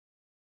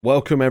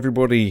Welcome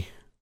everybody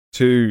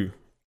to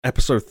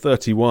episode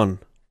 31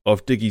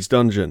 of Diggy's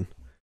Dungeon.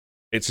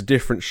 It's a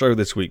different show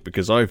this week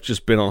because I've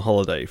just been on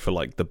holiday for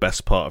like the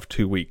best part of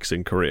 2 weeks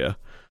in Korea.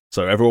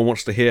 So everyone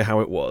wants to hear how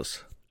it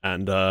was.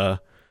 And I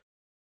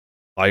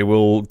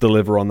will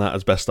deliver on that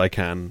as best I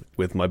can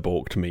with my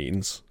balked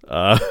means.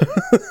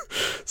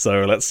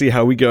 So let's see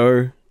how we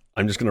go.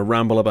 I'm just going to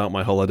ramble about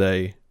my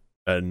holiday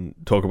and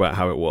talk about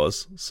how it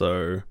was.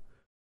 So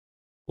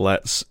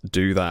let's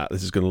do that.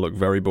 This is going to look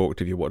very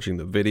balked if you're watching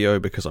the video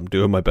because I'm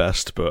doing my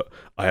best, but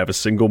I have a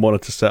single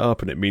monitor set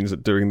up and it means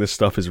that doing this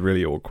stuff is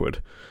really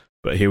awkward.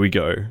 But here we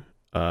go.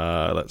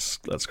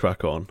 Let's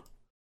crack on.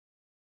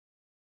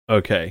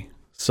 Okay,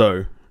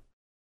 so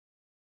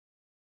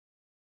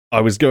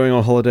I was going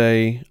on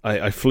holiday.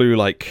 I flew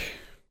like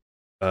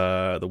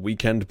the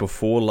weekend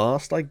before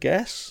last, I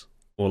guess,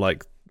 or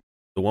like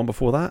the one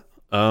before that.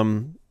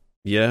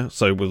 Yeah,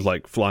 so it was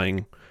like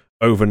flying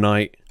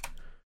overnight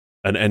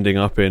and ending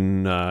up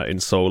in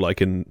Seoul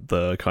like in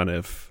the kind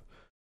of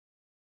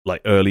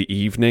like early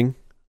evening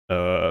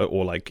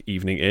or like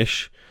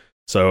evening-ish.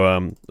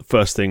 So the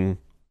first thing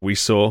we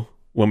saw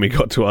when we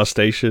got to our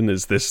station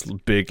is this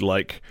big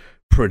like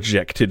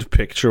projected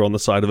picture on the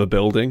side of a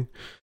building.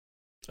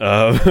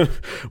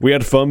 We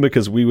had fun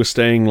because we were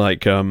staying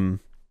like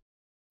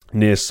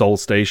near Seoul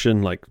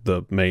Station, like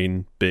the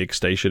main big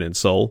station in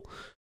Seoul.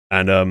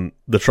 And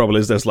the trouble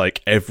is there's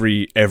like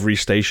every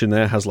station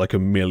there has like a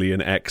million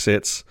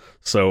exits.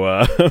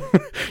 So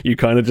you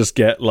kind of just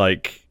get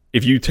like,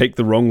 if you take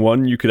the wrong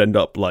one, you could end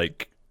up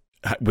like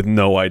with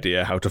no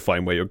idea how to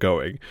find where you're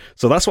going.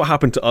 So that's what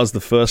happened to us the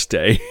first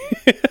day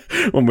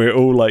when we were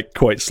all like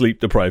quite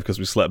sleep deprived because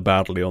we slept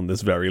badly on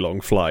this very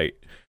long flight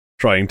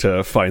trying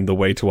to find the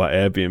way to our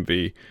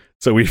Airbnb.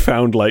 So we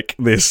found like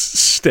this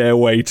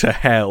stairway to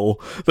hell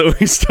that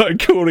we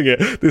started calling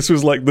it. This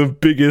was like the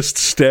biggest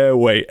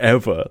stairway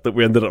ever that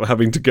we ended up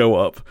having to go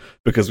up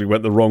because we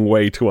went the wrong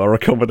way to our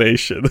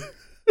accommodation.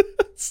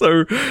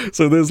 So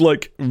there's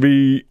like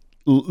me,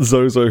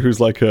 Zozo,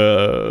 who's like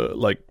a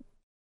like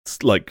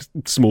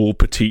small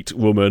petite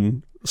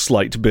woman,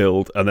 slight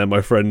build, and then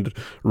my friend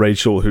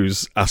Rachel,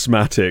 who's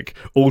asthmatic,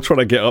 all trying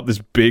to get up this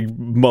big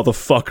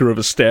motherfucker of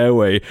a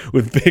stairway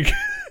with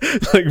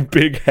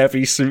big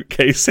heavy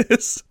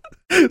suitcases.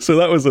 So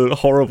that was a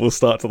horrible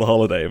start to the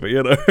holiday, but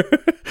you know,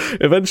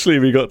 eventually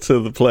we got to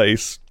the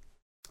place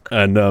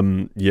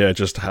and yeah,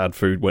 just had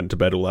food, went to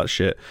bed, all that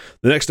shit.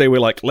 The next day we're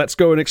like, let's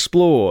go and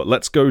explore.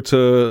 Let's go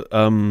to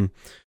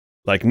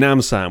like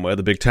Namsan, where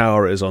the big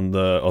tower is on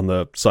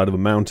the side of a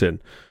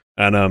mountain.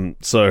 And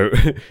so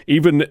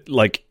even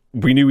like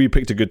we knew we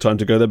picked a good time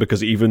to go there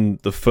because even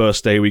the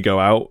first day we go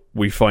out,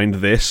 we find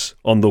this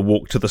on the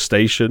walk to the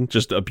station,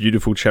 just a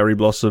beautiful cherry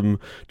blossom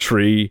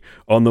tree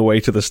on the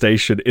way to the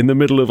station in the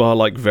middle of our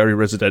like very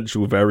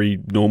residential, very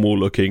normal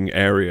looking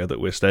area that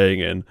we're staying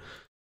in.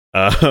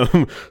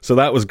 So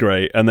that was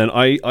great. And then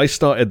I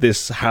started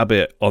this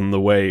habit on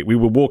the way. We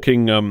were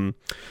walking,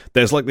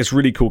 there's like this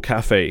really cool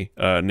cafe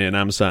near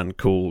Namsan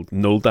called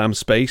Nuldam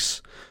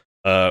Space,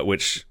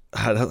 which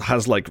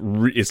has like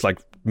it's like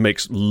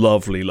makes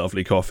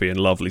lovely coffee and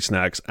lovely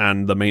snacks.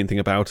 And the main thing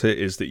about it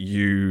is that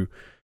you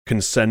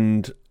can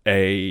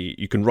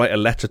you can write a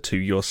letter to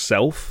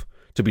yourself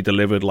to be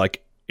delivered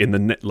like in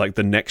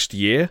the next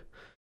year.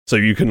 So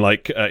you can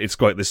like it's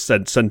quite this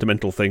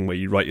sentimental thing where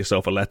you write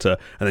yourself a letter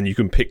and then you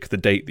can pick the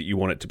date that you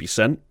want it to be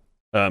sent.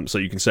 So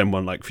you can send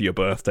one like for your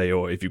birthday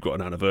or if you've got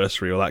an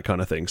anniversary or that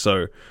kind of thing.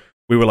 So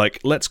we were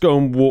like, let's go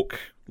and walk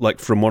like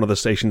from one of the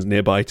stations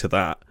nearby to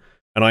that.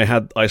 And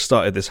I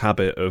started this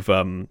habit of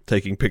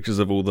taking pictures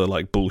of all the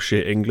like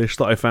bullshit English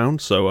that I found.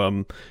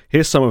 So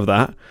here's some of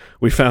that.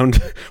 We found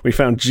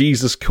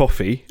Jesus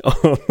coffee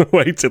on the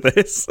way to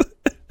this.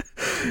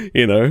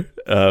 You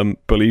know,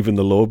 believe in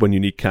the Lord when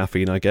you need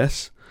caffeine, I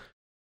guess.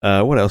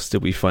 What else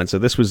did we find? So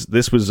this was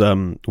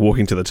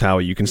walking to the tower.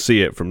 You can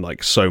see it from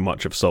like so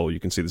much of Seoul. You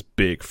can see this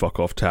big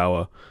fuck off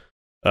tower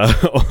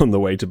on the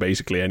way to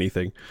basically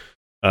anything.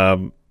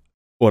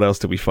 What else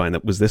did we find?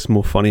 Was this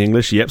more funny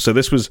English? Yep. So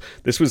this was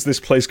this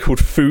place called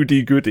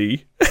Foodie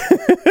Goodie,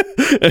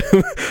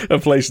 a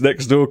place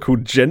next door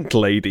called Gent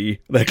Lady.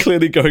 They're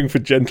clearly going for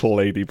Gentle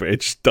Lady, but it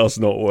just does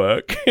not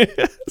work.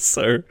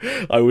 So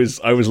I was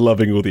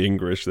loving all the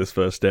English this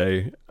first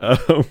day.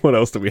 What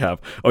else did we have?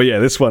 Oh yeah,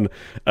 this one.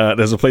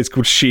 There's a place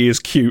called She Is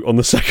Cute on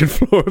the second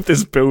floor of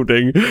this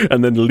building,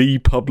 and then Lee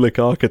Public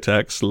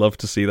Architects. Love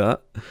to see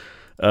that.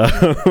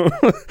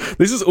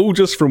 This is all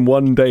just from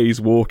one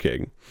day's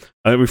walking.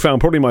 And we found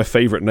probably my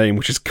favourite name,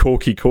 which is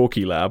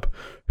Corky Lab.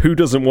 Who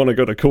doesn't want to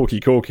go to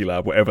Corky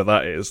Lab, whatever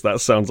that is?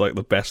 That sounds like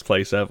the best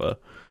place ever.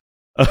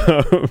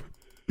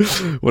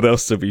 What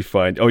else did we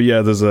find? Oh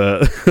yeah, there's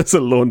a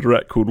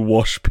laundrette called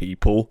Wash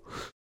People.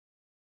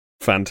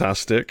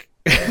 Fantastic.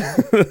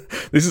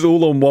 This is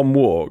all on one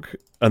walk.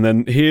 And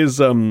then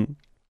here's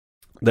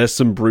there's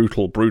some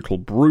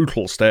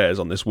brutal stairs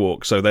on this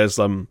walk. So there's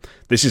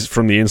this is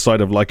from the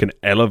inside of like an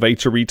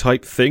elevator-y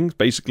type thing,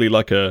 basically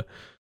like a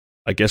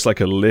I guess like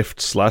a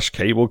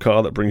lift/cable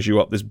car that brings you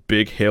up this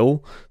big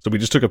hill. So we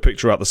just took a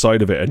picture out the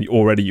side of it, and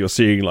already you're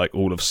seeing like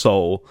all of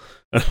Seoul,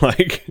 and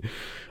like,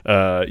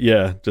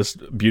 yeah,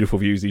 just beautiful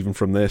views even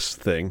from this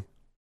thing.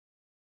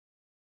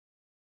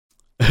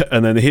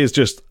 And then here's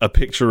just a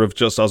picture of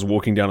just us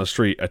walking down a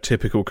street, a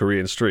typical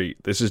Korean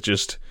street.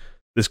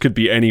 This could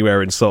be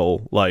anywhere in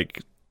Seoul.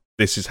 Like,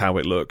 this is how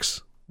it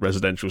looks,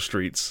 residential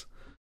streets.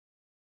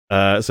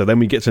 So then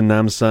we get to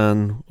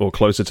Namsan, or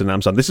closer to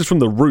Namsan. This is from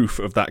the roof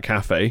of that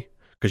cafe,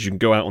 because you can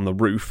go out on the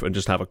roof and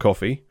just have a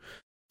coffee.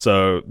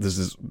 So this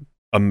is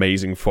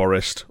amazing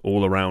forest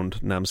all around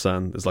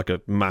Namsan. There's like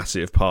a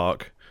massive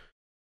park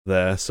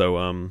there.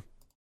 So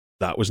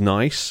that was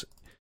nice.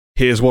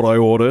 Here's what I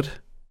ordered.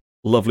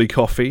 Lovely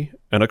coffee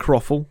and a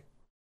croffle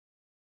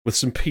with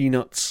some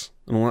peanuts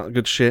and all that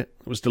good shit.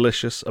 It was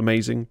delicious,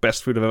 amazing,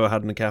 best food I've ever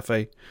had in a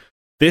cafe.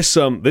 This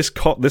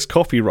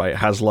coffee, right,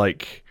 has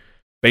like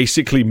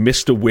basically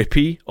Mr.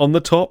 Whippy on the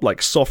top,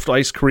 like soft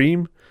ice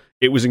cream.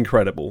 It was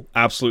incredible,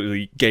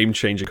 absolutely game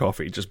changer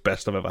coffee, just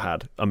best I've ever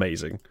had,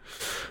 amazing.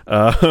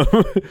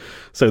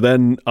 So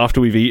then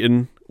after we've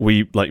eaten,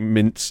 we like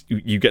mince.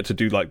 You get to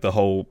do like the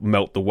whole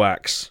melt the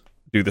wax.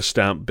 Do the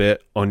stamp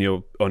bit on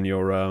your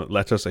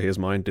letter. So here's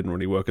mine. Didn't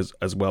really work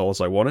as well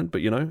as I wanted, but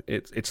you know,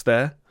 it's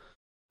there.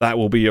 That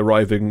will be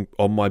arriving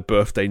on my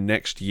birthday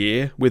next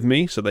year with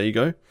me. So there you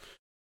go.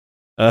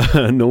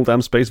 Null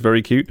damn space,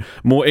 very cute.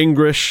 More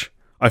English.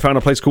 I found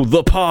a place called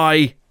The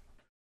Pie.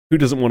 Who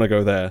doesn't want to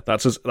go there?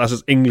 That's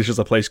as English as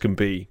a place can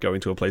be.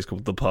 Going to a place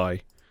called The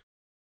Pie.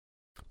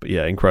 But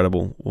yeah,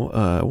 incredible. What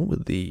were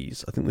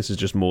these? I think this is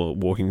just more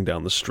walking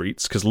down the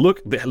streets. Because look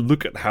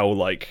at how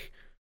like.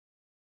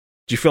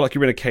 Do you feel like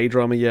you're in a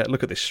K-drama yet?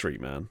 Look at this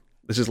street, man.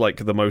 This is like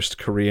the most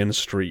Korean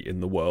street in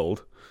the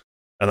world.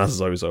 And that's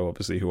Zozo,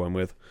 obviously, who I'm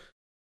with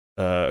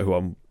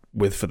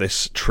for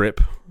this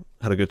trip.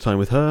 Had a good time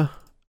with her.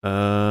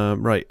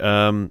 Right.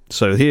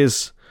 So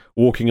here's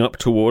walking up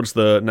towards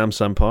the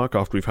Namsan Park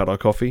after we've had our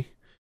coffee.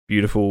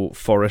 Beautiful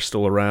forest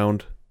all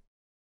around.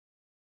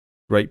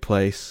 Great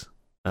place.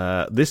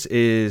 This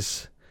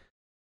is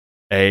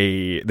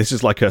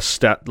like a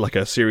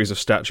series of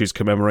statues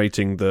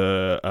commemorating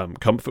the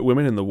comfort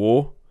women in the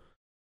war.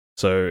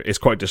 So it's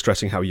quite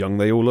distressing how young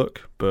they all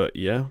look, but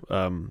yeah,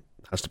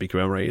 has to be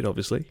commemorated,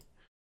 obviously.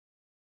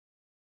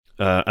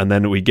 And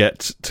then we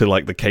get to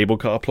like the cable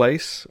car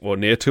place or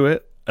near to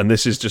it, and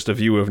this is just a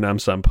view of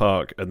Namsan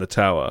Park and the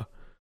tower.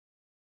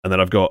 And then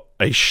I've got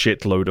a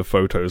shitload of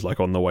photos like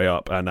on the way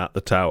up and at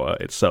the tower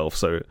itself.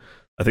 So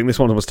I think this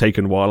one was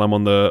taken while I'm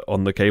on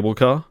the cable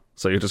car.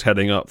 So you're just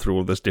heading up through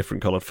all this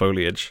different coloured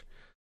foliage.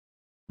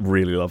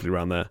 Really lovely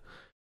around there.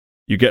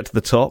 You get to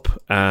the top,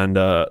 and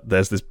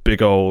there's this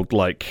big old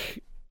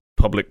like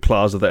public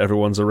plaza that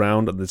everyone's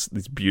around, and there's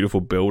these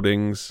beautiful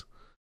buildings.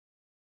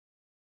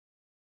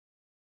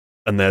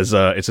 And there's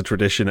it's a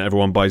tradition.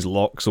 Everyone buys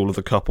locks, all of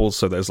the couples.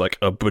 So there's like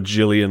a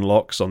bajillion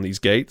locks on these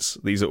gates.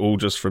 These are all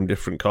just from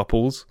different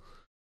couples.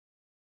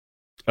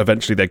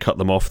 Eventually they cut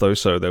them off though,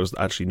 so there was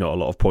actually not a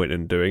lot of point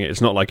in doing it.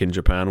 It's not like in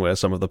Japan where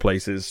some of the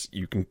places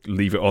you can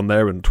leave it on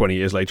there and 20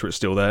 years later it's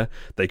still there.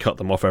 They cut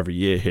them off every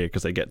year here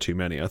because they get too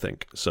many, I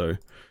think. So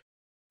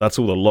that's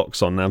all the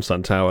locks on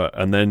Namsan Tower,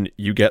 and then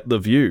you get the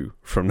view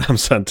from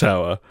Namsan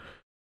Tower.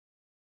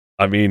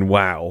 I mean,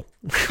 wow.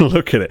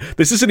 Look at it.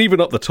 This isn't even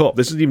up the top.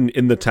 This isn't even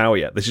in the tower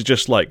yet. This is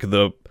just like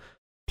the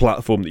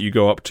platform that you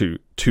go up to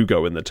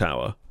go in the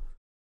tower.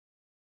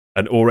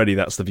 And already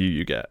that's the view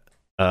you get.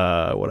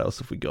 What else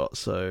have we got?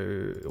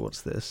 So,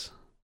 what's this?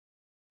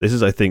 This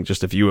is, I think,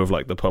 just a view of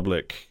like the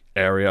public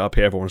area up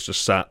here. Everyone's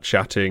just sat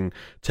chatting,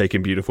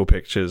 taking beautiful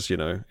pictures. You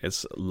know,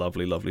 it's a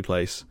lovely, lovely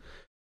place.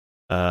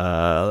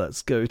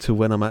 Let's go to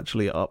when I'm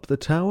actually up the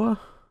tower.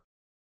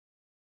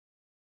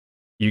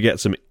 You get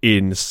some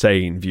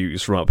insane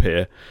views from up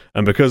here,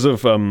 and because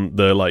of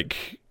the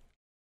like,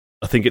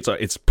 I think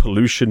it's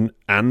pollution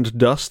and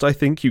dust. I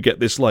think you get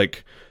this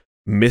like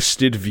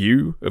misted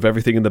view of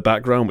everything in the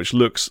background, which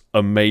looks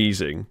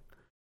amazing.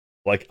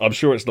 Like, I'm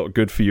sure it's not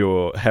good for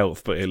your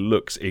health, but it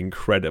looks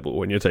incredible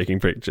when you're taking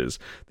pictures.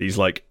 These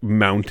like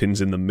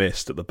mountains in the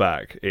mist at the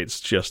back, it's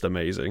just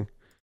amazing.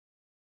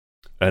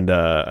 And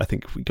I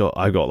think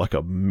I got like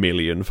a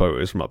million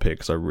photos from up here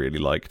because I really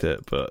liked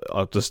it, but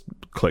I'll just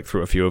click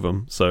through a few of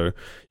them. So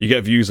you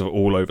get views of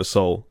all over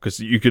Seoul, because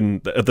you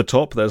can, at the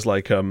top there's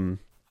like an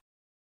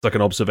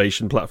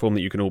observation platform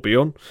that you can all be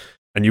on.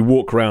 And you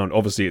walk around,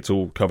 obviously it's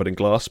all covered in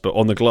glass, but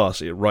on the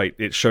glass,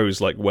 it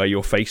shows like where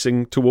you're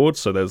facing towards.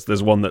 So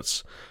there's one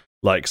that's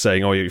like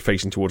saying, oh, you're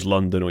facing towards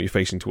London, or you're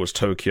facing towards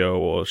Tokyo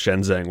or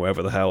Shenzhen,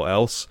 wherever the hell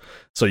else.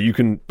 So you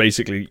can get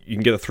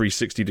a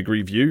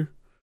 360-degree view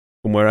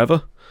from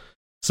wherever.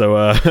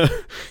 So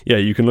yeah,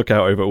 you can look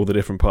out over all the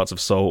different parts of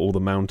Seoul, all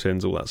the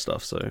mountains, all that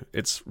stuff. So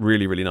it's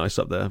really, really nice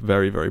up there.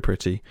 Very, very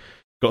pretty.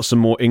 Got some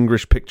more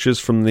English pictures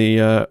from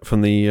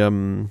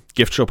the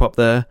gift shop up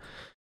there.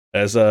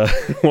 There's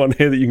one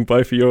here that you can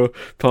buy for your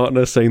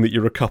partner saying that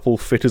you're a couple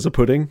fit as a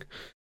pudding.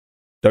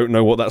 Don't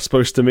know what that's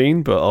supposed to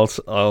mean, but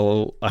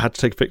I had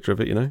to take a picture of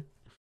it, you know.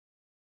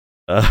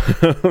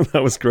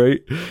 That was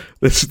great.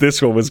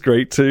 This one was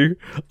great too.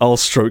 I'll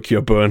stroke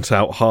your burnt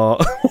out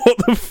heart. What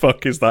the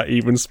fuck is that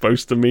even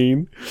supposed to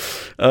mean?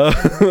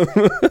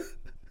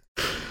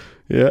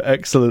 Yeah,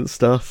 excellent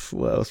stuff.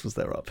 What else was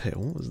there up here?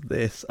 What was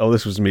this? Oh,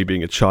 this was me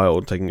being a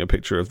child taking a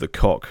picture of the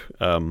cock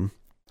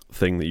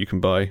thing that you can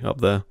buy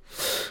up there.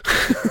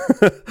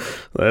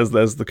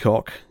 There's the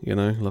cock. You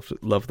know,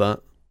 love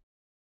that.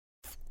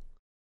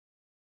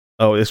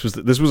 Oh, this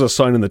was a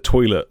sign in the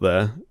toilet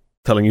there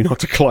telling you not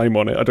to climb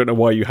on it. I don't know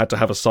why you had to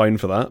have a sign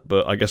for that,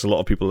 but I guess a lot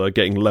of people are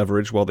getting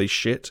leverage while they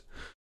shit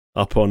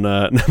up on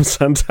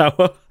Namsan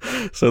Tower.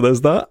 So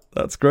there's that.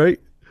 That's great.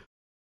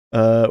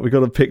 We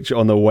got a picture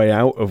on the way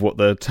out of what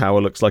the tower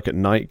looks like at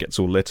night. It gets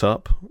all lit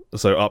up.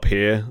 So up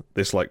here,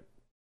 this like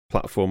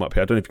platform up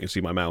here. I don't know if you can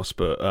see my mouse,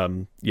 but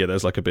yeah,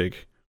 there's like a big.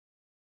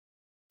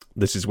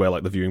 This is where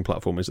like the viewing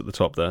platform is at the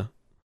top there,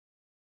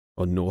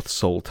 on North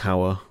Seoul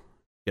Tower.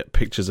 Get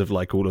pictures of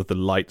like all of the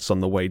lights on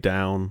the way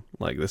down.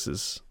 Like this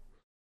is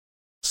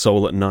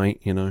Seoul at night,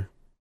 you know.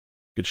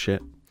 Good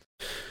shit.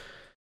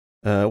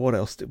 What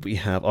else did we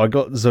have? I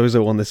got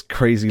Zozo on this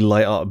crazy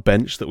light art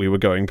bench that we were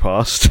going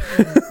past.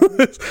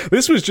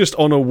 This was just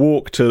on a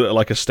walk to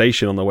like a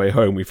station on the way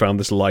home. We found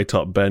this light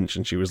art bench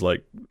and she was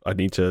like, I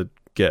need to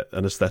get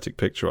an aesthetic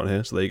picture on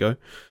here. So there you go.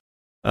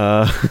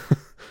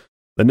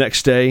 The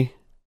next day,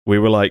 we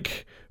were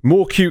like,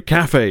 more cute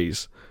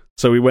cafes.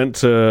 So we went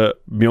to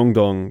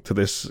Myeongdong to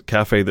this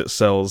cafe that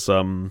sells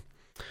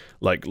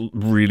like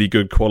really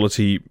good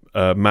quality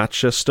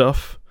matcha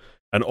stuff.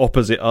 And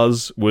opposite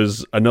us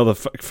was another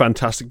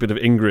fantastic bit of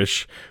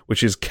English,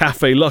 which is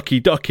Cafe Lucky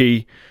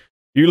Ducky.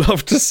 You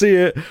love to see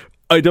it.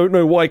 I don't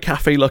know why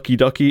Cafe Lucky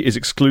Ducky is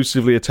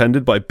exclusively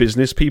attended by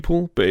business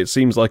people, but it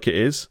seems like it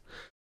is.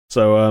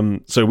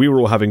 So we were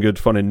all having good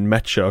fun in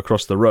Mecha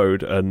across the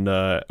road, and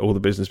all the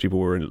business people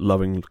were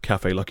loving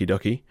Cafe Lucky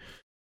Ducky.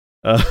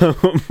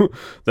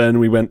 Then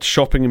we went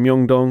shopping in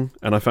Myeongdong,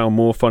 and I found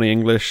more funny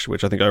English,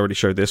 which I think I already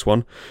showed this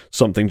one.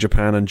 Something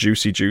Japan and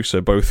Juicy Juice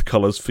are both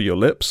colours for your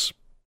lips.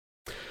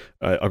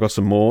 I got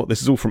some more.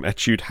 This is all from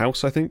Etude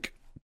House, I think.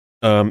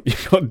 You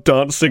got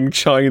Dancing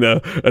China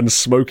and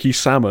Smoky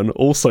Salmon,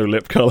 also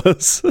lip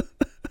colours.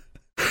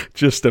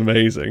 Just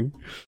amazing.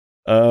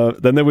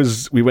 Then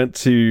we went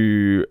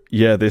to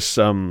this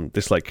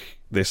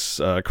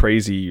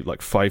crazy like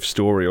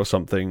 5-story or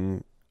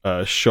something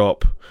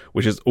shop,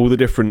 which is all the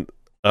different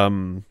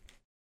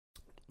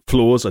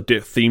floors are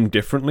themed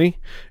differently.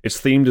 It's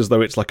themed as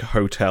though it's like a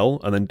hotel,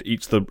 and then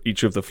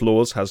each of the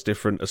floors has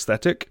different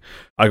aesthetic.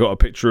 I got a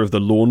picture of the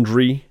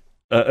laundry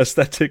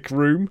aesthetic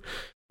room,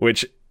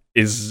 which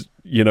is,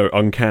 you know,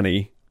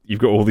 uncanny.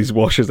 You've got all these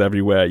washers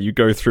everywhere. You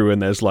go through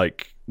and there's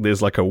like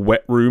a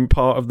wet room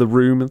part of the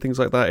room and things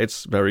like that.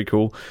 It's very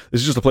cool.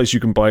 This is just a place you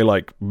can buy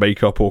like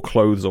makeup or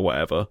clothes or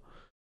whatever.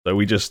 So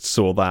we just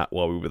saw that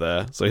while we were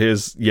there. So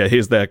here's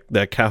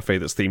their cafe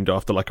that's themed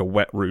after like a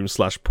wet room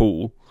 /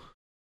 pool.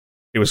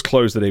 It was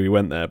closed the day we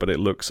went there, but it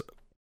looks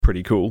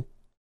pretty cool.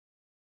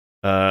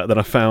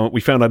 Then we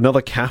found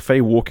another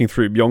cafe walking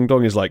through.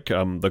 Myeongdong is like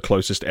the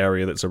closest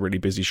area that's a really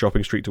busy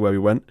shopping street to where we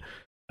went.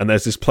 And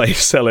there's this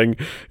place selling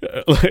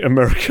like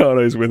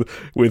Americanos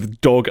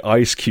with dog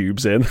ice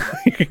cubes in.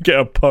 You can get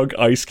a pug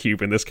ice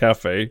cube in this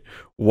cafe.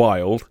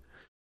 Wild.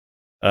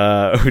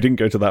 We didn't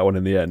go to that one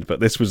in the end,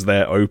 but this was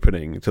their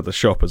opening to the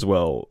shop as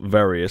well.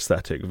 Very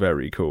aesthetic,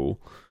 very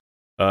cool.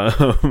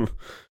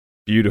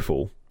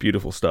 Beautiful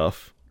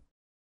stuff.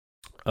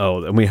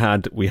 Oh, and we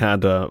had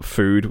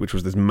food, which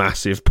was this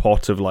massive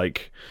pot of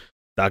like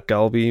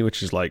dakgalbi,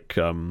 which is like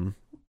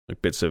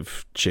bits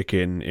of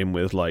chicken in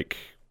with like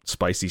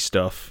spicy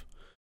stuff,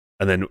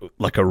 and then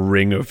like a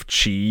ring of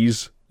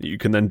cheese that you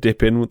can then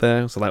dip in with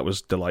there. So that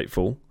was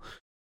delightful.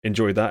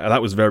 Enjoyed that. And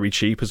that was very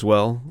cheap as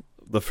well.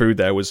 The food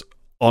there was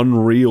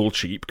unreal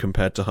cheap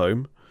compared to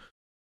home.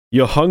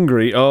 You're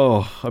hungry?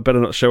 Oh, I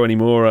better not show any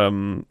more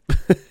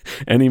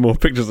any more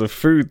pictures of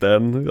food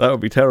then. That would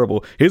be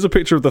terrible. Here's a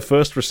picture of the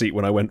first receipt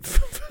when I went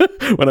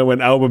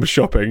album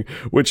shopping,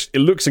 which it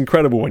looks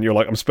incredible when you're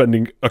like, I'm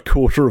spending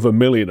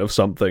 $250,000 of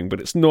something, but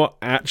it's not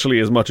actually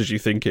as much as you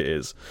think it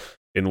is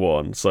in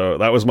one. So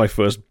that was my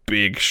first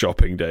big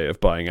shopping day of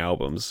buying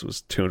albums. It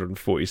was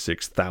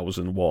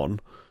 246,000 won.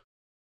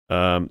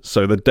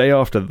 So the day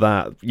after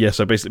that,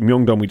 so basically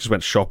Myeongdong, we just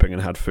went shopping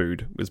and had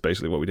food, was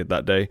basically what we did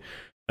that day.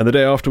 And the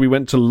day after, we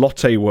went to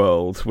Lotte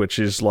World, which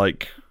is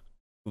like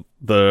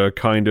the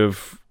kind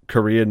of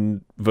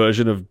Korean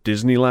version of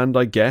Disneyland,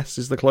 I guess,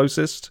 is the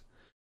closest.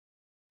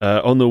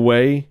 On the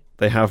way,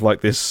 they have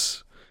like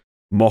this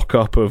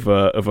mock-up of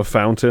a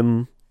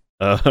fountain,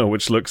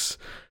 which looks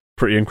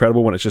pretty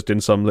incredible when it's just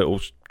in some little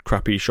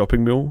crappy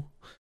shopping mall.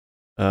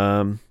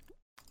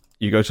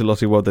 You go to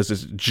Lotte World, there's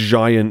this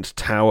giant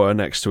tower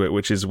next to it,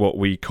 which is what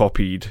we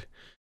copied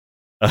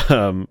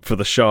for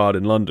the Shard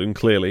in London,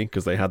 clearly,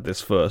 because they had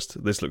this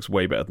first. This looks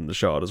way better than the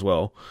Shard as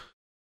well.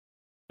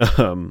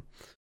 Then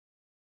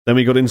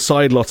we got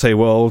inside Lotte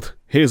World.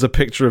 Here's a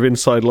picture of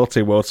inside Lotte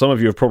World. Some of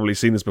you have probably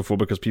seen this before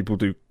because people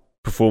do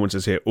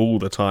performances here all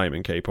the time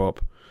in K-pop.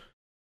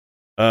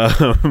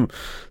 Um,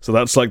 so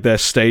that's like their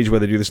stage where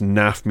they do this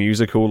naff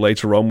musical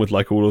later on with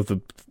like all of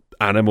the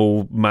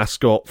animal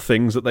mascot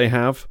things that they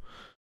have.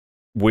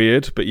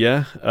 Weird, but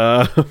yeah.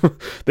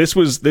 This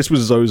was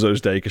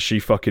Zozo's day because she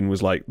fucking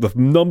was like, the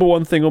number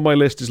one thing on my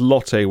list is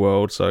Lotte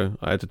World, so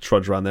I had to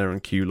trudge around there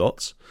and queue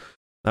lots.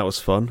 That was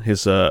fun.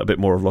 Here's a bit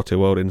more of Lotte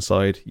World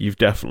inside. You've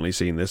definitely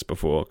seen this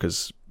before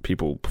because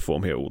people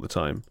perform here all the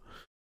time.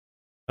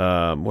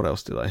 What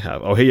else did I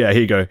have? Oh, here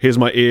you go. Here's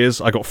my ears.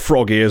 I got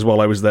frog ears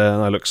while I was there,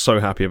 and I look so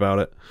happy about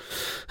it.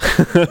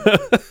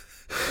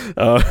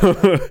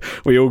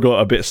 We all got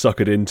a bit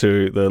suckered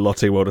into the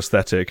Lotte World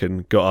aesthetic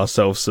and got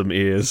ourselves some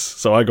ears.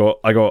 So I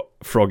got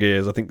frog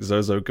ears. I think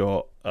Zozo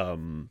got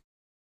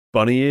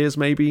bunny ears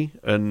maybe,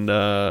 and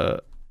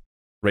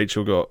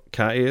Rachel got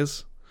cat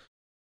ears.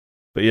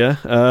 But yeah,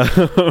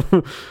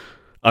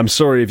 I'm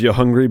sorry if you're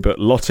hungry, but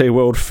Lotte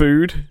World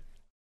food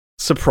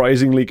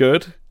surprisingly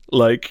good.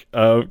 Like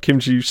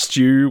kimchi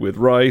stew with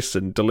rice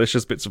and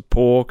delicious bits of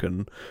pork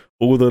and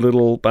all the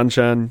little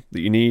banchan that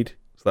you need.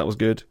 So that was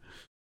good.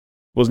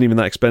 Wasn't even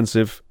that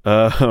expensive.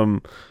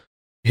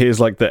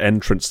 Here's like the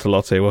entrance to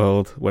Lotte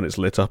World when it's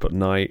lit up at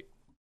night.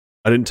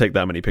 I didn't take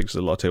that many pictures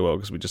of Lotte World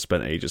because we just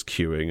spent ages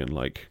queuing and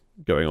like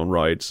going on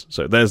rides.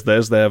 So there's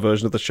their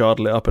version of the Shard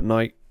lit up at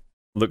night.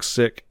 Looks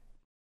sick.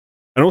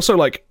 And also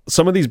like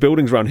some of these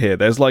buildings around here,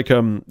 there's like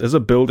there's a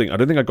building. I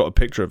don't think I got a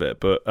picture of it,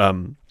 but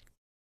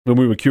when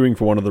we were queuing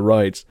for one of the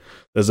rides,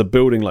 there's a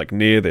building like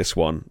near this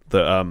one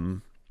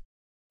that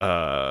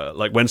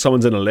like when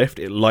someone's in a lift,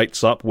 it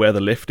lights up where the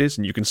lift is,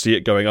 and you can see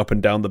it going up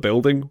and down the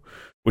building,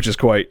 which is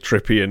quite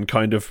trippy and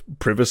kind of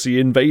privacy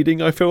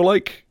invading. I feel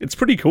like it's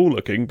pretty cool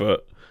looking,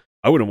 but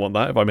I wouldn't want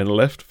that if I'm in a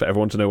lift for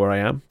everyone to know where I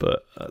am.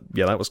 But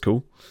yeah, that was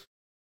cool.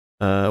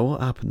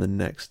 What happened the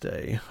next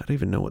day? I don't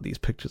even know what these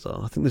pictures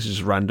are. I think this is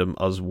just random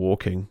us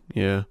walking.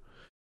 Yeah.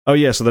 Oh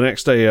yeah. So the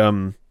next day,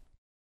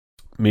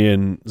 me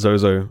and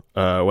Zozo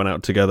went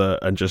out together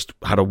and just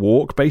had a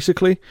walk,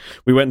 basically.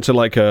 We went to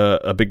like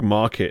a big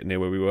market near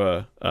where we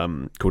were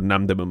called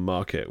Namdaemun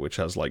Market, which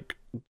has like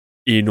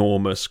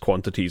enormous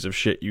quantities of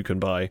shit you can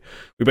buy.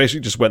 We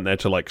basically just went there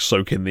to like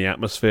soak in the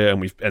atmosphere, and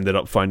we ended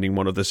up finding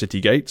one of the city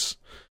gates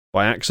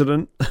by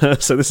accident.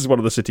 So this is one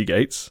of the city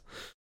gates.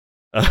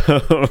 Here,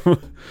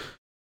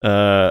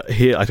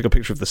 I took a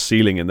picture of the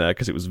ceiling in there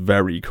because it was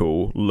very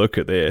cool. Look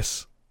at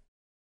this.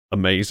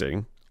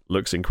 Amazing.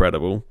 Looks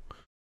incredible.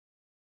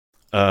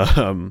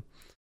 What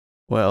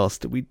else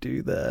did we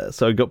do there?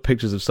 So I got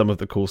pictures of some of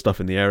the cool stuff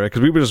in the area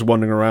because we were just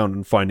wandering around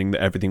and finding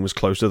that everything was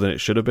closer than it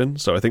should have been.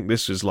 So I think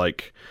this is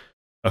like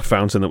a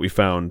fountain that we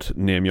found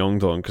near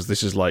Myeongdong because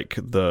this is like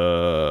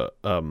the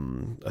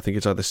I think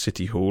it's either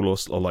City Hall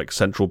or like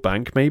Central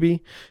Bank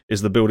maybe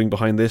is the building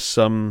behind this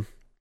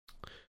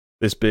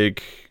this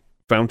big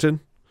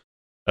fountain,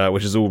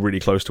 which is all really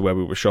close to where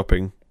we were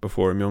shopping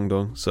before in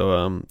Myeongdong.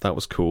 So that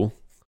was cool.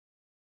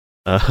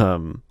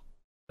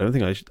 I don't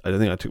think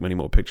I took many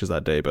more pictures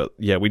that day, but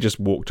yeah, we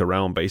just walked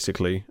around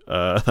basically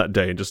that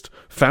day and just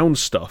found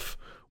stuff,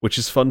 which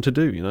is fun to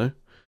do, you know.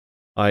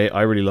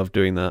 I really love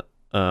doing that.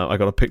 I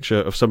got a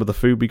picture of some of the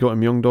food we got in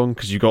Myeongdong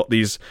because you got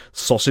these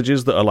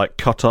sausages that are like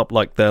cut up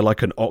like they're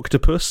like an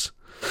octopus.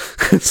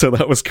 So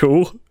that was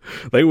cool.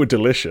 They were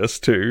delicious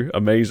too,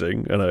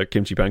 amazing, and a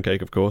kimchi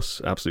pancake, of course,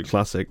 absolute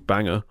classic,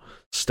 banger,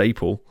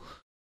 staple.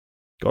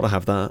 Gotta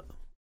have that.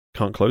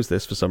 Can't close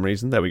this for some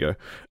reason. There we go.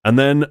 And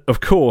then,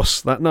 of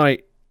course, that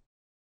night,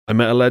 I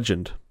met a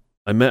legend.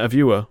 I met a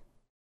viewer.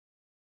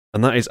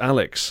 And that is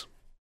Alex.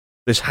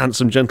 This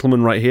handsome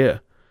gentleman right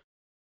here.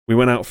 We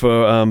went out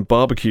for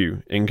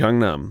barbecue in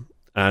Gangnam.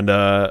 And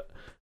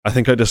I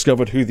think I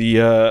discovered who the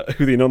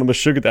anonymous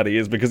sugar daddy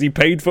is because he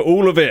paid for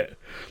all of it.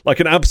 Like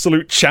an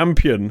absolute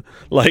champion.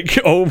 Like,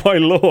 oh my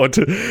lord.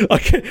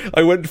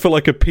 I went for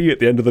like a pee at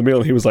the end of the meal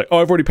and he was like, oh,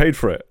 I've already paid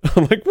for it.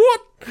 I'm like,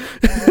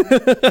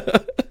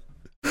 what?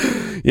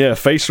 Yeah,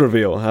 face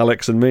reveal,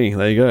 Alex and me.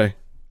 There you go.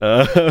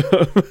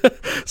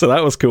 So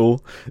that was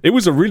cool. It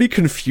was a really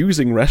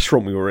confusing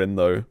restaurant we were in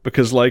though,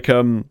 because like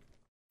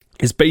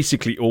it's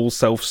basically all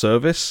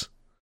self-service.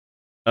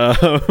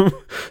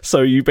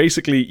 So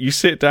you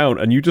sit down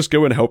and you just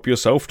go and help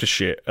yourself to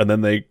shit, and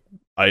then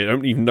I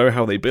don't even know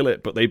how they bill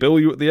it, but they bill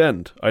you at the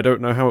end. I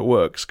don't know how it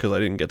works because I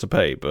didn't get to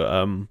pay,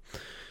 but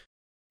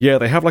yeah,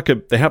 they have like a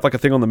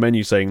thing on the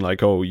menu saying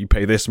like, oh, you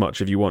pay this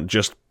much if you want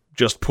just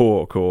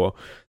pork, or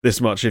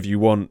this much if you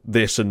want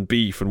this and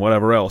beef and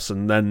whatever else,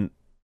 and then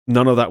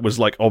none of that was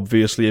like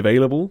obviously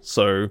available,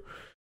 so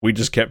we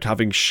just kept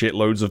having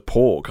shitloads of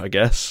pork, I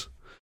guess,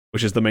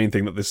 which is the main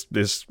thing that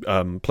this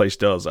place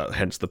does,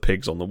 hence the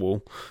pigs on the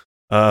wall.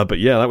 But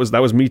yeah,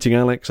 that was meeting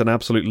Alex, an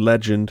absolute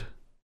legend.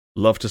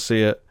 Love to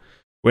see it.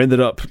 We ended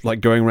up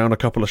like going around a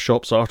couple of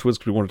shops afterwards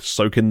because we wanted to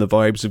soak in the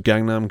vibes of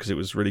Gangnam because it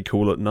was really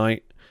cool at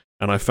night.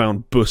 And I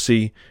found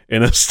Bussy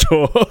in a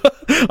store.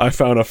 I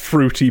found a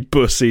fruity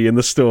Bussy in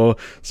the store.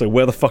 So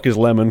where the fuck is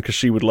Lemon? Because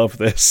she would love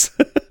this.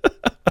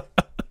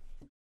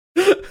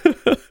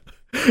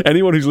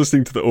 Anyone who's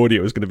listening to the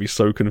audio is going to be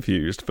so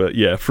confused. But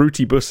yeah,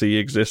 fruity Bussy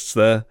exists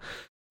there.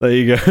 There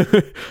you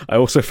go. I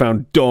also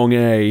found Dong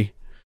A.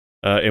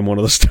 in one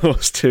of the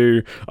stores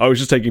too. I was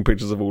just taking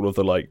pictures of all of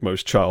the like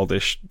most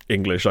childish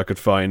English I could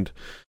find.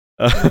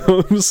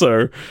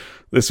 So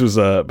this was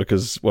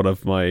because one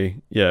of my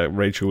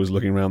Rachel was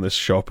looking around this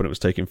shop and it was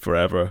taking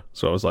forever.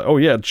 So I was like, oh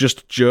yeah,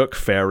 just jerk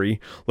fairy.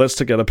 Let's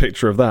to get a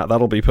picture of that.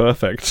 That'll be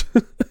perfect.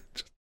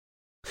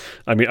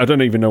 I mean, I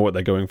don't even know what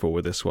they're going for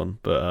with this one,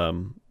 but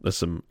there's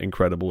some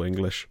incredible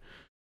English.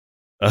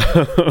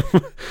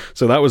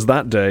 So that was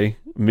that day,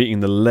 meeting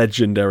the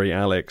legendary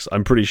Alex.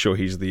 I'm pretty sure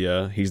he's the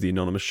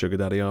anonymous sugar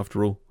daddy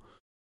after all.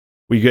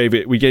 We gave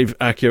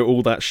Akio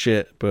all that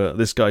shit, but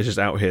this guy's just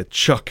out here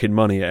chucking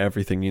money at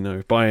everything, you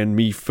know, buying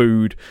me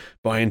food,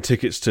 buying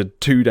tickets to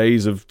 2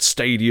 days of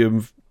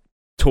stadium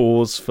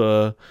tours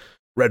for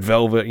Red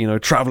Velvet, you know,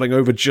 traveling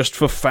over just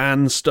for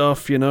fan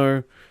stuff, you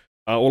know.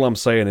 All I'm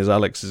saying is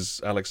Alex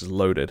is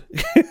loaded.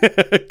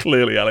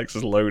 Clearly, Alex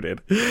is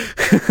loaded.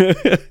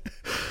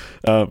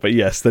 But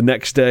yes, the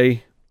next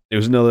day it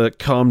was another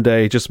calm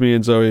day, just me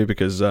and Zoe,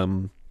 because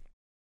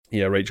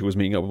Rachel was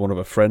meeting up with one of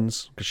her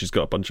friends because she's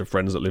got a bunch of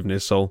friends that live near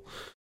Seoul.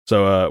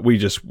 So we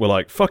just were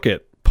like, fuck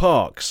it,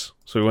 parks.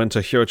 So we went to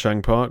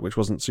Hyochang Park, which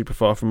wasn't super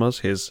far from us.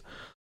 Here's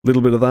a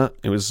little bit of that.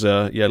 It was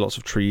lots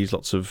of trees,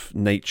 lots of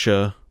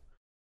nature.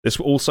 This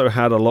also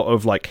had a lot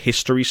of like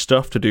history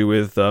stuff to do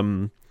with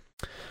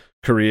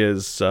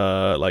Korea's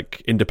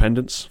like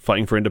independence,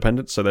 fighting for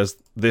independence. So there's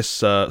this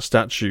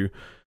statue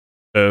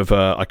of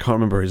I can't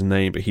remember his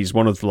name, but he's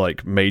one of the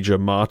like major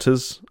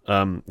martyrs.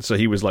 So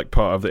he was like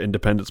part of the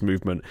independence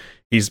movement.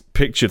 He's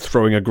pictured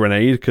throwing a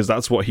grenade because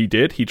that's what he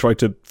did. He tried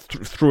to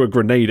throw a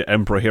grenade at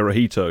Emperor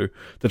Hirohito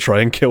to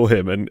try and kill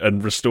him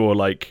and restore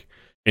like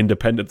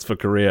independence for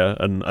Korea.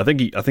 And I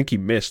think he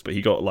missed, but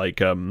he got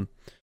like honored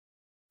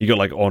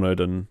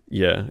and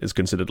is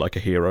considered like a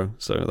hero.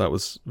 So that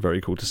was very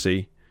cool to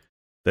see.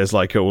 There's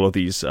like all of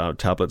these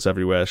tablets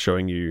everywhere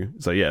showing you.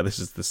 So yeah, this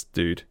is this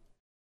dude.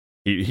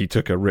 He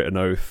took a written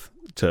oath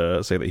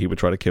to say that he would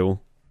try to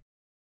kill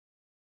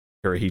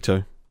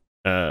Hirohito,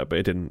 but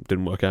it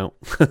didn't work out.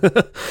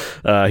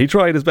 He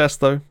tried his best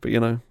though, but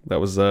you know that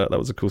was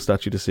a cool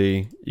statue to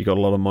see. You got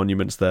a lot of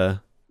monuments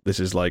there.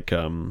 This is like I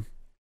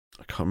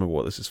can't remember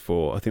what this is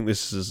for. I think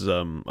this is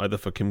either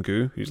for Kim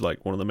Gu, who's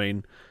like one of the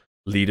main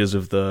leaders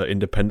of the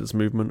independence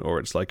movement, or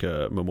it's like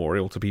a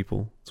memorial to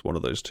people. It's one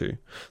of those two.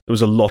 There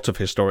was a lot of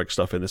historic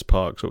stuff in this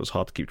park, so it was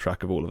hard to keep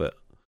track of all of it.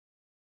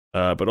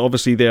 But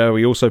obviously there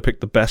we also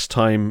picked the best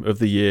time of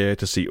the year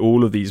to see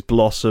all of these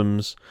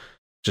blossoms,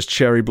 just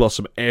cherry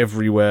blossom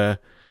everywhere,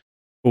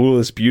 all of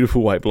this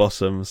beautiful white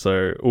blossom.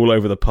 So all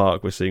over the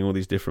park we're seeing all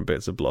these different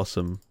bits of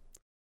blossom.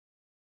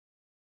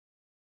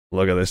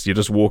 Look at this, you're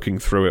just walking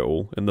through it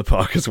all in the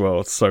park as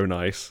well. It's so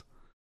nice.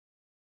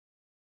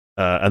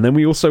 And then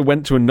we also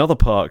went to another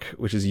park,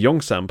 which is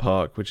Yongsan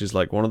Park, which is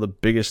like one of the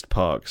biggest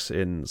parks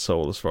in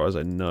Seoul as far as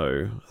I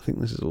know. I think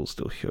this is all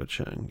still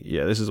Hyochang.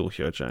 Yeah, this is all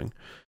Hyochang.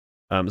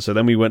 So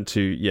then we went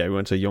to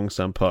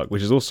Yongsan Park,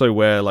 which is also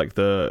where like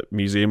the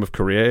Museum of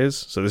Korea is.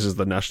 So this is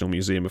the National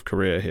Museum of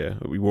Korea here.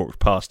 We walked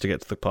past to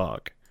get to the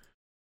park.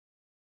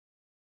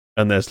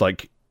 And there's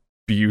like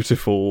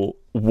beautiful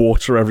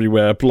water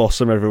everywhere,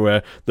 blossom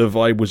everywhere. The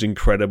vibe was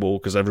incredible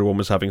because everyone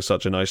was having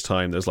such a nice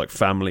time. There's like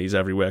families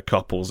everywhere,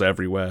 couples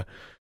everywhere.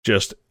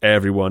 Just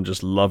everyone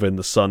just loving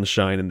the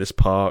sunshine in this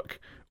park.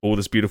 All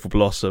this beautiful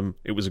blossom.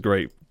 It was a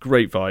great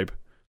vibe.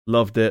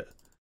 Loved it.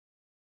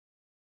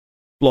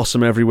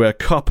 Blossom everywhere,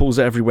 couples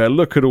everywhere.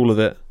 Look at all of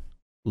it.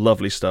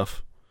 Lovely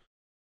stuff.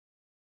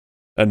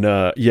 And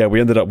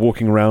we ended up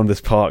walking around this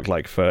park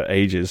like for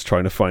ages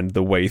trying to find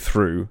the way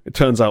through. It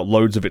turns out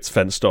loads of it's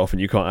fenced off and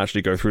you can't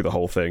actually go through the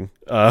whole thing.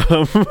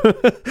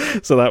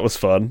 So that was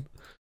fun.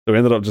 So we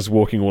ended up just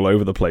walking all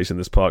over the place in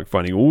this park,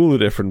 finding all the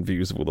different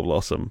views of all the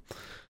blossom.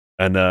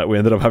 And we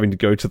ended up having to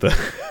go to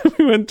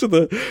we went to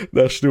the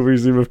National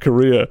Museum of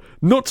Korea,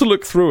 not to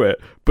look through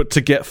it, but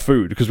to get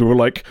food, because we were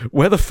like,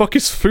 where the fuck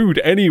is food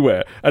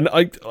anywhere? And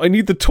I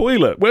need the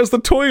toilet. Where's the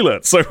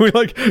toilet? So we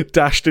like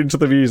dashed into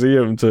the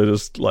museum to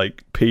just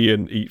like pee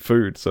and eat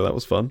food. So that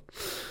was fun.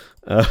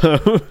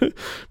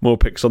 More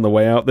pics on the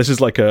way out. This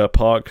is like a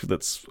park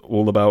that's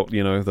all about,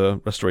 you know,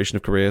 the restoration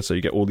of Korea. So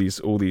you get all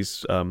these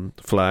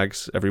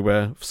flags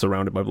everywhere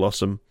surrounded by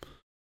blossom.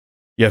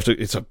 You have to,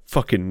 it's a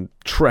fucking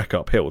trek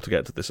uphill to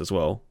get to this as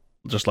well,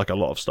 just like a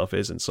lot of stuff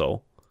is in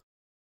Seoul.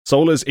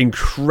 Seoul is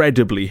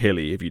incredibly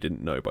hilly, if you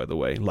didn't know, by the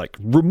way, like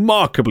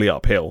remarkably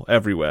uphill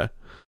everywhere.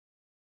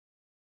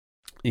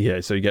 Yeah,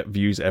 so you get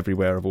views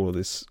everywhere of all of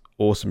this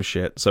awesome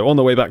shit. So on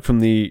the way back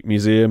from the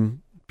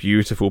museum,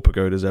 beautiful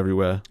pagodas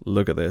everywhere.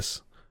 Look at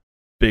this.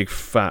 Big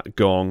fat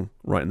gong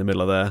right in the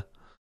middle of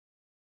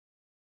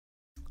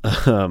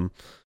there.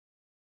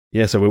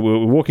 Yeah, so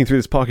we're walking through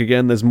this park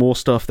again. There's more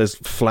stuff. There's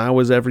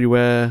flowers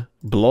everywhere,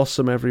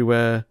 blossom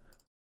everywhere.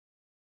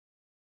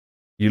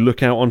 You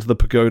look out onto the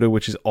pagoda,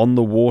 which is on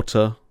the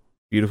water.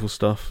 Beautiful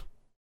stuff.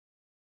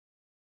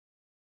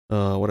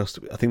 What else?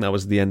 I think that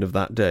was the end of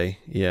that day.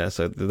 Yeah,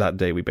 so that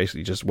day we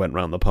basically just went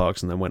around the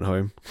parks and then went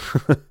home.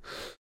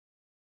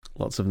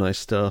 Lots of nice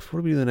stuff.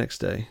 What do we do the next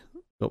day?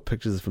 Got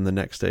pictures from the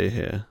next day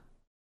here.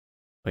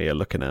 Oh yeah,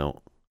 looking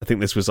out. I think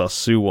this was our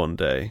Suwon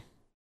day.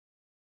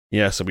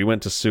 Yeah, so we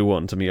went to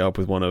Suwon to meet up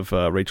with one of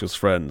Rachel's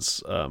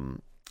friends,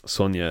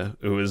 Sonia,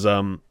 who was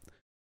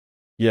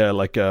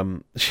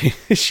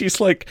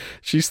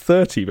she's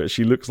 30, but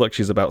she looks like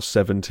she's about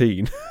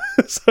 17.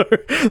 So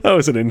that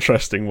was an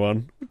interesting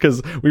one,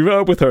 because we met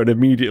up with her and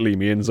immediately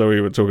me and Zoe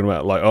were talking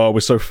about like, oh, we're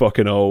so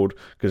fucking old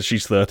because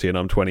she's 30 and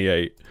I'm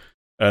 28.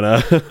 And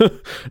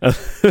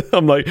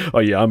I'm like, oh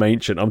yeah, I'm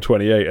ancient, I'm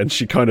 28. And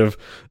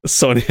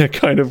Sonia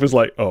kind of was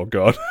like, oh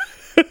god,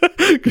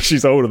 because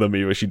she's older than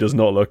me, but she does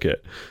not look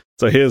it.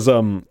 So here's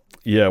one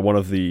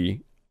of the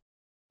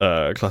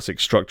classic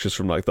structures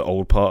from like the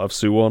old part of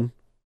Suwon.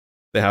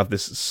 They have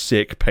this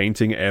sick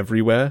painting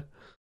everywhere.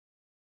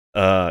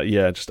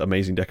 Just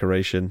amazing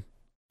decoration.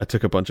 I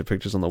took a bunch of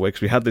pictures on the way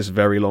because we had this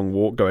very long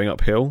walk going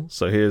uphill.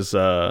 So here's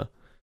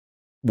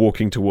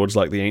walking towards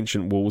like the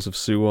ancient walls of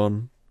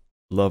Suwon.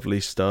 Lovely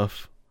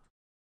stuff.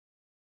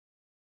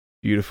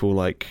 Beautiful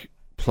like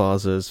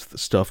plazas,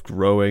 stuff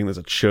growing. There's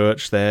a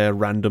church there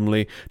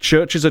randomly.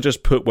 Churches are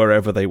just put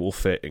wherever they will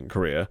fit in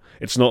Korea.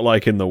 It's not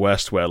like in the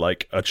West where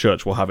like a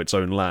church will have its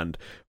own land.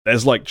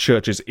 There's like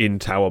churches in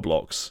tower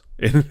blocks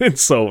in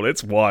Seoul.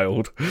 It's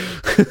wild.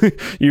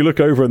 You look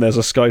over and there's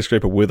a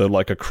skyscraper with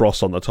a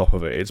cross on the top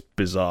of it. It's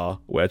bizarre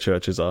where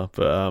churches are.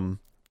 But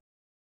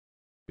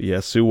yeah,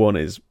 Suwon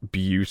is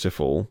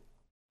beautiful.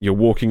 You're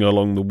walking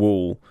along the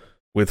wall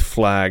with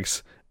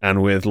flags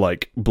and with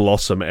like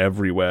blossom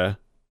everywhere.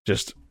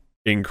 Just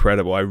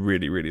incredible. I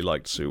really, really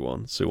liked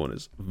Suwon. Suwon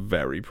is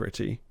very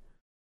pretty.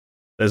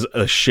 There's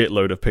a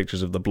shitload of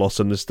pictures of the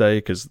blossom this day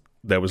because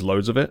there was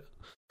loads of it.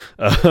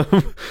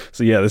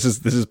 So yeah, this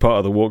is part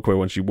of the walkway.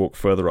 Once you walk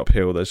further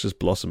uphill, there's just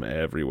blossom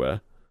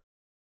everywhere.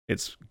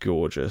 It's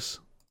gorgeous.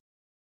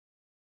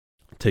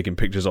 Taking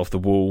pictures off the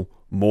wall,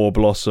 more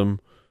blossom.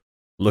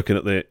 Looking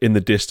at in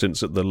the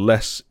distance at the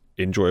less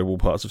enjoyable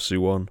parts of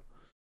Suwon.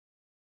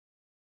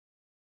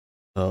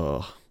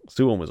 Oh,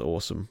 Suwon was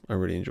awesome. I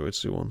really enjoyed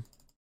Suwon.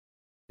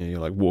 Yeah, you're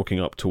like walking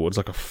up towards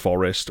like a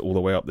forest all the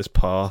way up this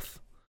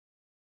path.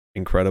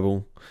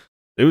 Incredible.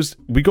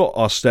 We got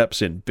our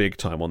steps in big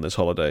time on this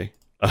holiday.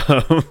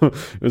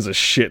 It was a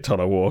shit ton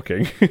of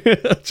walking.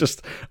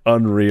 Just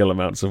unreal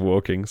amounts of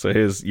walking. So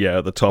here's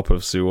the top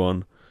of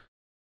Suwon.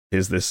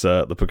 Here's this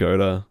the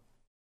pagoda.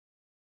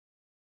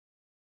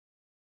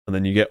 And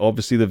then you get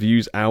obviously the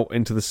views out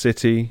into the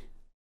city.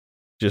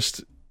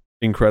 Just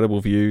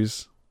incredible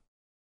views.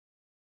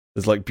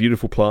 There's like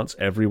beautiful plants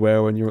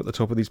everywhere when you're at the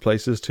top of these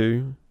places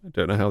too. I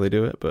don't know how they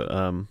do it, but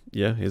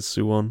here's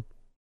Suwon.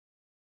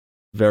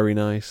 Very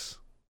nice.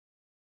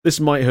 This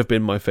might have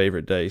been my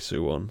favorite day,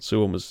 Suwon.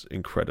 Suwon was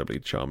incredibly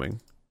charming.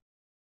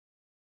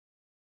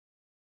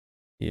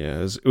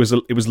 Yeah, it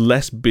was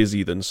less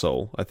busy than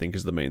Seoul, I think,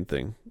 is the main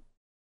thing.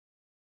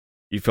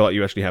 You feel like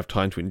you actually have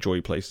time to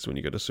enjoy places when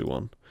you go to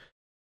Suwon.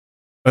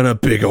 And a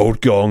big old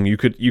gong. You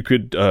could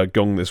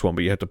gong this one,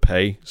 but you have to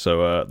pay.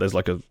 So there's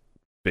like a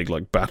big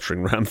like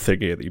battering ram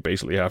thingy that you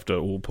basically have to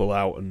all pull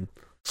out and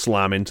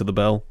slam into the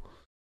bell.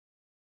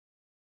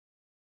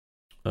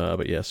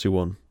 But yeah,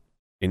 Suwon,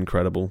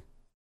 incredible.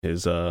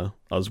 Is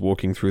us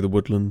walking through the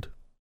woodland.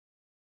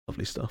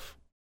 Lovely stuff.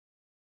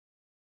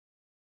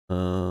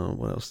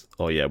 What else?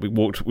 Oh yeah, we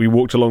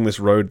walked along this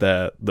road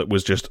there that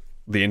was just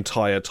the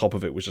entire top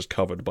of it was just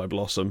covered by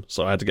blossom.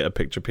 So I had to get a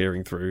picture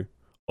peering through.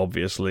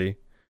 Obviously,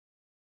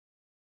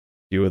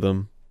 few of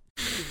them.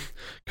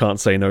 Can't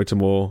say no to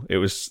more. It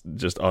was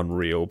just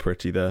unreal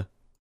pretty there.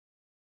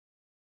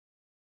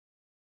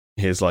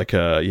 Here's like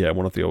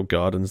one of the old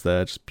gardens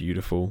there, just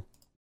beautiful.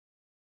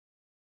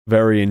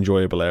 Very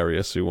enjoyable area,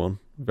 Suwon.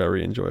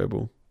 Very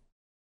enjoyable.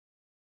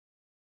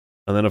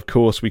 And then, of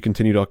course, we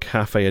continued our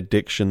cafe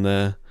addiction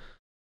there.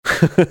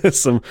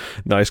 Some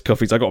nice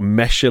coffees. I got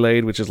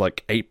Meshilade, which is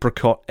like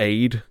apricot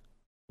aid,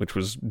 which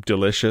was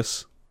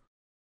delicious.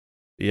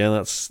 Yeah,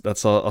 that's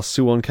our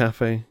Suwon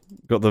cafe.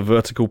 Got the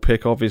vertical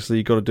pick, obviously.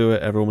 You got to do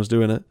it. Everyone was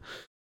doing it.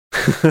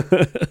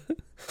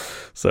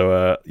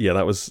 So,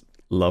 that was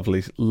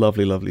lovely,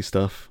 lovely, lovely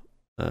stuff.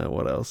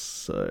 What else?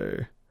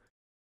 So...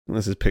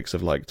 this is pics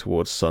of like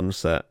towards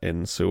sunset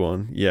in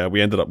Suwon. Yeah,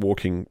 we ended up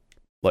walking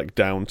like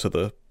down to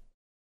the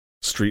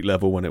street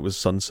level when it was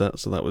sunset,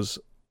 so that was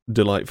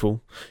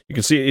delightful. You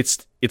can see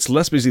it's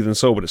less busy than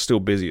Seoul, but it's still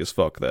busy as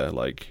fuck there.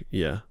 Like,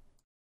 yeah,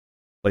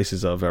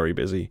 places are very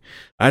busy.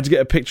 I had to get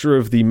a picture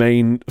of the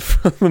main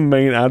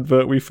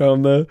advert we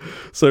found there.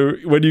 So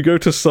when you go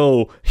to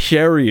Seoul,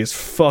 Hyeri is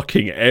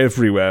fucking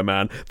everywhere,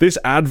 man. This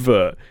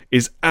advert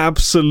is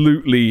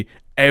absolutely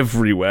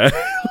everywhere.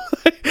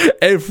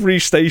 Every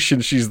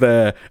station she's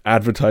there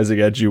advertising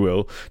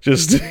Eduil.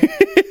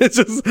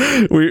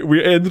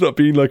 We ended up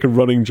being like a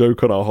running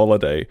joke on our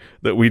holiday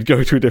that we'd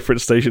go to a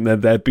different station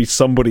and there'd be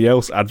somebody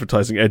else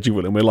advertising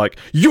Eduil, and we're like,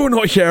 you're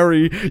not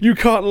Hyeri, you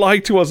can't lie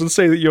to us and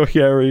say that you're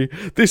Hyeri,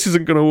 this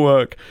isn't gonna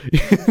work.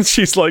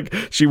 She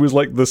was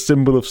like the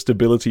symbol of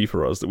stability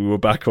for us that we were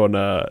back on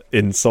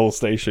in Seoul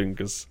Station,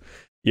 because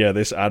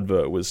this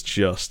advert was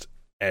just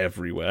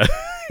everywhere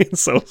in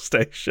Seoul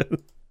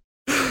Station.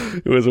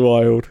 It was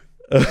wild.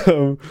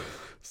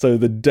 So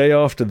the day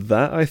after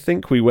that, I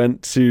think we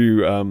went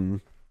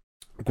to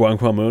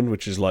Gwanghwamun,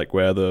 which is like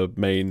where the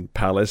main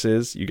palace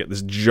is. You get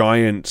this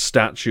giant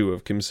statue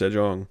of Kim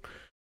Sejong.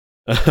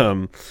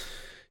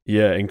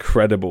 Yeah,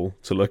 incredible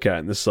to look at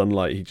in the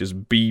sunlight. He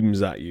just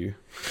beams at you.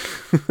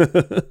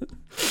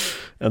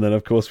 And then,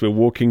 of course, we're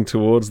walking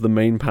towards the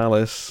main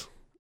palace.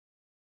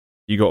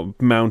 You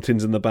got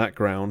mountains in the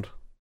background,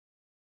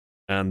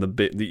 and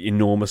the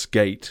enormous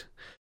gate.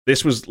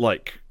 This was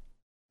like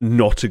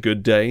not a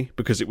good day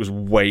because it was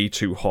way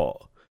too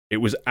hot. It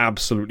was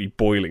absolutely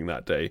boiling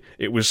that day.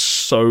 It was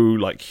so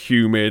like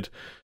humid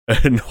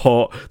and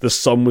hot. The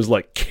sun was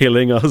like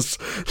killing us.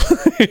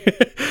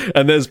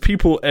 And there's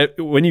people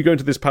when you go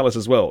into this palace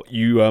as well.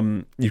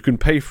 You can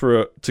pay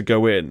for it to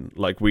go in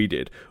like we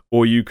did,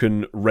 or you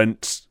can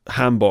rent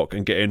hanbok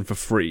and get in for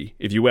free.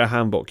 If you wear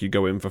hanbok, you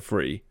go in for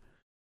free.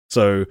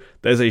 So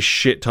there's a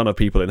shit ton of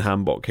people in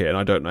hanbok here, and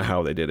I don't know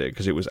how they did it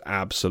because it was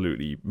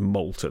absolutely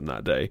molten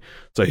that day.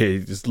 So here,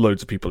 there's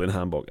loads of people in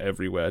hanbok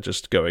everywhere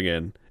just going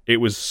in. It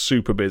was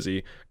super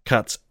busy.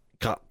 Cuts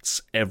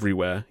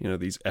everywhere. You know,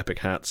 these epic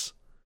hats.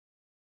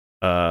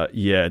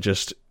 Yeah,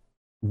 just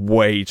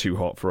way too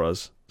hot for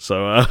us.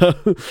 So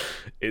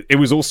it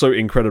was also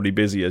incredibly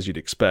busy, as you'd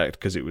expect,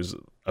 because it was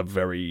a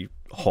very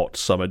hot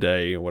summer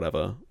day or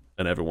whatever,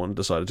 and everyone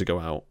decided to go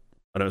out.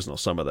 I know it's not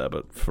summer there,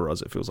 but for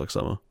us it feels like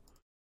summer.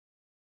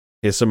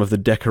 Here's some of the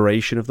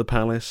decoration of the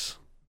palace.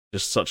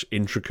 Just such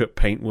intricate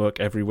paintwork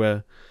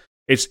everywhere.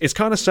 It's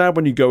kind of sad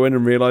when you go in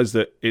and realize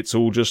that it's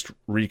all just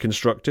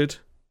reconstructed,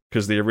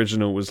 because the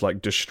original was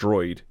like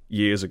destroyed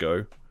years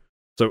ago.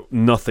 So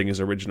nothing is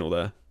original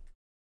there.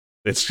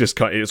 It's just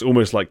it's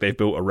almost like they've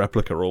built a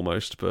replica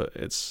almost, but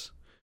it's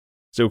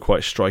still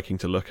quite striking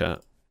to look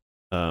at.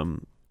 So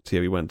yeah,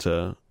 we went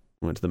to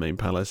the main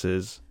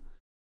palaces.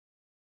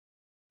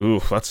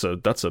 Ooh, that's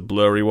a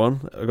blurry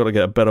one. I've got to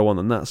get a better one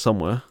than that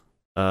somewhere.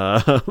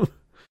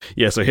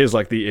 Yeah, so here's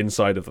like the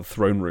inside of the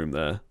throne room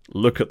there.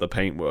 Look at the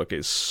paintwork,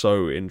 it's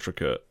so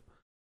intricate.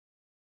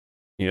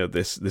 You know,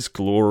 this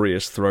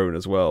glorious throne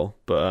as well.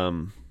 But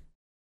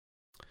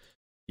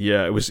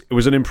yeah, it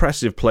was an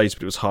impressive place,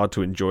 but it was hard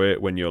to enjoy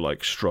it when you're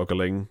like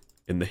struggling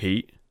in the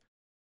heat.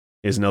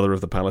 Here's another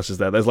of the palaces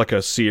there. There's like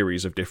a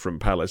series of different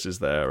palaces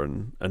there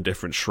and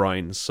different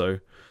shrines, so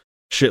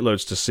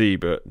shitloads to see,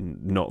 but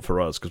not for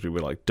us because we were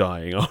like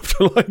dying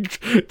after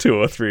like 2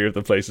 or 3 of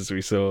the places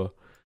we saw.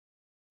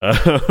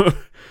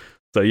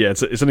 So yeah,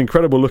 it's an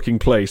incredible looking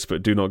place,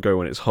 but do not go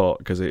when it's hot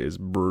because it is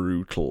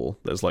brutal.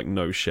 There's like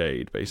no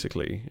shade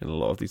basically in a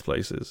lot of these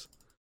places.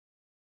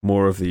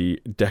 More of the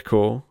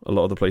decor. A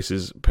lot of the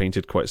places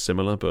painted quite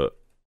similar, but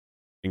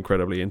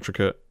incredibly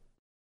intricate.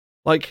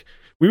 Like,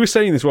 we were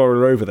saying this while we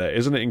were over there.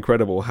 Isn't it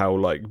incredible how,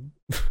 like,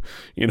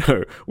 you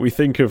know, we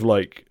think of,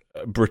 like,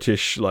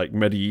 British, like,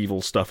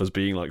 medieval stuff as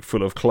being, like,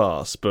 full of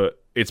class, but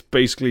it's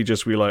basically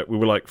just, we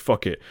were like,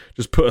 fuck it.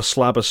 Just put a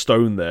slab of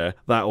stone there.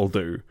 That'll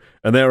do.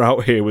 And they're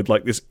out here with,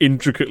 like, this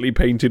intricately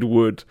painted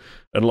wood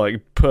and,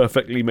 like,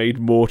 perfectly made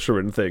mortar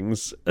and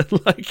things.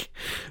 And, like,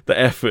 the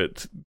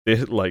effort,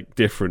 like,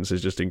 difference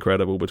is just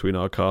incredible between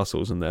our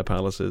castles and their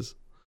palaces.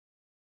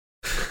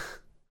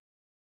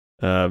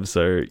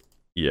 So...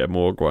 yeah,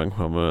 more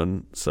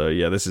Gwanghwamun. So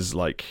yeah, this is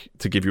like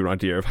to give you an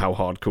idea of how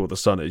hardcore the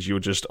sun is. You're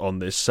just on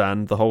this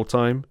sand the whole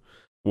time,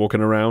 walking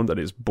around, and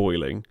it's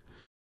boiling.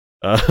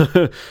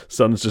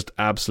 Sun's just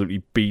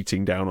absolutely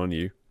beating down on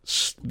you.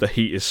 The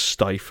heat is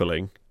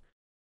stifling.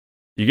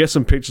 You get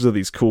some pictures of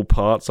these cool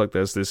parts, like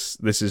there's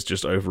this is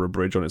just over a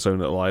bridge on its own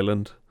little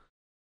island.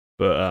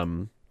 But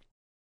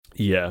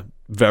yeah,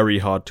 very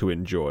hard to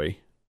enjoy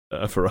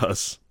for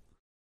us.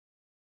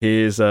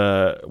 Here's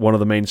one of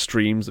the main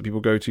streams that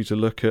people go to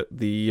look at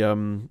the.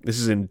 This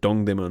is in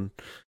Dongdaemun.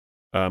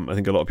 I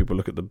think a lot of people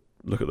look at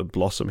the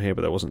blossom here,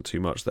 but there wasn't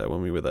too much there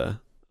when we were there.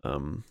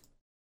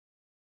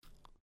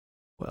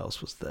 What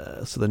else was there?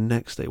 So the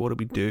next day, what did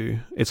we do?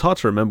 It's hard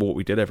to remember what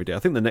we did every day. I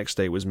think the next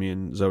day was me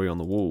and Zoe on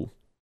the wall.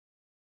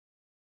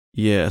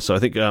 Yeah, so I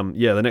think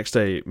the next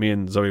day me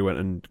and Zoe went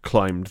and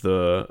climbed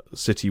the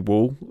city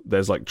wall.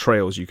 There's like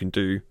trails you can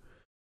do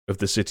of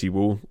the city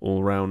wall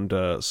all around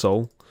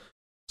Seoul.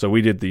 So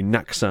we did the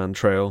Naksan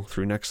Trail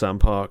through Naksan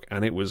Park,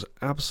 and it was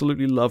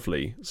absolutely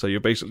lovely. So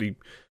you're basically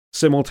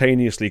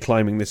simultaneously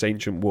climbing this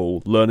ancient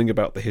wall, learning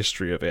about the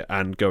history of it,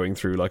 and going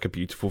through like a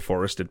beautiful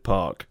forested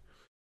park.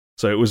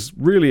 So it was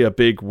really a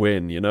big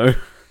win, you know?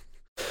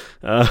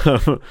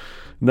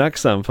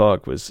 Naksan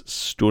Park was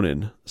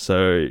stunning.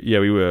 So yeah,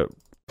 we were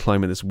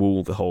climbing this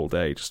wall the whole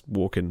day, just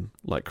walking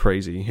like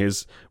crazy.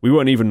 We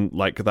weren't even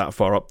like that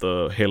far up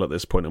the hill at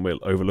this point, and we're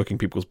overlooking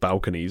people's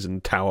balconies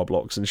and tower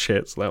blocks and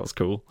shit, so that was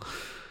cool.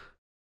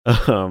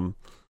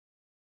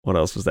 What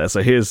else was there?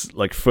 So here's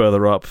like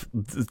further up,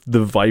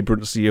 the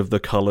vibrancy of the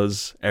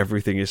colors.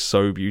 Everything is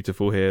so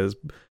beautiful here. There's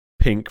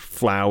pink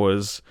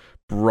flowers,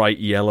 bright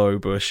yellow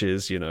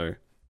bushes, you know,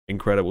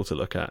 incredible to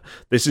look at.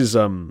 This is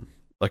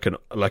like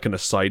an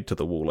aside to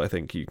the wall. I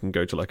think you can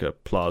go to like a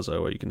plaza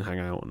where you can hang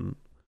out and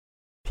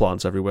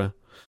plants everywhere.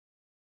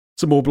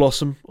 Some more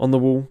blossom on the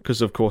wall,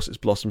 because of course it's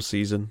blossom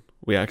season.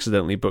 We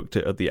accidentally booked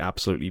it at the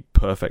absolutely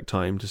perfect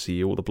time to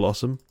see all the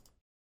blossom.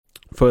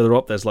 Further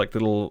up, there's like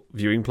little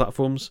viewing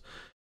platforms,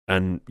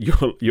 and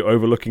you're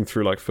overlooking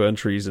through like fern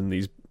trees and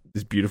these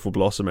beautiful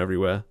blossom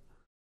everywhere.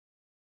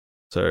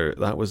 So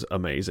that was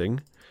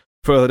amazing.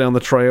 Further down the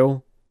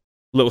trail,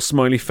 little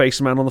smiley face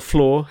man on the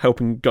floor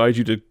helping guide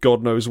you to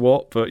God knows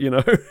what, but you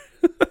know,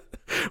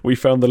 we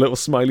found the little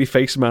smiley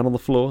face man on the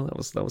floor.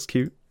 That was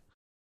cute.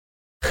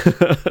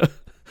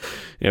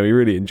 Yeah, we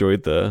really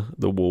enjoyed the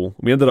wall.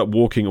 We ended up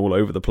walking all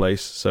over the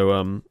place.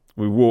 So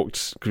we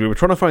walked because we were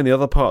trying to find the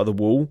other part of the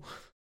wall,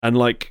 and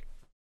like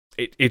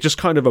it just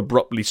kind of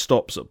abruptly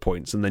stops at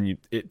points, and then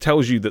it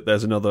tells you that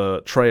there's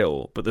another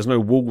trail, but there's no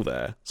wall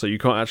there, so you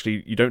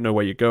don't know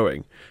where you're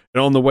going.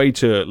 And on the way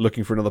to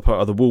looking for another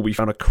part of the wall, we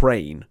found a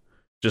crane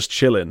just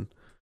chilling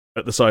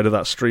at the side of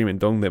that stream in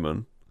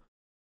Dongdaemun.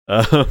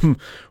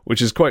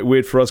 Which is quite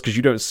weird for us because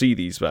you don't see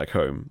these back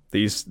home.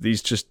 These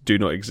just do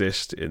not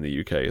exist in the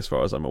UK as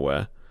far as I'm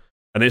aware.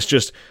 And it's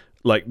just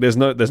like there's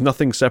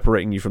nothing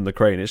separating you from the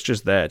crane. It's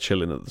just there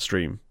chilling at the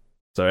stream.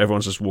 So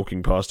everyone's just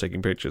walking past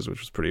taking pictures, which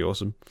was pretty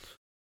awesome.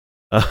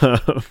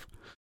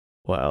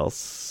 What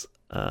else?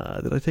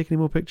 Did I take any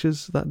more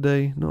pictures that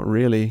day? Not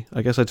really.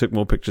 I guess I took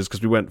more pictures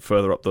because we went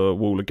further up the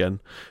wall again.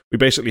 We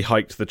basically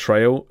hiked the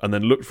trail and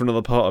then looked for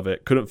another part of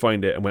it, couldn't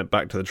find it, and went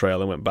back to the trail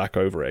and went back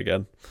over it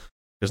again.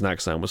 Because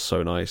Naksan was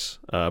so nice.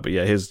 But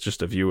yeah, here's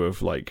just a view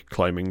of like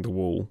climbing the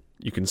wall.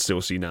 You can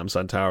still see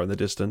Namsan Tower in the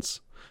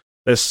distance.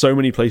 There's so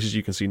many places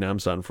you can see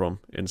Namsan from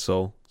in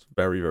Seoul. It's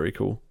very, very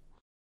cool.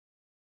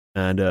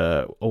 And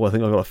I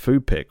think I got a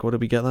food pic. What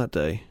did we get that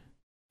day?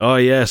 Oh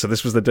yeah, so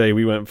this was the day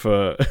we went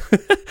for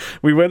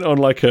we went on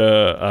like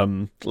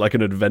an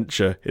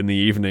adventure in the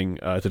evening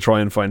to try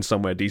and find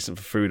somewhere decent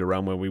for food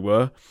around where we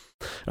were.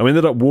 And we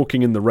ended up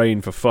walking in the rain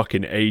for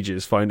fucking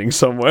ages finding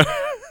somewhere.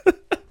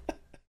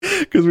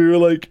 Because we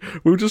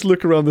would just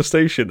look around the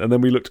station, and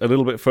then we looked a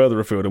little bit further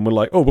afield, and we're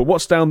like, oh, but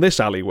what's down this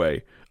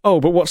alleyway? Oh,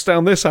 but what's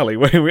down this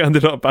alleyway? And we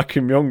ended up back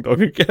in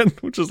Myeongdong again,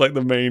 which is like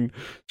the main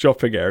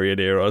shopping area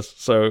near us.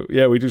 So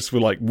yeah, we just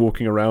were like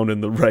walking around in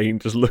the rain,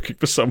 just looking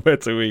for somewhere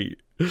to eat.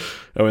 And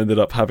we ended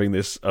up having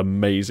this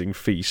amazing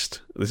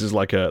feast. There's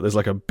like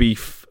a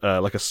beef,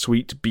 like a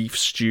sweet beef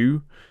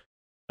stew.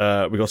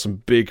 We got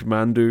some big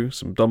mandu,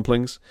 some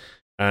dumplings,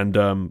 and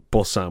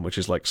bossam, which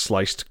is like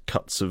sliced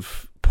cuts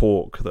of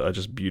pork that are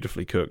just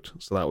beautifully cooked.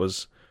 So that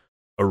was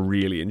a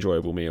really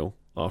enjoyable meal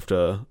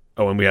after.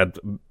 Oh, and we had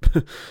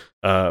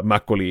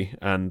makgeolli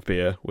and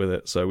beer with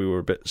it, so we were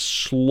a bit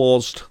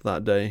slozzed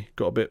that day.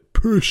 Got a bit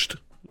pushed,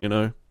 you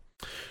know.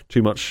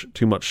 Too much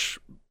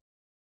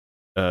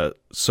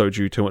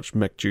soju, too much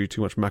mekju,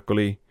 too much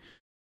makgeolli.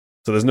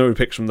 So there's no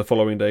pics from the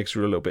following day because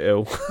we were a little bit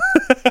ill.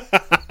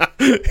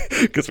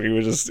 Because we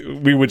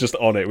were just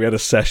on it. We had a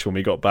sesh when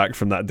we got back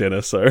from that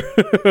dinner, so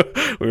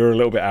we were a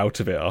little bit out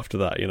of it after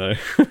that, you know.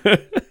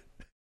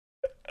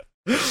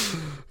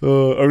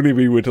 Only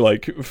we would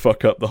like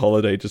fuck up the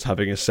holiday just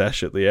having a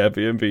sesh at the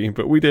Airbnb,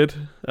 but we did.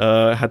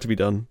 It had to be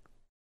done.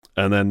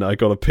 And then I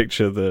got a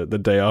picture the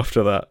day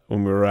after that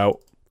when we were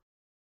out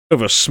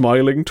of a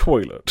smiling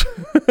toilet.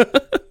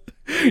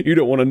 You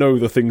don't want to know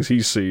the things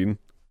he's seen.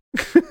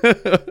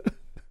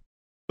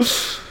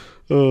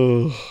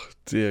 Oh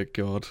dear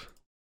God.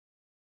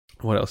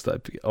 What else did I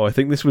be? Oh, I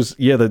think this was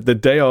the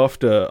day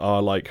after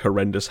our like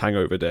horrendous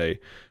hangover day.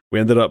 We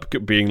ended up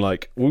being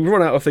like, we've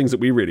run out of things that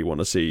we really want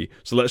to see,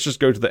 so let's just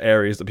go to the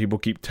areas that people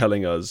keep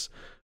telling us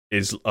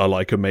are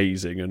like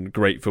amazing and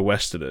great for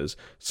Westerners.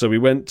 So we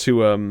went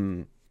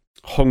to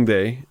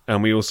Hongdae,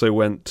 and we also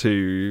went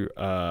to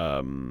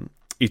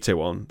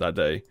Itaewon that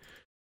day.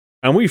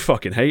 And we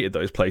fucking hated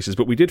those places,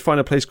 but we did find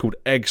a place called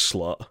Egg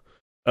Slut,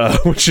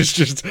 which is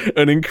just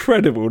an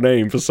incredible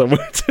name for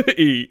somewhere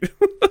to eat.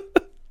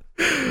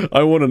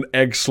 I want an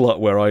egg slut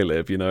where I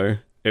live, you know?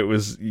 It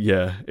was,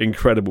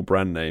 incredible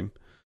brand name.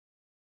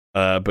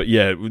 But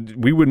yeah,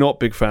 we were not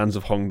big fans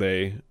of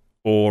Hongdae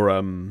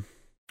or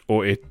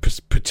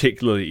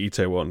particularly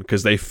Itaewon,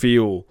 because they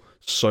feel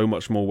so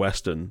much more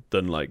Western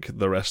than like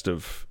the rest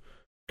of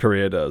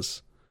Korea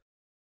does.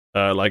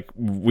 Like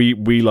we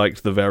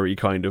liked the very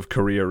kind of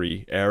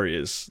Korea-y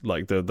areas,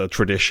 like the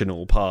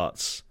traditional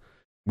parts.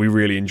 We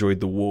really enjoyed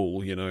the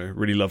wall, you know,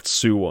 really loved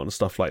Suwon,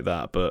 stuff like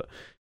that. But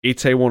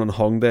Itaewon and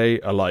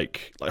Hongdae are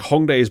like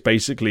Hongdae is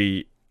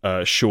basically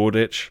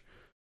Shoreditch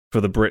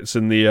for the Brits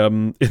in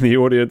the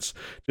audience.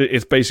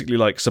 It's basically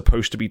like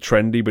supposed to be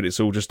trendy, but it's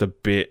all just a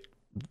bit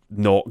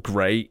not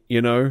great,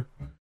 you know.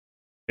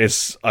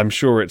 I'm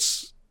sure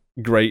it's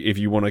great if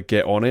you want to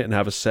get on it and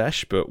have a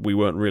sesh, but we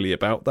weren't really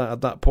about that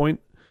at that point.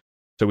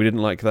 So we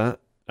didn't like that.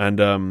 And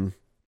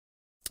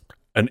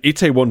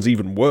Itaewon's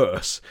even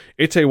worse.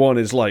 Itaewon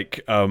is like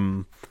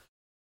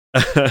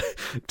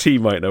T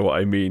might know what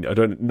I mean.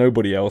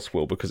 Nobody else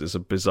will because it's a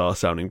bizarre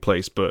sounding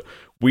place, but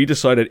we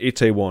decided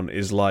Itaewon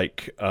is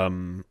like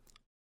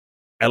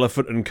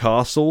Elephant and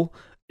Castle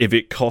if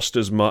it cost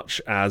as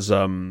much as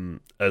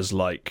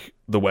like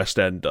the West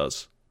End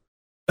does.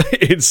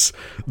 It's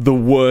the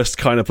worst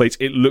kind of place.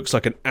 It looks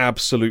like an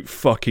absolute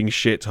fucking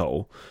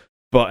shithole,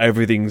 but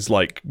everything's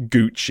like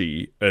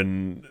Gucci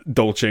and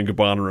Dolce and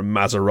Gabbana and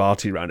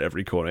Maserati around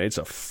every corner. It's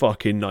a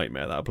fucking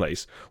nightmare, that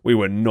place. We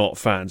were not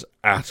fans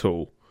at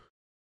all.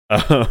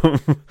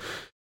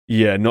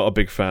 Yeah, not a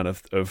big fan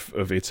of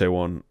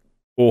Itaewon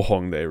or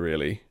Hongdae,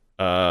 really.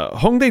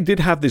 Hongdae did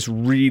have this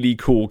really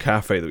cool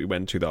cafe that we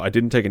went to, though. I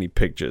didn't take any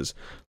pictures.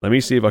 Let me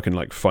see if I can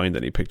like find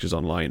any pictures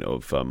online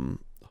of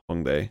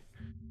Hongdae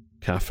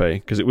cafe,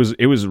 because it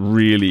was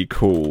really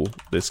cool,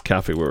 this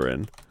cafe we're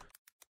in.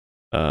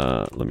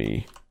 Let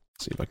me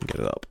see if I can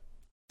get it up.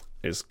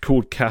 It's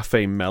called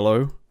Cafe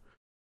Mellow,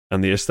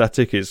 and the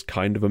aesthetic is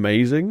kind of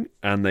amazing,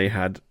 and they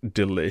had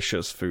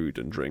delicious food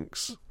and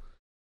drinks.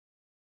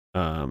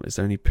 Is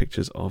there any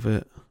pictures of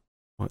it?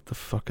 What the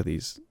fuck are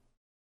these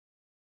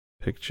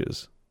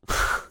pictures?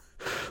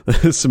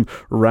 There's some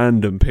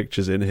random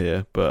pictures in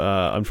here, but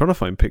I'm trying to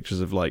find pictures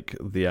of like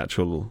the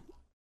actual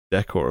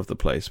decor of the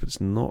place, but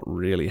it's not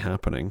really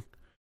happening.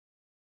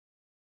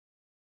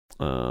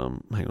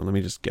 Hang on, let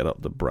me just get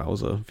up the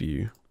browser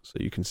view so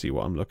you can see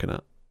what I'm looking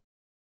at.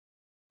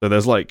 So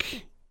there's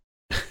like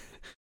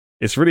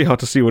it's really hard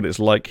to see what it's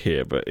like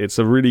here, but it's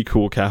a really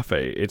cool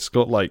cafe. It's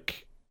got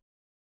like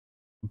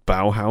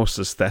Bauhaus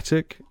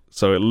aesthetic,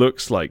 so it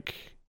looks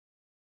like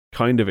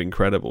kind of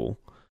incredible,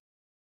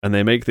 and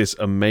they make this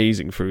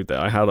amazing food there.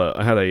 I had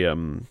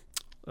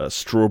a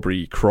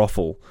strawberry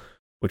croffle,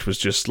 which was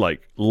just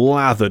like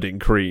lathered in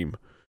cream,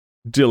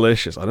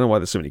 delicious. I don't know why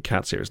there's so many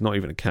cats here. It's not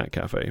even a cat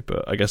cafe,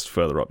 but I guess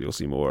further up you'll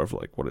see more of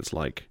like what it's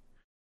like.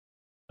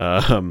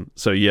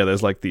 So yeah,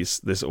 there's like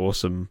this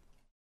awesome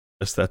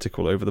aesthetic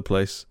all over the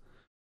place,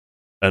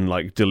 and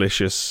like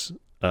delicious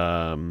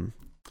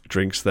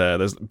drinks there.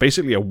 There's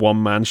basically a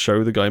one-man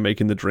show, the guy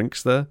making the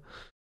drinks there,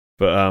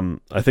 but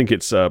I think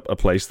it's a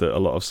place that a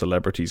lot of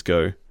celebrities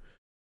go,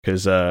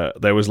 because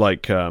there was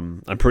like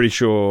I'm pretty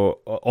sure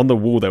on the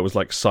wall there was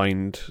like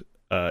signed,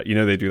 you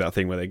know, they do that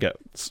thing where they get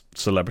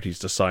celebrities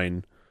to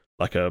sign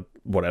like a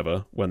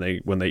whatever when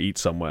they eat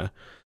somewhere.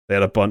 They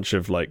had a bunch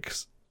of like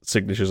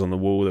signatures on the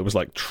wall. There was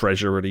like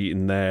Treasure had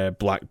eaten there,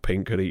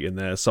 Blackpink had eaten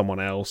there, someone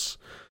else.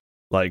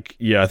 Like,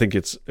 yeah, I think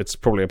it's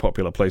probably a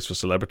popular place for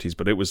celebrities,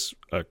 but it was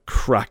a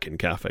cracking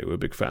cafe. We're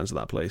big fans of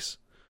that place.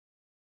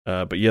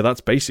 But yeah,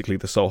 that's basically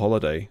the Seoul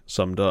holiday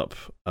summed up.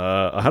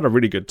 I had a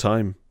really good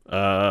time.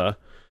 The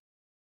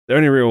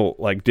only real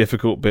like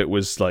difficult bit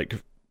was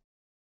like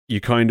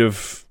you kind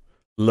of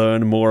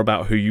learn more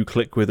about who you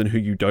click with and who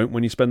you don't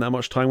when you spend that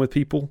much time with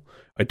people.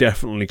 I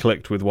definitely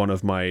clicked with one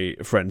of my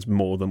friends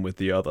more than with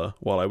the other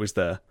while I was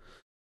there.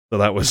 So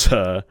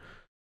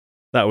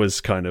that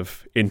was kind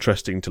of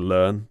interesting to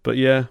learn. But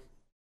yeah.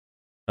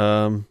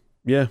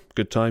 Yeah,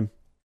 good time.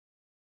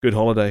 Good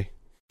holiday.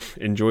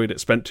 Enjoyed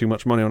it. Spent too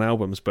much money on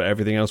albums, but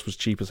everything else was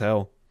cheap as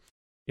hell.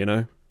 You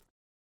know?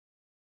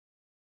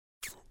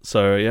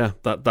 So yeah,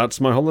 that's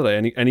my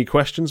holiday. Any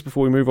questions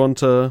before we move on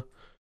to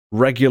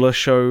regular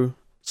show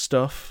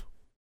stuff?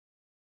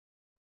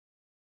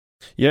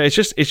 Yeah, it's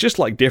just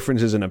like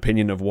differences in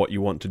opinion of what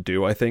you want to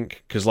do, I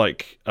think. Because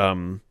like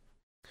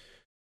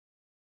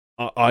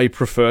I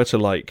prefer to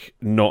like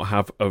not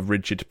have a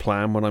rigid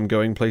plan when I'm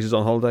going places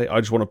on holiday. I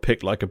just want to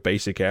pick like a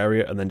basic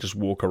area and then just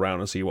walk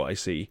around and see what I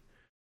see.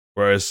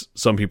 Whereas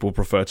some people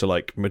prefer to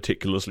like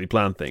meticulously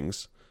plan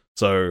things.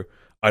 So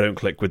I don't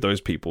click with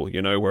those people,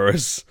 you know,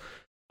 whereas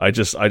I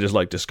just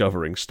like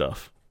discovering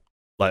stuff.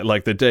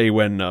 Like the day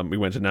when we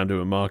went to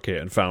Namdong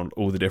Market and found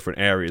all the different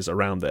areas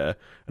around there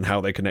and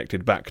how they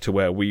connected back to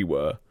where we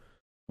were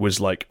was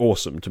like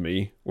awesome to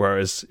me.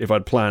 Whereas if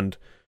I'd planned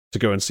to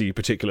go and see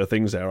particular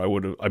things there,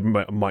 I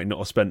might not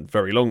have spent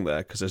very long there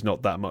because there's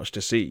not that much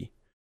to see.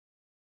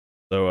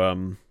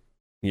 So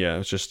yeah,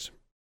 it's just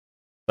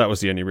that was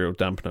the only real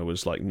dampener,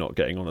 was like not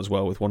getting on as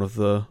well with one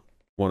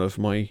of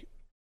my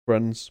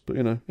friends. But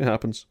you know, it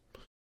happens.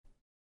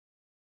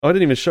 I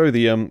didn't even show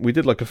the we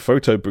did like a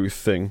photo booth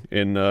thing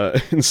in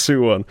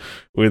Suwon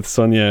with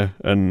Sonia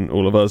and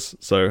all of us.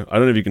 So I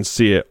don't know if you can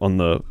see it on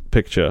the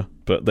picture,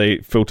 but they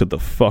filtered the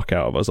fuck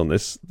out of us on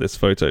this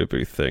photo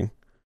booth thing.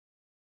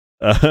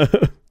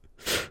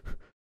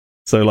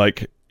 So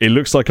like it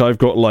looks like I've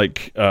got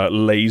like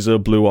laser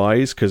blue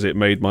eyes because it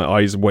made my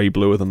eyes way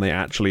bluer than they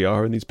actually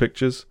are in these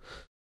pictures.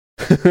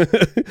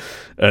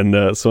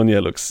 And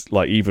Sonia looks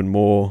like even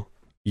more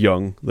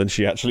young than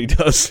she actually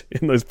does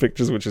in those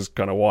pictures, which is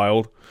kind of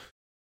wild.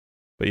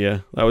 But yeah,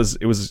 it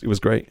was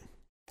great.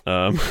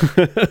 I'm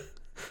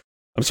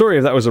sorry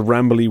if that was a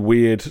rambly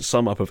weird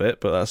sum up of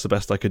it, but that's the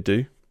best I could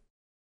do.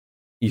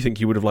 You think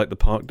you would have liked the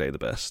park day the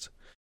best?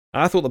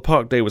 I thought the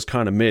park day was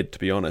kind of mid, to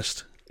be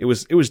honest. It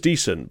was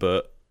decent,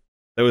 but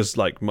there was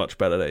like much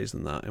better days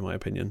than that, in my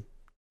opinion.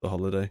 The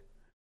holiday.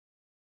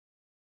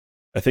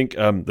 I think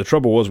the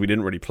trouble was we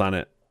didn't really plan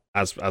it,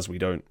 as we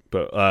don't.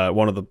 But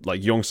one of the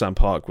like Yongsan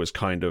Park was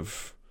kind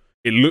of,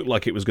 it looked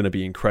like it was going to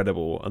be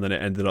incredible, and then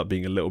it ended up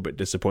being a little bit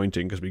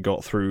disappointing because we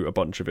got through a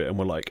bunch of it and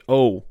we're like,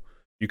 oh,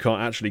 you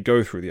can't actually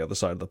go through the other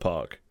side of the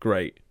park.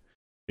 Great.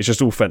 It's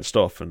just all fenced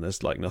off and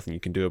there's like nothing you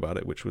can do about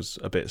it, which was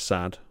a bit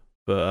sad.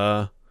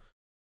 But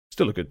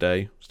Still a good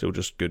day. Still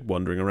just good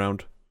wandering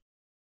around.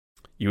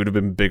 You would have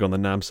been big on the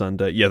Namsan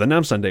Day. Yeah, the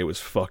Namsan Day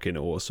was fucking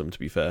awesome, to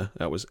be fair.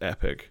 That was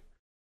epic.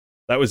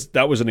 That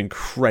was an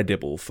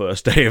incredible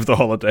first day of the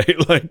holiday.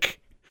 Like,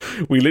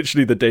 we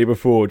literally the day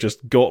before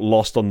just got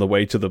lost on the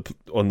way to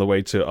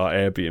our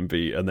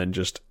Airbnb, and then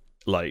just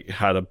like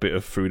had a bit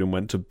of food and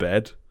went to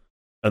bed.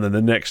 And then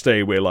the next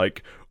day we're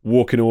like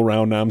walking all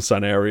around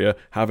Namsan area,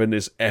 having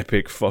this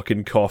epic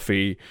fucking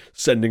coffee,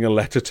 sending a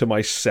letter to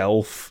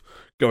myself,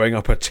 going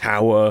up a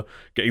tower,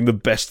 getting the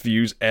best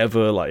views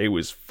ever. Like, it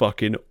was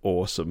fucking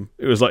awesome.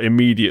 It was like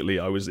immediately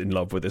I was in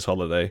love with this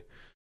holiday.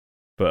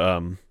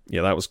 But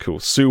yeah, that was cool.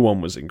 Suwon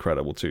was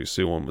incredible too.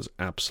 Suwon was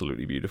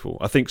absolutely beautiful.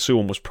 I think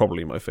Suwon was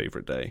probably my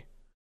favorite day.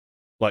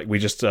 Like, we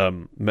just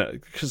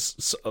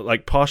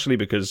met partially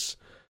because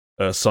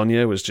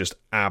Sonia was just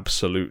an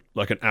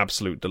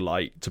absolute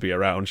delight to be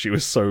around. She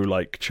was so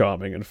like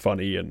charming and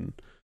funny, and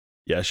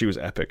yeah, she was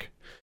epic.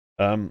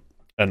 And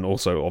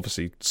also,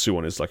 obviously,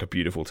 Suwon is like a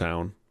beautiful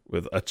town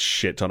with a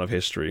shit ton of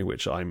history,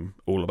 which I'm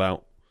all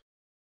about.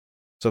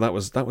 So that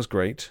was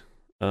great.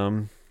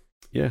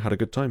 Yeah, had a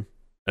good time.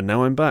 And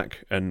now I'm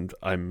back, and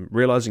I'm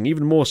realizing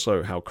even more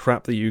so how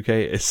crap the UK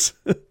is.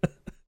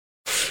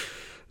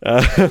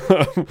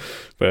 But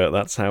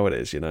that's how it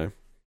is, you know.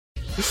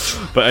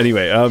 But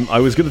anyway, I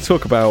was going to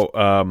talk about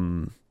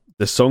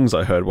the songs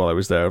I heard while I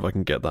was there, if I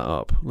can get that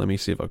up. Let me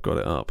see if I've got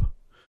it up.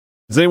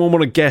 Does anyone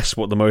want to guess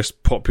what the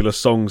most popular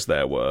songs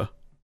there were?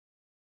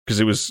 Because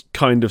it was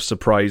kind of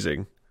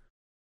surprising.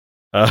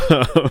 Some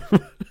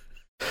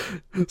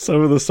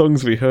of the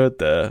songs we heard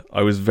there,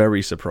 I was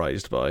very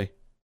surprised by.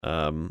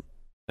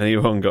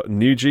 Anyone got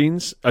New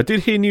Jeans? I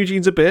did hear New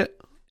Jeans a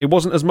bit. It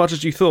wasn't as much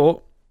as you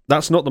thought.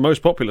 That's not the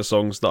most popular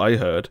songs that I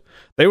heard.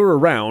 They were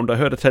around. I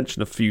heard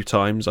Attention a few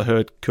times. I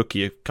heard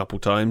Cookie a couple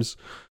times.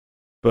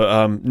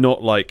 But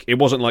not like, it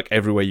wasn't like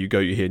everywhere you go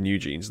you hear New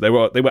Jeans. They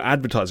were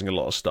advertising a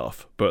lot of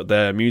stuff, but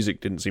their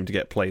music didn't seem to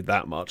get played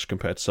that much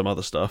compared to some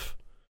other stuff.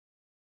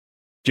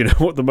 Do you know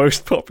what the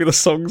most popular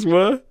songs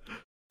were?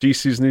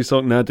 Jisoo's new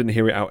song? No, I didn't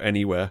hear it out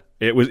anywhere.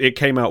 It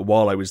came out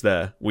while I was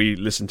there. We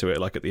listened to it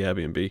like at the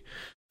Airbnb.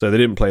 So they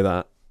didn't play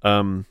that.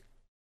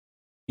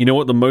 You know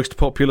what the most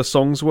popular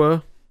songs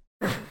were?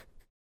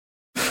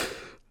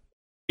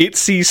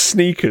 Itzy's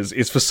Sneakers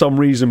is for some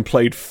reason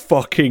played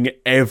fucking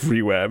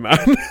everywhere,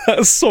 man.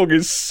 That song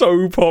is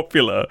so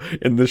popular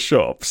in the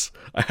shops.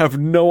 I have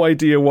no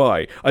idea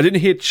why. I didn't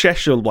hear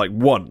Cheshire like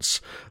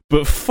once,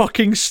 but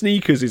fucking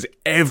Sneakers is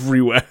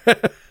everywhere.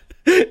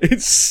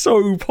 It's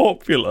so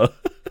popular.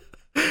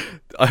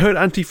 I heard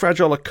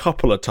Anti-Fragile a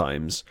couple of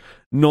times.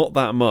 Not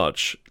that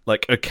much.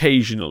 Like,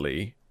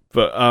 occasionally.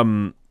 But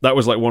that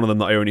was like one of them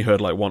that I only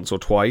heard like once or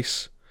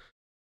twice.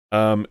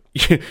 The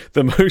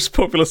most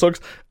popular songs,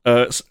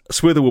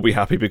 Swither will be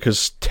happy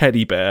because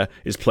Teddy Bear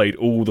is played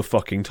all the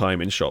fucking time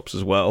in shops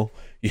as well.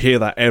 You hear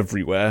that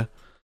everywhere.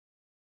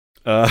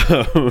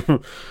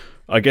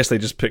 I guess they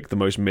just picked the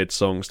most mid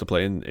songs to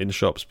play in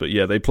shops, but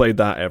yeah, they played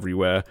that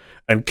everywhere.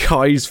 And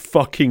Kai's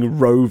fucking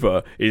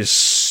Rover is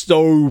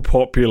so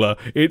popular.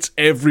 It's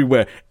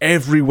everywhere.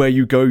 Everywhere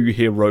you go, you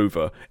hear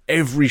Rover.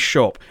 Every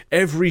shop,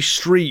 every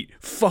street,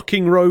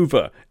 fucking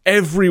Rover.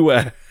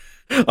 Everywhere.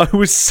 I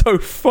was so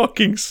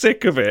fucking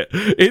sick of it.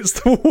 It's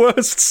the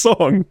worst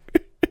song.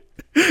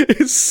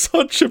 It's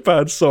such a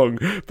bad song,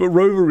 but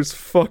Rover is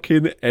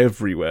fucking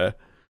everywhere.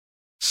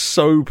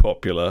 So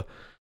popular.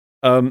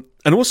 And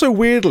also,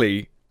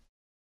 weirdly,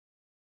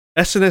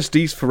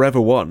 SNSD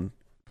Forever One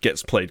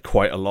gets played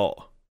quite a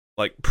lot.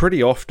 Like,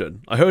 pretty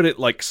often. I heard it,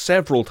 like,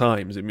 several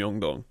times in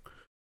Myeongdong.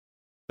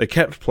 They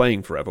kept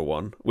playing Forever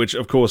One, which,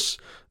 of course,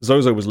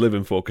 Zozo was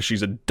living for, because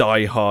she's a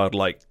die-hard,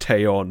 like,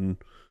 Taeyeon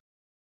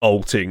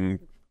alting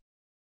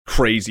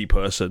crazy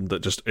person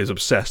that just is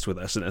obsessed with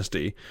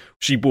SNSD.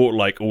 She bought,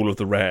 like, all of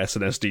the rare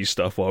SNSD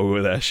stuff while we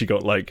were there. She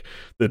got, like,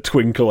 the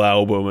Twinkle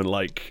album and,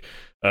 like,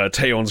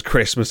 Taeyeon's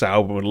Christmas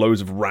album and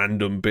loads of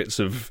random bits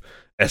of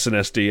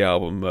SNSD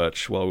album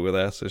merch while we were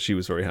there, so she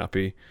was very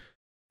happy.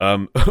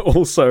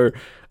 Also,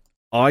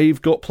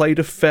 I've got played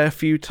a fair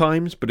few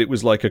times, but it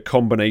was like a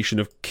combination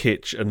of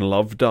Kitsch and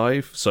Love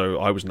Dive, so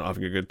I was not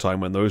having a good time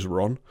when those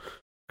were on,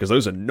 because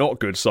those are not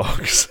good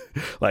songs.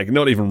 Like,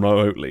 not even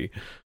remotely.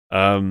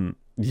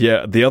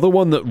 Yeah, the other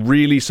one that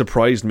really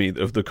surprised me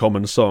of the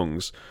common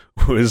songs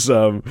was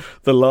the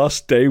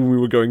last day when we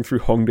were going through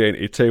Hongdae and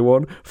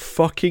Itaewon.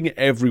 Fucking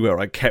everywhere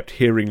I kept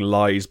hearing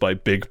Lies by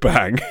Big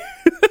Bang.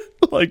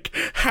 Like,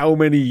 how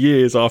many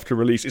years after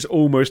release? It's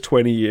almost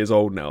 20 years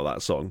old now,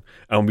 that song.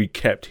 And we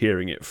kept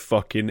hearing it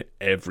fucking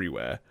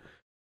everywhere.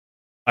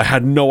 I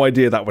had no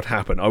idea that would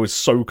happen. I was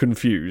so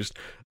confused.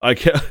 I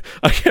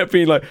kept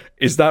being like,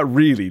 is that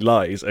really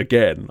Lies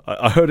again?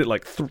 I heard it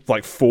like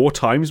 4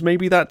 times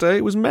maybe that day.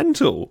 It was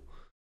mental.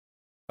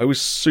 I was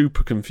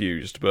super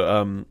confused.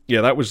 But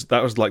yeah, that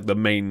was like the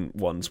main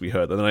ones we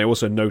heard. And then I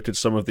also noted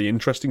some of the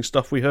interesting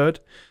stuff we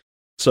heard.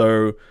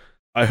 So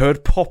I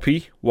heard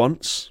Poppy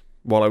once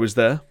while I was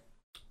there.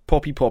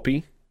 Poppy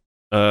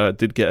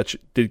did get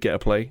a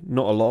play.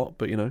 Not a lot,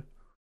 but you know.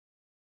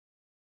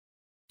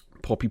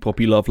 Poppy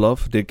Poppy Love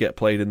Love did get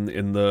played in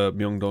the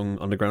Myeongdong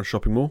Underground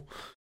Shopping Mall.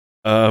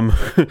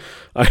 I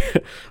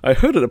I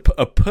heard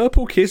a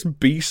Purple Kiss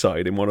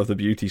B-side in one of the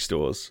beauty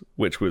stores,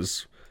 which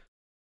was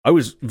I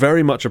was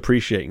very much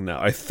appreciating that.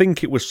 I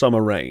think it was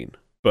Summer Rain,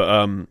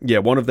 but yeah,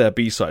 one of their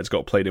B-sides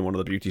got played in one of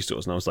the beauty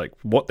stores, and I was like,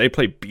 "What? They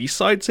play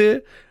B-sides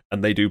here?"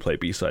 And they do play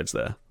B-sides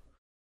there,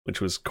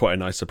 which was quite a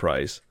nice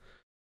surprise.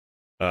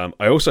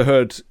 I also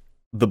heard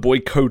the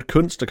boy Code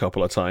Kunst a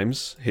couple of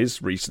times.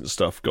 His recent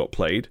stuff got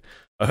played.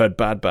 I heard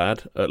Bad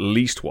Bad at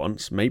least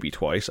once, maybe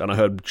twice, and I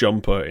heard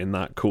Jumper in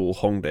that cool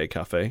Hongdae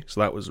cafe, so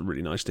that was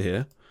really nice to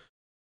hear.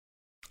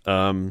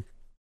 I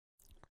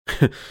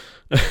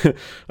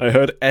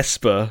heard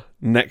Esper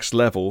Next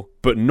Level,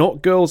 but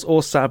not Girls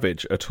or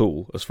Savage at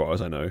all, as far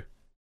as I know.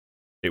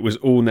 It was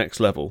all Next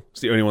Level.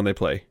 It's the only one they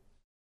play.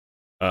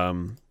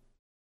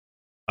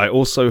 I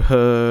also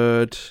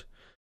heard...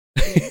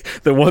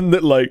 the one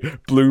that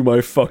like blew my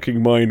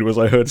fucking mind was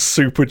I heard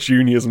Super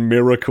Junior's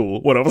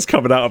Miracle when I was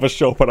coming out of a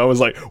shop, and I was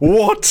like,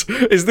 "What?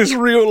 Is this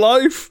real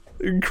life?"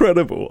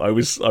 Incredible. I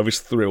was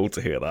thrilled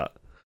to hear that.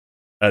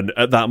 And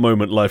at that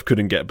moment, life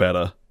couldn't get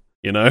better,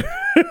 you know?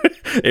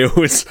 It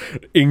was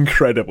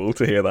incredible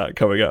to hear that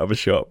coming out of a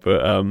shop.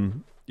 But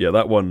yeah,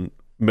 that one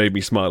made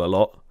me smile a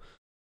lot.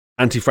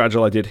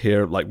 Anti-Fragile I did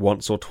hear like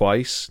once or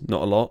twice,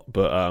 not a lot,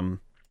 but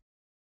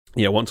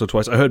yeah, once or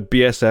twice. I heard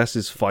BSS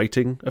is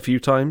Fighting a few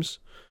times.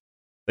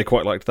 They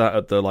quite liked that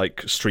at the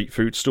like street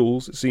food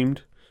stalls, it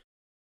seemed.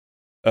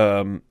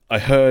 I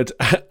heard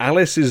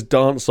Alice's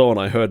Dance On,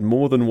 I heard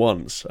more than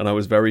once, and I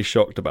was very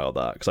shocked about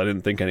that, because I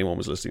didn't think anyone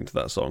was listening to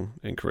that song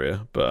in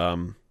Korea, but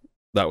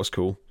that was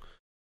cool.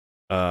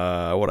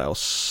 What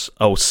else?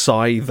 Oh,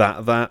 Psy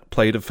That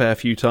played a fair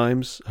few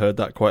times, heard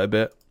that quite a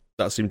bit.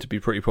 That seemed to be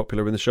pretty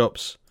popular in the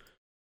shops.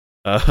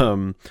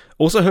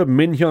 Also heard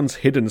Minhyun's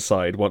Hidden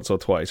Side once or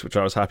twice, which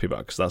I was happy about,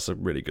 because that's a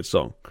really good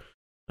song.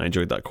 I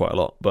enjoyed that quite a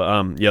lot.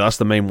 But yeah, that's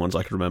the main ones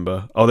I could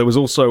remember. Oh, there was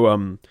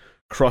also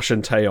Crush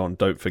and Taeyeon,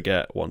 Don't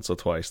Forget, once or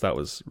twice. That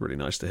was really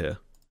nice to hear.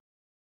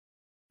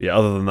 Yeah,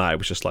 other than that, it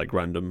was just like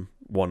random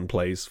one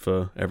plays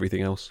for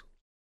everything else.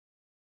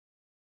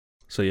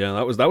 So yeah,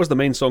 that was the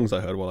main songs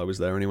I heard while I was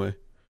there anyway.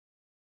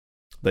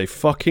 They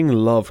fucking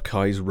love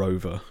Kai's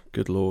Rover.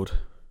 Good lord.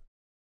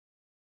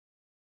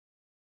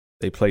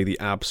 They play the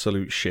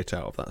absolute shit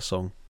out of that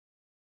song.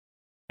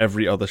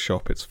 Every other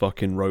shop, it's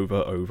fucking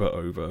Rover, over,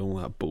 all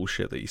that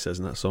bullshit that he says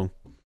in that song.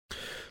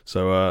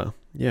 So,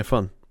 yeah,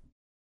 fun.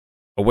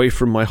 Away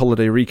from my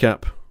holiday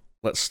recap,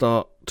 let's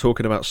start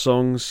talking about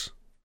songs,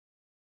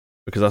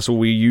 because that's all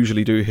we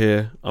usually do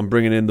here. I'm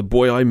bringing in the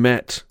boy I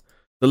met,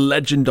 the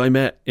legend I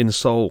met in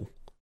Seoul,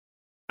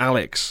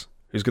 Alex,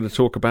 who's going to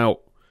talk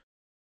about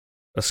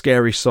a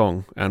scary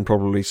song and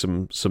probably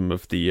some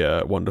of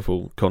the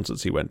wonderful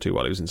concerts he went to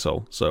while he was in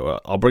Seoul.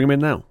 So I'll bring him in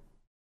now.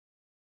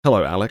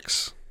 Hello,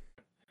 Alex.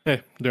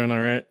 Hey, doing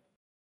all right.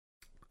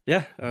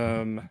 Yeah.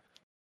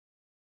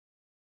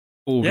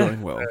 All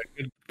going well.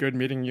 Good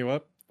meeting you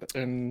up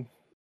in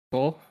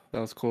Seoul.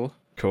 That was cool.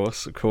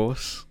 Of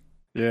course.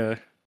 Yeah.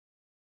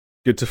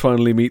 Good to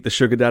finally meet the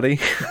sugar daddy.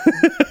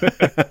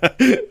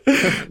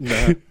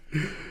 No.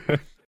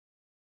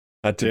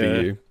 Had to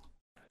be you.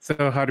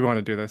 So how do you want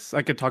to do this?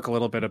 I could talk a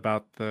little bit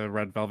about the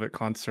Red Velvet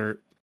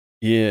concert.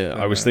 Yeah,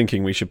 I was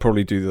thinking we should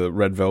probably do the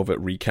Red Velvet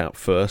recap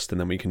first, and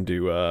then we can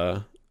do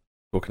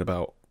talking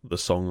about the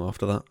song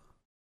after that.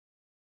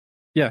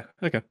 Yeah,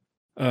 okay.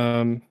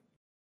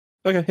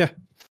 Okay, yeah.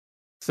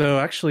 So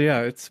actually,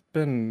 yeah, it's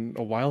been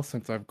a while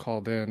since I've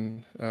called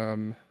in.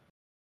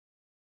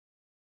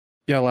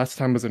 Yeah, last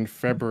time was in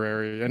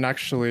February, and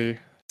actually,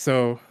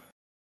 so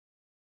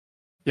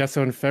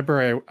in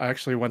February I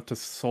actually went to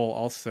Seoul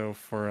also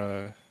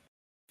for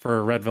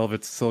Red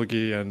Velvet's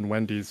Silgi and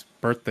Wendy's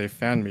birthday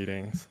fan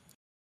meetings,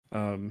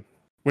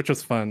 which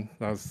was fun.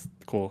 That was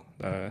cool.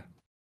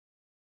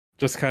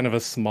 Just kind of a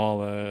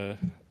small,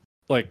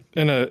 like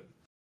in a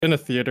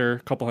theater, a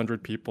couple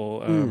hundred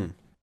people.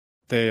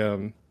 They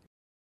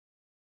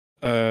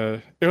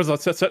it was on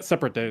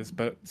separate days,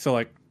 but so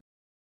like,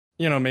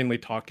 you know, mainly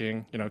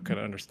talking. You know,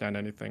 couldn't understand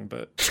anything,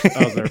 but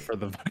I was there for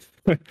the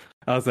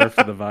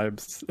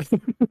vibes.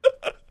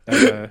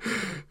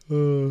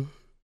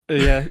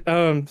 Yeah,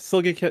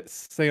 Silgi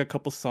sang a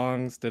couple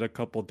songs, did a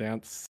couple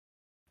dance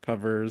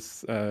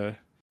covers, and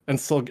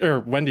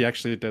Wendy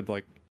actually did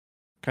like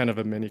kind of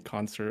a mini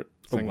concert,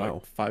 sang like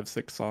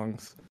 5-6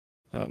 songs.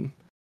 So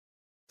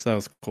that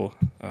was cool.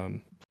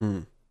 But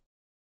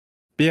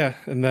yeah,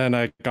 and then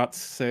I got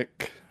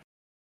sick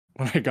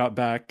when I got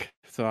back,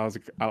 so I was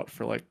out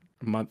for like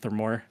a month or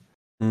more.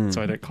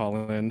 So I didn't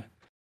call in.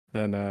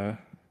 Then the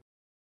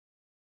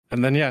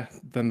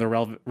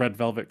Red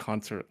Velvet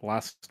concert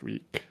last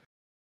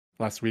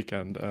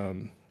weekend.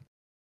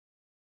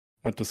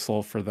 Went to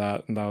Seoul for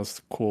that, and that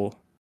was cool.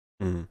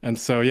 And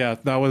so yeah,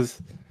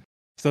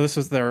 this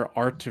was their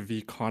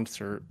R2V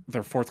concert,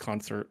 their 4th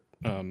concert.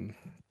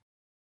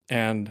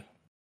 And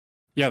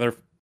yeah, their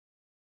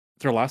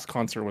last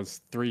concert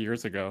was 3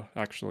 years ago,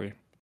 actually,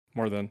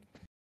 more than.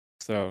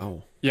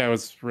 So yeah, it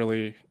was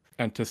really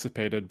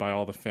anticipated by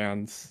all the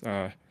fans.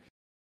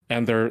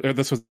 and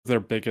this was their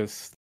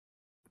biggest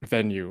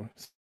venue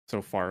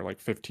so far, like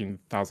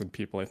 15,000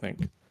 people, I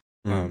think.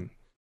 Mm.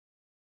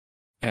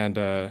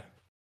 And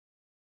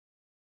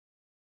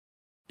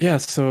yeah,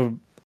 so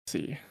let's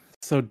see.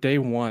 So day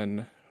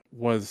one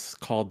was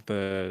called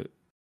the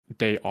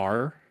Day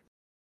R,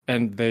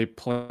 and they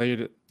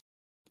played.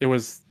 It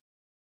was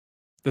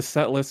the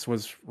set list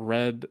was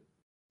Red.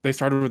 They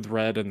started with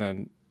Red, and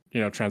then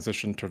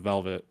transitioned to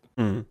Velvet,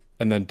 Mm.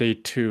 and then day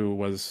two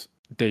was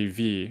Day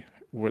V,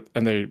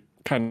 and they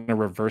kind of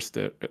reversed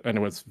it, and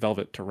it was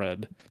Velvet to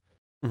Red.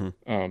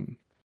 Mm.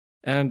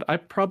 And I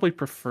probably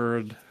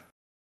preferred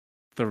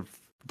the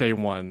day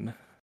one.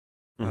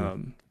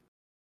 Mm.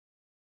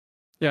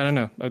 Yeah, I don't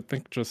know. I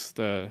think just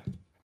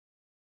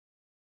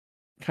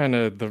kind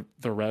of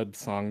the Red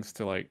songs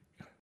to like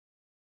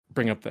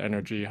bring up the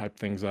energy, hype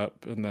things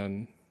up, and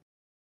then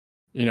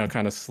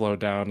kind of slow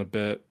down a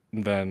bit,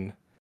 and then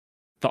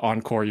the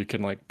encore you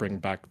can like bring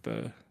back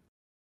the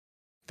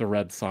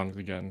Red songs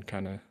again,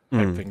 kind of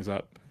hype things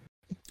up.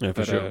 Yeah,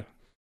 for sure.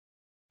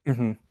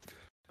 Mhm.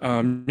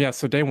 Yeah,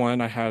 so day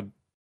one I had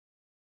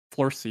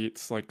floor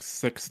seats, like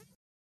sixth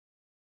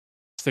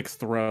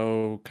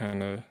row,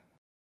 kind of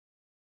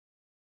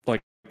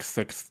like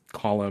sixth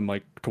column,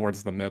 like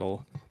towards the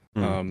middle.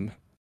 And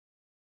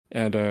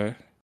yeah,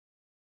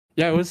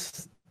 it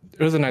was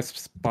a nice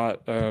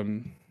spot.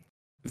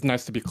 It's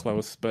nice to be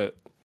close, but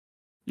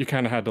you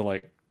kind of had to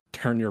like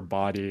turn your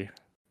body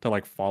to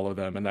like follow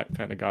them, and that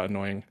kind of got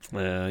annoying.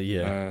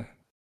 Yeah.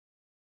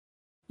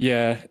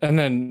 Yeah, and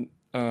then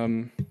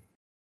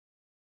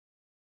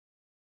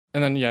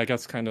yeah, I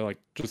guess kind of like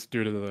just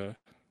due to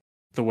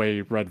the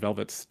way Red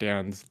Velvet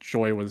stands,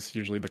 Joy was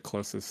usually the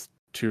closest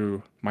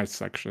to my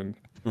section,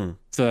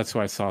 so that's who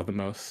I saw the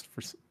most.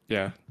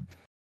 Yeah,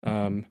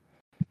 and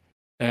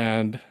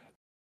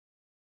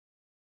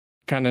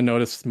kind of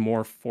noticed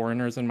more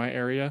foreigners in my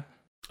area.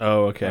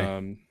 Oh,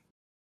 okay.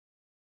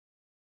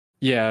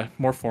 Yeah,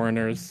 more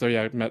foreigners. So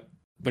yeah, I met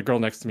the girl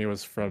next to me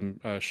was from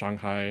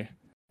Shanghai,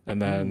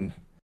 and then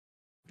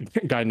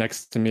the guy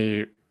next to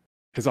me,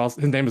 his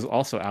name is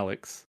also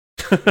Alex,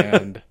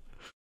 and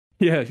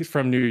yeah, he's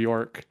from New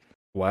York.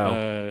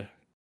 Wow.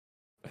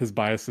 His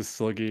bias is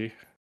Silgy.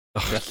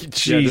 Oh, Yeah,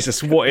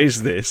 Jesus, what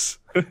is this?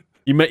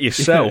 You met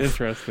yourself. Yeah,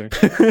 interesting.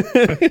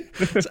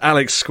 It's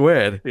Alex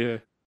squared. Yeah,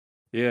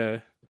 yeah,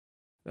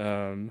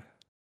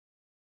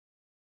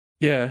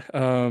 yeah.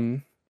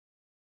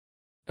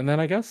 And then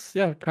I guess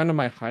yeah, kind of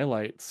my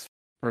highlights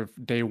for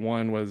day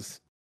one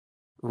was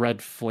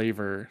Red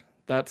Flavor.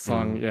 That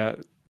song, yeah.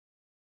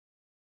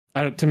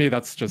 To me,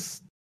 that's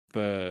just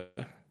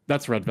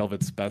that's Red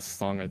Velvet's best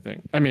song, I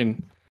think. I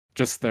mean,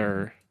 just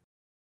their,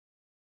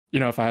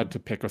 if I had to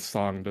pick a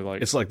song to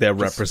like, It's like their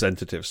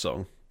representative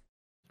song.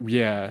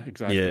 Yeah,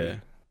 exactly. Yeah.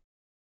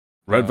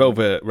 Red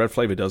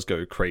Flavor does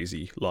go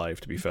crazy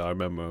live, to be fair. I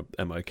remember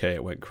MIK,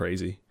 it went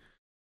crazy.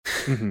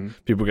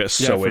 People get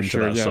so into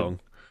that song.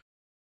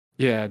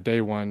 Yeah, day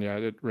one, yeah,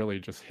 it really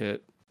just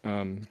hit.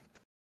 And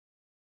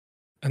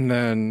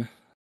then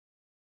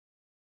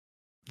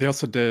they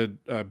also did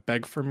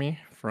Beg for Me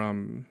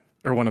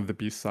or one of the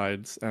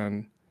B-sides,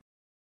 and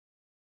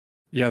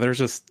yeah, there's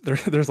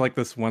like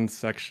this one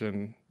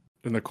section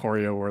in the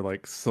choreo where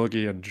like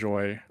Silgy and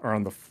Joy are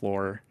on the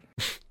floor,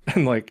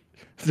 and like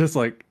just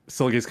like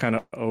Silgy's kind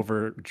of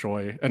over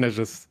Joy, and it's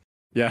just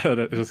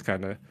it just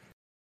kind of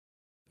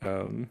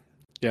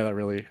yeah, that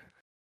really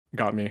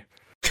got me.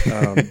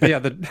 But yeah,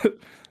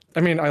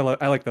 I mean, I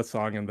like that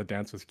song, and the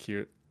dance was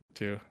cute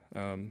too.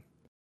 And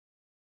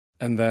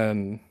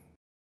then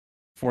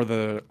for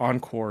the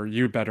encore,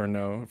 You Better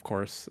Know, of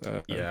course.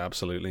 Yeah,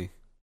 absolutely.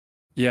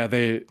 Yeah,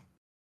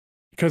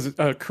 because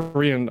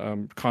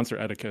Korean concert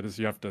etiquette is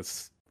you have to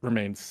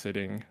remain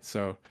sitting.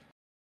 So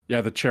yeah,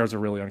 the chairs are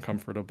really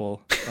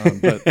uncomfortable.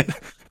 But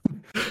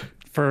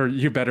for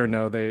You Better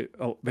Know, they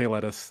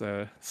let us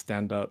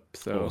stand up.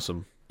 So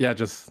awesome. Yeah, it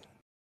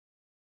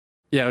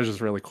was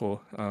just really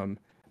cool. And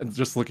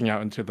just looking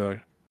out into the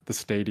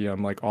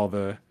stadium, like all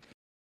the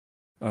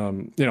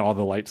all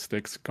the light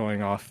sticks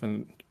going off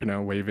and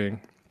waving.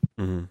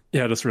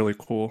 Yeah, just really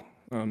cool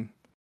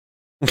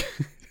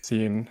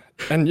scene.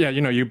 And yeah,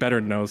 You Better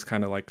Know's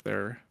kind of like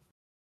their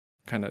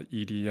kind of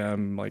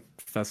EDM like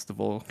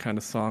festival kind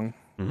of song.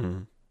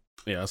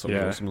 Yeah, that's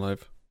awesome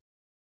live.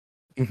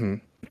 Yeah,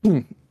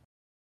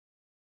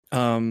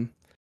 and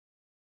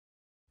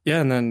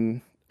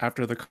then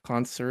after the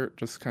concert,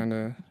 just kind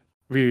of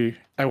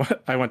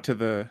I went to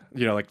the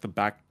like the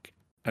back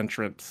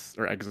entrance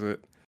or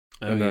exit,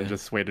 and then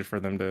just waited for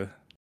them to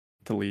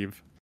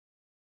leave.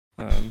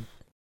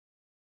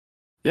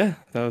 Yeah,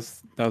 that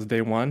was day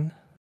one.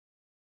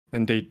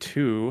 And day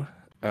two,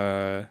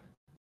 I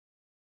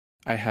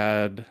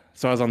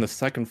was on the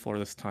second floor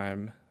this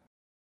time,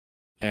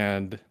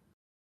 and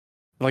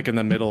like in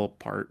the middle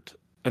part,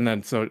 and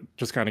then so it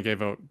just kind of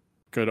gave a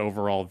good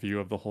overall view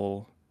of the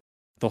whole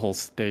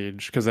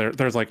stage, because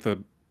there's like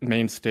the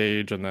main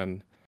stage and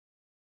then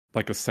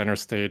like a center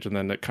stage, and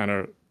then it kind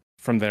of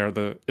from there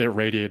it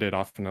radiated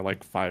off into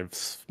like five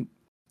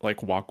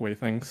like walkway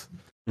things.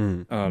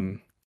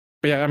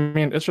 but yeah, I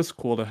mean, it's just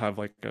cool to have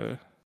like a,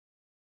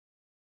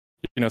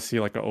 see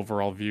like an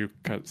overall view,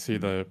 see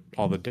the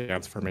all the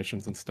dance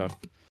formations and stuff.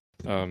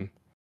 Um,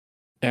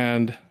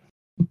 and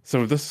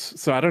so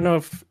I don't know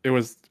if it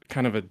was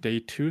kind of a day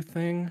two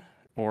thing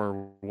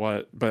or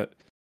what, but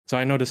so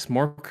I noticed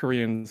more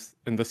Koreans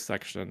in this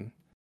section,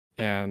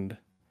 and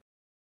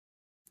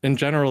in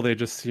general, they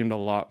just seemed a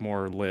lot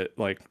more lit,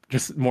 like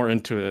just more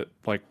into it.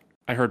 Like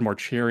I heard more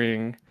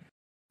cheering.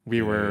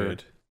 We were,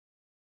 Good.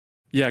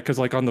 yeah, because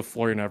like on the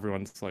floor,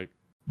 everyone's like,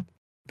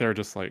 they're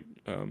just like,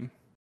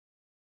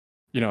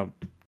 you know,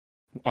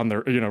 on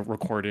their,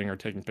 recording or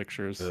taking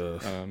pictures.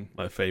 Ugh,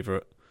 my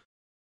favorite.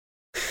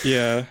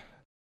 Yeah,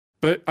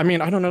 but I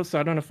mean, I don't know. So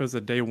I don't know if it was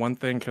a day one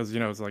thing because it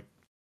was like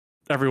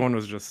everyone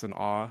was just in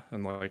awe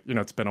and like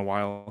it's been a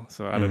while,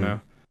 so I don't Mhm.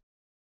 know.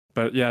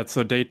 But yeah,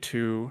 so day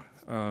two,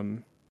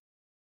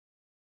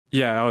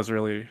 yeah, I was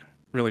really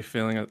really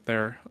feeling it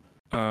there.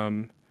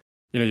 Um,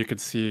 you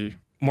could see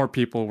more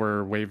people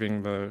were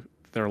waving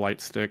their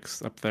light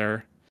sticks up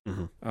there.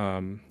 Mhm.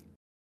 Um,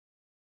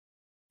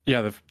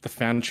 yeah, the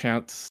fan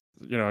chants,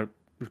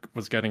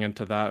 was getting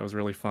into that. It was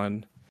really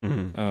fun.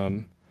 Mhm.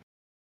 Um,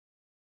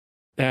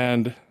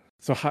 and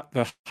so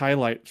the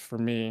highlight for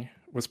me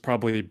was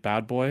probably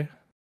Bad Boy.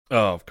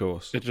 Oh, of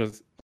course. It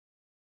just,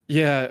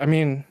 yeah, I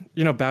mean,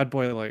 Bad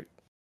Boy, like,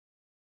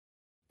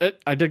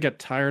 I did get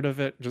tired of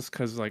it just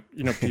because, like,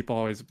 people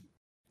always,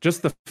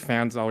 just the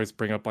fans always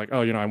bring up, like,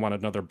 oh, I want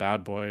another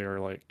Bad Boy or,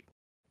 like,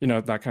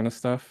 that kind of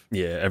stuff.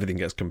 Yeah, everything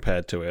gets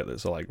compared to it.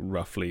 That's like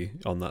roughly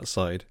on that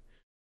side.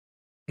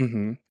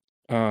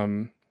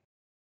 Mm-hmm.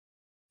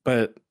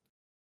 But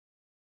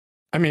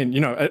I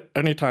mean, at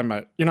anytime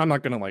I'm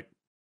not gonna like,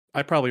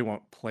 I probably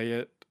won't play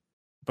it,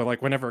 but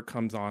like whenever it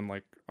comes on,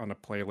 like on a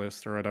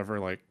playlist or whatever,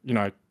 like,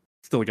 I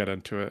still get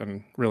into it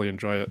and really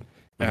enjoy it.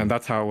 And Mhm.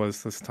 that's how it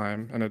was this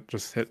time, and it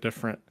just hit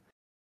different.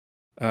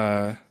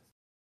 Uh,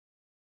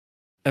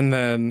 and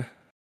then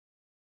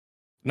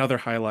another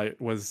highlight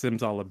was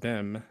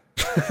Zimzalabim.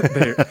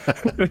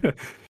 They,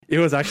 it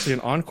was actually an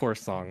encore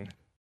song,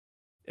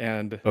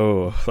 and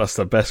Oh, that's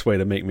the best way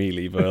to make me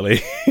leave early.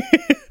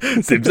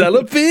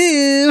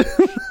 Simsalabim!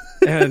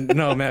 and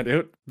no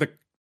man,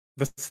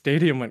 the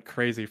stadium went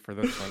crazy for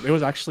this one. It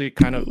was actually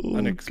kind of Oh,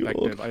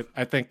 unexpected. God.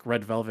 I think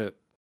Red Velvet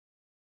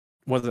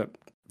wasn't,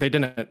 they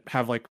didn't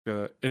have like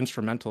the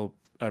instrumental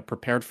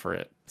prepared for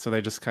it, so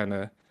they just kind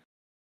of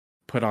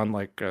put on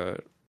like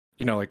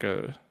like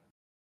a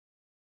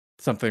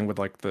something with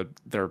like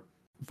their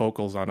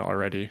vocals on it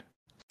already.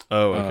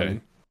 Oh, okay.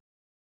 Um,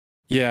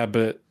 yeah,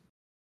 but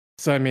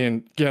so I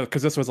mean, yeah,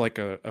 because this was like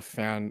a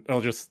fan.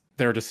 Oh, just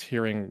they're just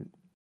hearing,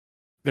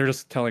 they're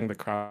just telling the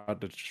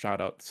crowd to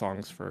shout out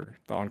songs for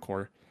the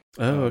encore.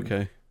 Oh, Um,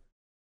 okay.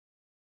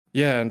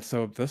 yeah, and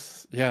so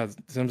yeah,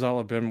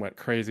 Zimzalabim went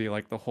crazy.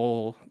 Like the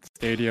whole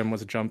stadium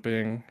was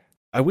jumping.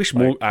 I wish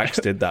more Like, acts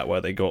did that,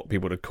 where they got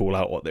people to call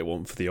out what they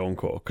want for the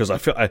encore, because I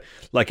feel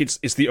like it's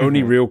the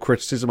only mhm. real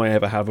criticism I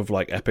ever have of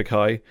like Epic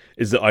High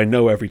is that I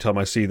know every time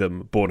I see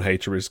them, Born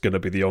Hater is going to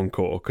be the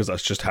encore because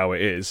that's just how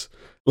it is.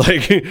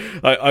 Like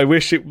I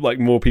wish it like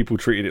more people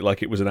treated it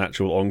like it was an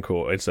actual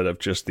encore instead of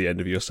just the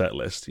end of your set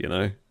list. I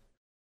think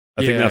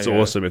Yeah, that's yeah.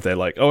 awesome if they're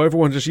like, oh,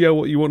 everyone just yell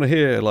what you want to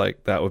hear.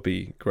 Like that would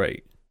be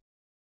great.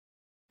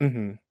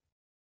 Hmm.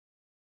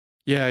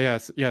 Yeah, yeah,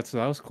 yeah. So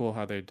that was cool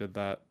how they did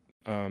that.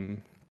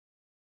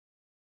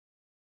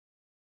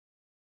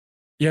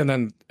 Yeah, and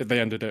then they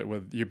ended it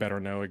with "You Better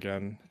Know"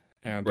 again,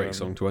 and Great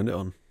song to end it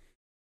on.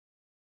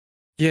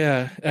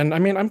 yeah, and I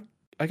mean,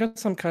 I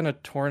guess I'm kind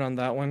of torn on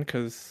that one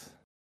because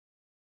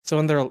so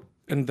in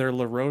their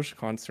La Roche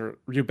concert,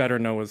 "You Better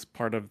Know" was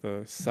part of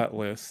the set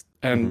list,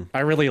 Hmm. and I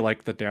really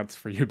like the dance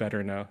for "You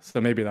Better Know," so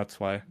maybe that's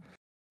why.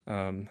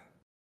 Um,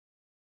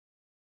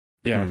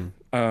 yeah.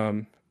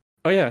 Mm.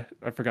 Oh yeah,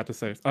 I forgot to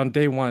say on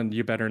day one,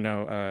 "You Better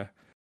Know."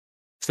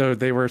 So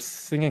they were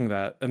singing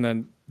that, and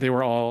then they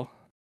were all,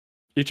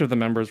 each of the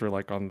members were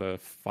like on the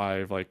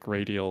five like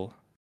radial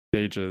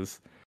stages,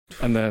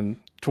 and then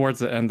towards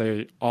the end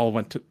they all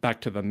went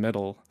back to the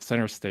middle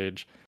center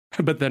stage.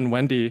 But then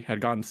Wendy had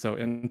gotten so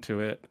into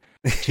it,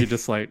 she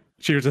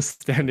was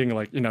just standing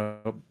like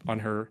on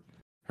her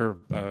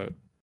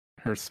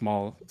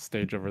small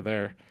stage over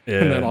there,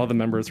 and then Yeah. all the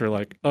members were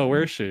like, "Oh,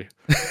 where is she?"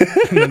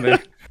 And then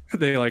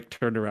they like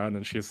turned around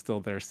and she was still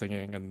there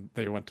singing, and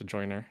they went to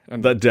join her.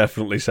 And That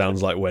definitely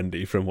sounds like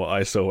Wendy from what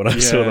I saw when I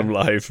saw them yeah,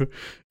 live.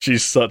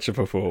 She's such a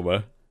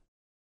performer.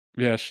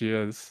 yeah, she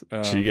is.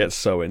 She gets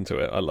so into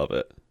it. I love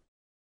it.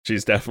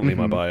 She's definitely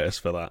my Mhm. bias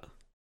for that.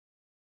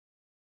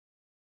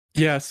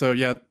 Yeah, so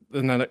yeah,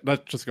 and then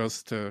that just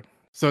goes to,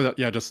 so that,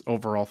 yeah, just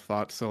overall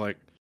thoughts. So like,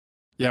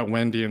 yeah,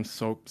 Wendy and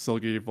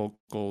Silgy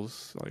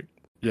vocals, like,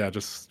 yeah,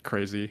 just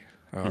crazy.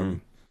 Mm.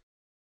 Um,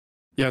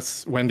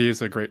 yes, Wendy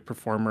is a great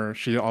performer.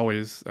 She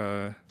always,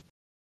 like,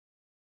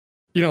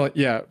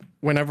 yeah,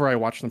 whenever I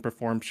watch them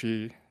perform,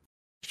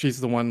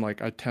 she's the one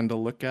like I tend to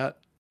look at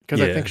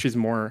because I think Yeah,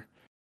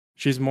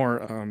 she's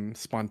more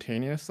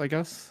spontaneous, I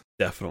guess.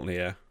 definitely.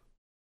 Yeah,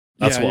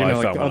 that's Yeah, what I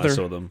like found when I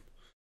saw them.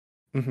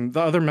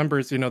 the other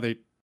members,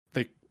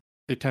 they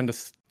they tend to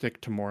stick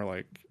to more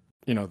like,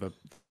 you know, the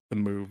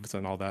moves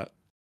and all that.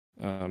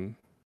 Um,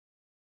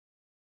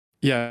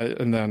 yeah,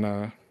 and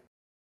then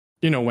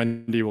you know,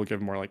 Wendy will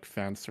give more like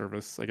fan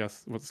service, I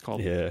guess what's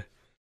called. Yeah.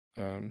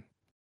 Um,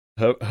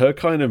 Her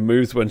kind of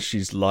moves when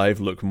she's live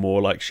look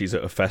more like she's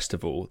at a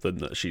festival than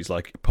that she's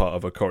like part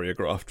of a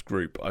choreographed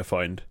group, I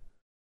find.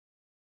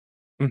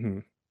 mm-hmm.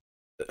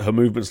 Her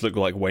movements look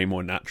like way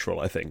more natural,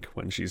 I think,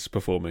 when she's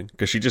performing,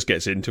 because she just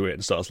gets into it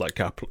and starts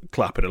like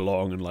clapping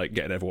along and like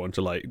getting everyone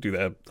to like do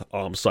their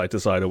arms side to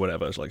side or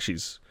whatever. It's like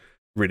she's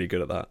really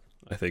good at that,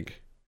 I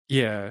think.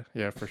 Yeah,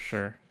 for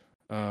sure.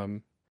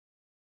 And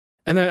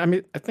then I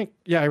mean, I think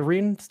yeah,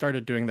 Irene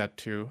started doing that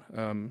too.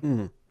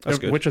 That's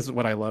good. Which is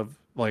what I love.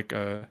 Like,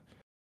 I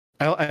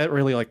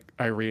really like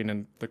Irene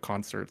in the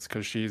concerts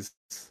because she's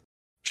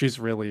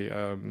really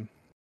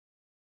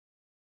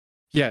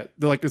yeah,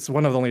 like it's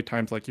one of the only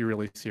times like you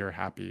really see her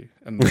happy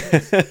and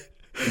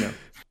you know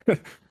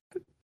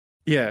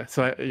yeah.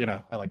 So I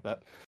like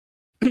that.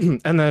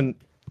 And then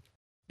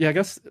yeah, I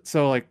guess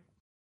so like,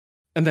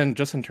 and then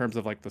just in terms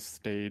of like the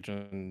stage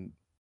and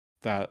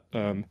that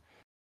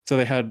so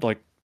they had like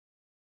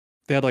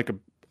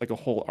a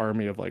whole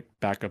army of like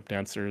backup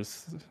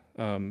dancers,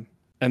 and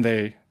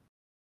they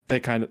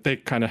kind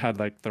of had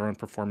like their own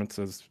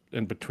performances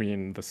in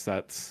between the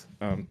sets.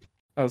 So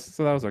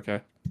that was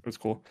okay. It was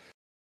cool.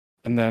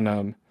 And then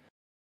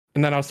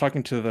I was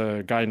talking to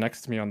the guy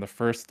next to me on the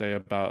first day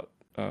about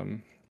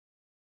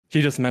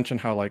he just mentioned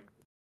how like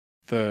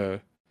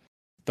the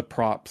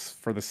props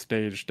for the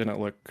stage didn't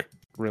look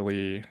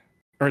really,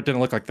 or it didn't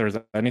look like there was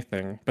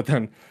anything. But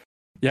then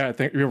yeah, I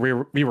think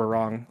we were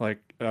wrong. Like,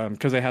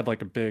 because they had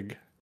like a big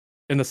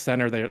in the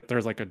center.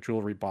 There's like a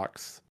jewelry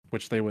box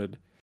which they would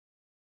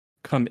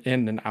come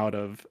in and out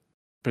of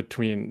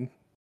between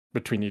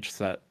each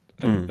set.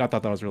 And I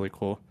thought that was really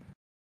cool.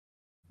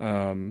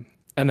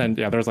 And then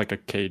yeah, there's like a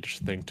cage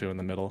thing too in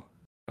the middle.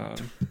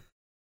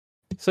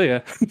 So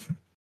yeah.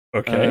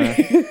 Okay.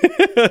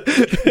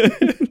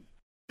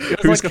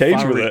 Whose like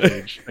cage was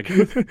it?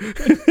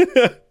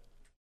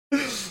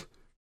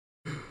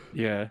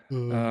 Yeah.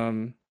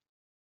 And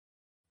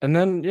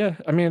then yeah,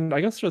 I mean,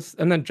 I guess just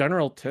and then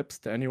general tips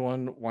to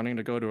anyone wanting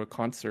to go to a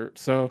concert.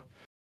 So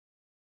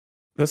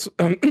this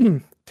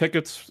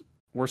tickets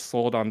were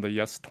sold on the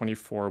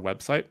Yes24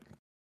 website,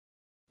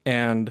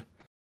 and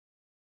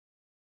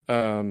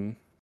so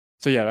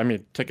yeah, I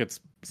mean, tickets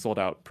sold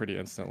out pretty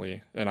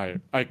instantly, and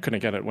I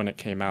couldn't get it when it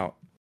came out.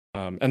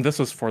 And this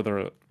was for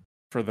the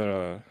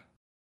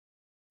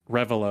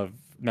Revel of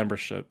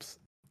memberships,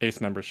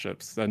 Ace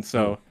memberships, and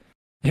so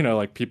you know,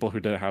 like people who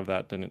didn't have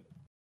that didn't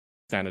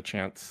stand a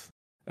chance.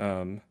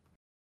 But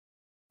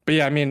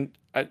yeah, I mean,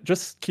 I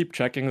just keep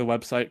checking the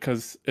website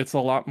because it's a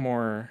lot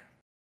more.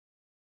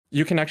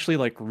 You can actually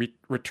like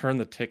return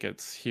the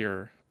tickets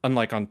here,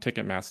 unlike on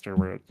Ticketmaster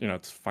where you know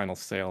it's final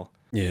sale.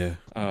 Yeah.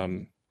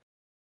 And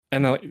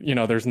you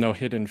know, there's no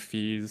hidden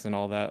fees and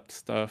all that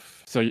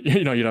stuff. So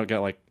you know, you don't get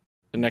like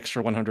an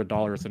extra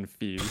 $100 in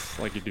fees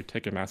like you do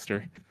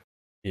Ticketmaster.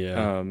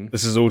 Yeah.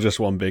 This is all just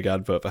one big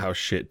advert for how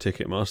shit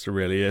Ticketmaster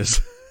really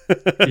is.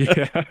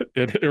 Yeah,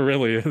 it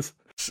really is.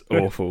 It's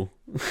awful.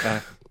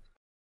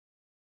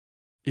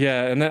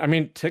 Yeah, and then I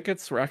mean,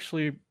 tickets were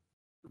actually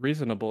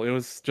reasonable. It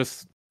was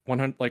just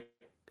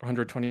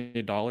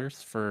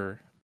 $120 for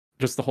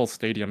just the whole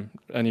stadium,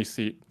 any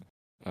seat.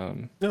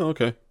 Oh,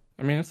 okay.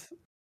 I mean,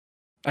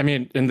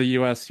 in the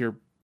US,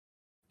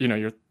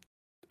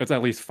 it's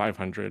at least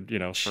 500, you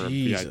know, for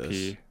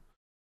VIP.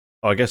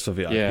 Oh, I guess for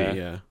VIP,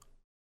 yeah.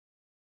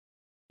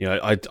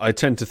 Yeah, I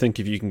tend to think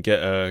if you can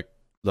get a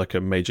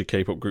major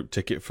K-pop group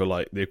ticket for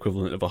like the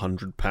equivalent of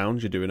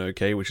 £100, you're doing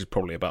okay, which is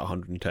probably about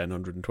 $110,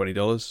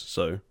 $120.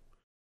 So,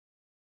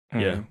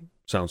 yeah,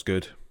 sounds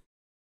good.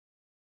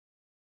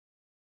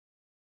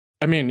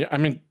 I mean,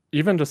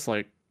 even just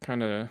like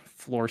kind of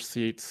floor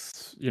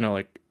seats, you know,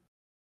 like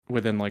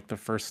within like the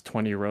first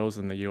 20 rows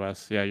in the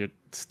US, yeah, you're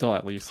still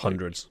at least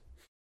hundreds.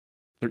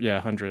 Like, yeah,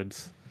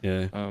 hundreds.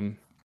 Yeah.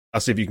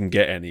 That's if you can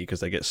get any, because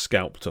they get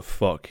scalped to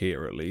fuck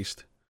here at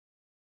least.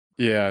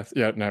 Yeah,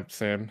 no,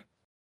 same.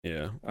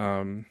 Yeah.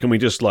 Can we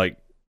just like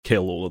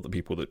kill all of the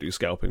people that do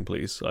scalping,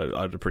 please?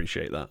 I'd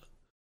appreciate that.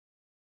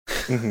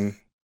 Mm-hmm.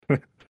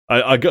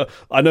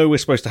 I know we're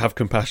supposed to have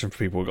compassion for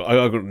people.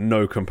 I got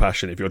no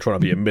compassion if you're trying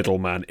to be a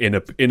middleman in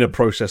a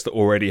process that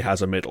already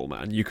has a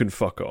middleman. You can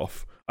fuck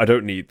off. I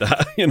don't need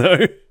that, you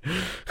know?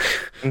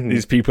 Mm-hmm.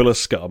 These people are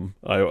scum.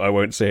 I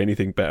won't say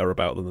anything better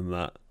about them than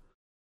that.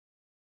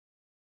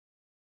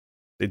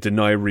 They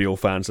deny real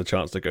fans a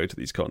chance to go to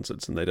these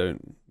concerts, and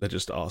they're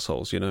just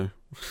assholes, you know?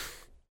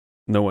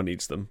 No one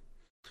needs them.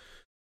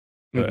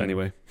 But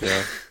anyway.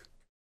 Yeah.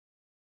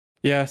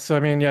 Yeah, so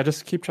I mean, yeah,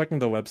 just keep checking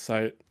the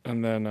website,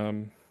 and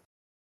then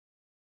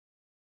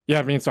yeah,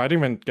 I mean, so I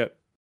didn't even get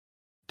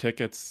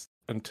tickets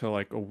until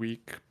like a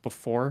week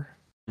before.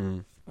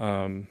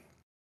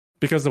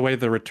 Because the way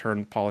the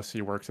return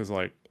policy works is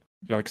like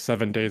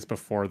 7 days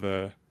before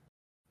the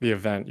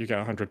event, you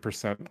get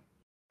 100%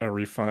 a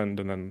refund,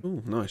 and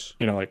then nice.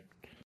 You know,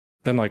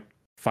 then like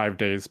 5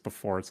 days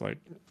before it's like,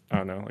 I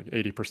don't know, like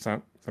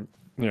 80%. So,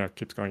 you know, it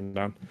keeps going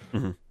down.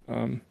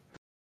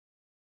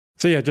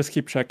 So yeah, just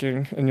keep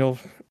checking, and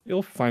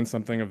you'll find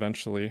something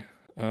eventually.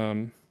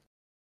 And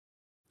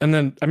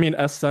then, I mean,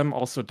 SM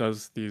also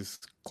does these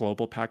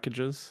global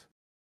packages,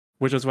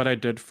 which is what I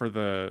did for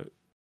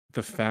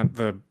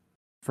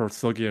for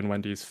Silgi and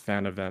Wendy's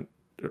fan event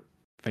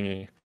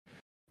thingy,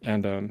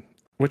 and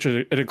which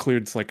it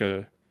includes like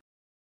a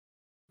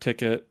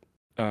ticket,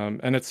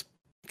 and it's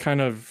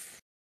kind of,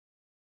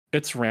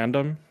 it's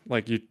random.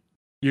 Like you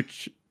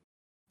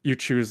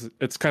choose.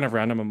 It's kind of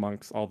random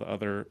amongst all the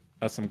other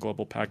SM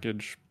global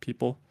package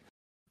people,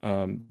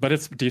 but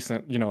it's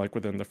decent. You know, like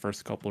within the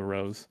first couple of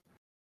rows.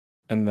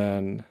 And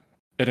then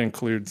it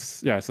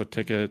includes, so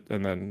ticket,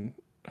 and then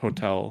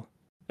hotel,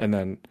 and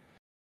then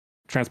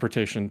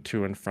transportation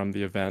to and from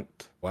the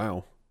event.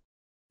 Wow.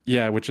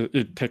 Yeah, which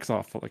it takes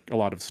off like a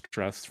lot of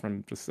stress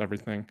from just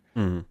everything.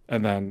 And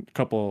then a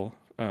couple,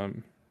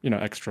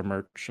 extra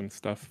merch and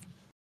stuff.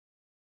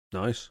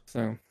 Nice.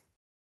 So.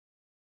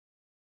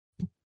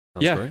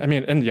 That's yeah, great.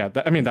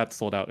 I mean, that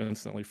sold out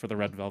instantly for the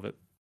Red Velvet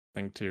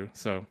thing too.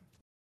 So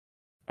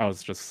I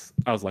was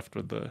left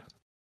with the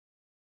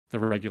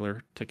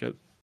regular ticket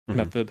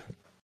method.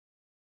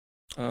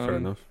 Fair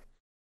enough.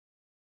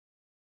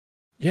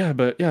 Yeah,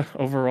 but yeah,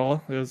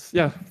 overall it was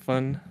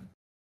fun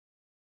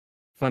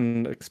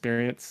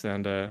experience,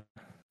 and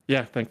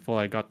thankful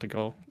I got to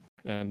go,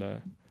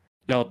 and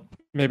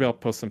maybe I'll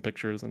post some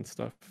pictures and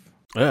stuff.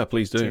 Yeah,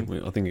 please do.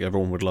 soon. I think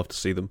everyone would love to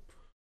see them.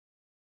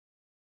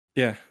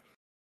 Yeah.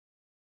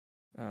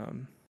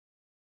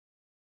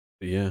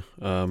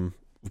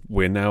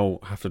 We now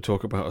have to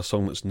talk about a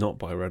song that's not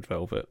by Red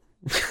Velvet.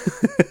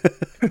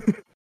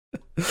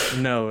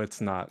 No, it's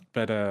not.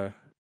 But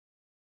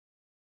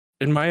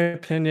in my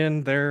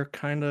opinion,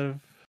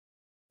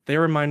 they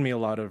remind me a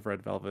lot of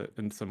Red Velvet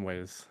in some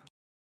ways.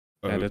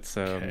 And it's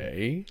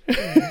okay.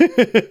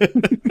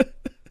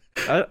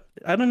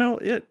 I don't know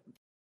it.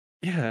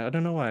 Yeah, I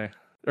don't know why.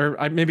 Or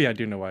maybe I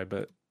do know why,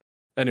 but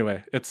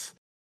anyway, it's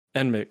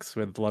Nmixx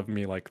with Love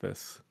Me Like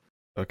This.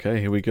 Okay,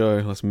 here we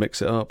go. Let's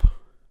mix it up.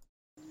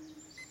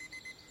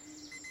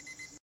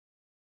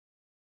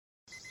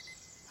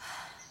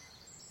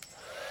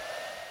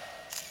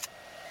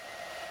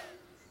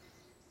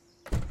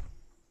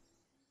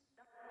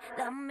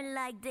 Love me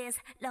like this,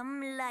 love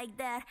me like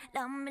that,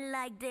 love me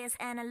like this,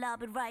 and I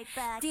love it right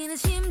back. 뛰는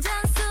심장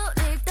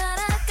소리를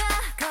따라가,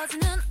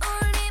 거지는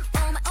울림,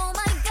 oh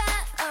my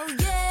god, oh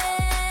yeah.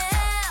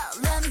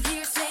 Let me hear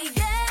you say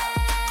yeah.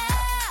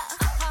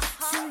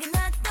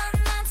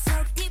 숨겨놨던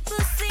맘속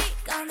deeply,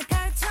 꺼내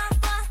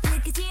펼쳐봐,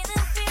 느껴지는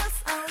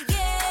feels, oh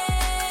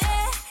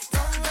yeah.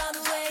 Don't run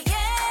away,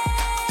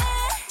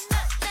 yeah.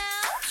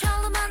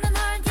 처음 만난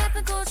널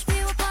예쁜 꽃이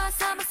피워봐,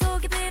 사막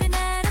속에 비를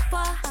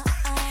내려봐.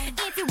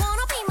 If you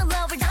wanna be my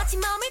lover, 다친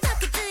맘을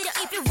닿게 들여.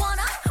 If you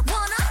wanna show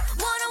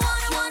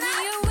me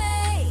your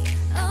way.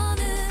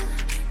 어느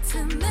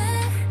틈에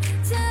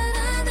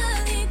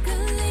자라난 이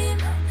끌림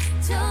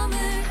점을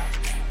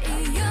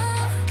이어.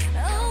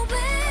 Oh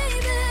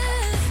baby,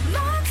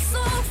 love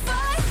so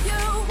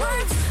fire,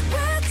 words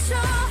with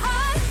your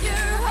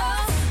higher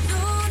heart.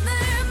 눈을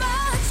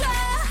맞춰.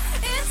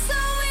 It's so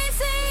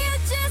easy, you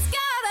just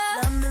gotta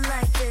love me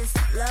like this,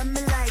 love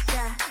me like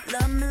that,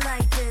 love me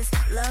like this,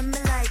 love me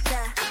like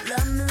that.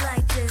 Love me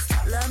like this,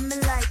 love me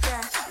like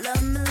that,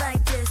 love me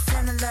like this,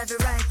 and I love it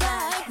right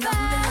back. Love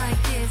me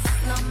like this,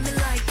 love me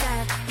like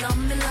that, love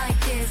me like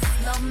this,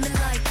 love me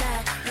like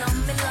that, love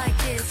me like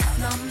this,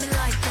 love me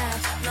like that,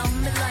 love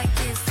me like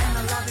this, and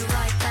I love it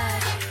right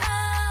back.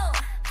 Oh,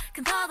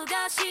 큰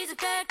파도가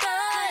시작될 걸.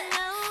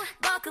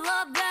 Buckle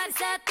up, ready,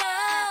 set, go.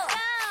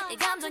 이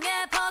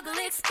감정에 벅을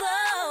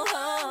explode.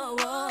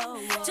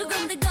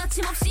 조금 더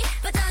거침없이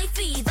바다의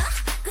fever.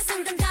 그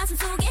순간 가슴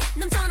속에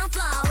넘쳐난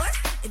flower.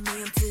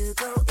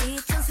 두고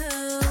있던 숨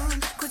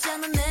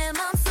고장난 내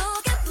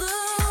맘속에 blue.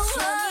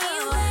 Show me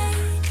your way.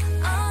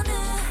 어느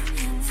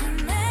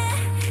틈에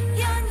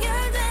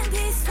연결된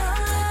비서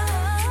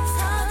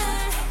선을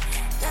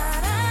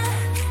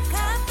따라가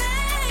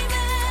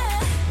baby.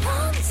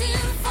 Pumped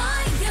in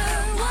fire,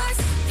 words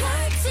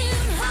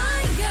burning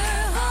higher,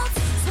 hopes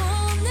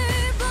손을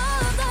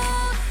뻗어.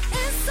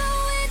 It's so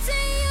easy,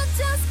 you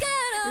just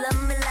gotta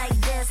love me like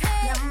this,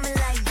 love me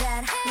like that.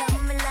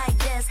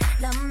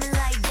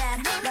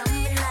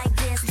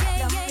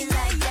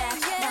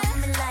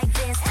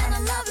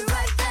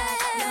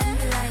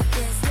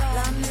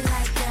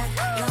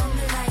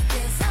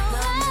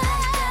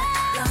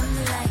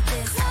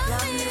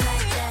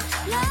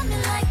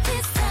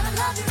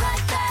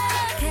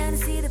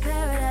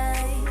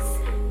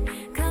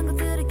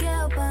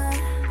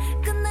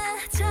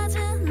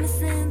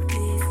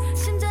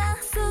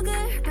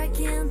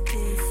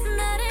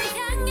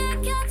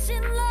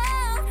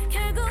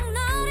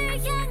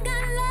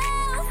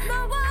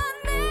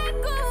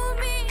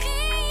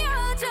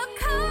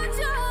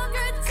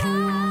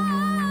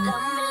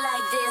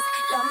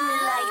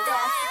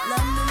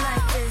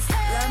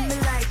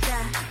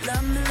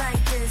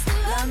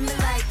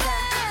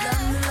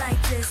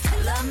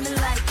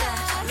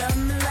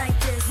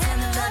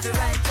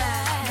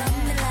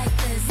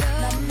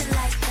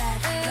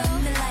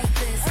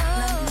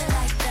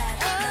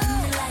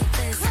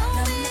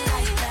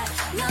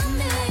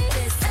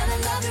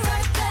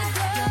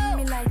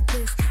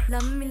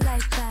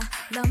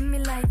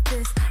 like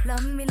this,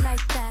 love me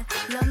like that,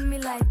 love me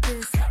like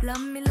this,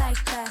 love me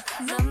like that,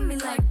 love me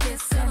like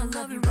this, and I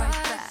love you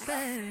right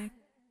back.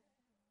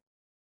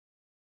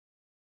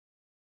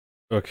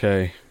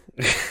 Okay.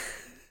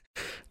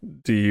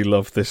 Do you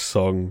love this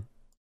song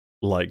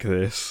like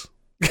this?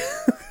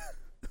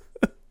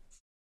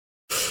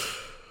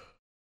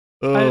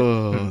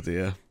 Oh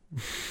dear.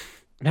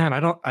 Man, I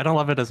don't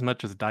love it as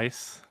much as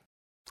Dice.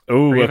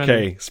 Oh, Or even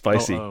okay,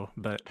 spicy.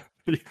 But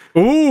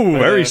Ooh,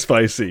 very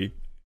spicy.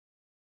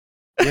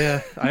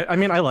 yeah, I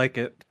mean I like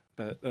it,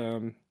 but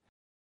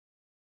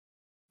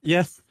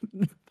yes,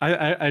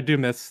 I do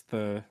miss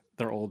their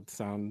old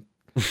sound,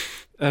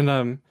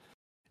 and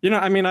you know,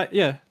 I mean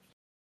I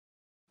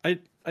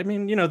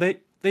mean, you know, they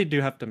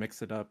do have to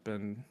mix it up,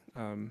 and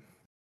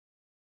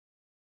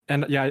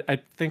yeah, I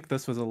think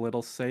this was a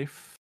little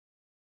safe.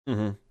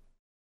 Mm-hmm.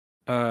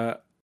 I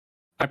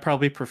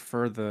probably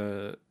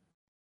prefer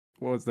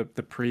what was the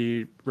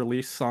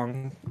pre-release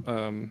song,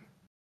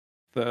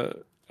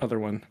 the other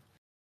one.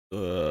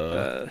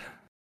 I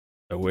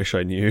wish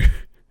I knew.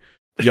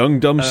 Young,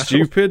 Dumb,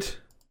 Stupid?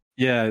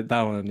 Yeah,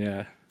 that one,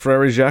 yeah.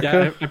 Frere Jacques?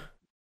 Yeah,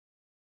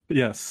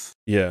 yes.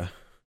 Yeah.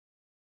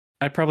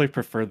 I probably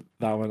prefer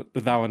that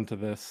one to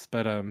this,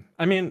 but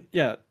I mean,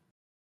 yeah,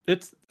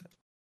 but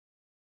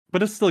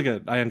it's still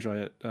good. I enjoy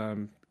it.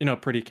 You know,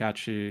 pretty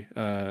catchy.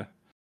 Kind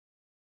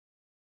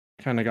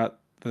of got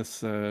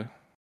this. I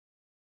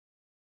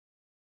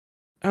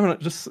don't know,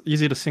 just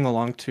easy to sing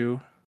along to.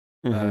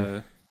 Mm-hmm.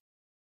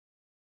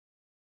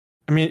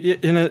 I mean,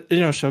 it you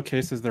know,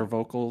 showcases their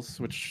vocals,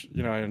 which,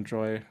 you know, I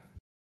enjoy.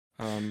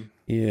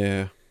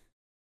 Yeah.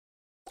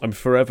 I'm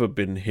forever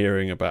been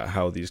hearing about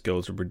how these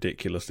girls are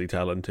ridiculously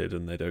talented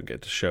and they don't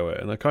get to show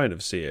it, and I kind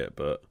of see it,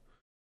 but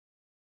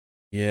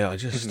yeah, I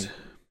just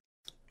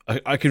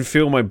I can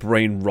feel my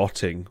brain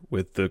rotting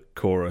with the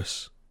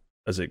chorus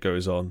as it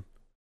goes on.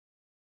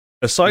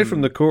 Aside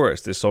from the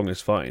chorus, this song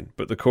is fine,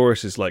 but the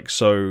chorus is like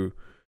so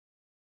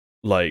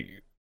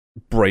like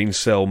brain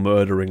cell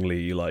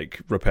murderingly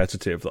like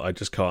repetitive that I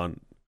just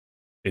can't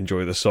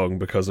enjoy the song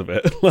because of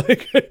it.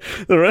 Like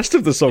the rest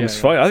of the song's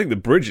fine. I think the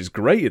bridge is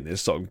great in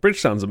this song. Bridge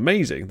sounds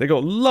amazing. They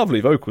got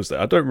lovely vocals there.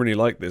 I don't really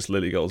like this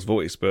Lily Girl's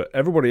voice, but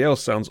everybody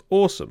else sounds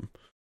awesome.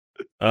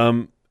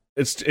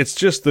 It's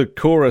just the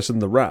chorus and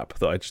the rap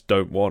that I just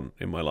don't want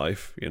in my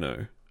life, you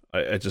know.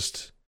 I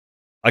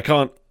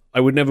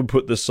would never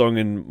put this song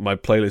in my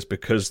playlist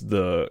because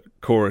the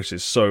chorus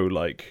is so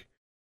like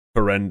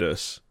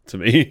horrendous to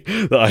me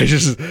that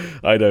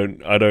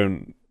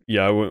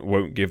I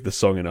won't give the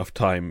song enough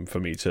time for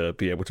me to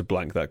be able to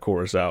blank that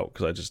chorus out,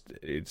 because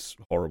it's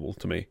horrible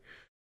to me.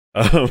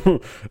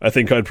 I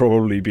think I'd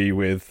probably be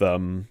with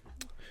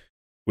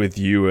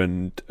you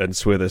and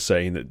Swither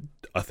saying that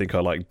I think I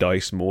like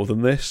Dice more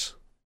than this.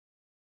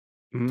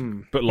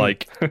 But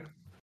like,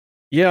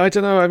 yeah, I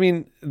don't know. I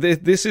mean,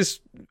 this is.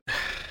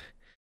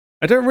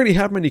 I don't really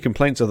have many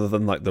complaints other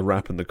than like the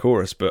rap and the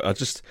chorus, but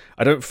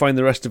I don't find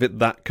the rest of it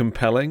that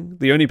compelling.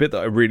 The only bit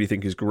that I really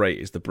think is great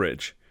is the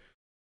bridge.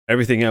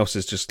 Everything else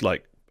is just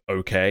like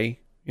okay,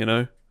 you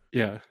know?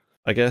 Yeah.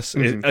 I guess.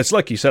 It's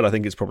like you said, I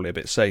think it's probably a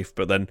bit safe,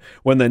 but then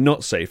when they're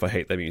not safe, I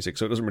hate their music,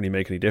 so it doesn't really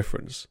make any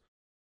difference,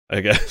 I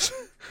guess.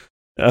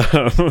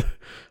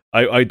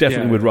 I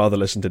definitely would rather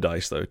listen to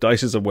Dice, though.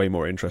 Dice is a way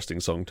more interesting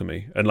song to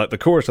me, and like the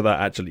chorus of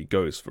that actually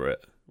goes for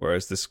it,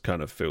 whereas this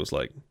kind of feels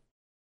like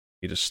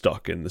you're just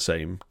stuck in the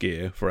same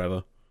gear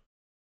forever.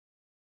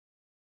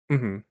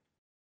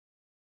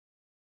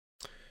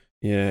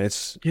 Yeah,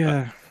 it's...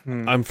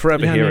 I'm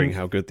forever hearing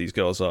how good these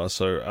girls are,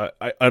 so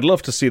I'd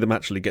love to see them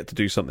actually get to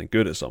do something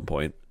good at some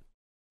point.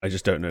 I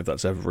just don't know if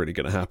that's ever really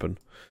going to happen.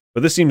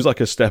 But this seems like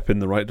a step in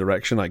the right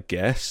direction, I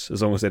guess,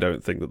 as long as they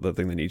don't think that the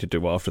thing they need to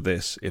do after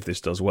this, if this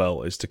does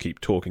well, is to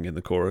keep talking in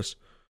the chorus.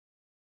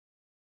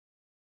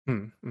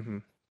 And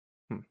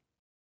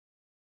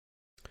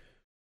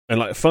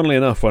like, funnily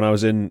enough, when I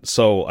was in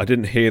Seoul, I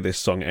didn't hear this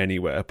song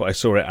anywhere, but I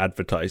saw it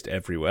advertised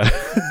everywhere.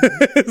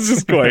 This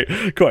is quite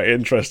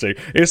interesting.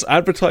 It's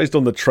advertised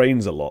on the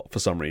trains a lot for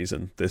some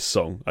reason, this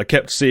song. I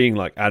kept seeing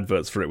like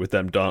adverts for it with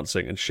them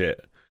dancing and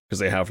shit, because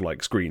they have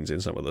like screens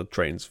in some of the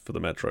trains for the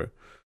metro.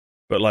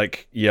 But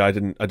like, yeah, I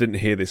didn't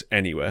hear this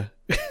anywhere.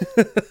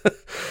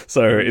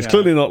 So it's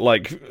clearly not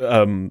like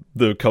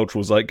the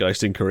cultural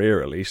zeitgeist in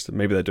Korea, at least.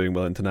 Maybe they're doing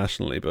well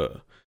internationally,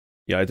 but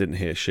yeah, I didn't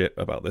hear shit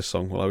about this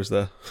song while I was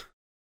there.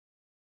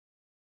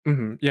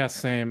 Yeah,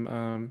 same.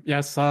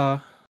 I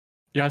saw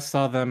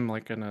them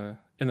like in a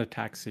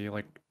taxi,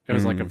 like it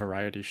was like a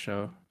variety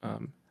show.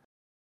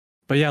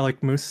 But yeah,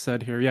 like Moose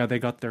said here, yeah, they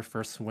got their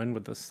first win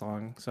with this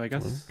song. So I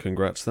guess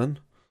congrats then.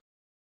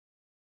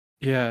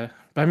 Yeah,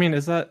 but I mean,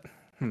 is that?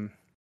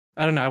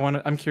 I don't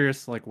know. I'm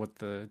curious, like what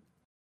the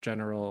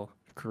general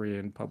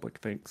Korean public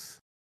thinks.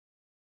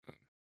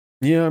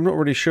 Yeah, I'm not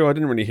really sure. I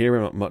didn't really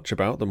hear much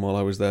about them while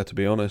I was there, to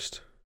be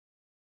honest.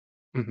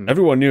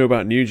 Everyone knew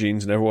about New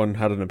Jeans and everyone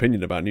had an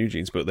opinion about New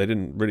Jeans, but they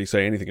didn't really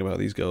say anything about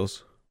these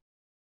girls.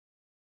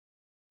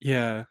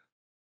 Yeah.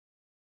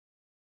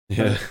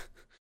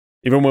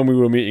 Even when we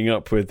were meeting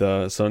up with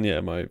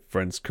Sonia, my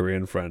friend's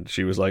Korean friend,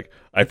 she was like,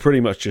 I pretty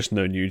much just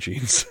know New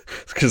Jeans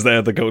because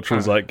they're the cultural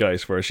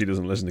zeitgeist, whereas she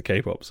doesn't listen to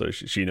K-pop, so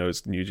she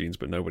knows New Jeans,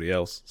 but nobody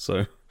else.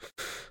 So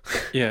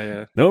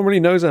Yeah. no one really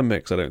knows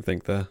Nmixx, I don't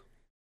think, there,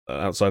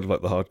 outside of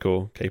like the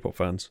hardcore K-pop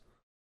fans.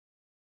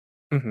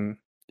 Mm-hmm.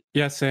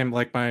 Yeah, same.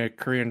 Like my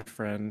Korean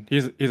friend,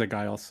 he's a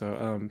guy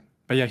also.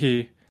 But yeah,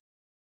 he's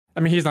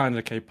not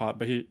into K-pop,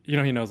 but he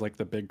knows like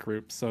the big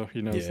groups, so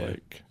he knows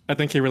like I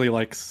think he really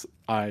likes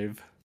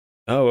IVE.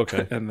 Oh,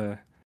 okay. And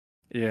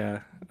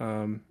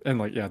and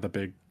like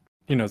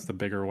he knows the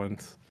bigger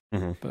ones.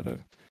 Mm-hmm. But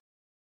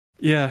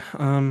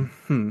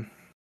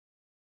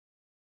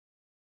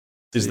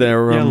Is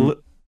there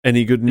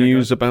any good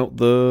news about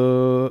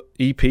the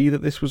EP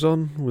that this was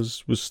on?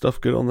 Was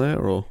stuff good on there,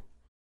 or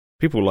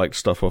people liked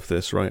stuff off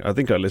this, right? I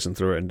think I listened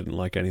through it and didn't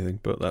like anything,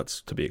 but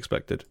that's to be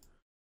expected.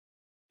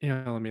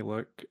 Yeah, let me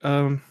look.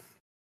 I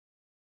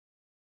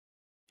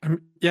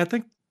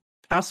think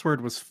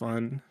Password was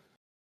fun.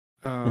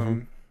 I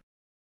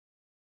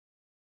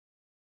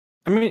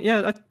mean,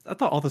 yeah, I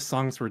thought all the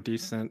songs were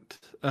decent.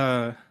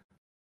 None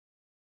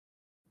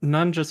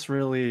just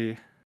really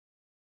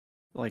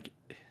like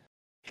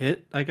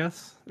hit, I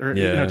guess, or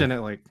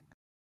didn't like.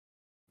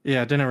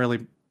 Yeah, it didn't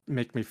really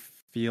make me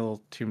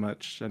feel too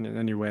much in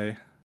any way.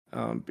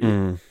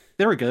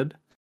 They were good.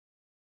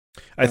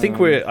 I think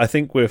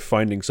we're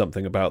finding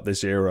something about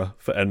this era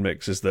for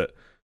Nmixx is that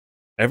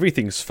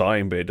everything's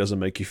fine, but it doesn't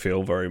make you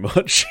feel very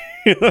much.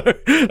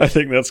 I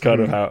think that's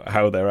kind of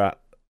how they're at,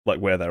 like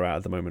where they're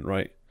at the moment,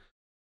 right?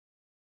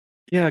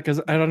 Yeah,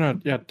 because I don't know.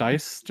 Yeah,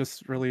 Dice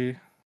just really.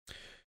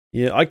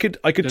 Yeah, I could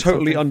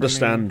totally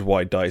understand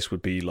why Dice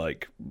would be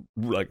like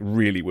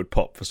really would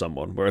pop for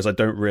someone, whereas I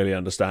don't really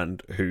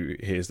understand who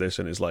hears this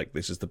and is like,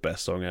 this is the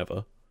best song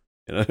ever.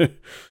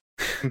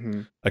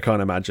 I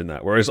can't imagine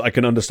that. Whereas I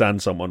can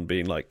understand someone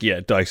being like,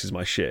 yeah, Dice is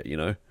my shit,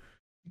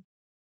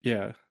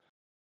 Yeah.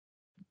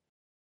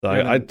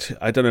 I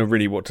don't know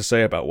really what to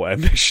say about what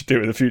Nmixx should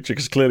do in the future,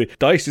 because clearly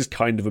Dice is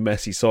kind of a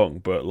messy song,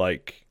 but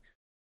like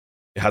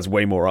it has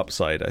way more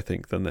upside, I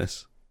think, than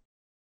this.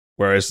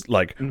 Whereas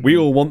like we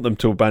all want them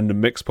to abandon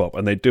mix pop,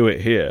 and they do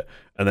it here,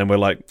 and then we're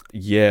like,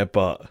 yeah,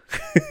 but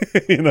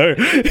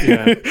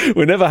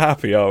we're never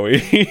happy, are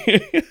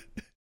we?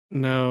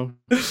 No.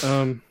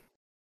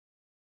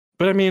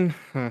 But I mean,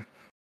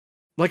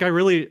 like I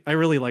really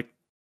like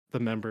the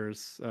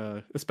members,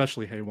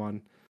 especially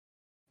Haewon.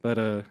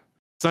 But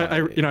so I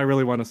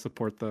really want to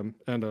support them,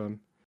 and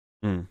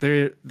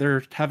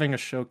they're having a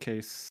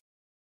showcase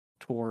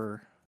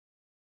tour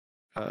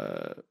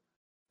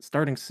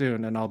starting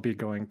soon, and I'll be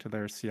going to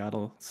their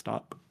Seattle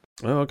stop.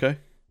 Oh, okay.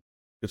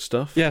 Good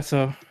stuff. Yeah,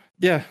 so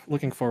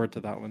looking forward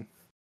to that one.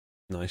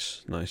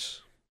 Nice.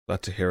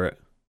 Glad to hear it.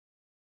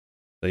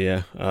 So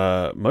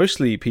yeah,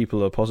 mostly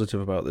people are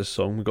positive about this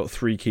song. We've got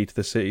 3 key to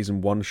the cities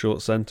and 1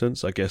 short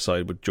sentence. I guess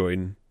I would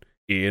join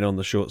Ian on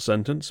the short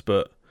sentence,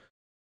 but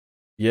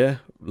yeah,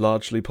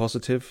 largely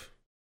positive.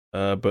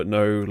 But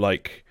no,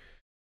 like,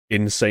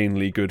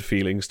 insanely good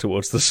feelings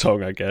towards the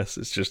song, I guess.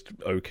 It's just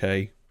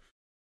okay.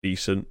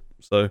 Decent.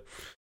 So,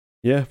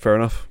 yeah, fair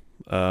enough.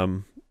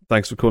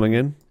 Thanks for calling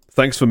in.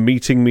 Thanks for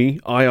meeting me,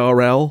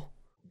 IRL.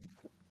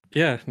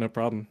 Yeah, no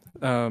problem.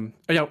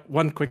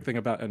 One quick thing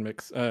about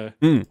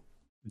Nmixx.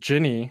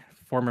 Ginny,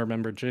 former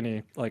member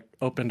Ginny, like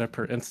opened up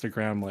her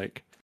Instagram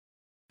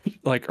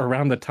like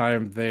around the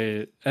time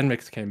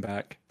Nmixx came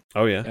back.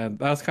 Oh yeah, and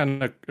that was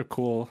kind of a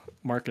cool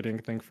marketing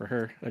thing for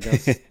her, I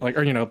guess.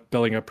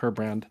 Building up her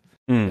brand.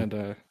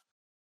 And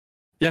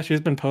she's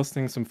been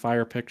posting some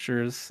fire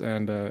pictures,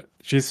 and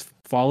she's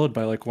followed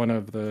by like one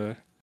of the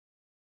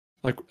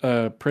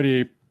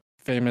pretty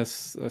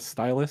famous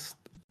stylist.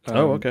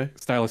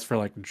 Stylist for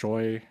like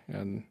Joy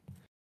and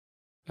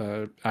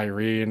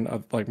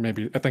Irene, like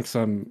maybe I think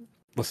some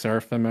LE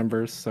SSERAFIM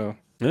members. So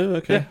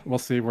we'll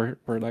see where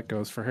that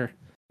goes for her.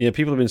 Yeah,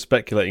 people have been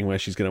speculating where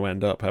she's going to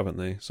end up, haven't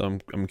they? So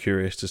I'm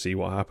curious to see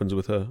what happens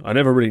with her. I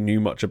never really knew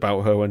much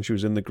about her when she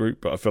was in the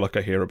group, but I feel like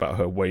I hear about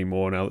her way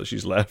more now that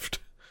she's left.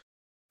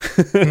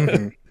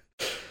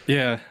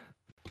 Yeah.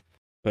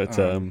 But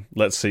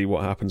let's see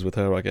what happens with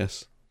her, I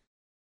guess.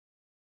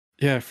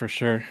 Yeah, for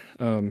sure.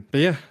 But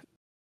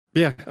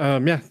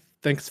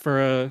thanks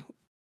for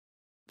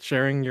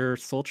sharing your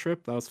Seoul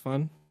trip. That was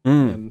fun.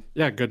 And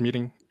good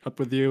meeting up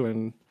with you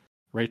and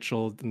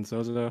Rachel and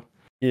Zozo.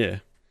 Yeah.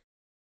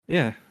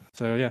 Yeah.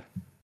 So yeah.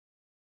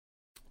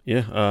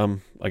 Yeah.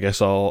 I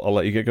guess I'll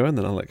let you get going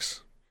then,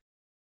 Alex.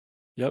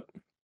 Yep.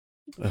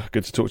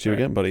 Good to talk to you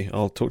again, buddy.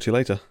 I'll talk to you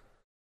later.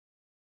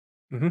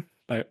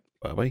 Bye.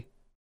 Bye.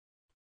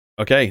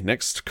 Okay,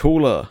 next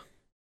caller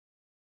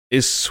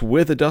is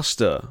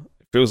Switherduster.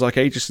 Feels like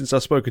ages since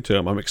I've spoken to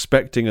him. I'm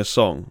expecting a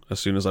song as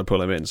soon as I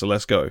pull him in, so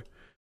let's go.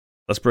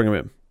 Let's bring him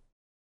in.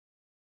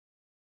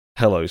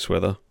 Hello,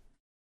 Swither.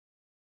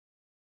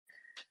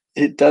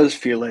 It does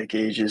feel like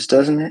ages,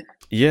 doesn't it?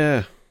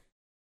 Yeah.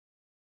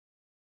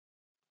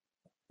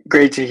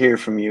 Great to hear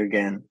from you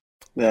again.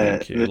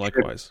 Thank you.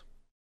 Likewise.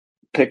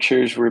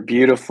 Pictures were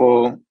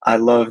beautiful. I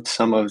loved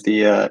some of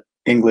the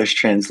English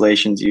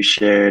translations you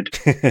shared.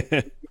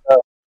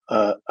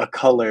 A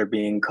color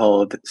being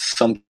called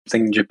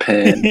something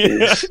Japan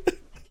Yeah.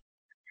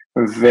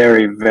 is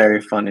very,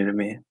 very funny to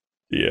me.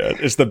 Yeah,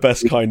 it's the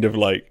best kind of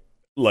like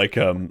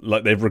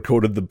they've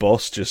recorded the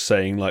boss just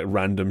saying like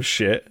random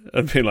shit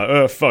and being like,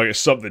 oh fuck, it's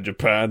something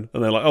Japan,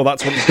 and they're like, oh,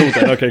 that's what it's called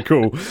then. Okay,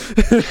 cool.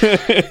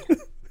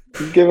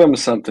 Give them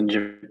something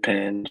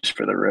Japan just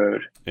for the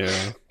road.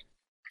 Yeah.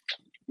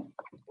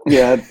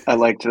 Yeah, I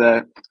liked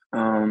that.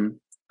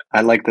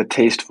 I like the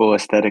tasteful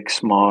aesthetic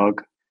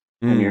smog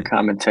and your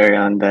commentary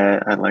on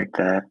that. I like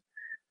that.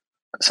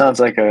 Sounds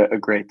like a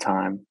great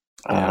time.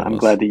 Yeah, it I'm was.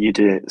 glad that you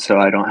did it, so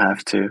I don't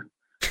have to.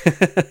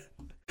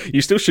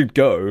 You still should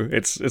go.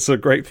 It's a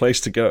great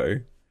place to go.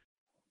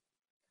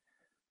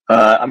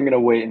 I'm gonna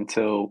wait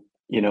until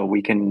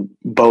we can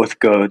both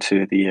go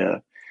to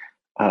the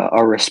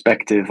our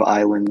respective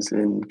islands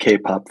in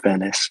K-pop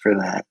Venice for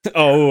that.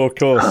 Oh, of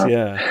course,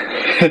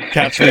 yeah.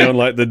 Catch me on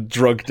like the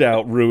drugged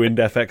out, ruined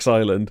FX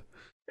Island.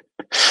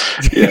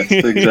 Yes,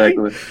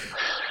 exactly.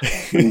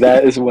 And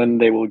that is when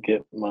they will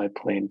get my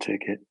plane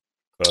ticket.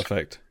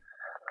 Perfect.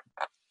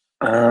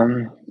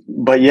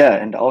 But yeah,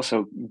 and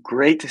also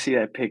great to see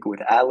that pick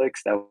with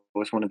Alex. That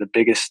was one of the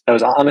biggest. That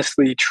was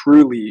honestly,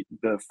 truly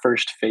the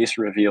first face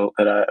reveal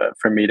that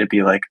for me to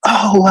be like,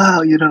 oh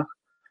wow,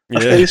 a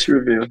face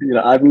reveal.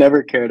 I've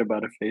never cared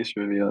about a face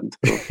reveal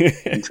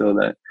until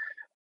that.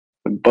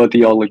 But both of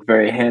y'all look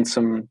very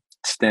handsome,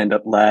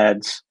 stand-up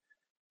lads.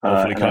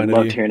 Awfully And kind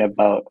of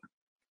you.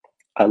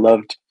 I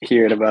loved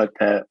hearing about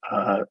that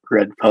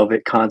Red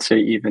Velvet concert,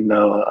 even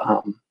though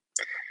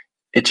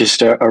it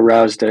just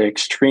aroused an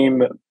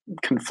extreme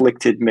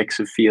conflicted mix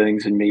of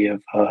feelings in me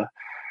of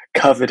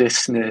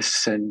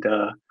covetousness and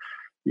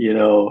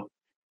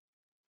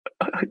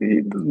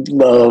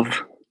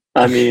love.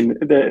 I mean,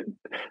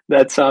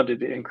 that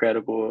sounded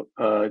incredible.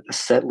 The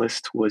set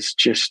list was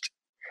just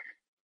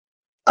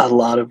a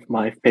lot of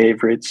my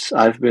favorites.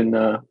 I've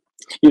been,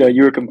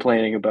 you were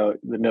complaining about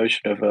the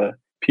notion of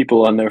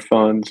people on their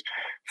phones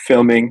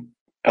filming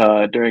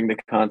during the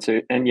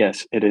concert, and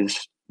yes, it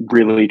is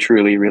really,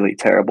 truly, really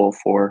terrible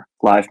for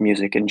live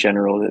music in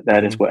general.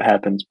 That is what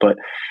happens. But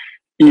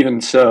even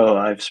so,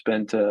 I've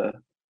spent a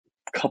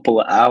couple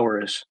of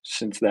hours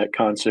since that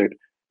concert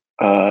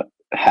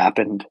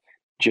happened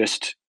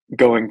just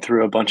going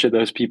through a bunch of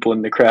those people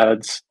in the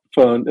crowd's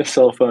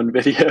cell phone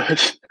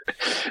videos.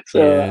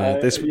 So yeah,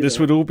 this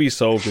would all be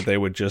solved if they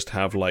would just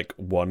have like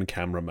one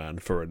cameraman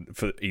for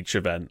each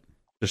event,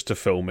 just to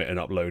film it and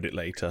upload it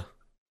later.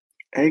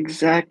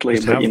 Exactly,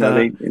 Just but have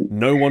that.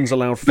 No one's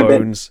allowed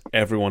phones.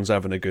 Everyone's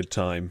having a good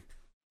time.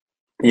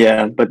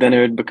 Yeah, but then it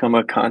would become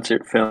a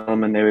concert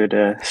film, and they would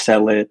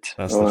sell it.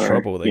 That's the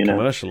trouble. They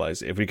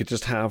commercialize it. If we could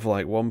just have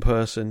like one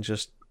person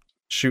just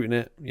shooting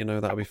it,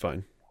 that'd be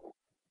fine.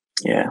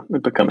 Yeah,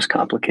 it becomes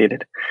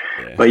complicated.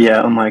 Yeah. But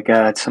yeah, oh my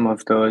God, some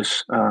of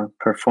those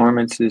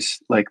performances,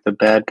 like the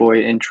Bad Boy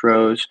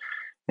intros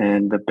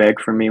and the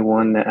Beg For Me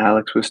one that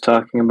Alex was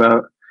talking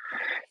about,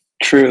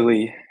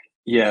 truly,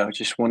 yeah,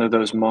 just one of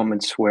those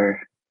moments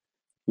where,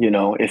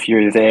 if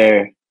you're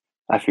there,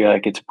 I feel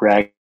like it's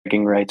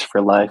bragging rights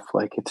for life.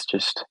 Like it's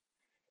just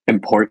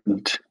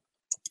important.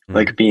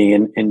 Like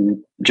being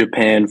in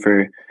Japan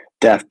for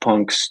Daft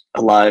Punk's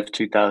Alive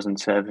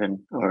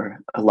 2007 or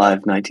Alive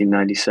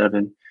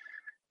 1997.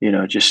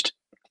 Just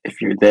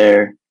if you're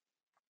there,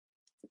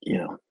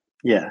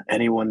 yeah,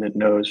 anyone that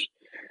knows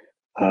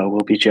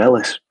will be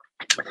jealous.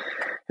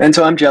 And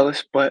so I'm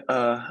jealous, but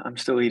I'm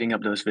still eating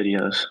up those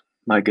videos.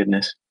 My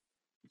goodness.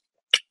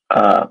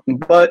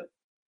 But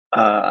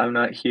I'm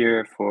not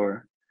here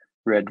for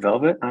Red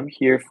Velvet. I'm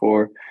here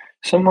for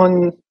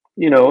someone,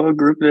 a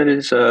group that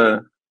is,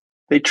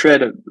 they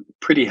tread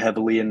pretty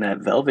heavily in that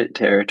Velvet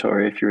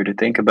territory, if you were to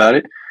think about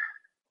it.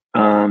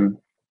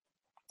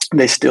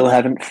 They still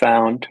haven't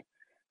found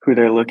who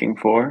they're looking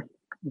for,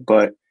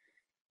 but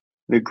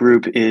the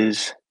group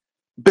is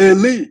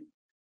Billlie.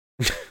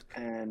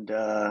 And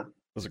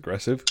that's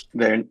aggressive.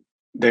 Their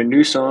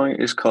new song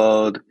is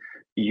called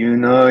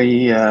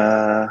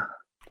Yunoya.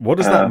 What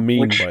does that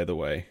mean, by the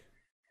way?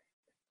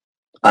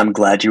 I'm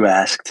glad you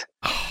asked.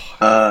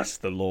 It's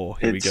the lore.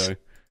 Here we go.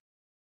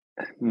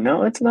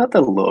 No, it's not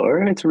the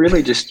lore. It's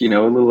really just, a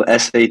little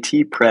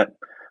SAT prep,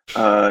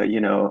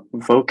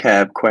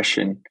 vocab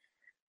question.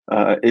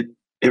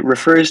 It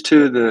refers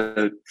to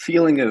the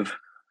feeling of,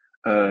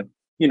 the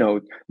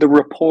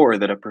rapport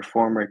that a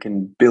performer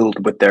can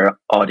build with their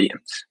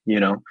audience,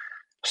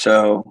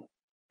 So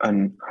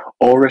an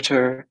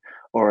orator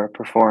or a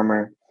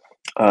performer,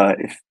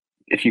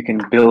 if you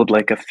can build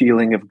like a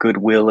feeling of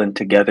goodwill and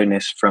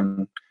togetherness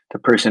from the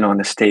person on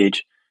the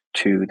stage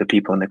to the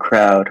people in the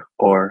crowd,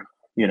 or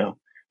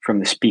from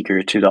the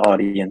speaker to the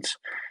audience,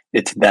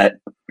 it's that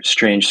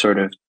strange sort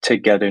of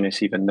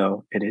togetherness, even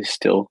though it is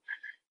still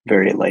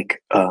very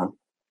like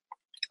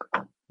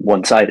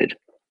one-sided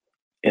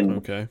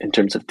in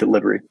terms of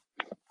delivery.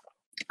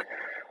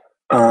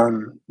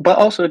 But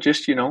also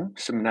just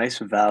some nice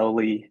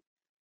vowel-y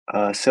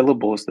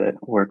syllables that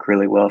work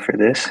really well for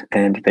this,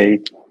 and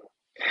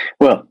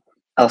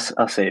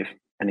I'll save.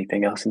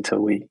 anything else until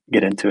we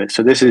get into it.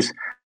 So this is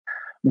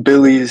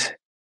Billie's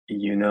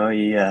You Know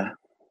Yeah.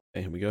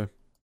 Okay, here we go.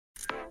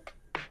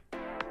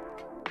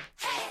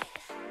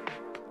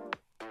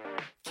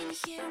 Can you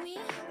hear me?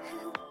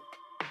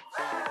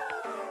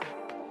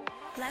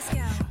 Let's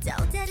go. 또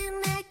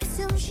다른 내게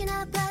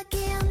숨쉬나밖에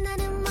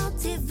없나는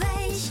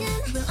motivation.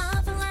 We'll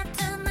overlap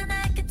to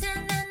만나게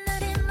되는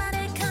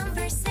우리만의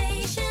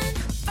conversation.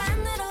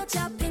 반으로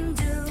접힌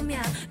두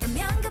면,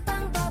 분명 그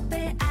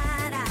방법을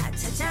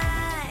알아찾아.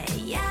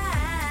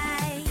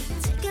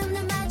 지금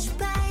날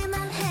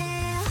마주봐야만 해.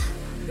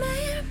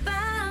 매일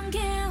밤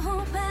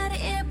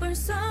개호파리 이불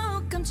속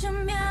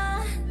감추면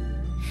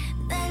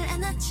날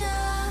안아줘.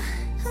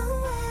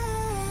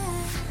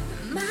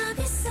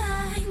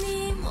 마비사이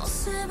네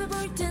모습을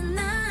볼 때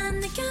난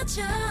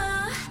느껴져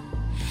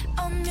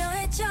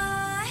오묘해져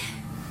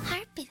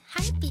Heartbeat,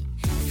 heartbeat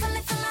Fall in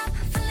love,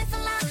 fall in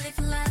love, fall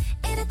in love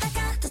이랬다가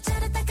또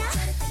저랬다가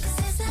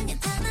세상에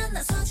단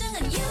하나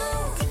소중한 you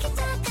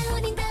티키타카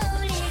우린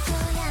떠올릴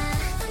거야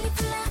Fall in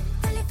love,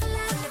 fall in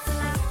love, fall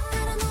in love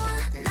바로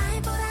너와 날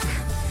보라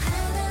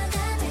하나가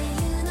돼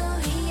you know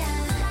yeah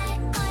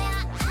할 거야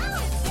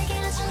내게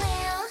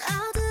와줄래요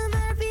어둠을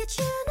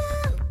비추는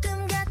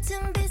꿈 같은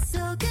빛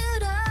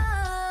속으로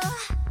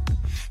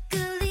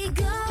끌리고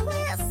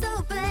있어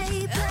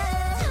baby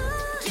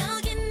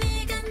여기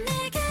네가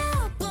내게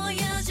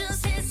보여준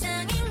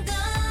세상인걸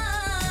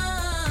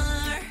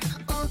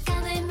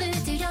옷감을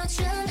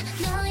물들여준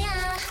너야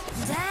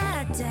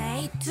That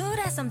day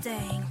둘의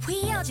something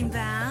휘어진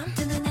밤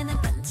두 눈에는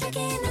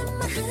반짝이는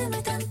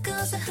마음을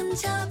담고서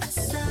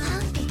훔쳐봤어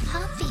Heartbeat,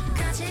 heartbeat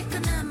가질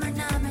건 아무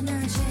나만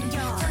울지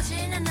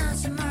터지는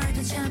웃음을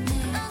더 참네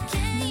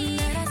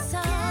눈물에서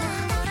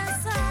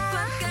꽉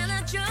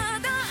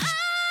안아줘도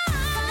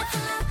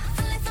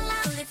Fall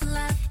in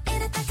love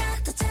이랬다가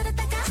또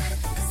저랬다가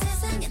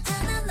세상에 단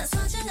하나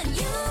소중한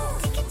you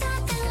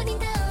티키타카 우린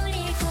떠올릴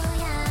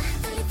거야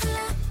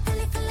Fall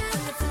in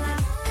love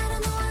바로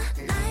너와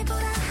날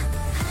보라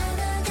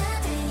하나가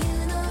돼 you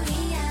know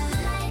yeah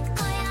할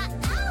거야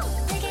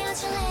내게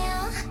와줄래요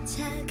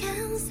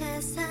차가운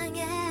세상에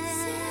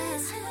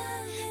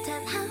단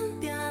한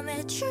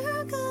뼘의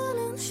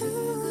출근은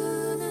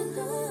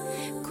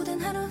고된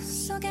하루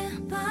속에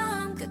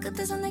밤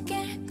끝에서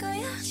느낄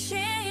거야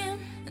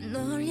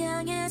널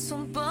향해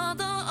손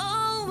뻗어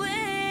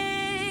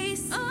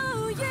always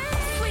oh yeah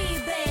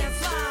Sweet babe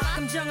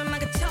감정을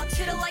막아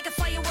touch it like a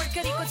firework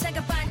그리고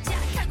잠깐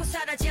반짝하고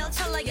사라질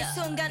찰나의 이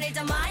순간을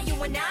담아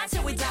You and I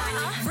till we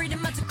die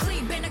Freedom to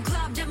clean in a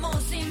club 내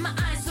모습 my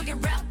eyes 속에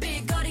rap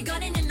big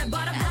거리거리는 날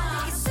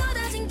바라봐 내게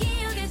쏟아진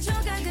기억의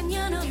조각은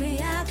you know me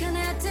I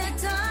connect the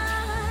dots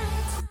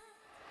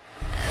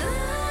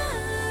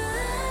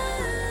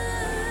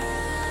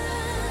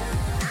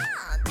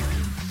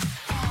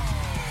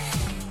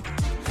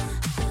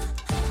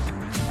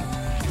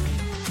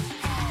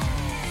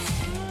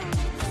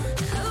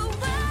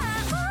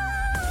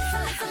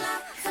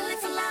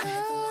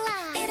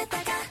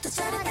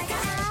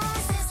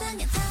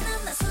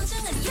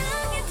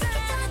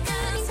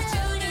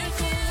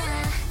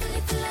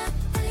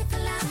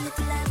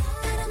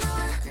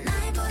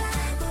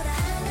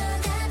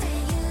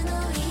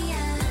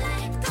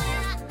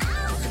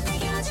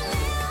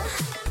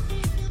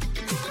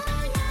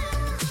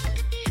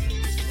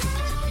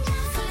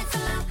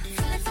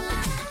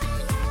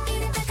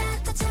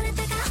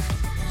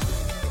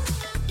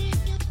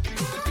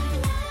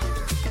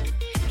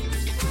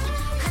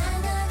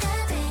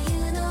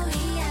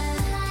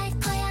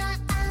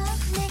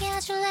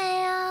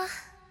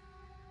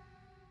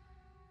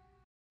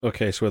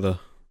Okay, Swither.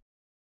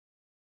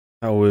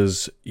 How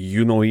was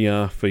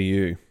Yunoya for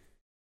you?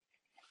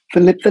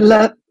 Philip.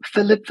 The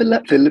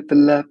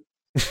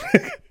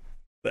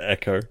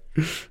echo.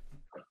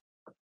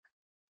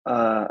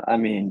 I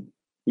mean,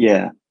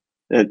 yeah,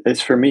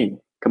 it's for me.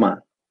 Come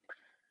on.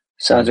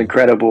 Sounds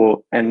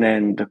incredible. And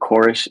then the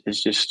chorus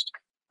is just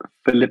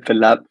Philip. I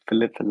love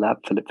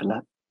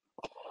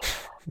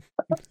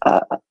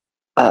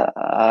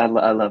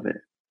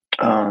it.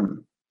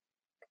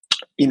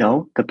 You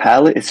know, the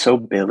palette is so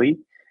Billlie.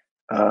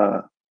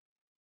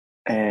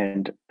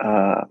 And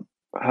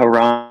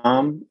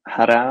haram.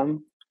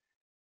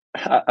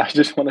 I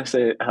just want to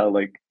say how,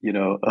 like, you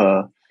know,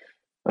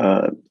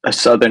 a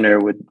southerner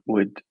would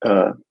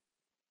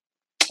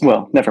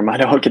well, never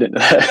mind. I won't get into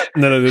that.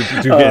 No, do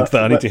get into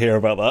that. I need to hear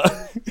about that.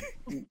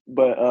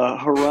 But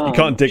haram. You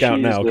can't dig out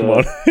now. Come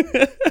on.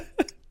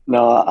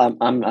 No,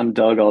 I'm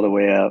dug all the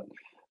way out.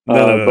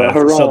 No.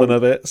 Haram, Southern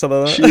of it.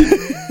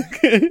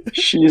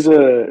 She's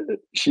a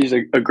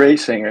great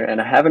singer, and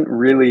I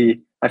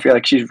feel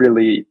like she's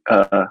really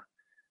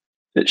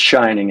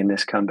shining in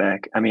this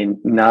comeback. I mean,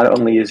 not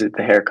only is it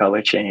the hair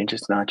color change,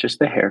 it's not just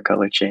the hair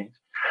color change,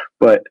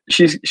 but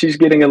she's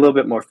getting a little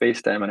bit more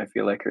face time, and I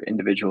feel like her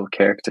individual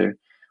character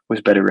was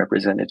better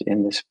represented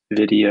in this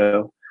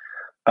video,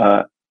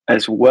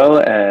 as well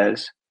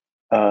as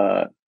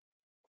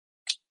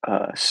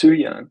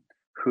Soohyun,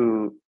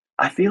 who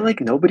I feel like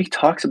nobody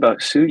talks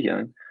about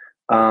Soohyun.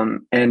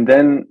 And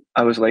then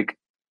I was like,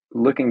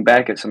 looking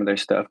back at some of their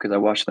stuff because I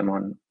watched them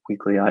on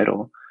Weekly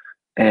Idol,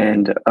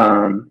 and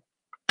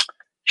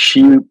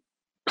she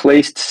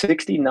placed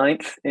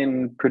 69th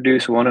in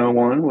Produce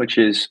 101, which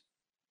is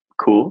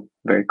cool,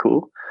 very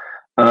cool.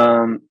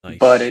 Nice.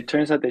 But it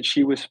turns out that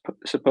she was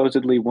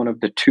supposedly one of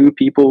the 2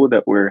 people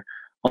that were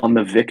on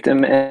the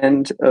victim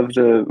end of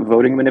the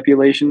voting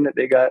manipulation that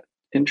they got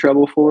in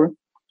trouble for.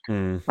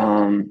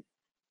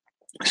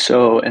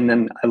 So, and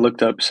then I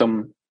looked up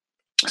some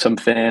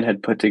fan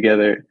had put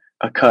together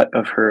a cut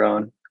of her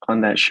on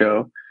that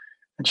show,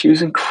 and she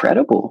was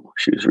incredible.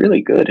 She was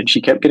really good, and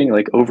she kept getting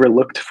like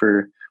overlooked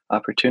for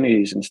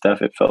opportunities and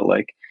stuff, it felt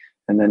like.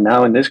 And then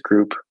now in this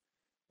group,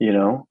 you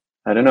know,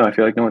 I don't know, I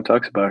feel like no one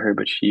talks about her,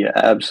 but she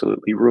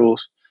absolutely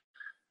rules.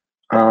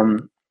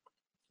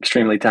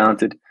 Extremely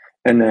talented.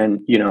 And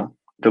then, you know,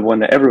 the one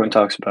that everyone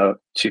talks about,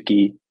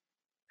 Tsuki,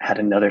 had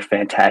another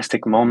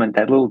fantastic moment.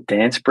 That little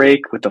dance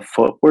break with the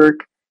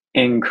footwork,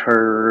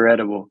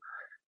 incredible.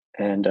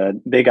 And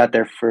they got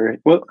their first,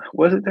 well,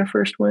 was it their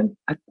first win?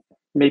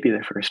 Maybe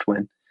their first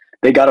win.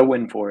 They got a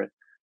win for it.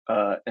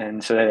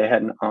 And so they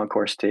had an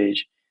encore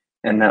stage.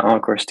 And that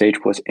encore stage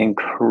was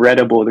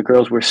incredible. The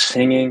girls were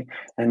singing.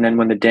 And then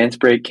when the dance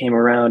break came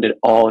around, it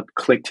all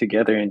clicked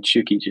together and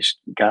Tsuki just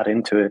got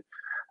into it.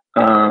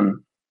 It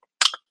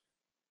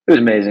was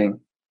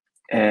amazing.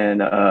 And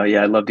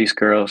yeah, I love these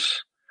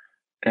girls.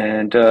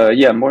 And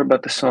yeah, more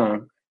about the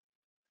song.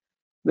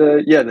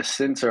 The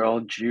synths are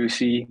all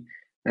juicy,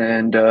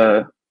 and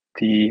that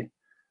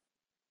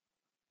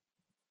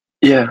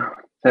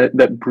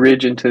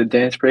bridge into the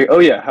dance break. Oh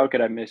yeah, how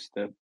could I miss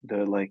the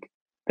like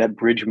that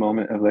bridge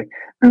moment of like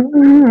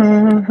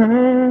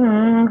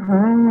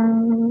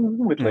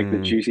with like the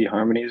juicy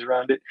harmonies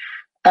around it?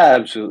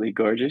 Absolutely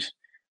gorgeous.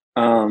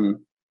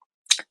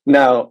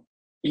 Now,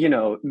 you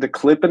know, the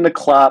clip and the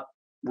clop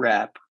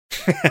rap.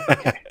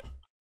 Okay.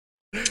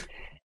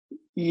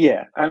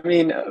 Yeah, I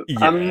mean,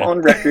 I'm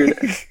on record.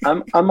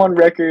 I'm on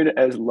record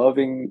as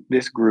loving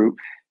this group,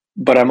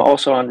 but I'm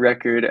also on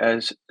record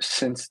as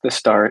since the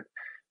start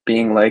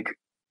being like,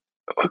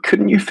 oh,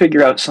 couldn't you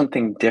figure out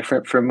something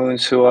different for Moon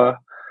Sua?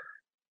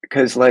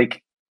 Because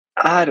like,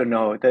 I don't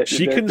know,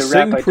 she can the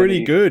sing rap pretty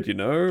identity, good, you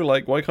know.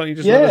 Like, why can't you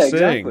just let her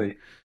sing?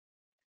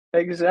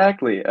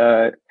 Exactly.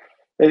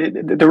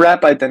 The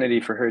rap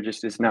identity for her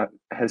just has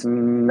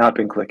not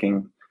been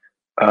clicking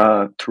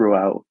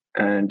throughout.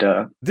 And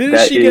didn't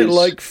she get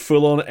like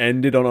full on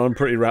ended on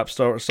Unpretty Rap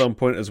Star at some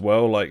point as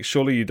well? Like,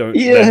 surely you don't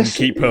then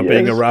keep her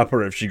being a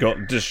rapper if she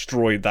got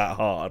destroyed that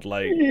hard.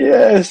 Like,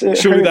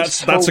 surely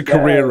that's a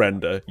career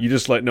ender. You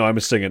just like, no, I'm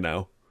a singer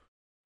now.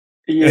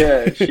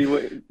 Yeah, she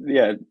would.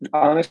 Yeah,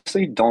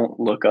 honestly, don't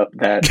look up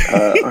that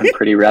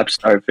Unpretty Rap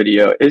Star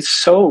video. It's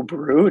so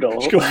brutal.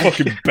 She got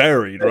fucking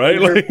buried, right?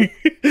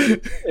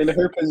 In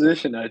her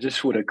position, I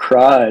just would have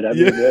cried. I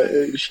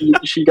mean,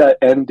 she got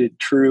ended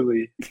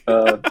truly.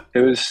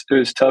 It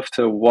was tough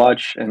to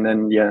watch, and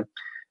then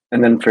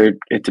for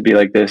it to be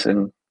like this,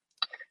 and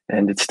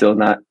it's still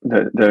not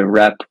the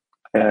rap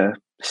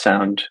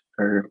sound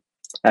or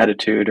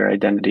attitude or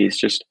identity. It's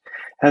just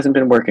hasn't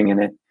been working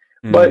in it.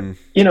 But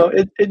you know,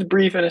 it's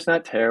brief and it's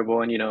not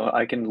terrible, and you know,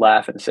 I can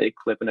laugh and say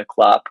clip and a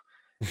clop,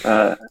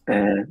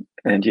 and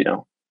you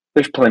know,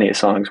 there's plenty of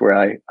songs where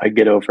I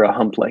get over a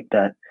hump like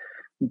that.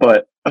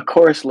 But a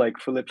chorus like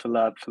Philip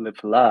Philip,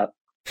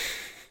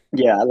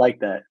 yeah, I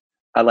like that.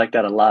 I like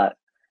that a lot.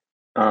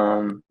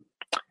 And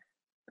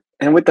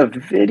with the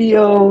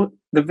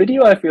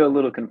video I feel a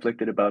little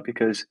conflicted about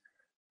because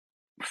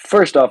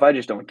first off, I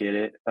just don't get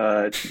it.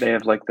 They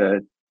have like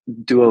the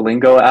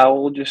Duolingo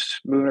owl just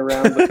moving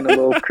around looking a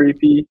little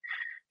creepy,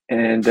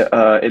 and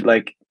it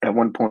like at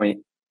one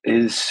point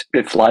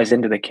it flies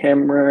into the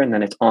camera and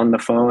then it's on the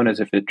phone as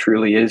if it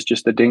truly is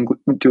just a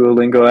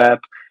Duolingo app,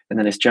 and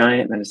then it's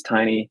giant and then it's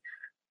tiny.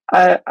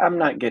 I'm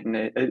not getting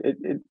it.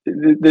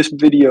 This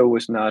video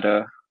was not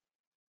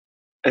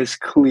as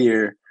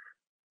clear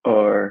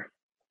or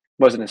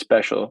wasn't as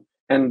special,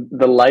 and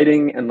the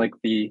lighting and like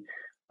the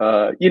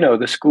you know,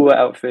 the school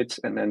outfits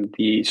and then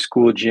the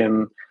school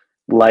gym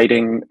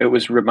lighting, it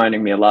was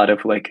reminding me a lot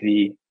of like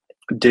the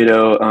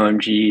Ditto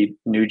OMG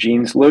New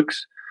Jeans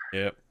looks.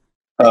 Yep.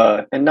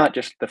 And not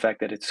just the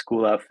fact that it's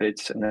school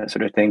outfits and that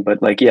sort of thing,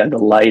 but like, yeah, the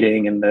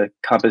lighting and the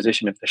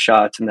composition of the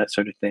shots and that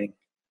sort of thing.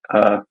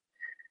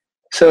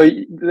 So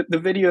the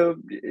video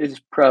is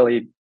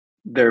probably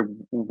their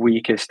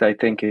weakest, I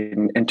think,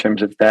 in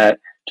terms of that,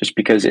 just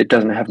because it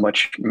doesn't have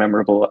much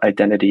memorable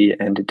identity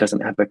and it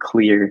doesn't have a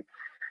clear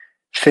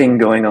thing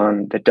going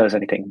on that does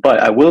anything.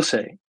 But I will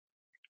say,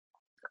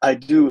 I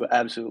do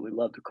absolutely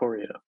love the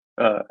choreo.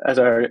 As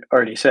I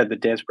already said, the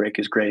dance break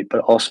is great,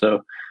 but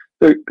also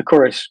the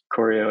chorus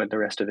choreo and the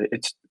rest of it,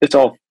 it's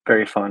all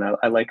very fun.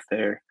 I like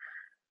their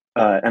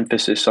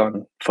emphasis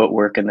on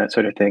footwork and that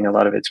sort of thing. A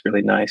lot of it's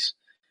really nice.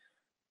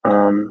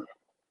 But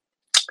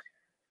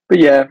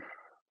yeah,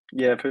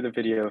 for the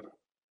video,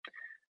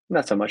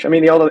 not so much. I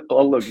mean, they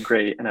all look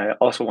great, and I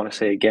also want to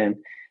say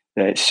again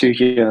that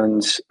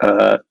Soohyun's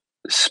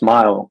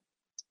smile,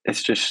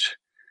 it's just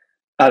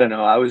I don't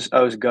know. I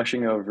was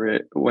gushing over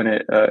it when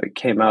it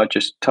came out,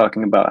 just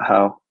talking about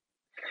how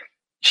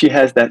she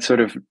has that sort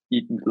of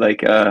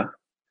like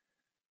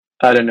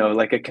I don't know,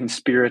 like a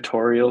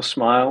conspiratorial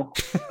smile.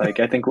 Like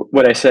I think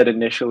what I said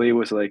initially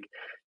was like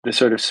the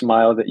sort of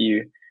smile that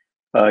you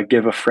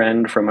give a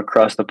friend from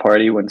across the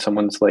party when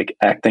someone's like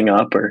acting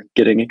up or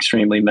getting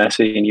extremely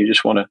messy, and you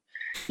just want to,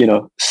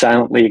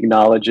 silently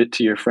acknowledge it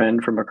to your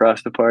friend from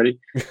across the party.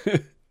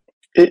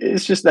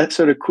 It's just that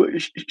sort of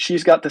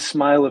she's got the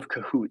smile of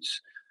cahoots,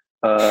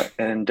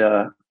 and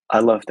I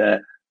love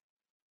that.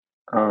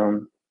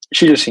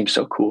 She just seems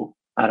so cool.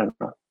 I don't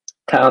know,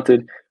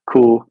 talented,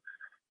 cool,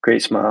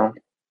 great smile.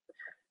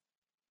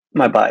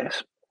 My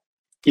bias,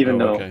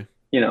 even Oh, though okay.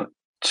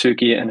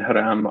 Tsuki and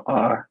Haram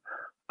are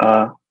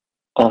uh,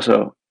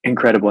 also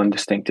incredible and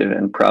distinctive,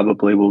 and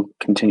probably will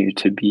continue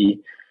to be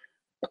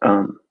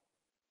um,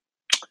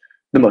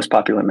 the most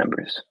popular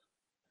members.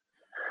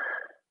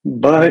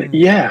 But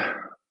yeah,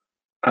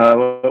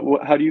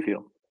 how do you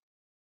feel?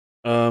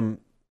 Um,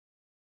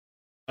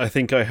 I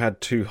think I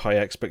had too high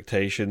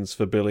expectations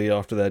for Billlie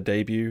after their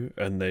debut,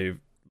 and they've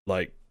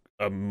like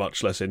a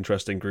much less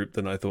interesting group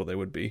than I thought they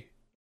would be.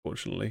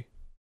 Fortunately,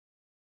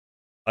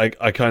 I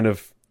kind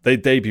of they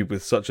debuted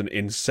with such an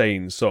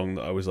insane song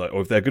that I was like,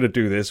 oh, if they're gonna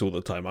do this all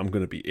the time, I'm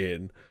gonna be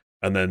in.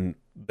 And then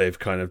they've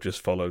kind of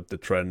just followed the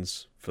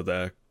trends for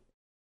their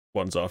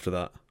ones after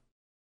that,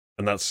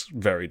 and that's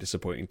very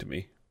disappointing to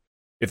me.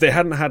 If they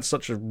hadn't had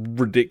such a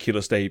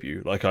ridiculous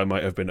debut, like I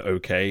might have been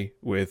okay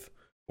with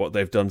what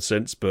they've done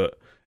since, but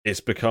it's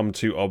become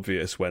too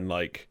obvious when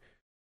like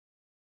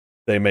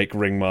they make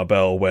Ring My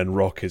Bell when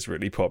rock is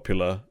really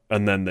popular,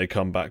 and then they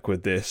come back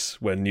with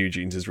this when New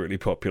Jeans is really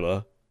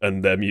popular,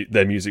 and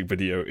their music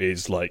video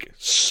is like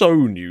so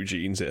New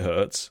Jeans it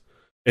hurts.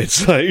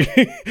 It's like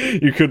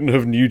you couldn't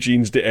have New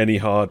Jeansed it any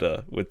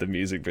harder with the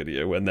music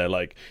video when they're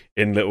like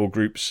in little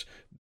groups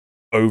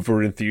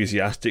over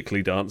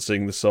enthusiastically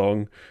dancing the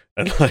song,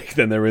 and like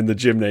then they're in the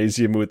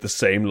gymnasium with the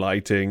same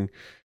lighting.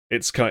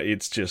 It's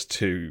just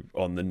too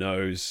on the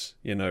nose,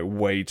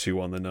 way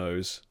too on the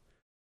nose.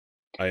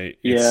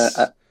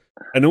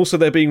 And also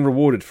they're being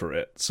rewarded for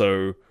it,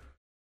 so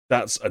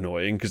that's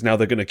annoying because now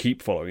they're going to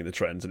keep following the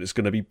trends, and it's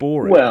going to be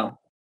boring.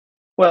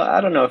 Well,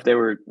 I don't know if they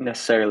were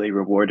necessarily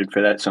rewarded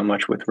for that so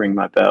much with "Ring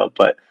My Bell,"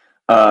 but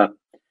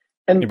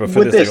and but for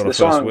with this, they got the a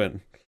song, first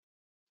win.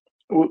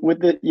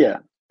 with it, yeah,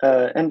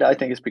 and I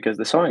think it's because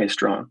the song is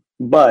strong.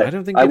 But I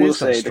don't think I it will is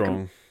that say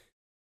strong.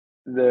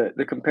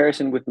 the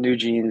comparison with New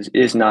Jeans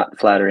is not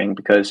flattering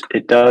because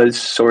it does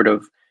sort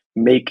of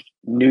make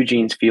New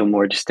Jeans feel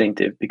more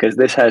distinctive, because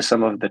this has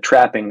some of the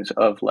trappings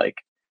of like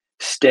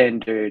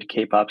standard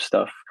K-pop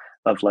stuff,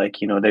 of like,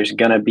 there's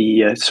gonna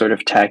be a sort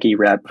of tacky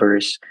rap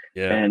verse,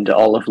 Yeah, and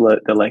all of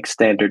the like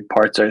standard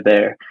parts are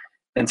there,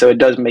 and so it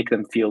does make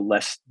them feel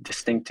less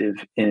distinctive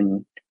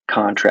in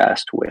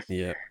contrast with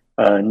yeah.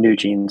 New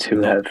Jeans, who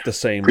Not have the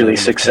same really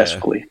level of care.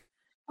 successfully.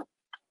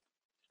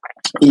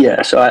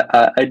 Yeah, so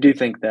I do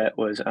think that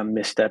was a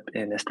misstep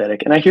in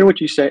aesthetic, and I hear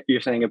what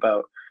you're saying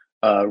about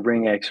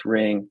Ring X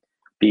Ring,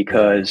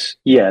 because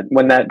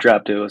when that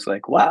dropped, it was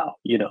like, wow,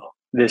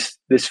 this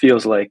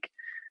feels like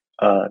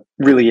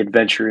really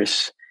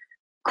adventurous,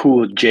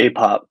 cool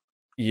J-pop.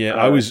 Yeah,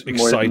 I was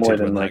excited more when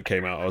than that like,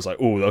 came out. I was like,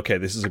 oh, okay,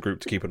 this is a group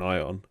to keep an eye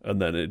on.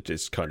 And then it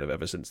just kind of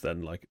ever since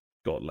then, like,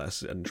 got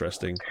less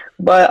interesting.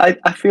 but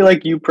I feel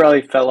like you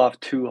probably fell off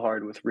too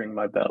hard with Ring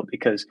My Bell,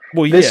 because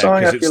Well, this yeah, song,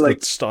 because I it's feel the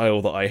like,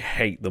 style that I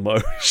hate the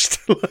most.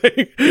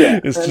 Like, yeah,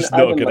 it's and just I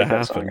not didn't going to like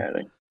that song happen.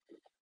 either.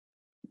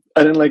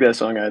 I didn't like that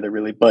song either,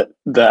 really, but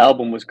the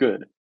album was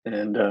good,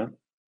 and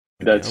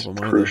that's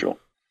crucial.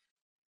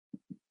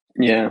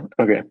 Yeah,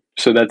 okay.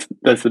 So that's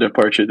the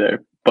departure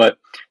there. But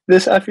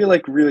this, I feel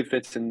like, really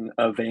fits in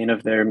a vein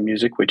of their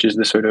music, which is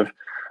the sort of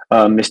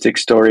mystic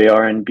story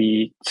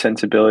R&B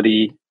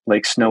sensibility,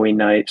 like Snowy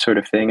Night sort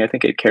of thing. I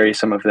think it carries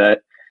some of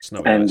that.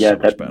 Snowy And Night's yeah, so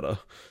much better.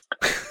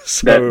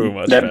 So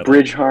much better.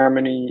 bridge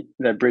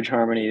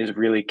harmony is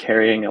really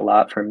carrying a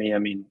lot for me. I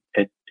mean,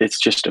 it's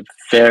just a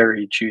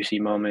very juicy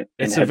moment.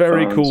 It's in a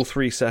very headphones. cool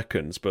 3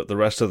 seconds, but the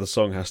rest of the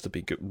song has to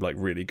be good, like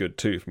really good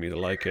too for me to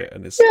like it,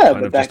 and it's Yeah, kind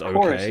but of that just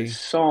chorus okay. is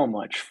so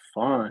much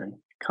fun.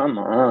 Come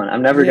on,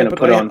 I'm never Yeah, gonna but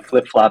put on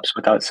flip flops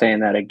without saying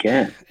that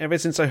again. Ever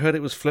since I heard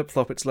it was flip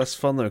flop, it's less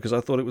fun though, because I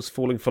thought it was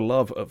falling for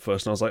love at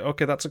first, and I was like,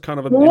 okay, that's a kind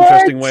of an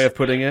interesting way of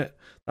putting it.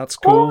 That's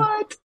cool.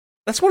 What?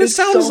 That's what it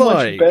sounds so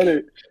like. Much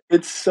better.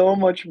 It's so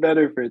much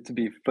better for it to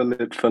be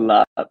flip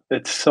flop.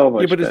 It's so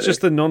much. Yeah, but better. it's just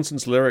the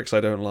nonsense lyrics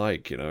I don't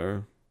like.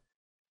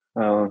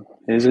 Oh,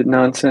 is it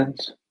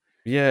nonsense?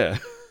 Yeah.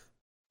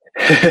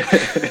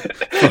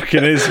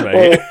 Fucking is,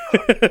 mate.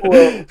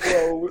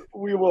 well,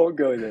 we won't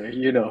go there.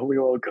 We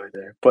won't go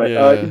there. But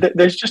Yeah.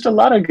 There's just a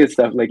lot of good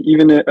stuff. Like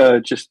even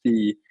just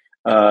the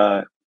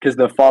because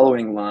the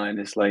following line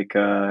is like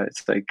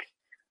it's like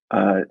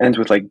ends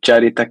with like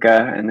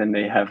Jaritaka, and then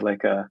they have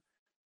like a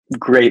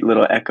great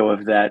little echo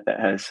of that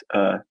has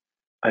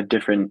a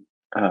different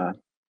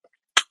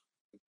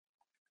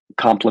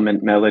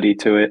complement melody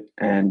to it,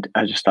 and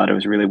I just thought it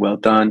was really well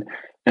done.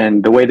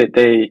 And the way that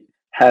they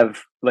have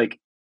like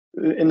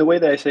in the way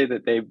that I say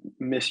that they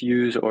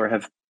misuse or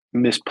have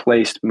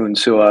misplaced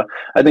Moonsua,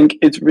 I think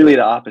it's really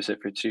the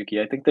opposite for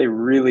Tsuki. I think they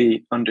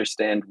really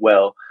understand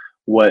well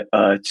what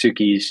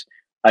Tsuki's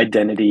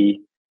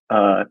identity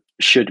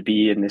should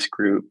be in this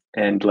group,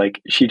 and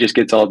like she just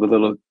gets all the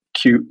little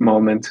cute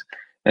moments,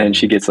 and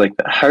she gets like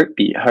the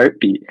heartbeat.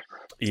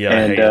 Yeah, I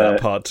And hate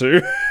that part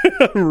too.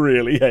 I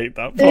really hate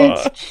that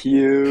it's part.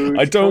 cute.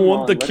 I don't Come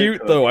want on, the let her cute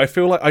cook. though. I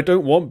feel like I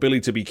don't want Billie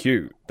to be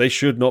cute. They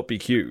should not be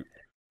cute.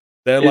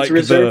 They're It's like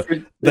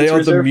reserved they it's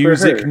are the reserved for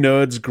music her.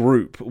 nerds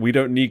group. We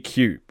don't need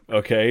cute,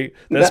 okay?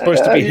 They're That-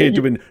 supposed to be here you-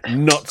 doing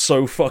not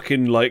so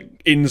fucking like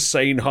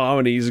insane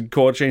harmonies and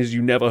chord changes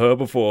you never heard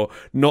before,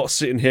 not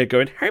sitting here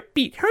going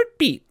heartbeat,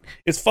 heartbeat.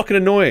 It's fucking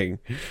annoying.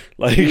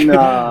 Like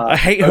Nah. I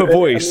hate her I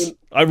voice. mean,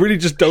 I really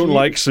just don't she-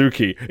 like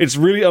Suki. It's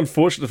really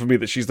unfortunate for me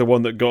that she's the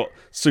one that got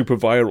super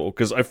viral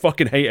because I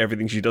fucking hate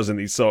everything she does in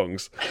these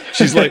songs.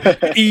 She's like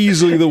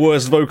easily the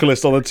worst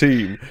vocalist on the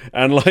team,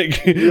 and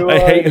like You I are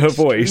hate her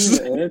extreme voice.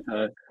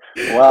 anti.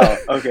 Wow.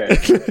 Okay.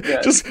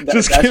 Yeah, just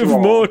that's give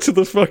wrong. more to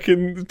the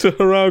fucking to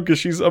Haram because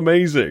she's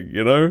amazing.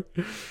 You know,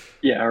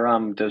 Yeah,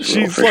 Haram does.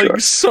 Rule she's for like sure.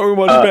 so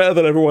much better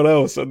than everyone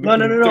else, and No.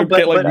 don't But,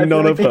 get like but I feel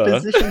none like of they her.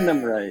 position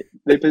them right.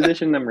 They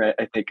position them right.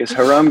 I think because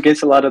Haram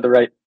gets a lot of the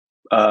right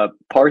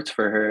parts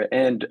for her,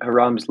 and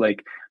Haram's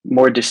like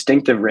more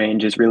distinctive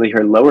range is really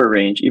her lower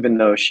range, even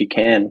though she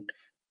can,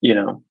 you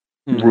know,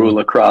 Mhm. rule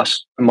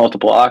across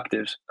multiple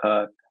octaves.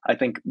 I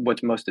think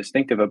what's most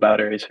distinctive about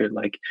her is her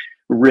like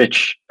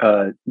rich,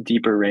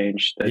 deeper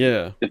range that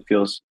Yeah, it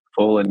feels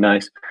full and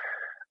nice.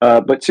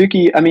 But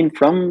Tsuki, I mean,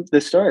 from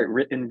the start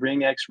in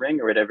Ring X Ring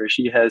or whatever,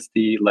 she has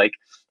the like,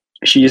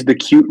 she is the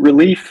cute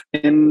relief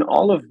in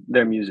all of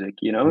their music.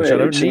 You know, which I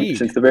don't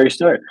since need. the very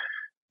start.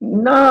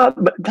 Nah,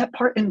 but that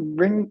part in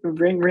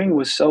Ring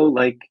was so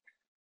like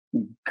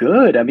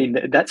good. I mean,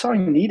 that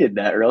song needed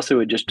that, or else it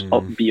would just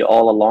be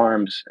all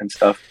alarms and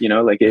stuff. You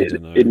know, like I it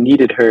don't know. it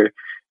needed her.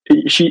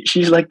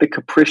 She's like the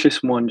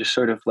capricious one, just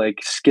sort of like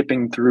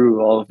skipping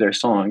through all of their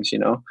songs. You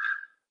know,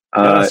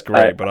 Yeah, that's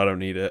great, I, but I don't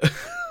need it.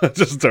 I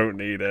just don't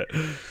need it.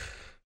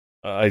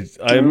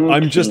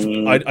 I'm just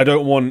I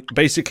don't want.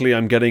 Basically,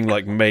 I'm getting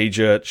like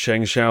major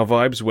Cheng Xiao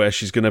vibes, where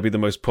she's gonna be the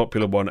most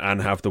popular one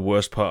and have the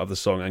worst part of the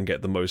song and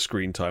get the most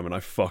screen time, and I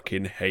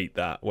fucking hate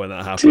that when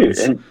that dude,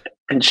 happens.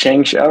 and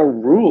Shang Xiao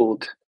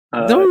ruled.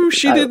 No,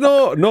 she I- did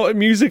not. Not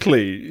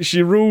musically.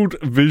 She ruled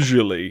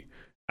visually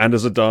and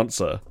as a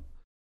dancer.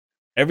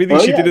 Everything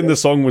Well, she yeah, did in the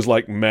song was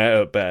like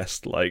meh at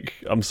best. Like,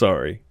 I'm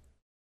sorry.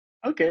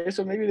 Okay,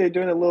 so maybe they're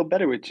doing a little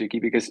better with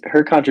Chuki because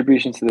her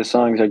contributions to the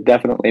songs are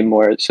definitely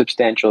more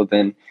substantial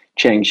than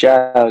Chang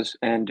Xiao's.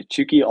 And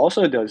Chuki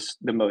also does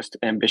the most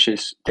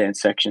ambitious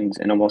dance sections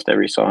in almost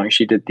every song.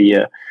 She did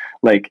the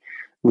like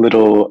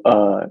little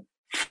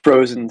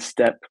frozen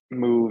step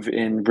move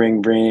in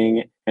Ring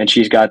Ring, and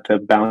she's got the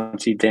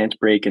bouncy dance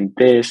break in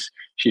this.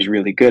 She's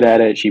really good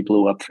at it. She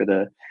blew up for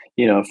the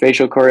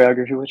facial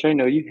choreography, which I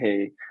know you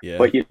hate, Yeah,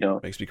 but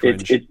makes me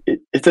cringe.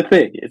 it's a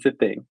thing. It's a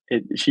thing.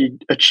 She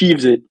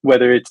achieves it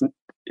whether it's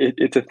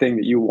a thing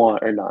that you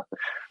want or not.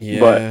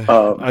 Yeah,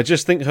 But I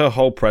just think her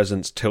whole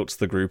presence tilts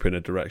the group in a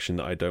direction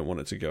that I don't want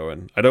it to go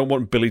in. I don't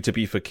want Billie to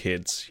be for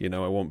kids, I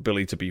want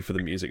Billie to be for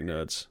the music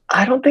nerds.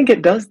 I don't think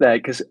it does that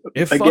because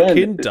It again,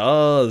 fucking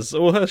does.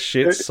 All her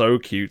shit's so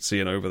cutesy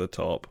and over the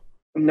top.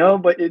 no,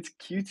 but it's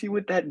cutesy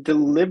with that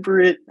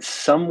deliberate,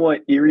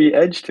 somewhat eerie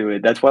edge to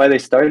it. That's why they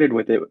started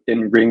with it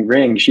in Ring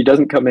Ring. She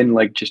doesn't come in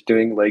like just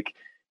doing like,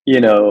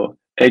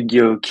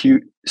 eggyo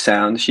cute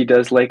sounds. She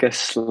does like a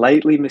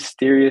slightly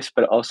mysterious,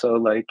 but also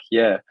like,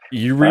 yeah.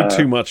 You read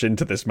too much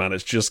into this, man.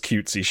 It's just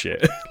cutesy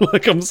shit.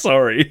 Like, I'm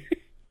sorry.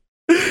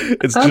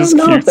 It's just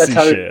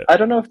cutesy shit. I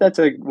don't know if that's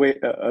a way.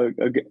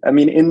 I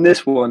mean, in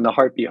this one, the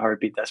heartbeat,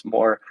 that's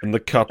more And the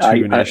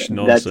cartoonish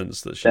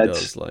nonsense that she that's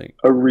does, like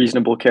a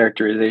reasonable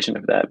characterization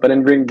of that. But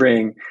in Ring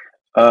Ring,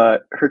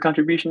 her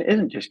contribution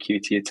isn't just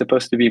cutesy. It's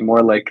supposed to be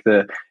more like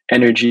the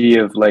energy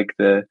of like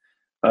the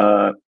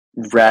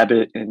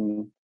rabbit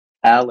and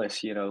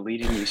Alice,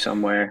 leading you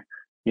somewhere,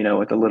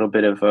 with a little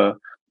bit of a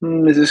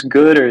is this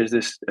good or is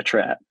this a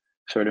trap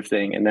sort of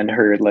thing. And then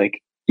her like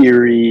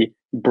eerie,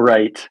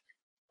 bright,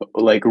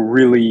 like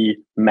really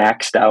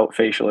maxed out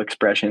facial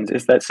expressions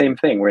is that same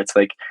thing where it's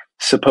like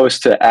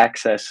supposed to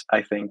access,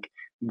 I think,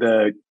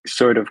 the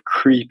sort of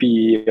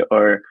creepy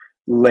or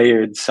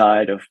layered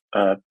side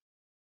of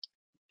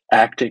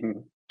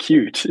acting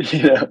cute.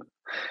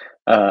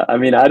 I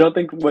mean, I don't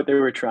think what they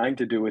were trying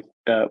to do with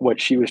what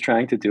she was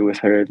trying to do with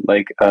her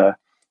like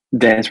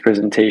dance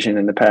presentation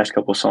in the past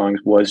couple songs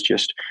was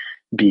just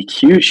be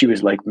cute. She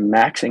was like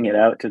maxing it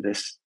out to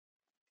this.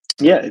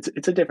 Yeah,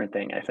 it's a different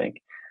thing, I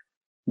think.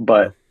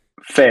 But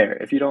fair.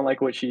 If you don't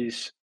like what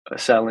she's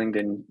selling,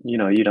 then you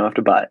don't have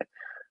to buy it.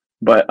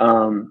 But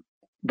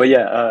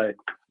yeah,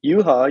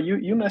 Yuha,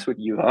 you mess with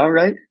Yuha,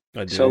 right?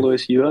 I do.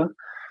 Soloist Yuha.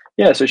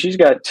 Yeah, so she's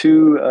got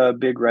two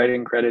big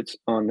writing credits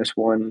on this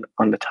one,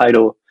 on the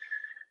title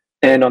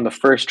and on the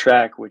first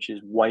track, which is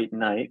White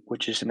Knight,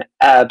 which is an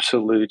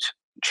absolute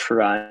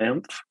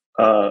triumph.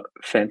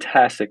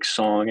 fantastic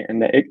song,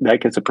 and that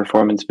gets a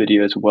performance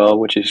video as well,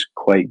 which is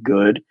quite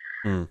good.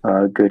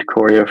 Mm. Good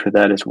choreo for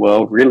that as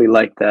well. Really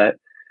like that.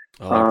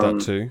 I like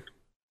that too.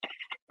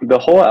 The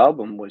whole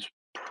album was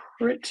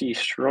pretty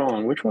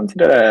strong. Which ones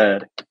did I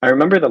add? I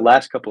remember the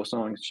last couple of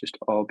songs just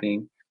all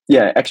being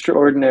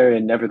Extraordinary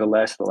and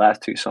Nevertheless, the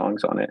last two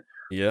songs on it.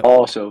 Yeah.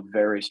 Also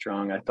very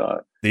strong, I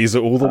thought. These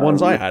are all the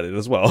ones I added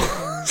as well.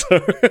 So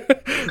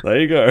there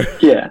you go.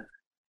 Yeah.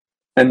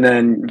 And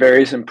then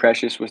Various and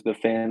Precious was the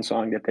fan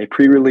song that they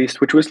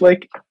pre-released, which was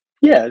like,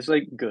 it's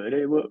like good.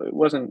 It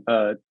wasn't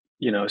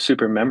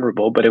super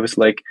memorable, but it was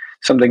like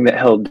something that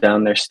held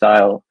down their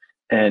style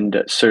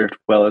and served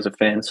well as a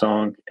fan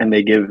song. And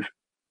they give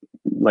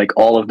like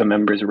all of the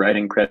members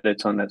writing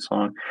credits on that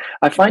song.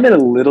 I find it a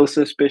little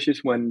suspicious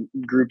when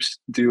groups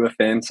do a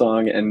fan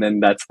song and then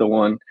that's the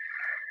one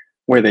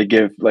where they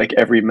give like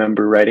every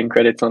member writing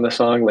credits on the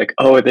song. Like,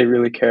 oh, they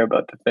really care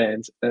about the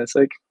fans. And it's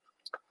like,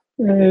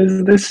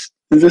 is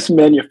this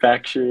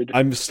manufactured?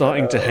 I'm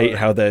starting to hate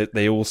how they're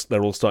all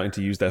starting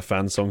to use their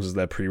fan songs as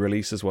their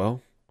pre-release as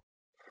well.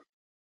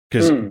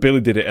 Because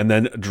Billlie did it, and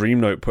then Dream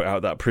Note put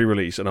out that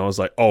pre-release, and I was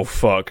like, "Oh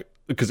fuck!"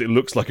 Because it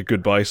looks like a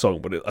goodbye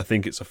song, but I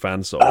think it's a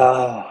fan song.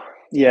 Oh,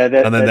 yeah.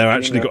 And then they're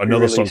actually got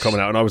another song coming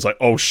out, and I was like,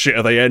 "Oh shit,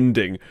 are they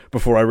ending?"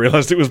 Before I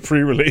realized it was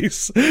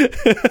pre-release.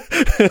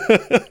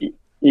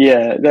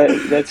 Yeah,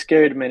 that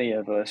scared many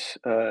of us.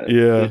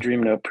 Yeah. The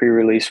Dream Note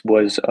pre-release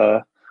was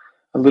a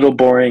little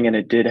boring, and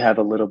it did have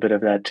a little bit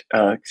of that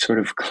sort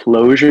of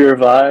closure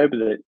vibe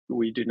that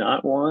we do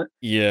not want.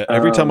 Yeah,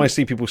 every time I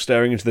see people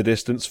staring into the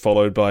distance,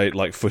 followed by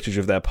like footage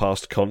of their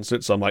past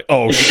concerts, I'm like,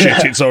 "Oh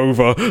shit, it's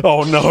over!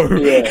 Oh no!"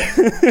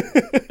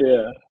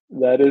 Yeah,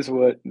 that is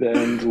what the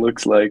end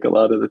looks like a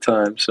lot of the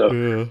time.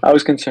 So I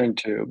was concerned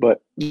too.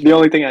 But the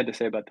only thing I had to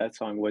say about that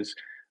song was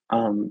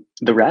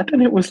the rap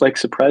in it was like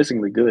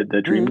surprisingly good.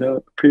 The Dream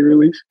Note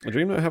pre-release. The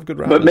Dream Note have good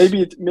rappers. But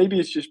maybe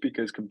it's just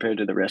because compared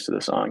to the rest of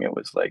the song, it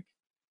was like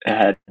it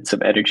had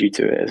some energy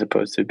to it as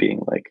opposed to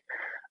being like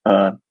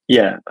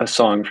a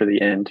song for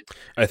the end.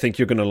 I think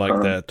you're gonna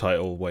like their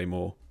title way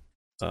more.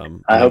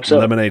 I hope so.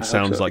 Lemonade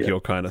sounds like your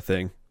kind of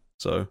thing.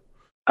 So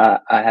I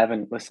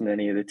haven't listened to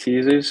any of the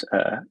teasers.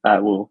 I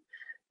will.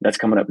 That's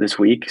coming up this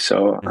week,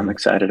 so I'm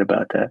excited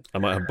about that. I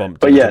might have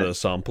bumped into the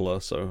sampler,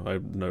 so I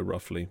know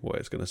roughly what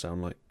it's going to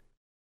sound like.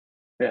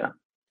 Yeah.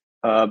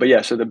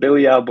 So the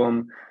Billlie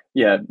album,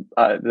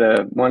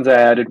 the ones I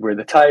added were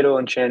The Title,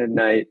 Enchanted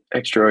Night,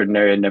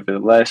 Extraordinary, and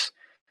Nevertheless.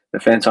 The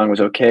fan song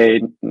was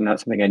okay, not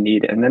something I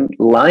need. And then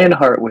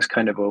Lionheart was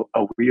kind of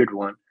a weird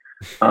one.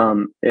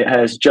 It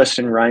has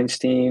Justin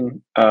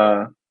Reinstein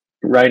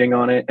writing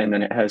on it, and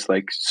then it has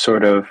like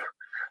sort of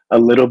a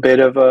little bit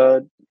of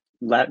a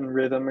Latin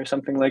rhythm or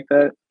something like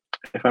that,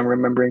 if I'm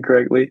remembering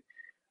correctly.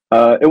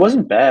 It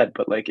wasn't bad,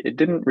 but like it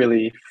didn't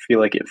really feel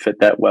like it fit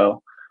that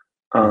well.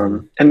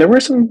 And there were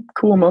some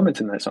cool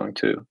moments in that song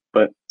too,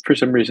 but for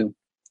some reason,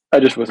 I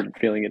just wasn't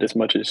feeling it as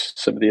much as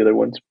some of the other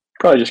ones.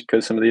 Probably just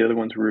because some of the other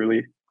ones were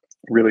really,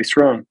 really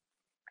strong.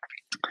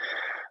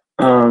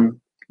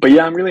 But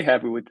yeah, I'm really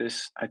happy with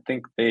this. I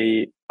think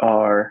they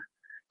are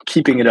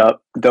keeping it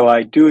up, though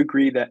I do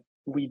agree that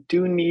we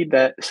do need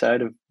that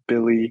side of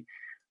Billlie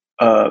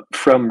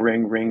from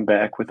Ring Ring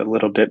back with a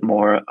little bit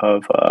more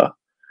of a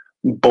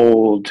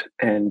bold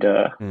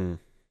and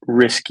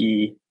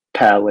risky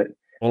palette.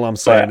 All I'm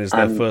saying is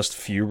their first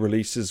few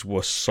releases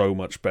were so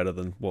much better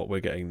than what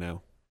we're getting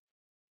now.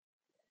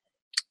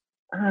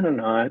 I don't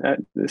know.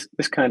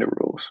 This kind of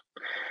rules.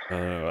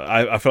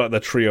 I feel like the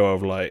trio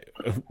of like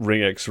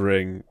Ring X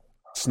Ring,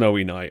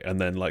 Snowy Night, and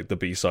then like the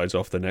B-sides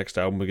off the next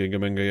album, Ginga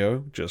Minga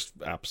Yo, just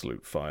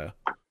absolute fire.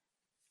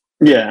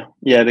 Yeah,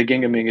 the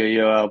Ginga Minga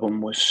Yo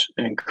album was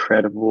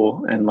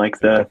incredible, and like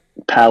the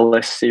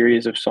Palace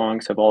series of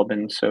songs have all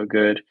been so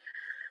good.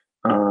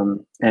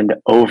 And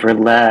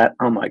Overlap,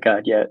 oh my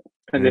god, yeah.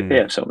 And they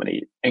have so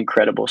many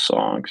incredible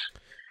songs.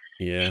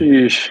 Yeah.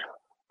 Sheesh.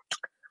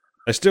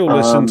 I still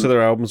listen to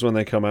their albums when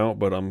they come out,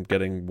 but I'm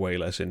getting way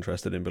less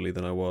interested in Billlie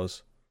than I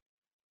was.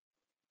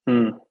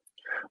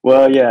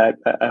 Well, yeah,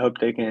 I hope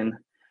they can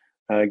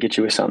get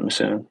you with something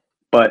soon.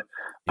 But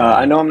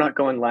I know I'm not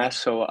going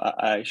last, so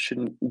I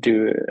shouldn't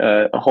do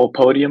a whole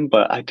podium,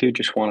 but I do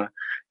just want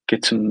to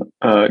get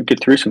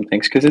through some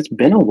things because it's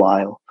been a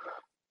while.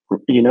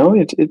 You know,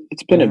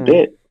 it's been a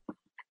bit.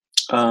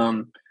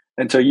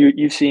 And so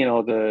you've seen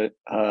all the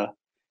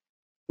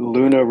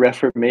Luna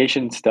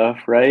Reformation stuff,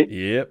 right?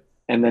 Yep.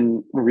 And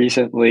then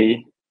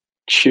recently,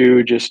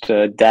 Chu just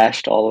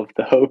dashed all of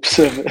the hopes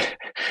of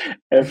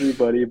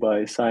everybody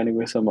by signing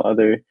with some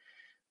other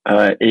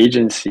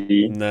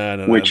agency.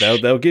 No. Which,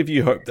 they'll give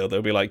you hope, though.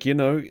 They'll be like,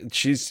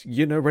 she's,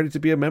 ready to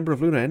be a member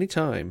of Luna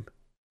anytime.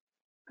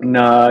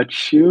 Nah,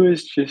 Chu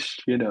is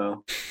just,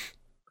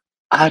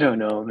 I don't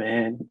know,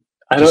 man.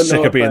 I don't know.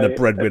 Sick of being the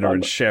breadwinner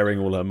and sharing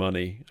all her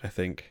money, I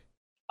think.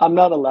 I'm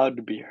not allowed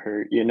to be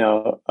hurt,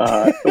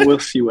 We'll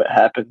see what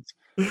happens.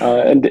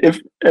 And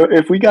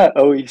if we got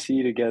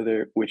OEC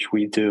together, which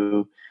we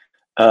do,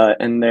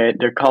 and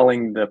they're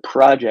calling the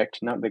project,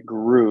 not the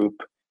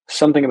group,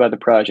 something about the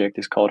project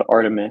is called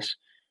Artemis,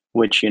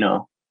 which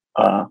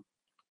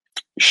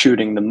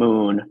shooting the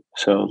moon.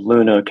 So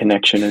Luna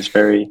connection is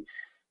very,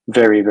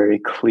 very, very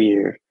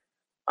clear.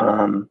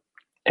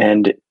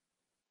 And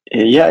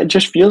yeah, it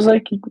just feels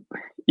like,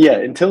 yeah,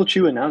 until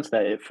Chu announced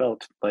that, it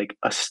felt like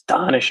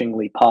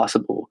astonishingly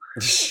possible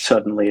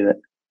suddenly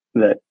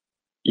that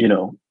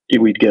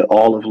we'd get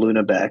all of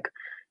Luna back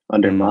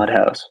under Mod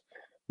House.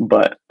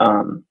 But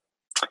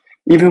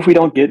even if we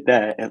don't get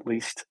that, at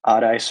least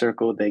Odd Eye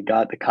Circle, they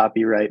got the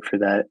copyright for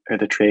that, or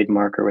the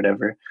trademark or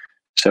whatever.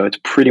 So it's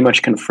pretty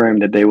much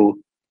confirmed that they will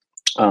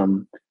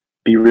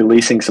be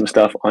releasing some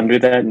stuff under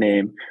that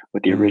name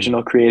with the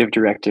original creative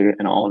director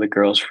and all the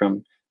girls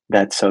from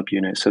that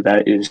subunit. So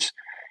that is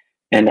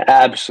an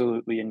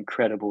absolutely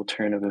incredible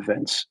turn of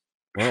events.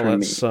 Well,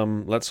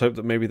 let's hope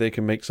that maybe they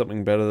can make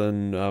something better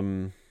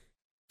than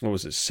what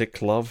was it,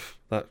 Sick Love,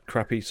 that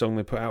crappy song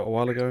they put out a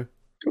while ago.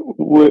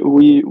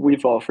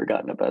 We've all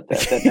forgotten about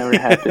that. That never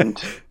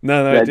happened.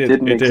 No, that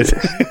it did.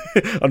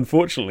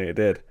 Unfortunately, it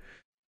did.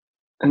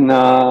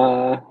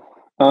 Nah.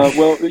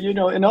 Well,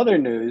 in other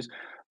news,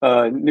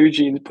 New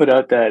Jeans put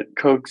out that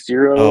Coke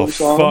Zero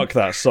song. Oh, fuck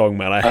that song,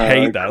 man. I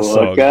hate that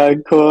song.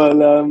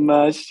 Coca-Cola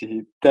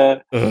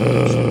Mashita.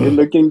 You're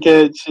looking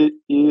catchy,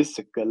 is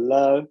a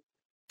love.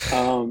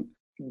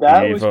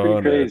 That was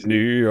pretty crazy.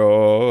 New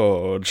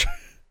York.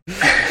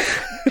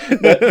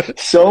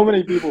 So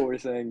many people were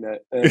saying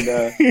that,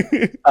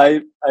 and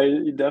I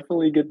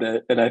definitely get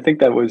that, and I think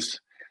that was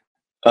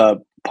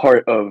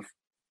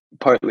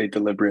partly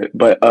deliberate.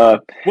 But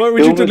why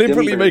would you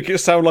deliberately make it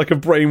sound like a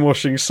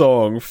brainwashing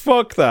song?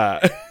 Fuck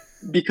that.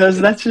 Because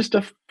that's just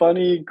a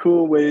funny,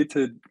 cool way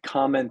to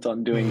comment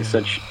on doing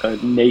such a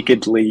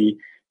nakedly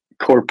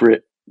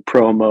corporate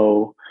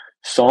promo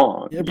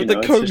song. Yeah, but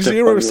the Coke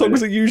Zero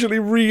songs are usually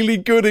really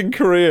good in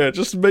Korea.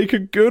 Just make a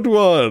good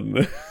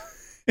one.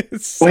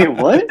 Wait,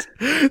 what?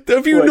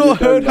 Have you not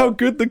heard how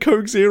good the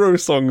Coke Zero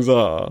songs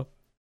are?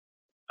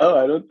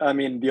 Oh, I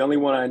mean, the only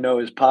one I know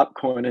is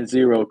Popcorn and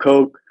Zero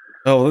Coke.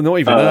 Oh, not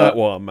even that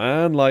one,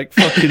 man. Like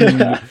fucking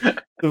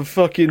the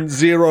fucking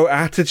Zero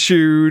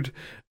Attitude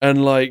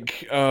and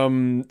like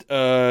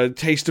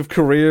Taste of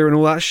Korea and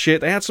all that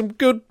shit. They had some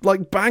good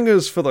like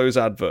bangers for those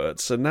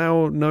adverts, and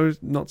now no,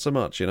 not so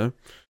much.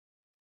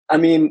 I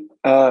mean,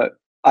 I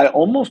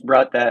almost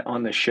brought that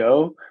on the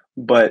show,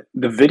 but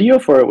the video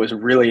for it was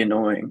really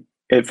annoying.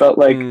 It felt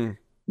like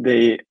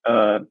they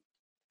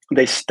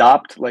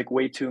stopped like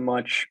way too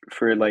much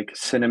for like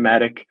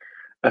cinematic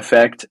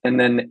effect, and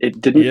then it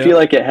didn't feel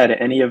like it had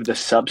any of the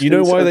substance. You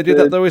know why they did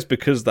that though? Is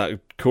because that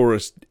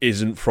chorus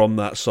isn't from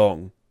that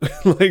song.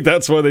 Like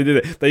that's why they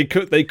did it.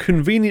 They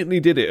conveniently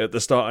did it at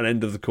the start and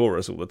end of the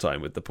chorus all the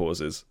time with the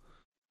pauses.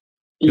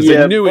 Because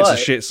they knew it's a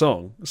shit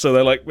song, so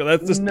they're like, well,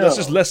 let's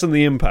just lessen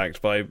the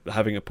impact by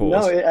having a pause.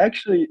 No, it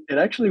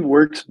actually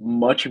works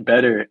much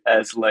better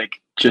as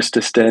like just a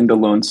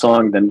standalone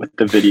song than with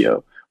the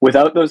video.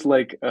 Without those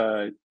like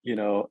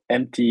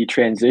empty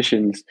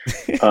transitions,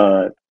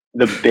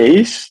 the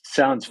bass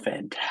sounds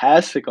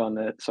fantastic on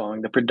that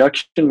song. The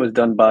production was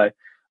done by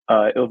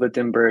Ilva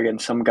Dimberg and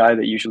some guy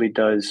that usually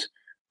does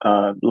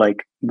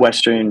like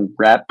Western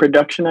rap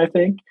production, I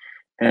think.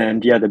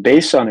 And yeah, the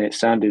bass on it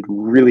sounded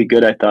really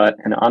good, I thought.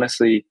 And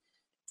honestly,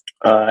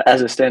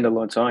 as a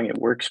standalone song, it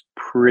works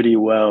pretty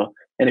well.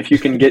 And if you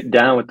can get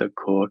down with the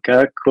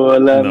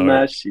Coca-Cola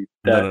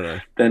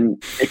Mashita, then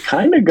it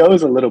kind of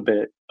goes a little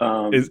bit.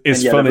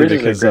 It's funny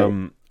because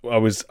I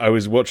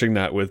was watching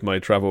that with my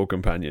travel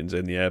companions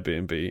in the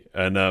Airbnb,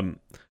 and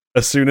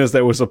as soon as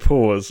there was a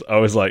pause, I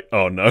was like,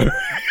 "Oh no!"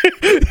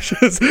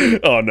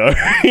 Oh no,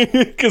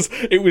 because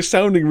it was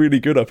sounding really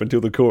good up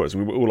until the chorus,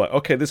 and we were all like,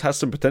 "Okay, this has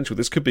some potential.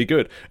 This could be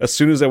good." As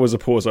soon as there was a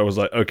pause, I was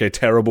like, "Okay,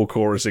 terrible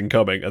chorus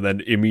incoming," and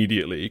then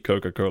immediately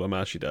Coca-Cola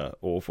Mashita,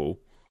 awful.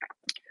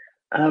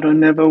 I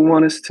don't ever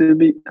want us to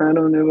be. I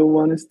don't ever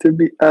want us to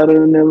be. I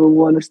don't ever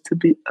want us to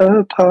be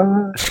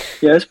apart.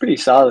 Yeah, it's pretty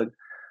solid.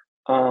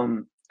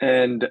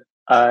 And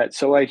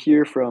so I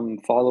hear from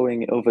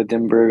following Ilva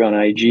Dimberg on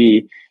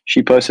IG.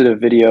 She posted a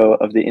video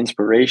of the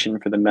inspiration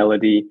for the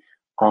melody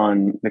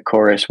on the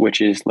chorus,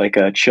 which is like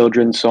a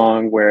children's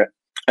song where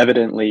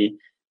evidently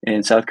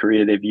in South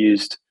Korea they've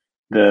used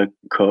the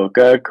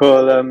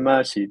Coca-Cola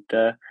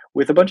Mashita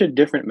with a bunch of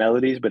different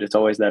melodies, but it's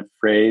always that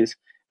phrase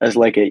as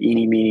like a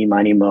eeny, meeny,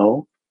 miny,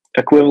 mo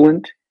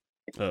equivalent.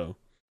 Oh.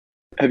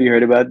 Have you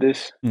heard about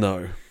this?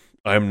 No.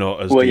 I am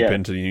not as deep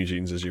into New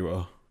Jeans as you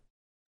are.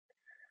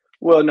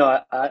 Well, no,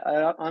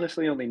 I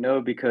honestly only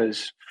know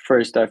because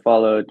first I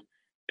followed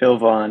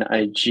Ilva on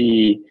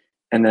IG,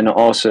 and then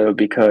also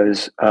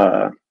because,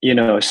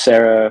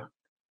 Sarah,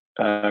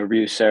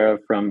 Ryu Sarah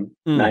from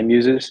Nine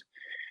Muses,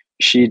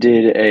 she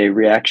did a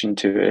reaction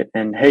to it,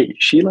 and hey,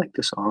 she liked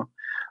the song.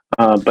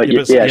 But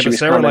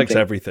Sarah likes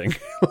everything.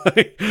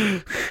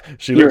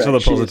 She looks for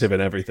the positive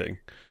in everything.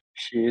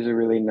 She is a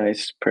really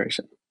nice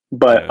person.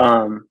 But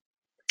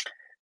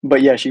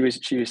yeah, she was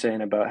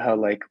saying about how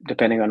like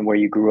depending on where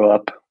you grew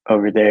up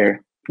over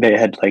there, they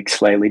had like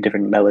slightly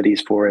different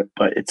melodies for it,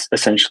 but it's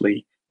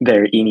essentially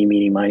their eeny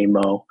meeny miny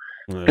mo.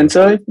 Yeah. And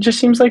so it just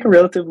seems like a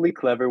relatively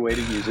clever way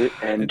to use it.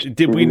 And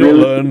did we not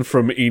learn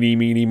from Eeny,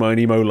 Meeny,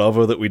 Miny, Mo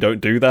Lover that we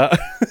don't do that?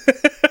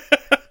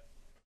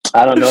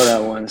 I don't know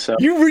that one. So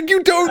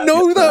you don't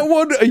know that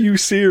one? Are you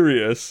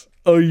serious?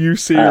 Are you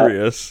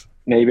serious?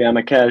 Maybe I'm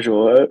a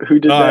casual. Who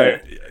did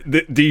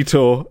that?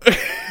 Detour.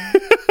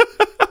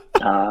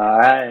 All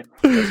right,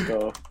 let's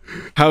go.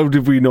 How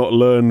did we not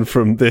learn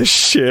from this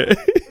shit?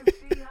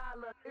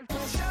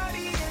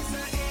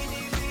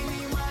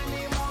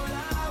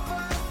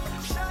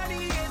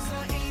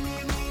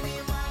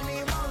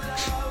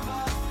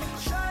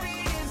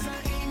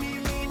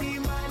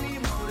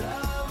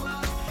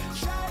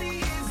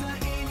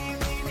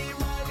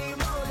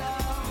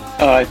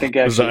 Oh, I think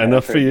actually. Was that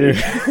enough for you?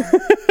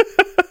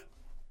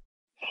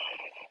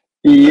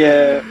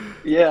 Yeah.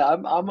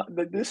 I'm.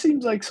 This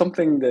seems like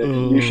something that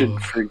you should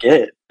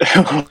forget.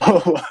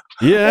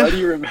 Yeah. Why do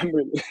you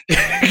remember this?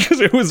 Because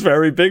it was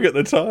very big at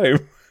the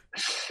time.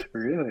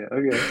 Really?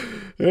 Okay.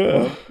 Yeah.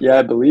 Well, yeah,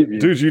 I believe you.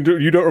 Dude,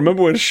 you don't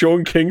remember when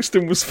Sean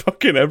Kingston was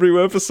fucking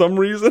everywhere for some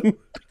reason?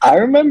 I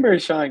remember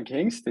Sean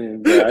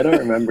Kingston, but I don't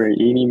remember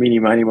Eeny, Meeny,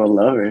 Miny, Mo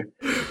Lover.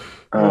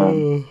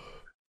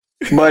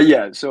 But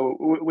yeah, so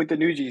with the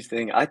New G's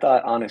thing, I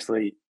thought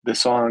honestly the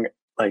song,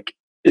 like,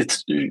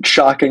 it's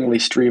shockingly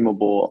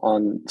streamable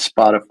on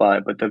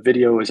Spotify, but the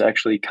video was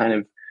actually kind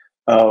of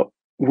a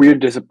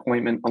weird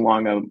disappointment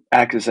along an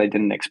axis I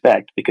didn't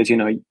expect, because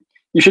you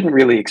shouldn't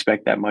really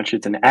expect that much.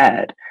 It's an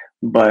ad,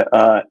 but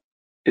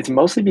it's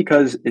mostly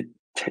because it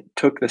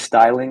took the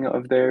styling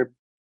of their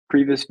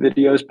previous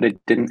videos, but it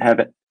didn't have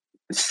it,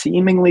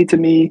 seemingly to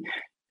me,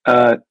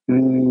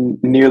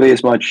 nearly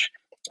as much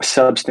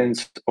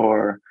substance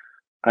or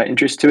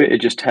interest to it.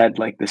 It just had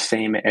like the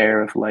same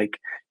air of like,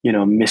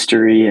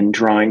 mystery and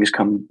drawings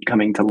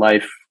coming to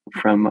life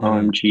from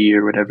OMG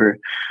or whatever.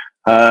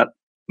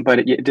 But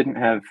it didn't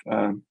have.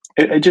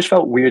 It just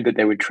felt weird that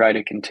they would try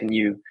to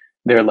continue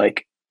their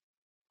like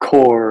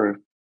core,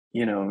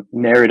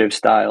 narrative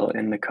style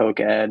in the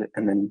Coke ad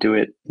and then do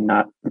it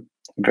not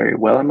very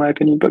well, in my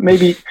opinion. But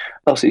maybe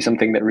I'll see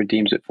something that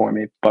redeems it for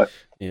me. But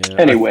yeah,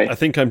 anyway, I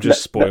think I'm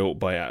just spoiled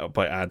by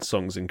ad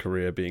songs in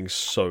Korea being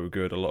so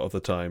good a lot of the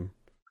time.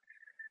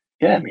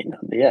 Yeah, I mean,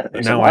 yeah.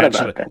 Now I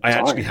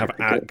actually have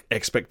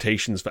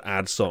expectations for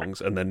ad songs,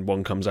 and then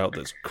one comes out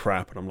that's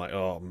crap, and I'm like,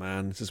 oh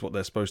man, this is what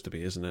they're supposed to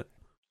be, isn't it?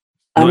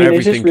 Not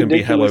everything can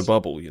be Hello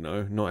Bubble,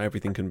 Not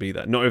everything can be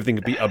that. Not everything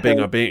can be a Bing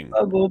a Bing.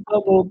 Bubble,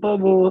 bubble,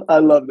 bubble. I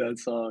love that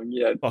song.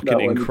 Yeah, fucking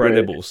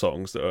incredible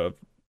songs that are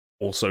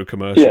also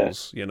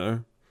commercials.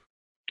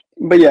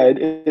 But yeah,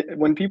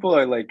 when people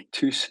are like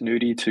too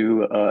snooty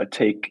to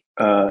take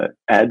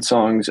ad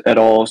songs at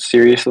all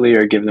seriously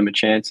or give them a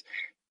chance,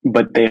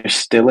 but they're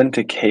still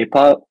into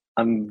K-pop,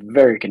 I'm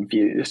very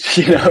confused,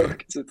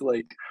 because it's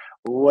like,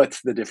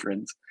 what's the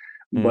difference?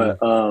 But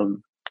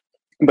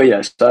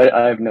yes,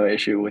 I have no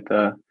issue with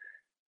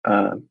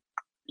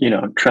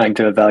trying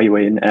to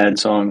evaluate an ad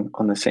song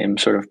on the same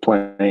sort of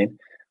plane.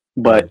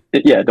 But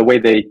the way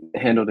they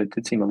handled it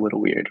did seem a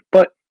little weird,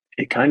 but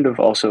it kind of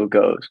also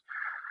goes.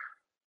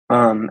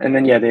 And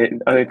then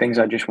the other things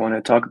I just want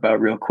to talk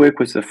about real quick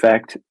was the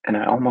fact, and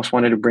I almost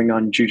wanted to bring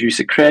on Juju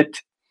Secret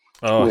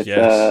with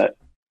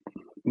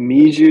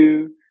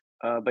Miju,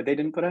 but they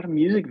didn't put out a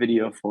music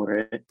video for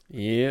it.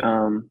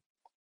 Yeah.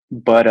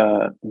 But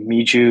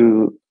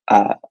Miju,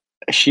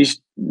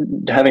 she's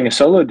having a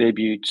solo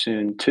debut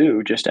soon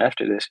too, just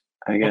after this,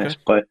 I guess.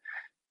 Okay. But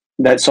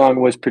that song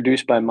was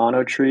produced by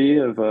Mono Tree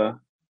of a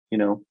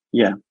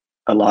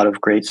lot of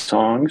great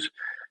songs,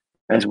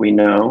 as we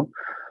know.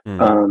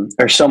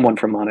 Or someone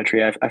from Mono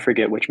Tree. I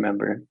forget which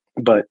member,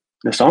 but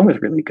the song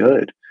was really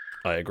good.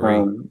 I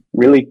agree.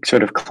 Really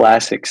sort of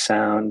classic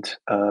sound,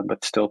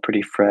 but still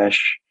pretty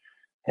fresh.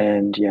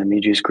 And yeah,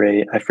 Miju's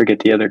great. I forget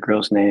the other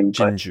girl's name.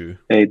 Jinju.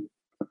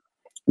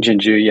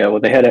 Jinju, yeah. Well,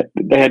 they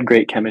had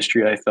great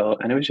chemistry, I felt,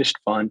 and it was just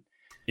fun.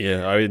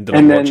 Yeah, I ended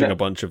up watching a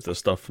bunch of the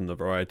stuff from the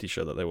variety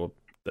show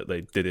that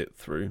they did it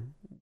through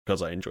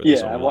because I enjoyed the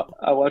song a lot.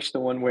 I watched the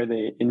one where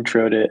they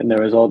introed it, and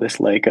there was all this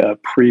like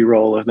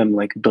pre-roll of them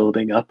like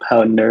building up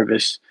how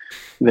nervous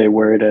they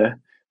were to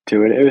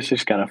do it. It was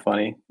just kind of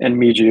funny. And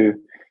Miju,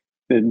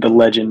 the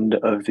legend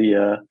of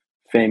the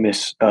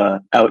famous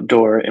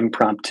outdoor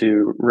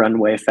impromptu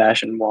runway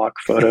fashion walk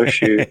photo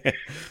shoot.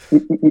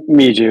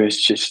 Miju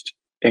is just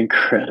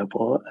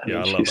incredible. I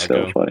love she's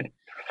so girl. Funny.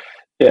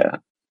 Yeah.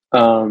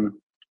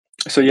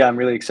 So yeah, I'm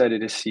really excited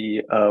to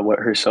see what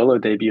her solo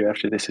debut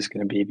after this is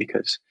going to be,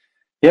 because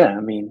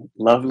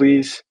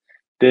Lovelyz,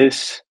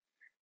 it's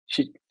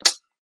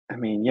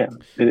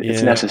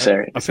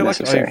necessary. I feel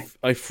like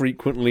I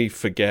frequently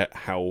forget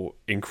how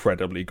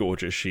incredibly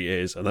gorgeous she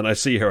is, and then I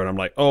see her and I'm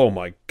like, oh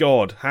my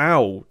god,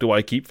 how do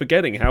I keep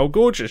forgetting how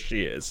gorgeous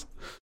she is?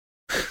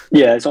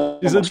 Yeah, it's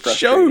a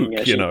joke,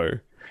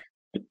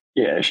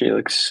 Yeah, she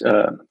looks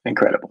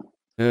incredible.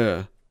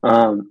 Yeah.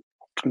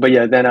 But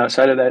yeah, then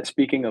outside of that,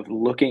 speaking of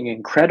looking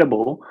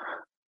incredible,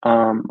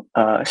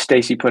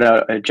 Stacy put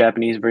out a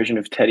Japanese version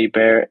of Teddy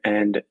Bear,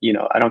 and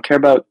I don't care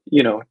about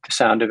the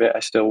sound of it. I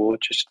still will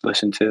just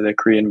listen to the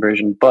Korean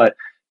version, but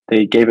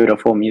they gave it a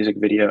full music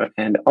video,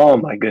 and oh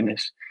my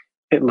goodness,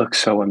 it looks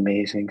so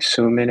amazing.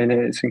 Sumin in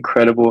it is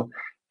incredible,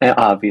 and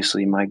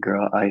obviously my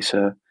girl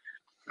Isa,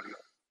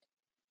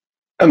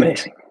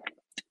 amazing.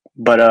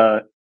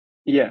 But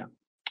yeah,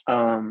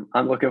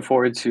 I'm looking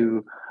forward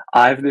to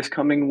IVE this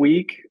coming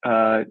week.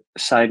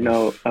 Side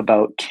note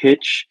about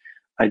Kitsch,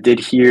 I did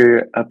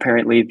hear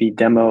apparently the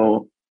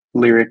demo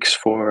lyrics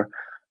for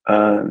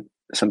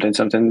something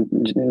something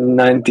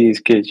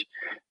 90s Kitsch.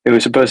 It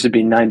was supposed to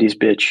be 90s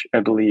bitch, I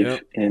believe,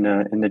 Yep.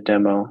 in the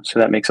demo. So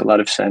that makes a lot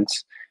of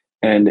sense,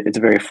 and it's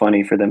very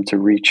funny for them to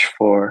reach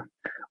for.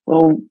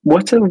 Well,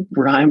 what's a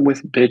rhyme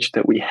with bitch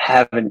that we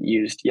haven't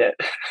used yet?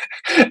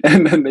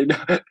 And then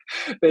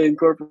they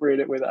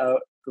incorporate it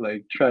without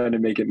like trying to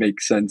make it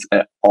make sense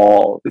at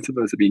all. It's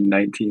supposed to be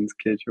 19s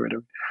Kitsch or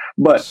whatever.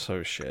 But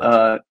So shit.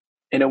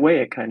 in a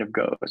way, it kind of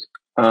goes.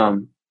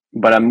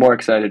 But I'm more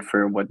excited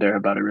for what they're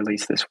about to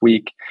release this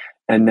week.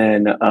 And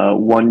then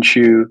One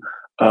Chew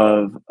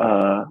of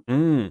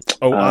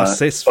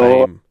Sis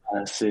fame.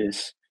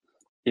 Sis.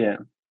 Yeah.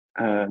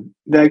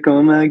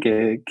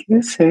 달콤하게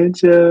kiss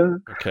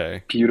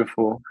Okay.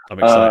 Beautiful. I'm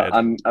excited.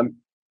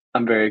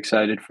 I'm very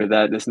excited for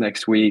that this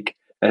next week.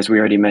 As we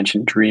already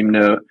mentioned, Dream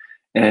Note,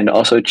 and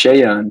also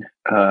Chaeyeon.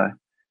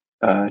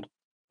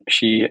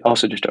 She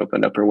also just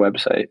opened up her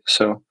website,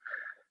 so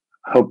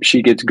hope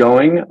she gets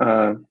going.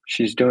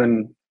 She's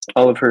doing,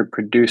 all of her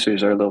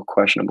producers are a little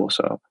questionable,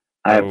 so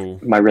I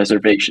have my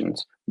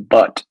reservations,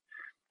 but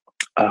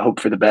I hope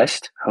for the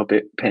best. Hope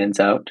it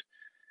pans out.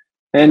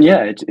 And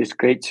yeah, it's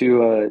great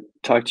to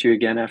talk to you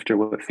again after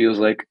what feels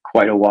like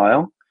quite a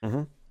while.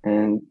 Mm-hmm.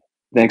 And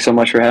thanks so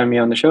much for having me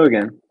on the show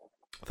again.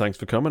 Thanks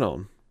for coming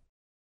on.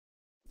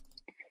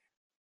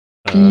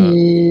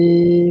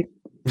 Beep.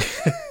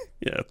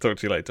 Yeah, talk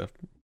to you later.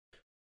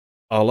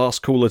 Our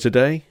last caller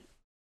today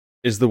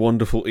is the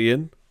wonderful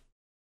Ian.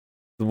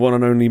 The one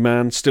and only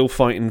man still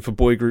fighting for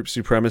boy group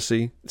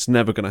supremacy. It's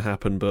never going to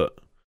happen, but,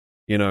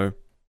 you know,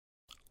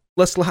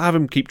 let's have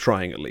him keep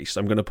trying at least.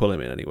 I'm going to pull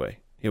him in anyway.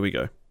 Here we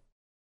go.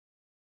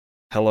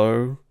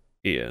 Hello,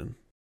 Ian.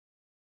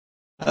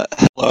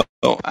 Hello.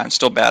 I'm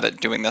still bad at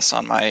doing this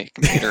on my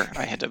computer.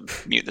 I had to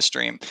mute the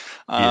stream.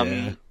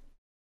 Yeah.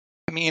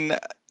 I mean,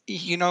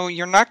 you know,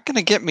 you're not going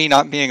to get me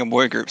not being a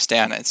boy group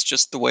stan. It's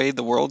just the way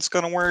the world's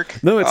going to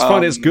work. No, it's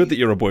fine. It's good that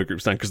you're a boy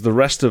group stan, because the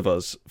rest of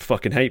us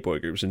fucking hate boy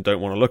groups and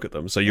don't want to look at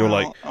them. So you're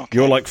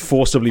like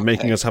forcibly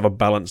making us have a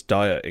balanced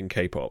diet in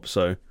K-pop.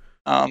 So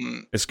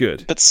it's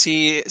good. But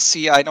see,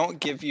 I don't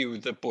give you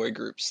the boy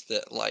groups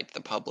that like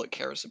the public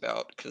cares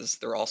about, because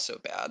they're all so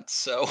bad.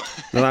 So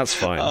no, that's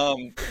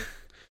fine.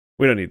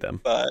 We don't need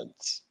them.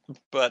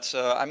 But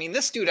I mean,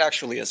 this dude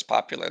actually is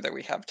popular that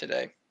we have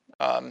today.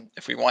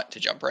 If we want to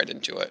jump right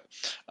into it.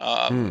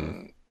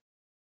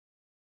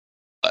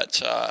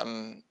 But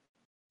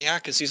yeah,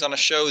 because he's on a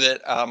show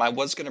that I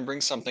was going to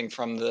bring something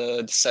from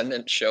the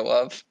Descendant show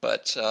of,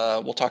 but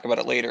we'll talk about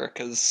it later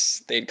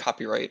because they'd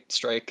copyright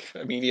strike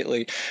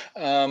immediately.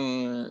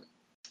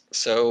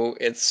 So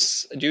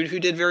it's a dude who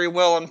did very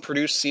well on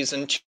Produce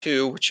Season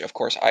 2, which of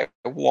course I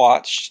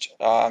watched,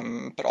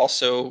 but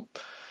also,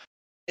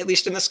 at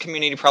least in this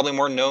community, probably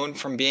more known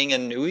from being a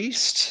New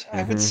East,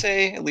 I would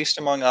say, at least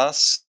among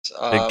us.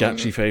 Big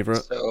Gachi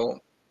favorite. So,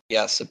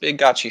 yes, a big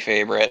Gachi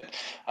favorite.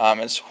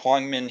 It's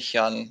Hwang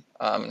Minhyun,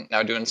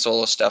 now doing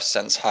solo stuff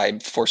since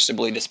Hybe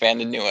forcibly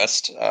disbanded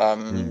Newest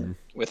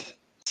with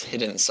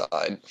Hidden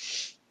Side.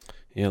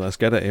 Yeah, let's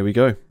get it. Here we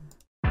go.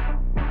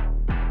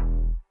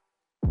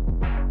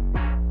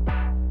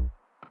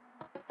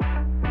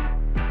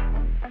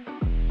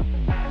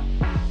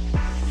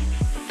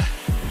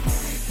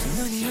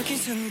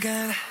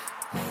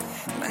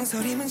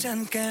 망설임은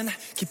잠깐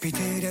깊이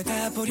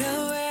들여다보려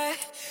해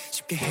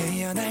쉽게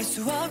헤어날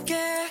수 없게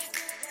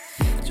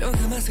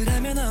조금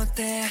아슬하면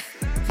어때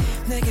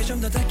내게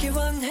좀 더 닿기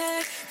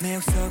원해 내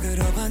속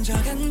속으로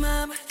번져간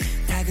맘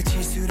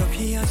다그칠수록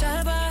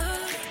휘어잡아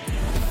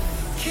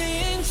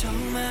긴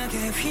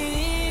점막에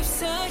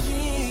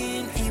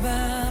휩싸인 이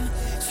밤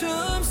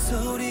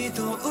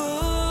숨소리도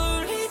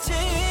울리지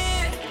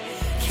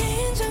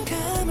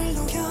긴장감을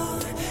녹여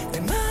내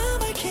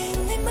맘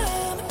얽힌 네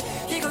맘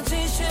이건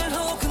진실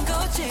혹은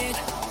거짓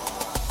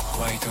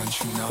Why don't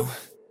you know?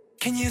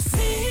 Can you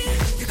see?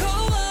 그거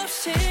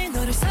없이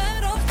너를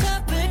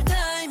사로잡을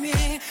타이밍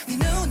네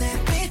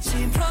눈에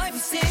비친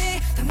privacy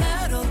다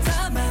나로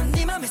담아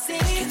네 맘에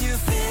sing Can you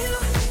feel?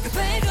 그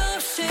백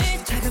없이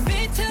작은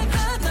비틈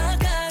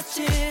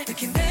하나같이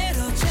느낀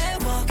대로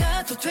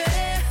채워가도 돼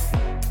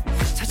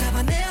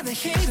찾아봐 내 안에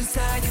hidden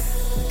side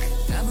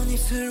남은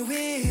입술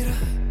위로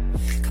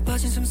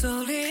가빠진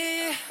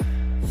숨소리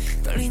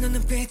떨리는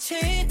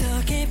눈빛이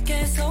더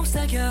깊게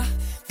속삭여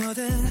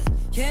모든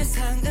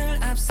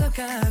예상을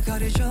앞서가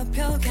거리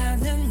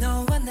좁혀가는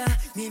너와 나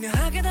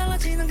미묘하게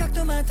달라지는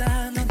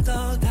각도마다 넌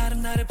또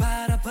다른 나를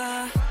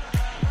바라봐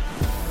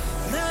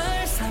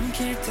날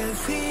삼킬 듯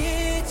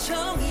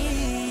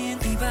휘청인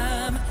이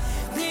밤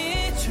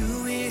네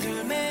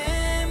주위를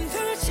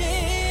맴돌지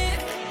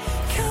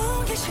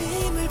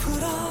경계심을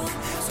불어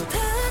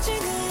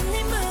쏟아지는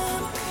네 맘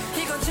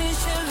이건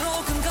진실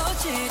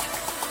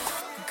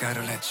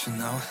Gotta let you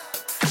know.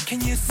 Can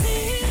you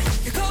see?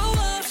 이거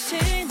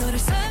없이 너를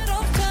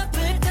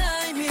사로잡을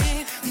타이밍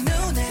네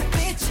눈에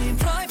비친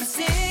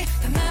privacy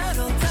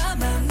하나로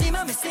담아 네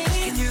맘에 sing.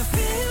 Can you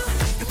feel?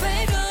 그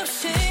break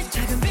없이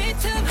작은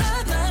비틈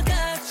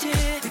하나같이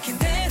느낀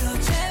대로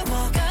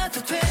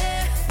채워가도 돼.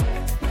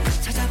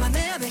 찾아봐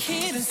내 안에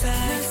hidden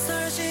side.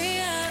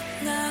 낯설지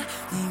않아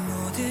네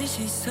모든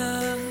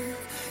시선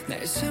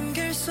날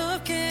숨길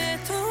속에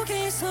또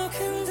계속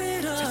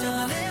흔들어.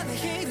 찾아봐 내 안에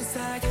hidden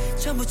side.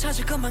 전부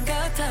찾을 것만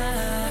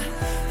같아.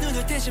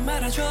 눈을 떼지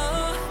말아줘.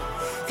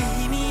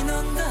 이미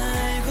넌 다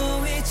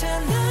알고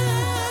있잖아.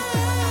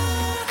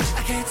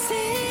 I can't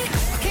see.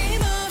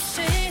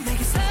 어김없이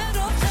내게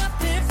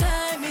사로잡힐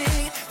타이밍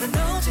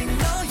난 오직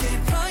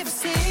너의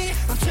privacy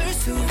멈출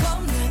수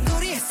없는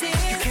우리의 scene.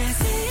 You can't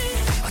see.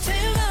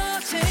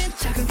 어질러진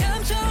작은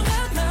감정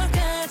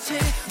하나까지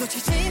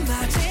놓치지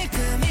마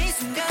지금 이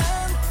순간.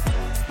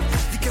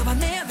 느껴봐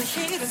내 안에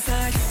hidden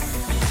side.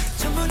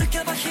 전부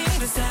느껴봐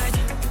hidden side.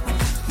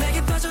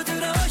 내게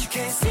빠져들어 you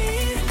can't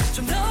see.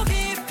 좀 더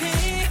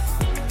깊이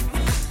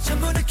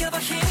전부 느껴봐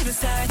hidden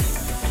side.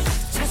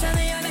 찾아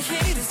내 안에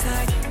hidden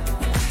side.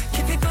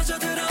 깊이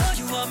빠져들어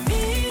you want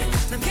me.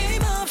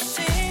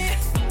 남김없이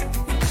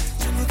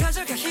전부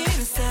가져가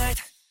hidden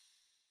side.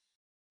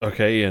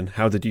 Okay, and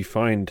how did you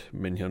find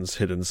Minhyun's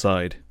hidden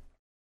side?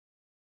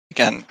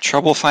 Again,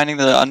 trouble finding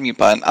the unmute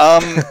button.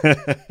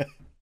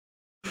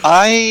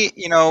 I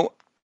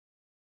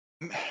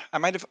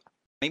might have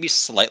maybe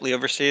slightly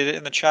overstated it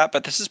in the chat,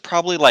 but this is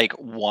probably like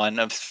one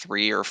of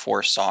 3 or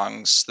 4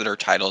 songs that are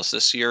titles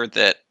this year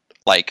that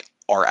like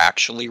are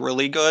actually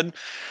really good.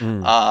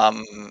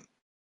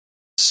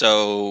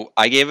 So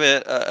I gave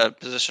it a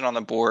position on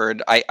the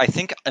board. I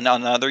think in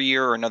another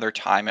year or another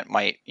time it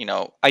might,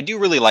 I do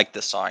really like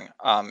this song.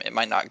 It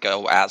might not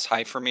go as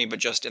high for me, but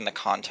just in the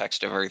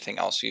context of everything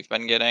else we've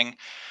been getting,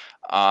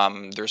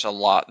 there's a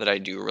lot that I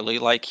do really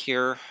like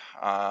here.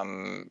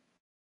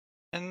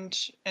 And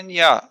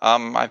yeah,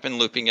 I've been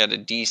looping it a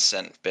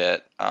decent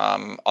bit.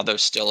 Although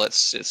still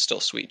it's still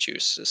Sweet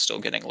Juice is still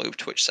getting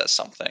looped, which says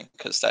something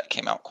because that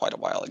came out quite a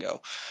while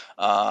ago.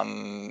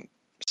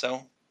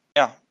 So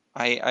yeah,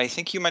 I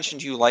think you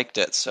mentioned you liked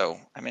it, so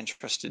I'm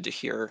interested to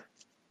hear.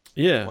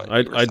 Yeah, what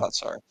your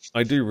thoughts are.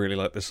 I do really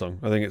like this song.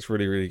 I think it's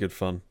really, really good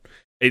fun.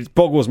 It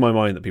boggles my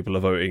mind that people are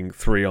voting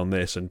 3 on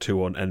this and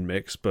 2 on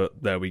Nmixx,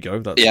 but there we go.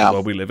 That's the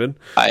world we live in.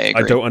 I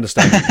agree. I don't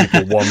understand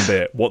people one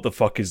bit. What the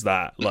fuck is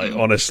that? Like,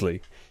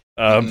 honestly.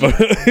 But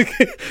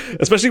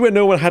especially when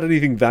no one had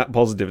anything that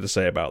positive to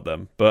say about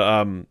them. But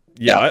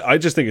I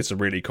just think it's a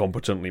really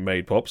competently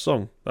made pop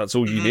song. That's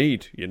all you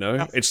need,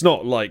 Yeah. It's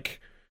not like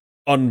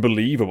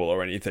unbelievable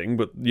or anything,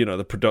 but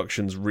the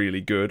production's really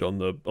good on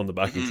the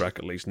backing track,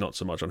 at least, not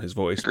so much on his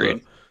voice.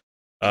 Agreed.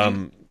 But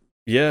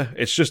yeah,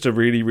 it's just a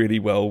really, really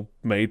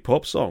well-made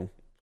pop song.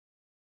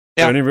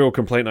 Yeah. The only real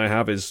complaint I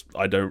have is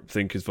I don't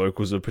think his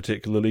vocals are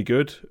particularly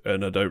good,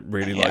 and I don't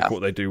really like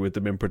what they do with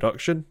them in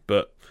production.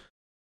 But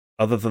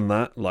other than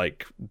that,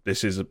 like,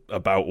 this is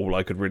about all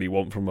I could really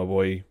want from a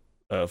boy,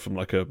 from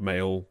like a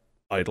male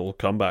idol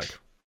comeback.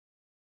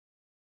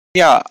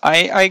 Yeah,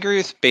 I agree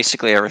with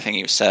basically everything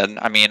you said.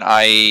 I mean,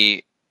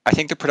 I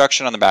think the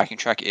production on the backing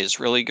track is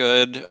really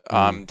good.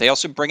 They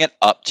also bring it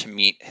up to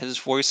meet his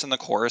voice in the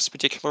chorus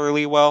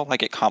particularly well.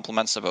 Like, it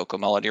complements the vocal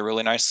melody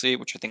really nicely,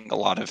 which I think a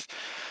lot of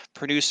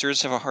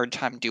producers have a hard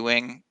time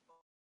doing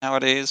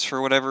nowadays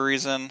for whatever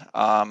reason.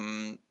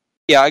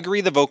 Yeah, I agree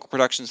the vocal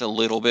production's a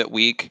little bit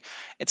weak.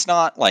 It's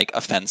not, like,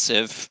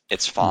 offensive.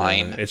 It's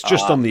fine. No, it's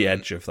just on the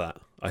edge of that,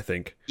 I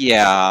think.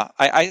 Yeah,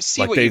 I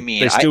see what you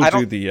mean. They still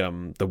do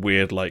the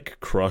weird, like,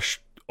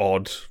 crushed,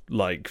 odd,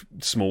 like,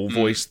 small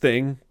voice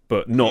thing,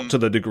 but not to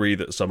the degree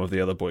that some of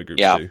the other boy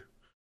groups do.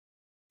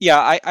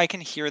 Yeah, I can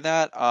hear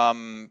that.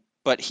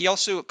 But he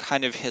also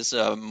kind of has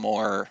a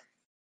more...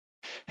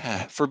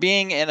 for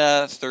being in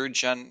a third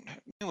gen...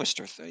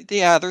 newest or third...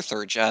 Yeah, they're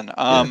third gen.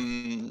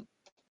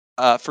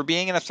 For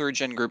being in a third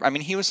gen group, I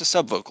mean, he was a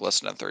sub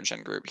vocalist in a third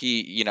gen group.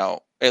 He,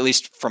 at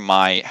least from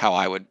how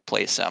I would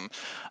place him,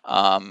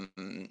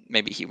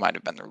 maybe he might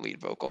have been their lead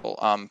vocal.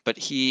 But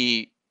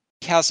he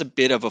has a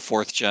bit of a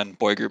fourth gen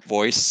boy group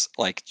voice.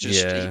 Like,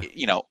 just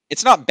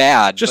it's not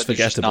bad, just but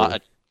forgettable.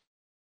 There's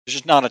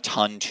just not a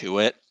ton to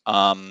it.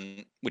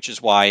 Which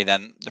is why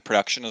then the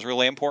production is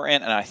really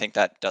important, and I think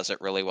that does it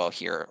really well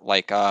here.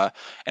 Like, an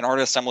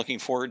artist I'm looking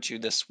forward to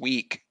this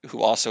week,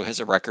 who also has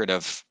a record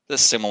of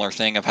this similar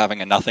thing of having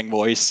a nothing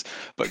voice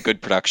but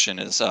good production,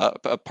 is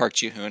Park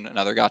Ji-hoon,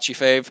 another Gotchi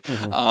fave.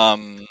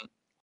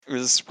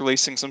 Is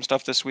releasing some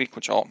stuff this week,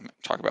 which I'll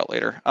talk about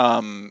later.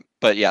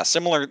 But yeah,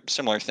 similar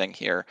thing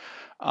here.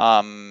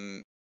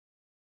 Yeah,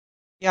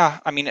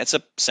 I mean, it's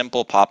a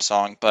simple pop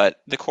song,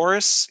 but the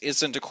chorus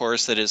isn't a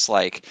chorus that is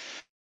like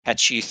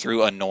catchy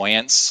through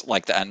annoyance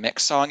like the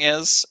Nmixx song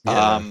is.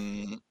 Yeah.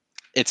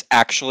 It's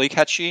actually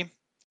catchy.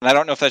 And I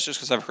don't know if that's just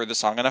because I've heard the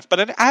song enough,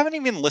 but I haven't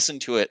even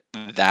listened to it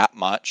that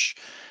much.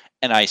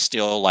 And I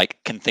still like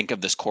can think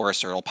of this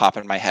chorus, or it'll pop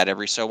in my head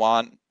every so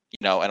on,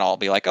 and I'll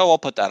be like, oh, I'll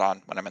put that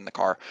on when I'm in the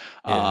car.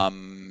 Yeah.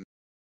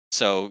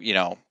 So,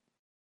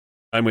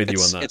 I'm with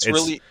you on that. It's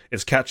really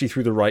it's catchy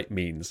through the right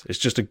means. It's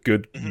just a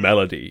good Mhm.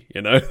 melody,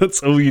 you know?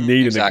 That's all you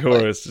need Exactly. in a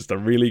chorus, just a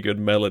really good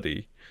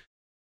melody.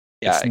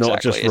 yeah, It's not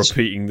exactly. just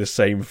repeating the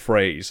same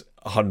phrase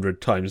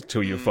 100 times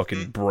until your Mhm.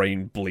 fucking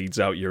brain bleeds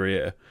out your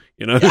ear,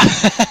 you know?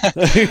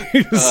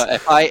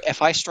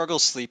 If I struggle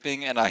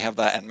sleeping and I have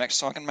that Nmixx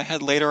song in my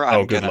head later,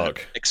 I'm good gonna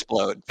luck.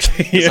 explode.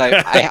 Because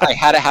I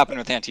had it happen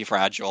with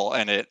Anti-Fragile,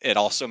 and it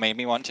also made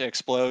me want to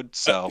explode.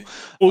 So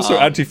Also,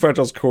 um,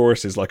 Anti-Fragile's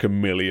chorus is like a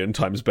million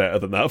times better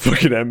than that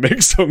fucking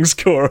Nmixx song's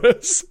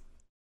chorus.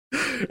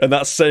 And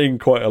that's saying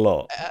quite a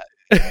lot.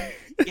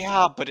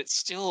 yeah, but it's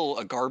still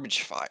a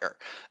garbage fire.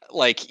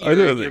 Like I don't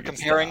you're think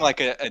it's comparing that. like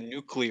a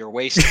nuclear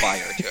waste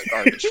fire to a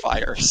garbage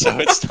fire. So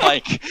it's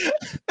like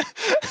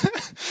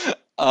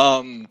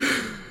um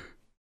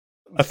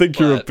I think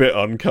you're a but bit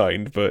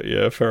unkind, but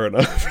yeah, fair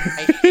enough.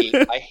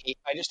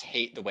 I just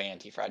hate the way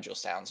Anti-Fragile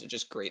sounds. It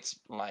just grates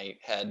my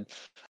head.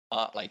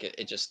 Like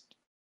it just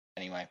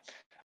anyway.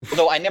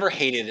 Although I never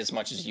hated it as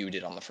much as you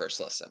did on the first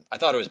listen. I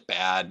thought it was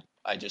bad.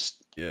 I just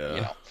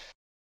Yeah.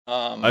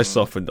 I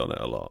softened on it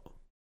a lot.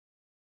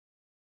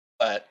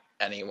 But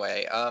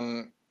anyway,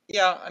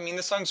 yeah, I mean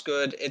the song's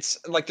good. It's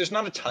like there's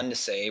not a ton to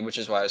say, which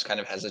is why I was kind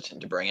of hesitant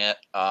to bring it.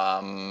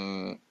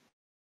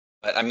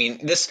 But I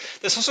mean this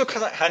also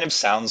kind of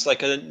sounds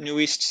like a New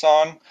East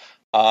song.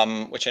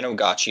 Which I know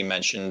Gotchi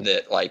mentioned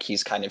that like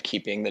he's kind of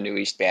keeping the New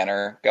East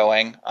banner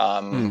going,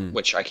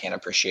 which I can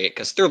appreciate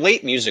because their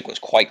late music was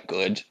quite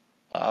good,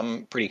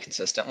 pretty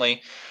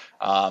consistently.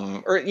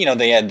 Or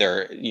they had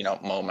their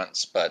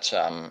moments, but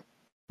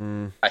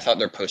I thought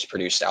their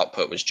post-produced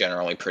output was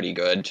generally pretty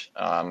good.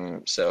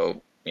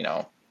 So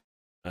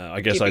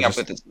I guess I keeping up just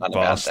with it's not a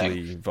bad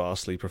thing.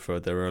 vastly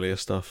preferred their earlier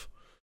stuff.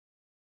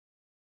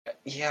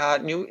 Yeah,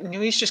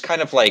 New East just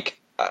kind of like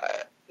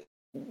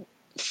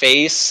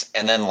Face,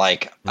 and then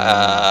like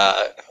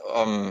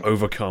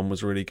Overcome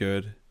was really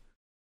good.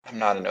 I'm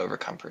not an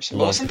Overcome person.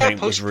 Love Wasn't that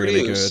Paint was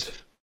really good.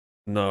 post-produced?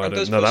 No, I Aren't don't.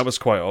 those No, that was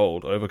quite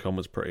old. Overcome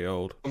was pretty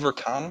old.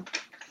 Overcome?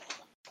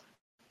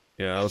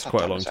 Yeah, that was I thought quite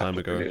a that long was time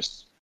ago.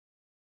 after-produced.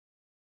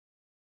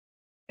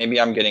 Maybe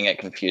I'm getting it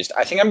confused.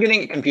 I think I'm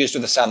getting it confused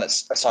with a song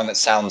that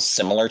sounds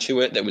similar to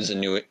it. That was a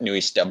New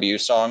East W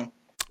song.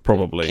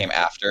 Probably Came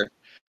after.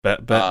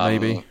 Bet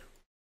maybe.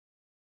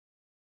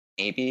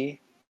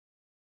 Maybe.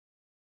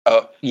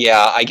 Oh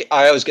yeah,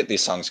 I always get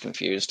these songs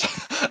confused.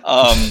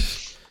 I'm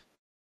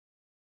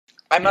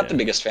not the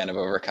biggest fan of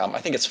Overcome.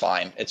 I think it's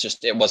fine. It's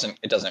just it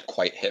doesn't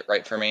quite hit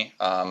right for me.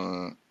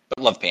 But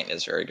Love Paint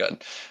is very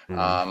good.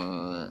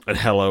 And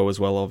Hello as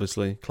well,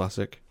 obviously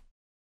classic.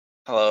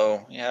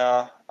 Hello,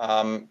 yeah.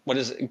 What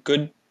is it?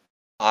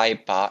 Goodbye,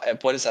 bye.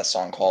 What is that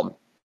song called?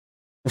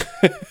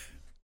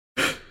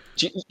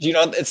 Do you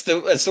know it's the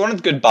one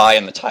with Goodbye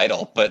in the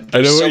title? But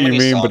I know so what you many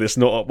mean, songs. but it's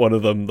not one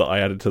of them that I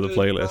added to the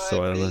playlist,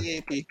 so I don't know.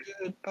 Baby,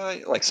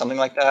 goodbye, like something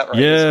like that, right?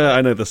 Yeah,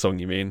 I know the song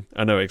you mean.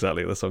 I know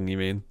exactly the song you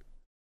mean.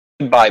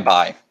 Bye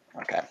bye.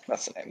 Okay,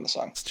 that's the name of the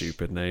song.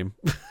 Stupid name.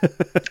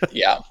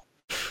 Yeah.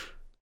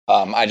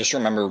 I just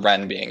remember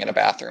Ren being in a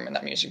bathroom in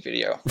that music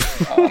video.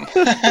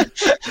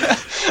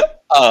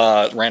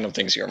 Random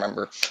things you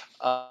remember.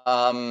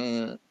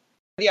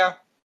 Yeah.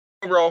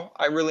 Overall,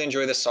 I really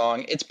enjoy this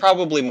song. It's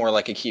probably more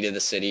like a Key to the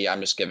City.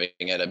 I'm just giving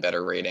it a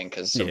better rating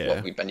because of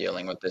what we've been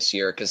dealing with this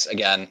year. Because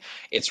again,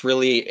 it's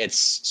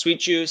Sweet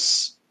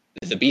Juice,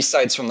 the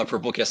B-sides from the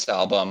Purple Kiss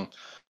album,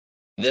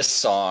 this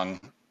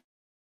song,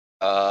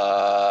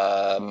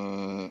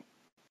 the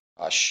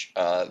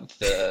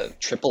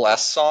Triple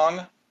S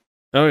song.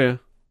 Oh yeah.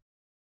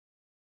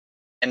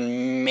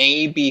 And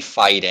maybe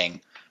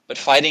Fighting, but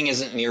Fighting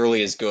isn't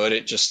nearly as good.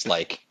 It just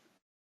like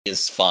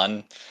is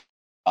fun.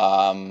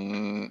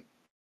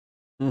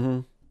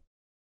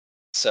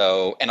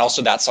 So, and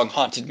also that song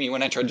haunted me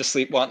when I tried to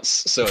sleep once,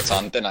 so it's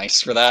on thin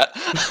ice for that.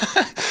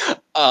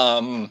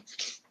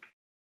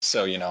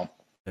 So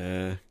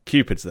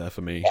Cupid's there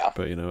for me,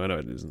 but I know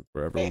it isn't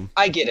for everyone.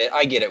 I get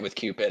it with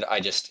Cupid.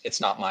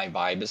 It's not my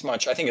vibe as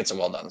much. I think it's a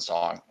well done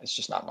song. It's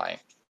just not my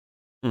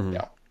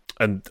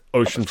And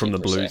Ocean from the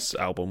Blues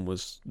album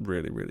was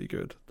really, really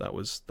good. That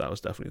was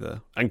definitely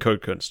there. And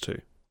Code Kunst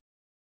too.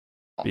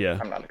 Yeah.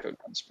 I'm not a Code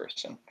Kunst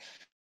person.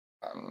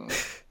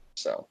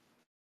 So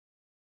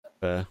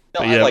fair.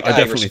 No, yeah, I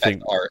definitely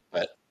think art,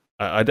 but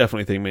I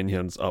definitely think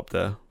Minhyun's up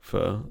there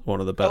for one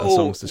of the better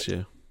songs this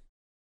year.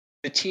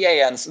 The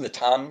the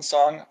Tan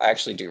song, I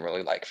actually do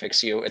really like.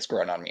 Fix You. It's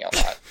grown on me a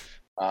lot.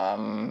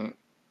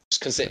 Just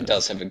because it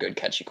does have a good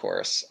catchy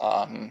chorus.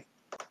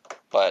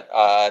 But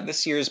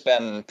this year's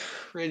been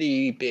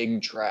pretty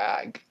big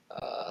drag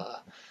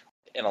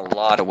in a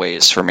lot of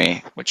ways for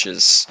me, which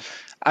is,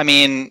 I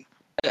mean,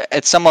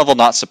 at some level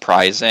not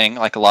surprising.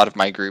 Like a lot of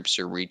my groups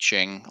are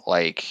reaching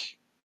like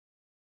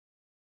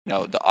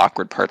the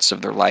awkward parts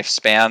of their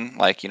lifespan,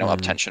 like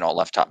Uptension, all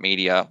left Top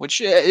Media, which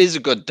is a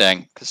good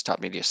thing because Top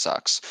Media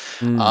sucks.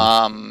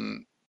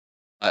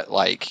 But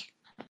like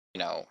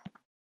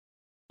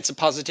it's a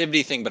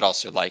positivity thing, but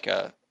also like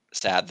a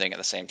sad thing at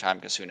the same time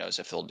because who knows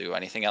if they'll do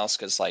anything else,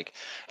 because like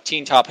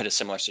Teen Top had a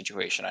similar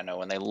situation. I know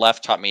when they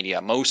left Top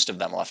Media, most of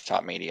them left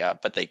Top Media,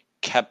 but they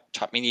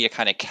Top Media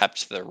kind of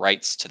kept the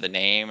rights to the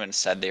name and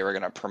said they were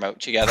going to promote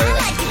together,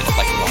 and did it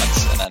like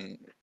once, and then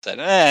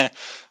said,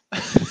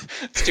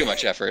 it's too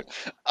much effort.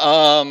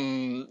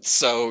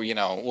 So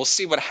we'll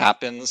see what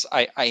happens.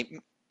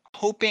 I'm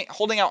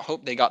holding out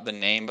hope they got the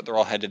name, but they're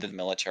all headed to the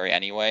military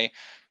anyway.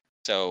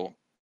 So,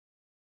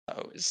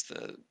 is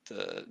the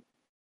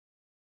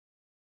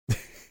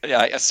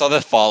yeah, I saw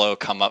the follow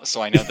come up,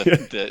 so I know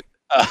that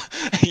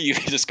you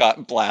just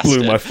got blasted.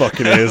 Blew my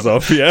fucking ears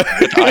off. Yeah.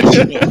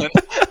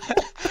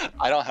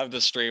 I don't have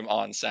the stream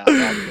on sound,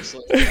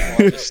 obviously.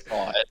 I just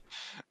saw it.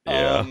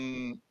 Yeah.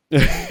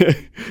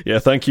 Yeah,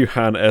 thank you,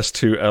 Han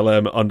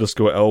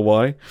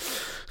S2LM_LY.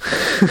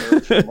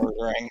 For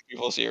murdering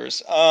people's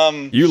ears.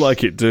 You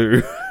like it,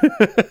 do.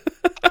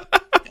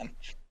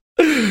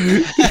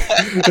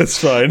 It's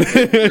fine.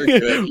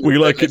 We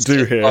like it,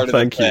 do here.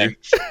 Thank you.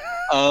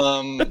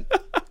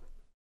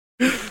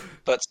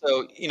 But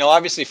so,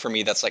 obviously for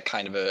me, that's like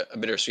kind of a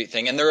bittersweet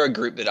thing. And they're a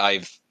group that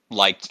I've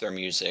liked their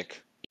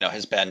music,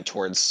 has been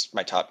towards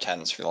my top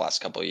 10s for the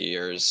last couple of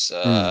years.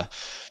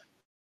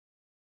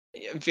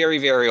 Very,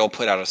 very will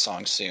put out a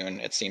song soon,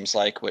 it seems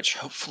like, which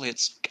hopefully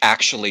it's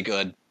actually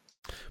good.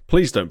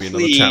 Please don't be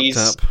another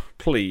tap.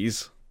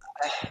 Please.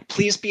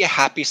 Please be a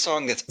happy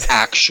song that's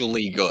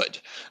actually good.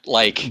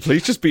 Like,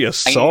 please just be a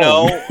song.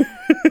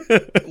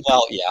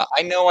 Well, yeah,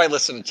 I know I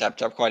listen to Tap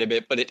Tap quite a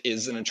bit, but it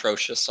is an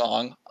atrocious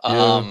song.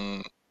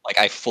 Yeah. Like,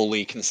 I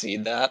fully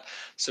concede that.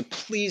 So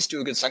please do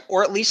a good song,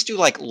 or at least do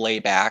like Lay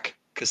Back,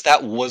 because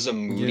that was a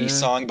moody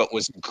song, but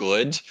was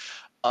good.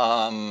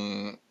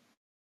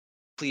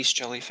 Please,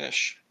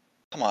 Jellyfish,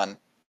 come on,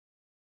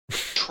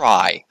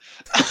 try.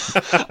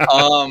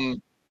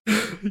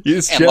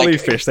 It's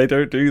Jellyfish. They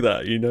don't do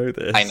that. You know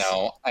this. I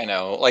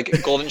know. Like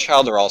Golden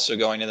Child are also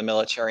going to the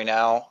military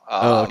now.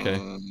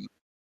 Okay.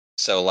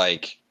 So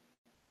like,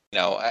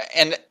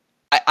 and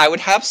I would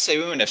have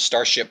Sehun if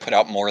Starship put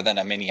out more than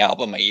a mini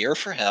album a year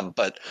for him,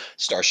 but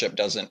Starship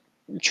doesn't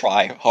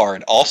try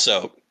hard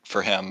also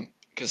for him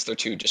because they're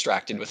too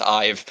distracted with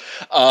IVE.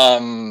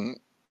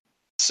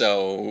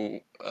 So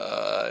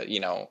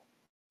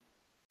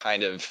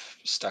kind of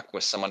stuck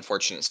with some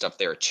unfortunate stuff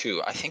there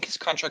too. I think his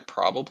contract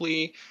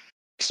probably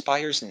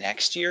expires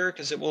next year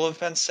because it will have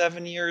been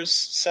 7 years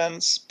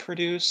since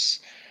Produce.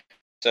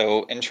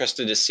 So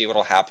interested to see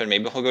what'll happen.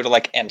 Maybe he'll go to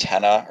like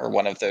Antenna or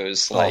one of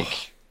those I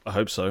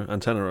hope so.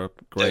 Antenna are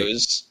great.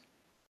 Those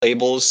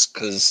labels,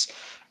 because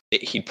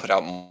he'd put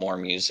out more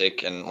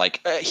music, and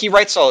like he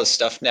writes all his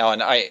stuff now,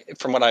 and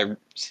from what I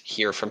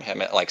hear from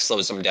him, it like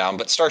slows him down.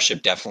 But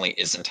Starship definitely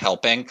isn't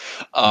helping.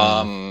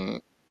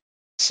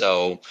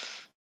 So.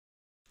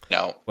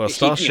 No. Well,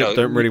 Starship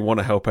don't really want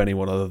to help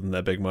anyone other than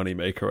their big money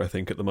maker, I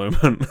think, at the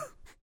moment.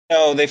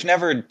 No, they've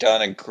never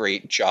done a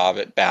great job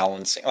at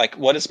balancing. Like,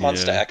 what has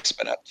Monsta X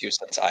been up to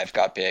since I've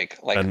got big?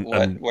 Like, what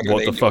are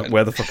they the fuck? doing?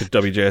 Where the fuck is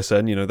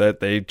WJSN?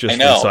 They just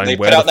decided they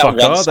where put the out fuck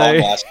that one are song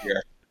they? last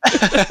year.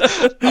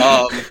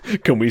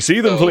 Can we see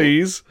them,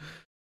 please?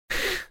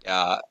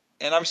 Yeah,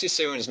 and obviously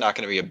Sehun is not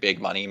going to be a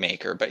big money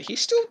maker, but he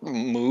still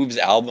moves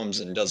albums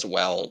and does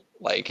well.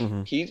 Like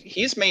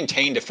he's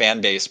maintained a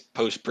fan base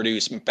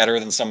post-produce better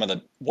than some of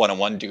the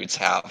one-on-one dudes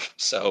have.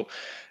 So,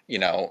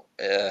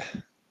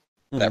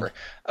 whatever.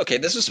 Okay,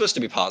 this was supposed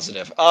to be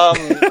positive.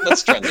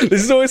 Let's transition.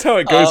 This is always how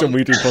it goes when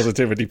we do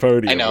Positivity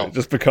Podium. I know. It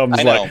just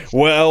becomes like,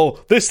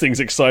 well, this thing's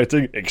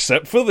exciting,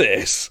 except for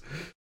this.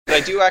 But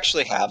I do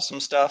actually have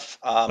some stuff.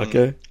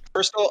 Okay.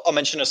 First of all, I'll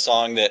mention a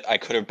song that I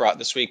could have brought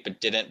this week,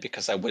 but didn't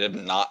because I would have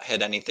not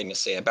had anything to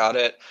say about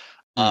it.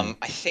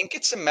 I think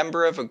it's a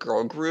member of a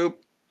girl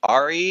group,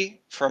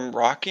 Ari from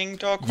Rocking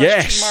Dog?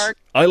 Yes,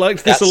 I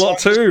liked this a lot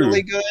too.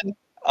 Really good.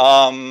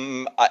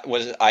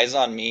 Was it Eyes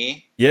on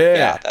Me?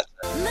 Yeah, that's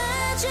it.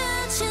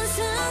 마주친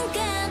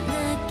순간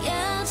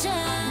느껴져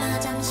너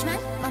잠시만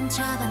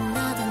멈춰봐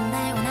너도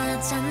날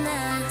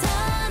원하잖아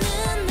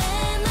더는 내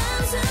맘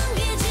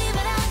숨기지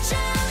말아줘 이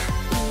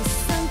손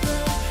꼭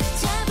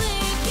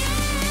잡을게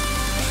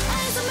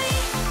Eyes on me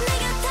내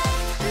곁에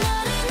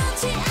너를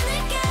놓지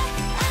않을게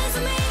Eyes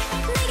on me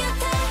내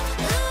곁에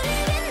우리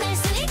빛날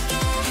수 있게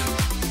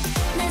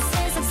내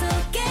세상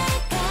속에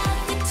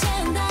가득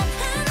채운 단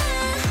하나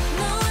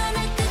너와 날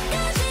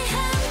끝까지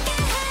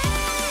함께해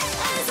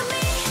Eyes on me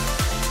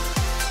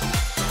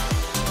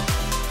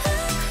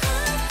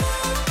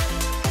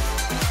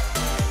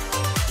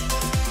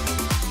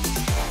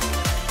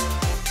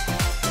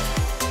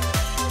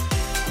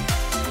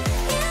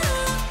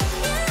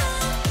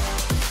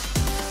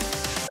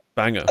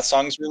banger. That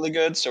song's really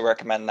good, so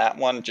recommend that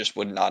one. Just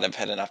would not have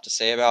had enough to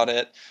say about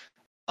it.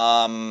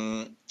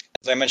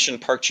 As I mentioned,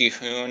 Park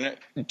Ji-hoon,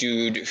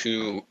 dude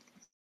who...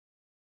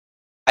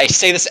 I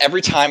say this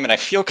every time, and I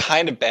feel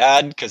kind of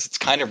bad because it's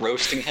kind of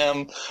roasting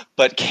him,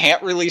 but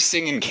can't really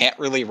sing and can't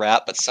really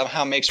rap, but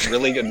somehow makes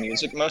really good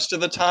music most of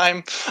the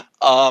time.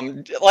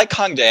 Like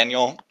Kong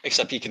Daniel,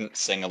 except he can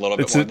sing a little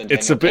bit more than Daniel.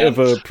 It's a bit of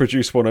a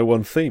Produce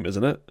 101 theme,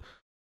 isn't it?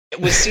 It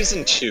was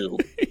season 2,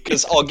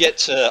 because I'll get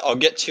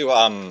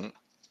to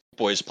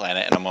Boys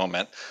Planet in a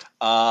moment.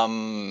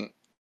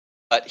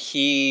 But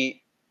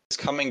he is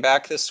coming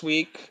back this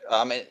week,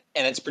 and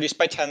it's produced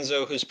by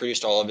Tenzo, who's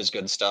produced all of his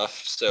good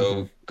stuff.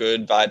 So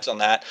good vibes on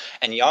that.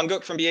 And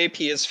Jungkook from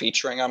BAP is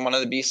featuring on one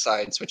of the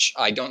B-sides, which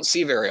I don't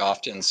see very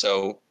often.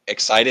 So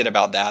excited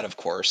about that, of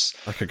course.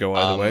 I could go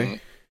either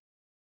way.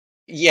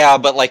 Yeah,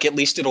 but like at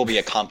least it'll be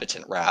a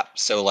competent rap.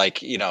 So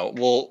like, you know,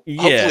 hopefully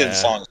the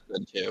song's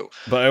good too.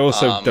 But I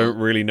also don't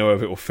really know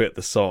if it will fit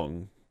the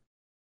song.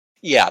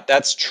 Yeah,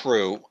 that's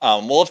true.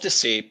 We'll have to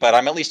see, but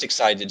I'm at least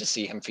excited to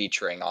see him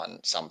featuring on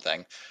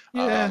something.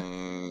 Yeah.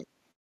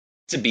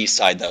 It's a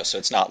B-side though, so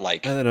it's not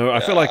like I don't know. I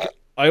feel like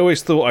I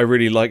always thought I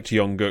really liked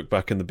Jungkook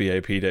back in the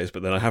BAP days,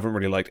 but then I haven't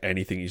really liked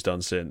anything he's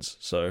done since.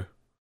 So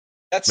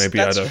that's I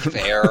don't.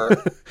 Fair.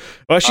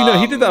 Well, actually, no,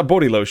 he did that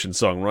Body Lotion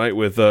song, right?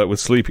 With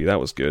Sleepy. That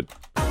was good.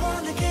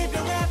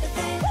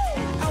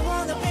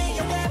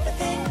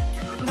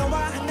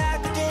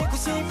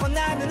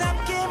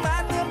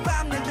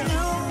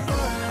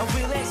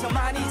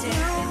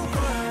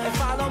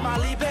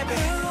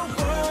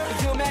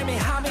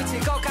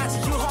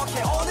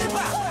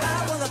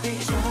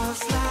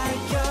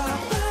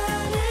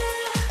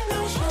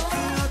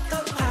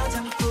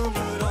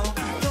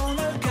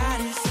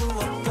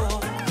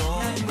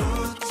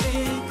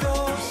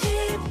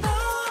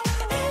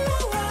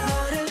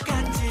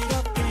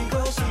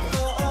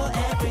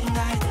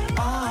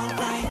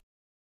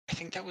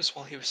 That was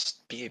while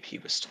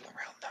BAP was still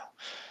around though.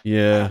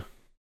 Yeah.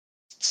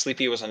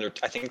 Sleepy was under.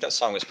 I think that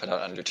song was put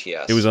out under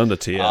TS. It was under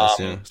TS.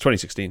 Yeah, it's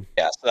 2016.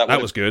 Yeah, so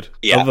that was good.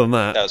 Yeah, other than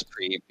that was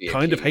pre-BAP.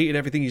 Kind of hated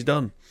everything he's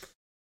done.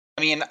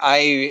 I mean,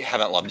 I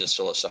haven't loved his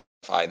solo stuff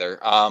either.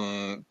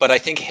 But I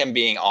think him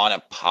being on a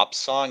pop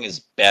song is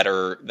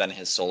better than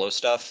his solo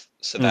stuff.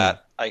 So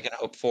that I can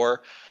hope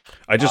for.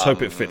 I just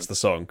hope it fits the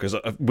song because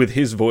with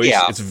his voice,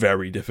 it's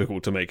very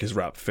difficult to make his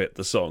rap fit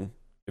the song.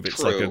 If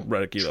it's like a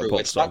regular pop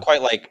it's song. Not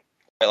quite like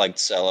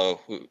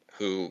Cello,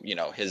 who you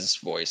know his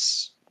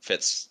voice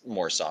fits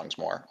more songs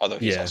more. Although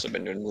he's also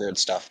been doing weird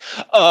stuff.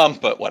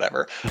 But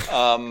whatever.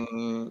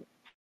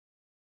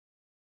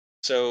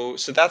 So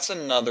that's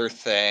another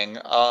thing.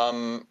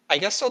 I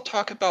guess I'll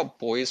talk about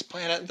Boys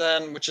Planet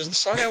then, which is the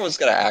song I was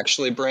gonna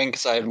actually bring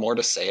because I had more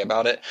to say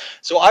about it.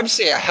 So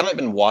obviously I haven't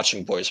been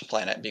watching Boys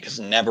Planet because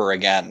never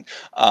again.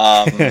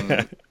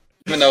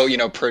 Even though, you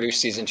know, Produce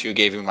Season 2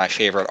 gave me my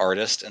favorite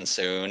artist, and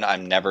soon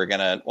I'm never going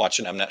to watch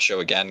an Mnet show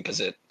again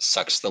because it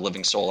sucks the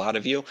living soul out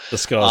of you. The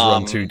scars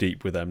run too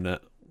deep with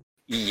Mnet.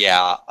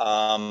 Yeah.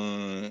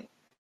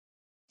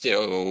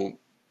 So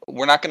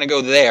we're not going to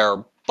go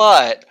there,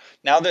 but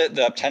now that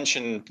the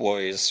Attention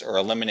Boys are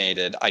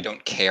eliminated, I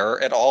don't care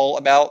at all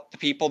about the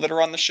people that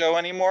are on the show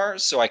anymore,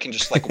 so I can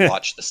just like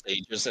watch the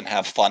stages and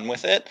have fun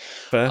with it.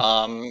 Fair.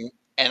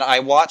 And I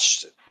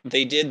watched,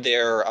 they did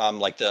their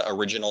like the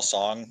original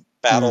song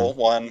battle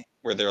one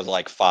where there's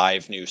like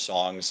 5 new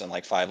songs and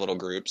like 5 little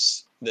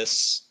groups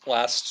this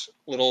last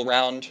little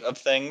round of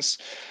things,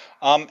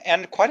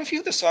 and quite a few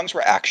of the songs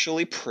were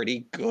actually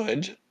pretty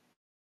good,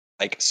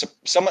 like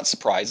somewhat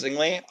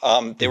surprisingly.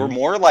 They were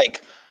more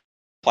like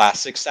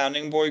classic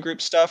sounding boy group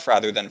stuff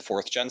rather than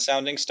 4th gen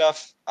sounding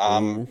stuff,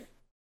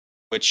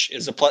 which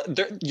is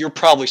you're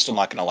probably still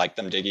not going to like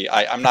them, Diggy.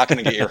 I'm not going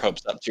to get your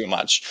hopes up too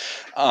much,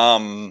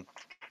 but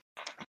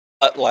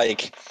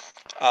like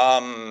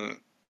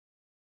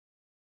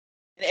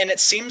and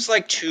it seems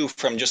like, too,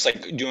 from just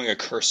like doing a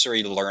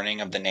cursory learning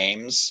of the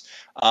names,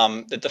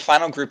 that the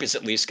final group is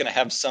at least going to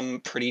have some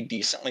pretty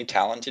decently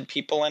talented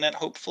people in it,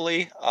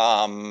 hopefully,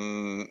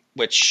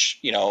 which,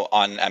 you know,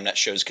 on Mnet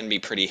shows can be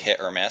pretty hit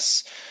or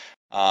miss.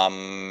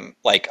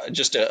 Like,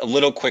 just a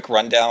little quick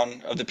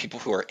rundown of the people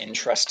who are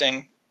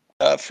interesting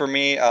for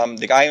me.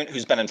 The guy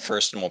who's been in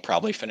first and will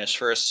probably finish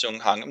first, Sung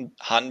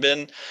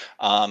Hanbin.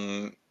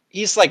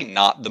 He's like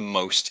not the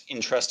most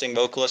interesting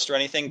vocalist or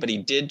anything, but he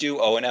did do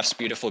ONF's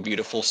Beautiful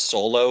Beautiful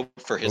solo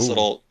for his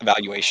little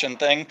evaluation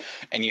thing,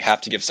 and you have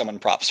to give someone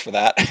props for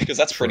that because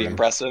that's pretty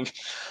impressive.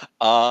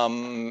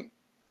 And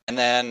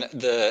then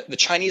the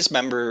Chinese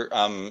member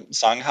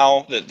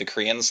Songhao that the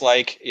Koreans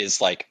like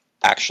is like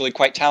actually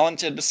quite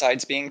talented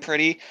besides being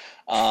pretty,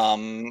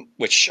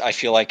 which I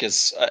feel like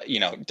is you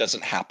know,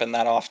 doesn't happen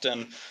that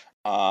often.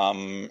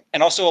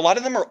 And also a lot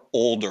of them are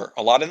older.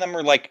 A lot of them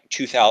are like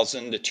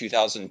 2000 to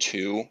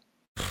 2002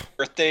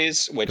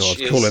 birthdays, which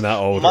is calling that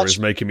older is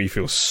making me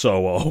feel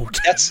so old.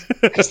 That's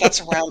because that's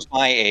around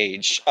my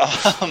age.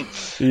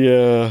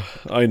 Yeah,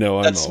 I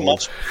know. That's I'm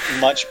old.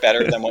 much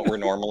better than what we're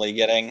normally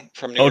getting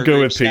from newer I'll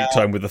go with groups peak now.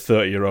 time with the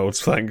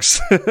 30-year-olds,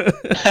 thanks.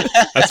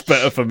 That's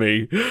better for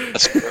me.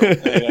 That's true.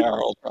 They are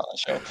older on the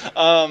show.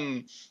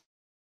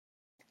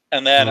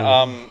 And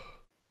then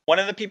one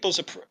of the people's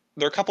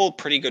there are a couple of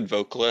pretty good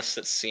vocalists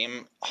that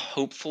seem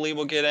hopefully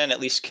will get in. At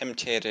least Kim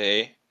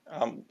Tae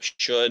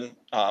should,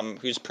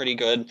 who's pretty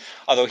good.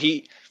 Although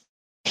he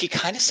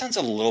kind of sounds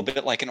a little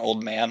bit like an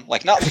old man,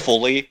 like not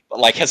fully, but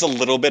like has a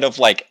little bit of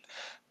like,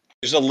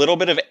 there's a little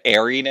bit of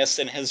airiness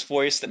in his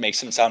voice that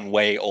makes him sound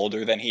way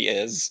older than he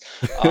is.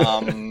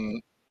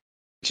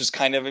 which is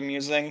kind of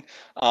amusing.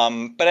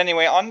 But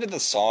anyway, on to the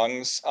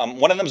songs.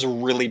 One of them is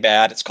really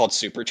bad. It's called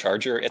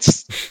Supercharger.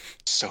 It's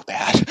so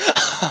bad.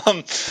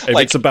 If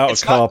it's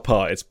about a car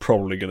part, it's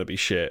probably going to be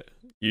shit.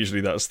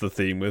 Usually that's the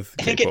theme with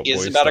I think K-pop it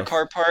is boy about stuff. a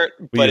car part,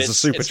 We but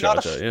use a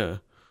supercharger, yeah.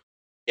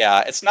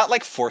 Yeah, it's not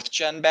like fourth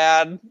gen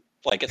bad.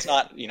 Like it's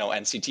not,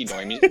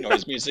 NCT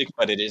noise music,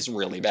 but it is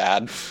really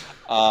bad.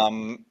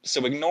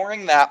 So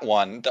ignoring that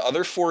one, the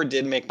other four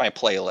did make my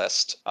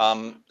playlist.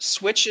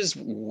 Switch is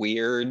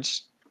weird.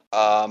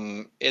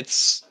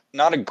 It's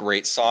not a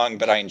great song,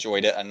 but I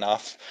enjoyed it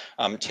enough.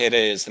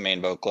 Tere is the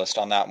main vocalist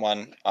on that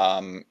one.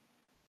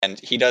 And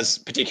he does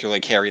particularly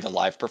carry the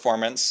live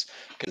performance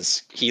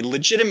because he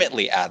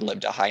legitimately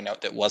ad-libbed a high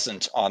note that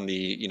wasn't on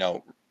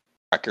the,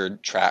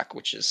 record track,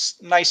 which is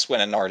nice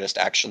when an artist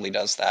actually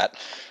does that.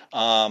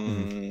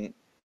 And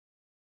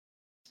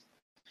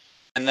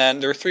then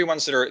there are three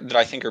ones that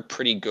I think are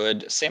pretty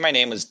good. Say My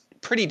Name was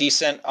pretty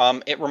decent.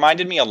 It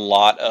reminded me a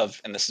lot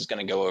of, and this is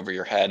going to go over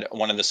your head,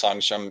 one of the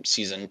songs from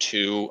season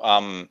 2.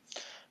 I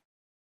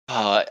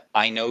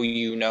Know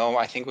You Know,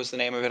 I think was the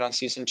name of it on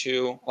season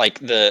 2. Like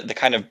the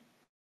kind of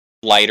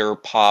lighter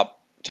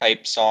pop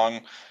type song,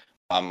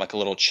 like a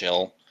little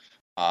chill.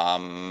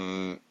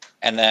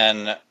 And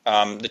then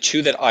the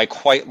two that I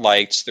quite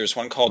liked, there's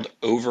one called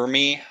Over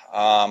Me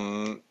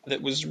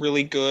that was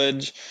really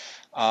good.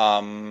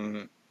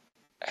 Had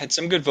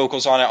some good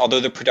vocals on it, although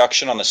the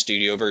production on the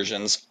studio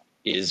versions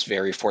is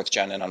very fourth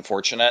gen and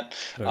unfortunate.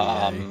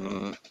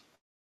 The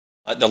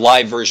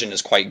live version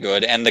is quite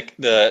good, and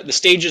the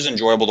stage is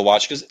enjoyable to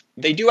watch because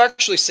they do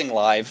actually sing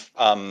live.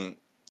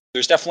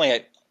 There's definitely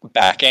a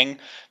backing,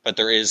 but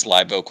there is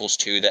live vocals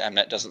too that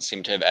Mnet doesn't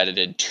seem to have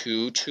edited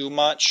too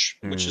much,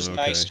 which is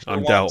nice.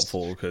 I'm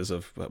doubtful because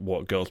of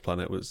what Girls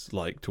Planet was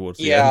like towards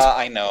the end. Yeah,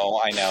 I know,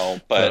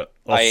 but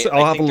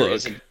I'll have a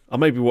look. I'll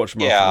maybe watch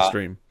them after the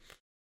stream.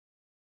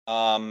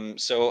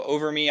 So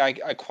Over Me, I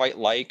quite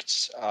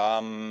liked.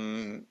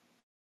 The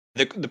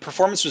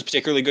performance was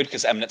particularly good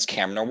because Mnet's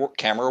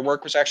camera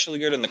work was actually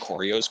good, and the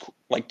choreo is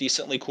like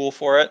decently cool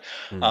for it.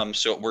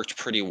 So it worked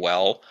pretty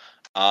well.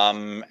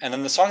 And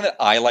then the song that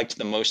I liked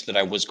the most that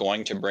I was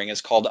going to bring is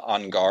called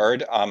On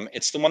Guard.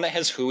 It's the one that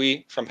has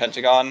Hui from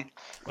Pentagon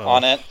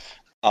on it.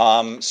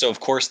 So of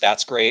course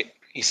that's great.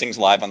 He sings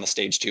live on the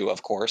stage too,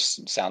 of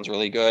course. Sounds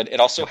really good. It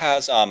also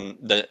has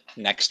the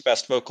next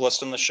best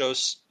vocalist on the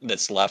shows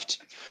that's left.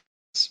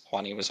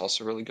 Hwani was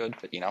also really good,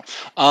 but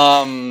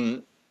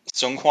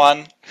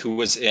Sungkwan, who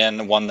was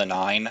in One the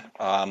Nine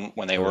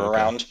when they were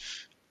around.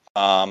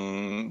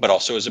 But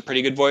also is a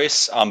pretty good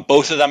voice.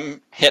 Both of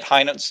them hit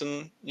high notes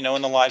in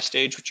the live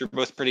stage, which are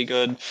both pretty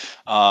good.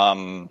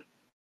 So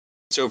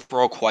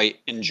overall quite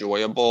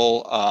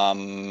enjoyable.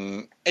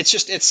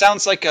 It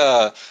sounds like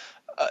a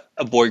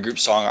boy group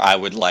song I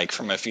would like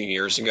from a few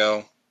years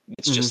ago.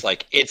 It's just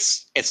like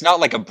it's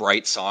not like a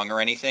bright song or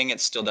anything.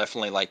 It's still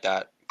definitely like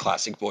that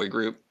classic boy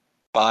group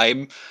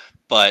vibe,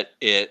 but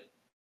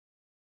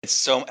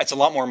it's a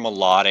lot more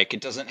melodic.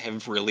 It doesn't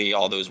have really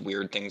all those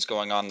weird things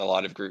going on that a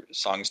lot of group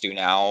songs do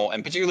now,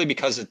 and particularly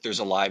because there's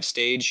a live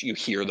stage, you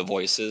hear the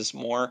voices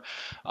more.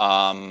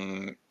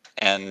 And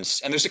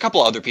there's a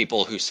couple other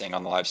people who sing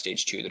on the live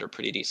stage too that are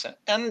pretty decent,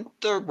 and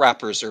the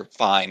rappers are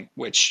fine,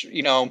 which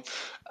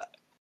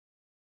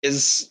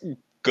is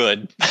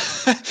good.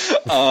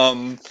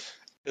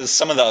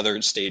 Some of the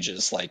other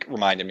stages like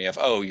reminded me of,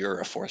 oh,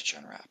 you're a fourth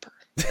gen rapper.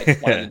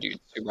 Like one of the dudes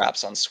who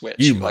raps on Switch.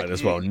 You might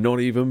as well not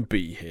even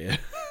be here.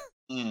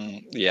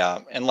 Yeah,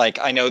 and like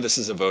I know this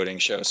is a voting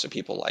show, so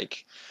people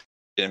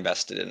get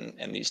invested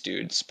in these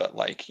dudes, but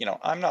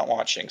I'm not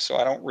watching, so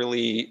I don't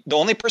really. The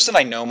only person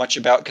I know much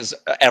about, because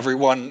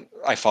everyone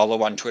I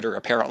follow on Twitter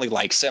apparently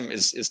likes him,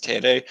 is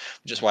Tere,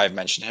 which is why I've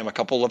mentioned him a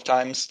couple of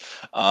times.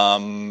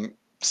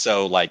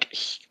 So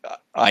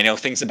I know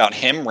things about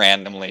him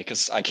randomly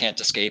because I can't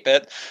escape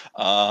it.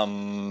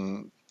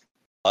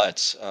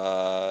 But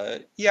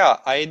yeah,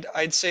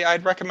 I'd say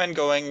I'd recommend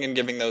going and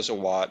giving those a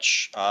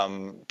watch.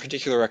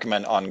 Particularly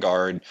recommend On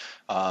Guard,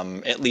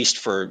 at least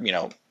for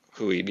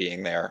Hui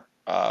being there.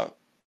 I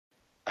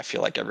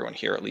feel like everyone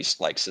here at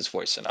least likes his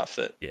voice enough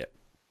that it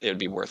would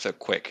be worth a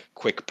quick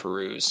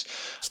peruse.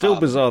 Still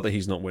bizarre that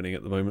he's not winning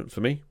at the moment for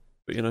me,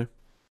 but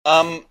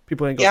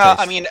people ain't got yeah,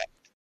 taste. I mean.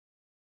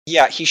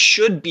 Yeah, he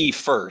should be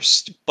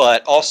first,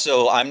 but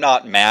also I'm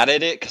not mad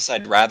at it because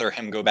I'd rather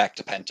him go back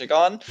to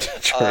Pentagon.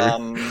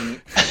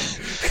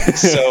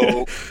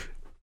 So,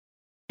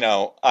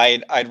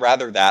 I'd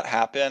rather that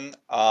happen.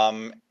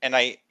 And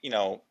I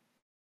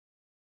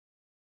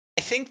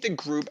think the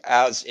group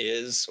as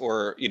is,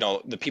 or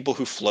the people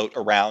who float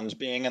around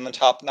being in the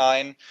top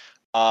 9,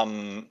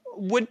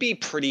 would be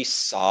pretty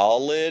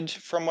solid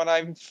from what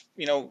I've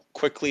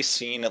quickly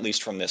seen, at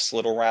least from this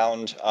little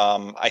round.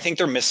 I think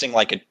they're missing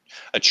like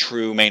a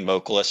true main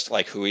vocalist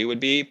like Hui would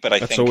be, but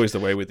that's always the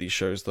way with these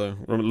shows though.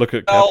 Look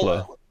at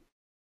Kepler.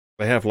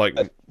 They have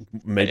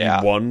maybe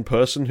one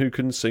person who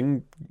can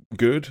sing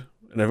good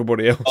and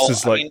everybody else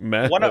is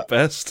meh at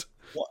best.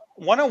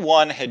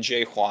 101 had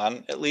Jae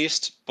Hwan at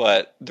least,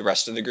 but the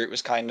rest of the group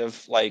was kind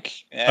of like.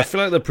 I feel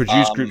like the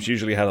produced groups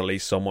usually had at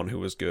least someone who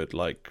was good.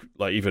 Like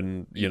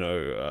even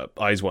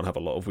Eyes One have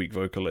a lot of weak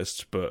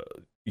vocalists, but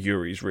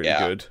Yuri's really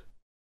good.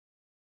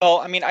 Well,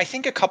 I mean, I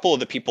think a couple of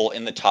the people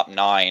in the top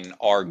 9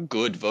 are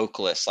good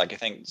vocalists. Like I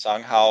think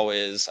Zanghao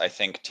is. I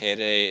think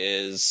Tere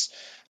is.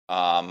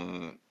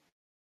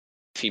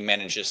 If he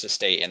manages to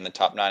stay in the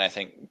top 9, I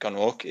think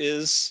Gunwook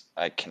is.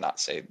 I cannot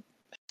say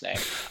his name.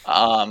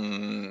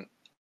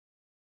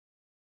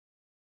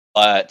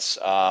 But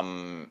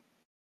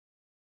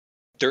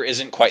there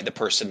isn't quite the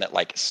person that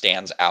like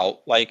stands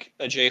out like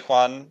a Jae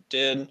Hwan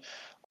did,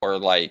 or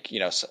like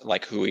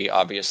like Hui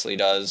obviously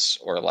does,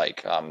 or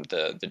like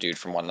the dude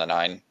from One the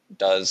Nine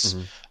does,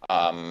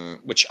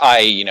 which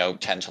I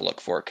tend to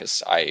look for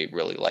because I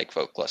really like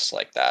vocalists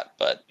like that.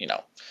 But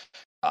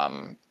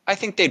I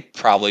think they'd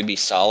probably be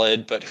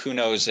solid, but who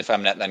knows if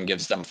Mnet then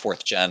gives them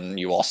 4th gen,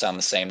 you all sound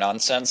the same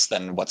nonsense,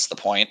 then what's the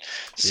point? Yeah.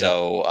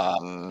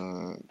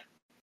 So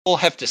we'll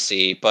have to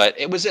see, but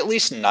it was at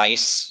least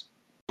nice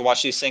to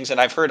watch these things. And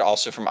I've heard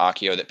also from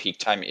Akio that Peak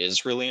Time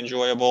is really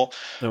enjoyable.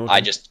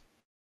 Okay.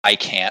 I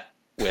can't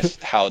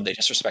with how they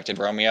disrespected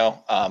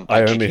Romeo.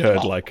 I only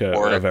heard like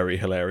a very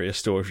hilarious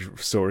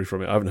story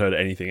from it. I haven't heard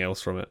anything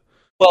else from it.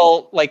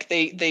 Well, like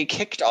they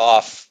kicked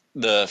off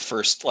the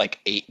first like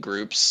 8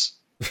 groups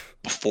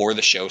before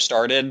the show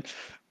started,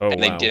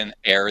 and they didn't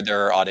air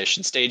their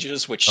audition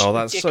stages, which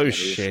that's so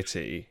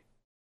shitty.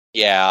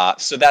 Yeah,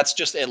 so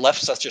it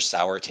left such a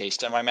sour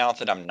taste in my mouth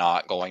that I'm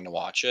not going to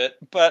watch it,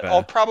 but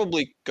I'll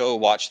probably go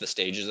watch the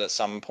stages at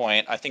some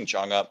point. I think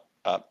Jung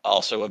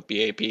also of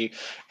BAP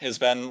has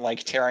been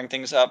like tearing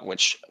things up,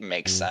 which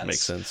makes sense.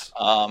 Makes sense.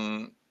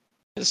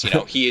 Because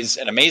he is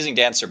an amazing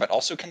dancer, but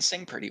also can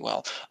sing pretty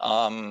well.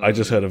 I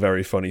just heard a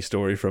very funny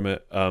story from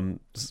it.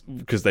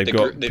 Because they've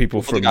got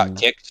people from got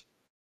kicked.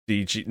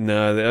 DG.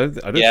 No,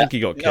 I don't think he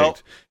got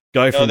kicked.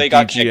 Guy from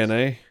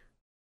DGNA.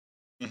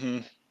 Mm-hmm.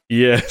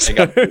 Yeah,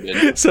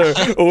 so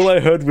all I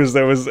heard was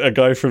there was a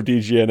guy from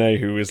DGNA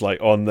who was like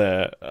on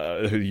there,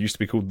 who used to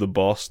be called The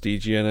Boss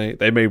DGNA.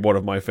 They made one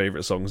of my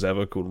favorite songs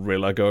ever called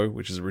Rillago,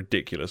 which is a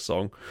ridiculous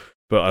song,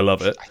 but I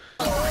love it.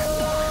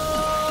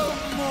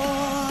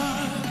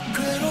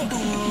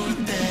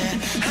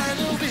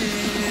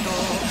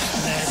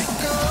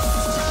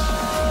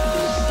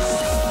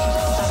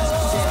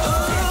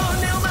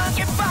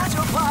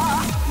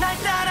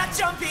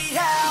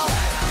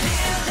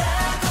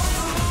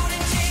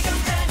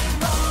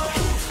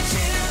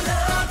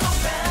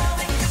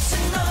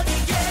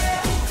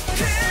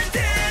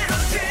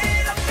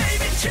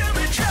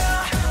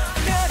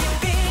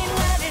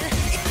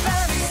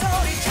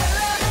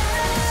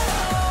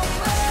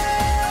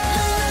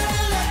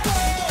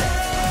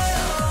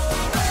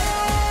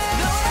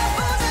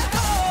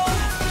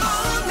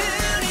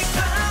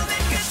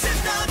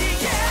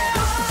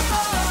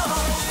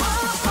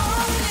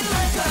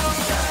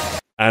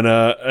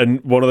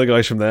 And one of the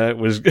guys from there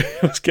was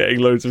getting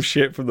loads of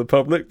shit from the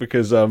public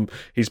because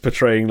he's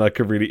portraying like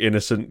a really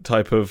innocent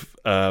type of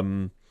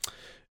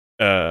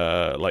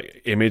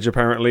like image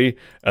apparently,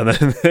 and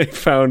then they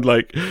found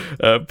like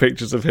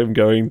pictures of him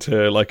going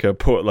to like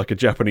a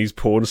Japanese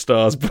porn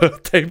star's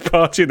birthday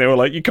party, and they were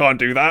like, you can't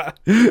do that.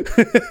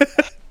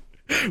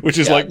 Which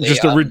is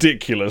just a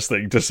ridiculous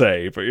thing to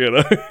say, but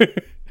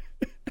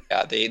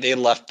yeah, they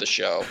left the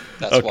show.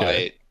 That's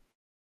why.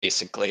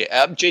 Basically,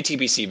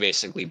 JTBC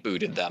basically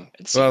booted them.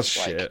 It seems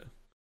shit.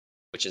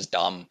 Which is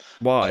dumb.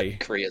 Why?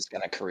 But Korea's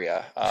gonna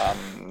Korea.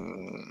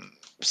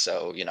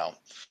 So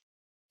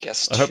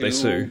guess I hope they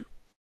sue.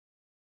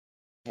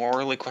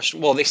 Morally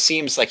questionable. Well, they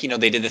seems like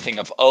they did the thing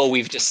of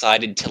we've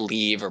decided to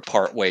leave or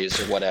part ways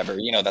or whatever.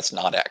 That's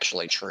not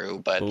actually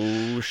true. But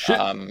shit.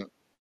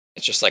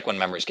 It's just like when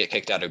members get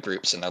kicked out of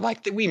groups and they're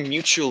like, we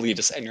mutually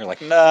and you're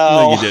like,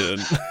 no, you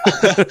didn't.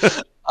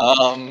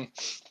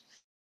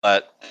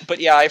 But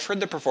yeah, I've heard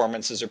the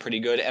performances are pretty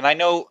good, and I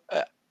know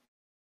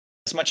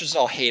as much as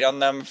I'll hate on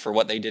them for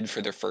what they did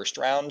for their first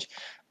round,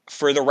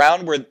 for the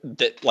round where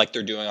like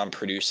they're doing on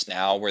Produce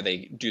Now, where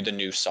they do the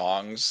new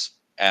songs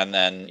and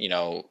then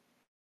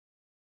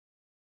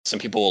some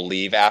people will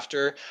leave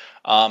after.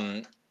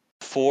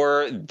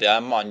 For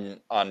them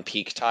on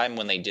Peak Time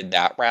when they did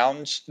that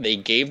round, they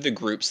gave the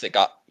groups that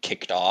got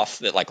kicked off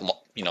that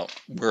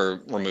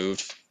were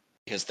removed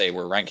because they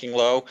were ranking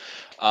low.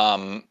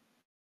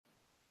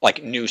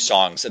 Like new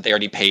songs that they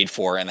already paid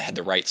for and they had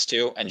the rights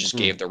to, and just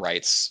gave the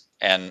rights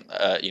and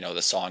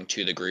the song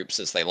to the groups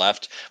as they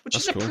left, which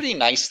is a pretty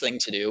nice thing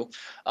to do.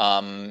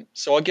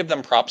 So I'll give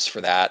them props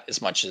for that,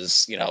 as much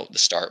as the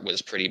start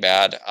was pretty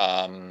bad.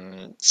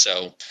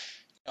 So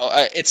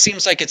it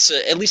seems like it's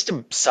at least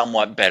a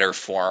somewhat better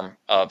form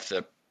of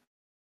the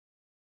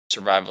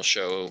survival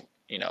show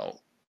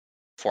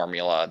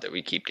formula that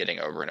we keep getting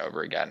over and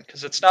over again,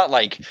 because it's not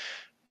like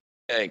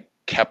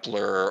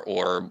Kepler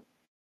or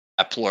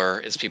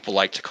Epler, as people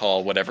like to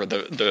call whatever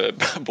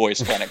the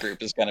boys planet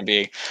group is going to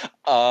be,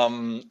 are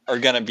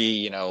going to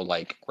be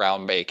like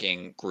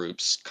groundbreaking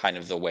groups, kind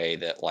of the way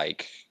that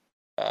like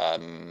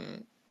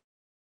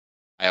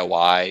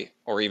IOI,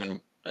 or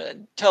even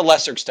to a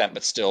lesser extent,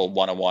 but still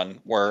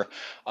 101, where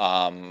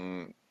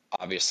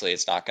obviously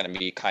it's not going to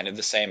be kind of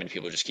the same and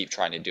people just keep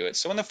trying to do it.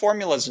 So when the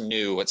formula's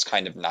new, it's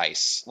kind of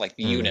nice. Like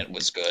the unit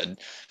was good,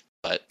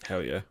 but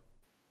Hell yeah.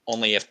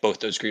 only if both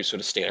those groups would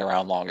have stayed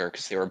around longer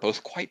because they were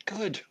both quite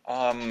good.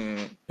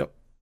 Yep.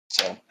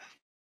 So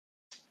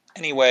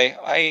anyway,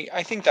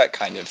 I think that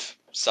kind of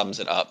sums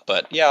it up.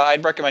 But yeah,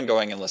 I'd recommend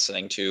going and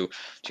listening to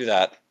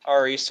that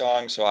RE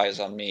song, So Eyes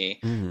on Me,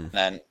 and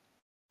then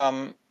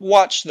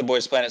watch the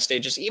Boys Planet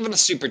stages. Even the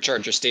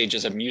Supercharger stage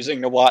is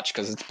amusing to watch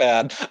because it's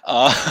bad.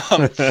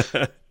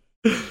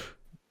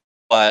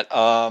 But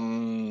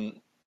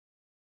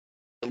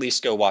at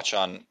least go watch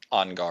on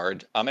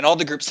Guard. And all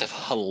the groups have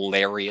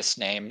hilarious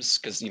names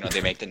because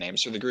they make the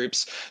names for the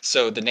groups.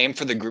 So the name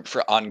for the group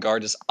for On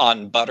Guard is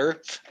On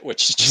Butter,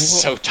 which is just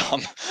so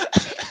dumb.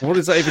 What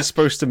is that even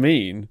supposed to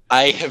mean?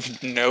 I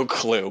have no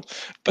clue,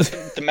 but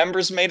the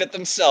members made it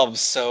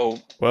themselves. So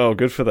well,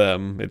 good for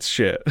them. It's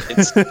shit.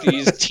 It's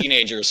these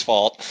teenagers'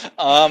 fault.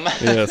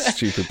 Yeah,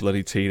 stupid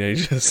bloody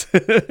teenagers.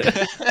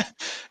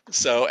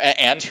 So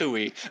and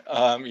Hui,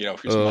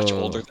 who's much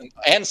older than,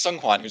 and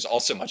Seunghwan, who's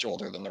also much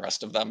older than the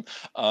rest of them.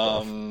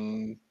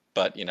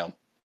 But so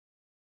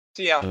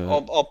yeah,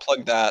 I'll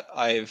plug that.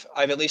 I've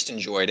at least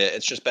enjoyed it.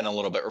 It's just been a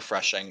little bit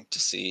refreshing to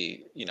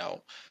see,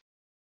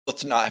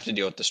 let's not have to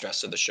deal with the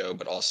stress of the show,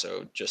 but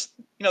also just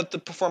the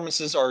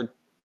performances are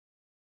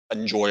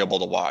enjoyable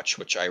to watch,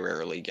 which I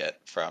rarely get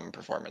from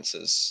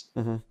performances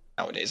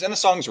nowadays. And the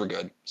songs were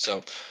good,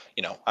 so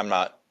I'm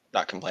not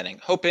complaining.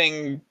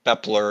 Hoping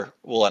Bepler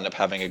will end up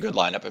having a good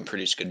lineup and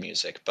produce good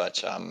music,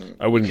 but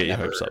I wouldn't get your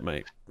hopes up,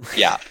 mate.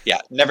 Yeah,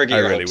 never get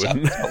your hopes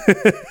wouldn't. up.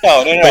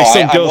 No. Based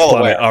on Girls' well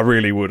Planet, aware. I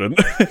really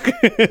wouldn't.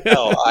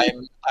 No,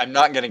 I'm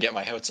not going to get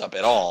my hopes up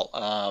at all.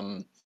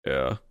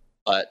 Yeah.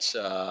 But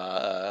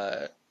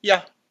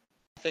yeah,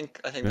 I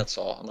think that's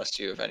all. Unless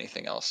you have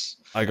anything else.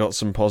 I got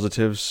some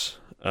positives.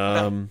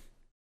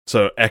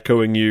 So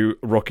echoing you,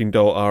 Rocking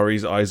Doll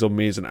Ari's Eyes on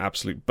Me is an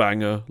absolute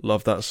banger.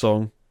 Love that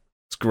song.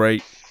 It's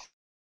great.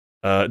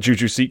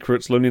 Juju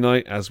Secrets, Lonely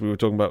Night, as we were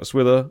talking about with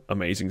Swither,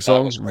 amazing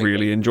song.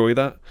 Really enjoy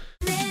that.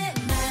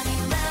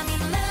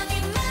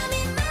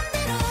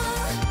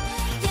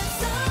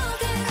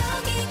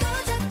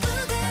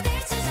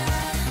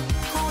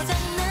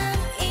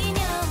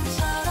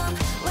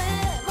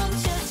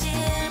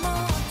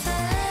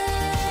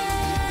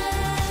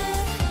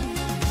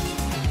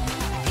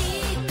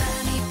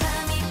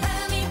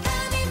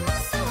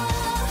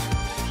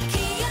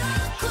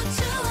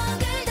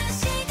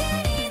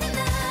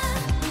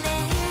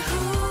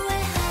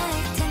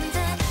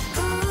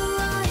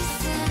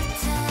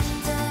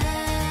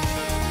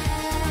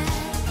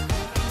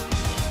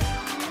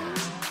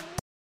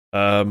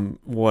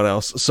 What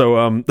else? So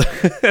I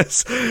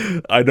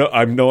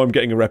know I'm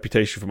getting a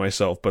reputation for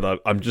myself,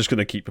 but I'm just going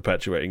to keep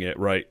perpetuating it,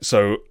 right?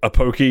 So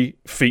Apoki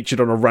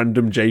featured on a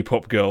random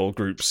J-pop girl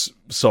group's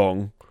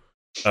song,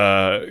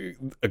 a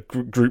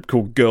group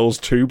called Girls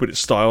 2, but it's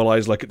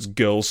stylized like it's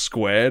Girls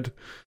Squared,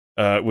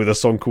 with a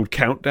song called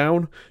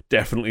Countdown.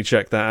 Definitely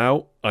check that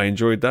out. I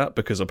enjoyed that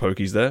because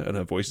Apoki's there and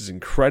her voice is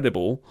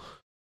incredible.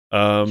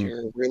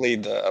 You're really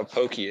the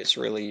Apoki is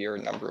really your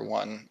number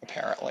one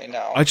apparently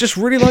now. I just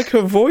really like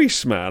her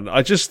voice, man.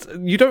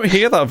 You don't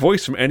hear that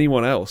voice from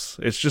anyone else.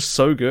 It's just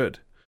so good.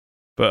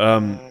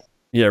 But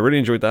yeah, really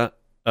enjoyed that.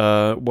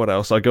 What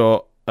else? I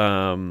got I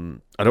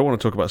don't want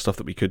to talk about stuff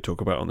that we could talk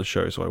about on the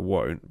show, so I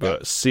won't.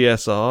 But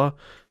CSR,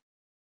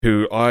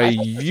 who I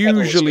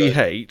usually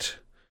hate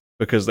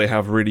because they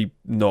have really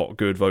not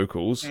good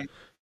vocals,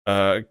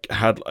 they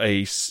have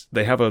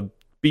a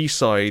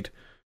B-side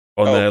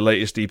on their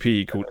latest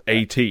EP called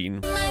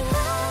 18.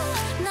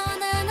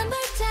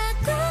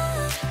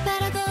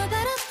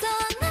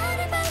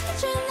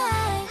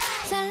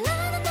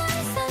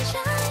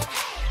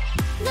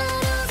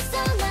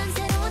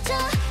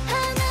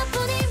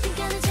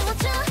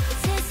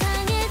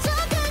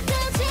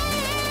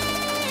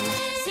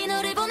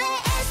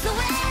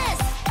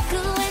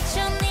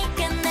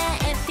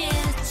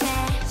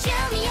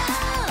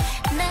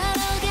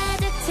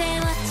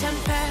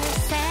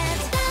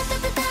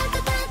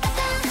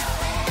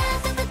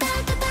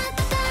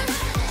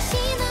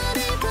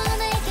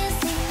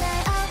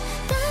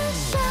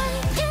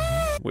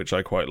 Which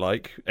I quite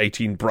like.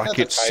 18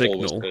 brackets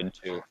signal.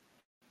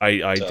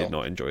 I did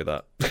not enjoy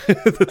that.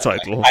 The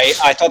title.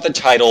 I thought the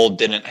title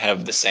didn't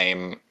have the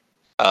same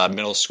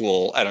middle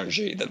school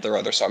energy that their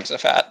other songs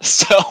have had.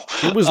 So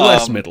it was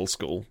less middle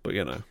school, but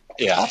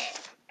Yeah,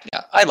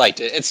 I liked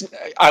it.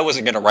 I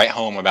wasn't going to write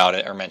home about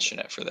it or mention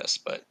it for this,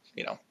 but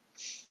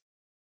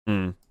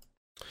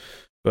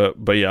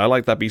But yeah, I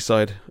like that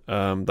B-side.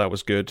 That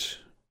was good.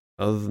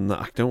 Other than that,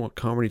 I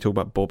can't really talk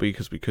about Bobby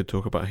because we could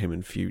talk about him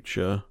in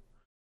future.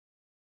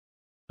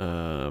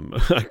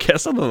 I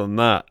guess other than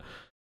that,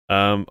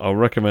 I'll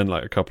recommend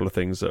like a couple of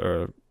things that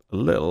are a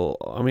little.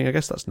 I mean, I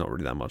guess that's not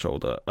really that much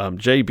older.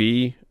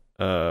 JB,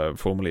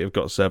 formerly of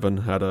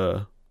GOT7, had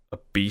a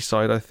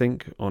B-side, I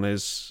think, on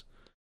his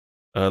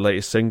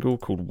latest single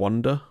called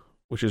Wonder,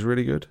 which is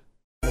really good.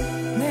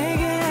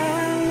 내게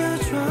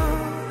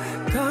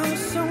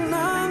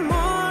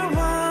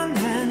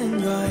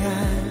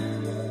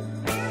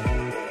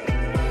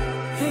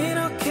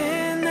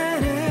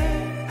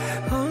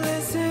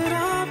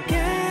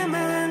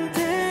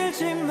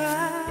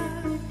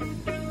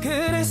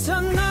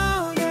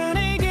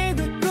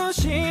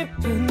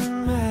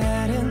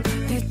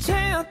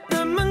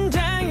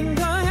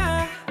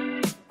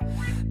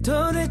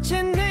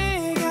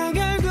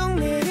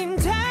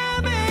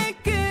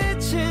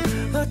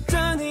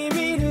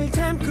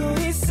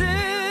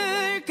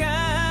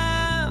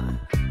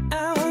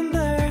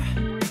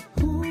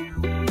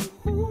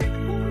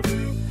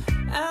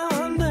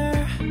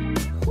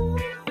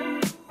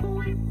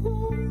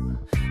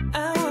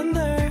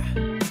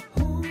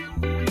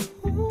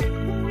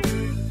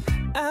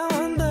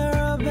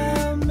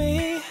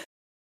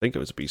think it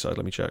was a B-side.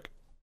 Let me check.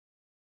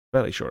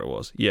 Fairly sure it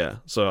was. Yeah.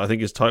 So I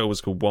think his title was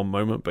called One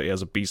Moment, but he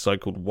has a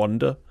B-side called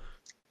Wonder,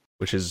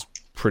 which is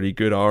pretty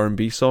good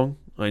R&B song.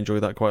 I enjoy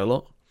that quite a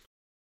lot.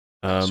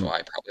 So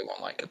I probably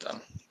won't like it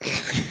then.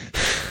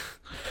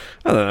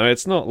 I don't know.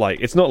 It's not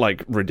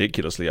like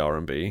ridiculously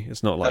R&B.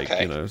 It's not like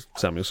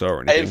Samuel Starr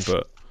or anything.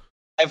 But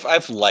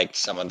I've liked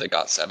some of the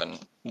GOT7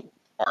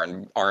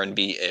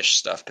 R&B ish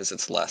stuff because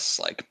it's less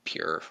like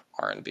pure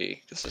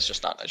R&B. This is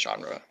just not a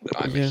genre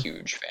that I'm a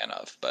huge fan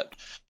of. But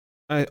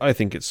I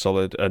think it's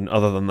solid. And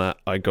other than that,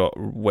 I got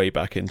way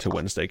back into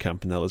Wednesday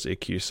Campanella's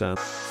Ikkyu-san.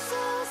 そ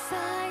うさ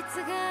いつ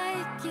が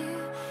生き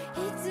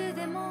いつ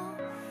でも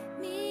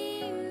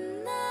み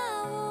んな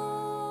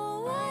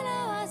を笑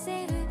わ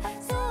せる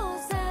そう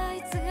さ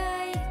いつが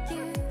生き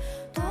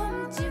と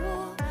んちを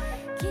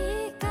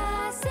聞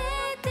かせ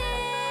て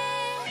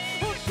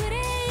遅れ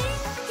一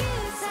休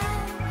さ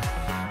ん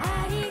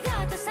あり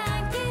がとうサ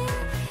ンキュー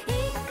一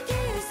休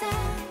さん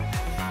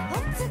お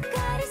疲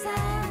れさ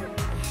ん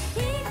一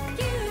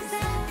休さ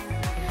ん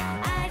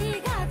あり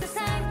がとう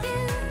サンキュー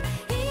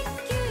一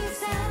休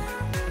さん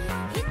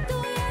一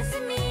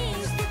休み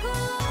してこう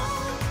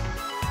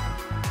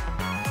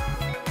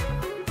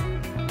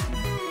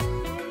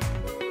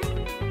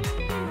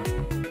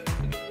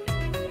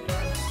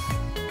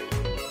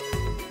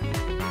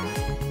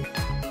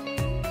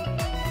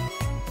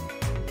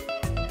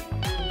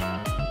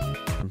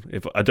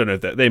If I don't know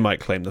if they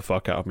might claim the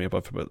fuck out of me if I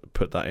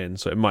put that in,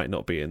 so it might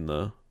not be in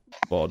the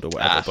VOD or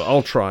whatever. But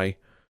I'll try.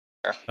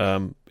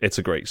 It's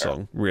a great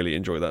song. Really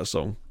enjoy that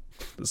song.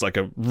 There's like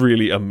a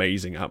really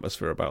amazing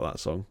atmosphere about that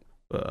song.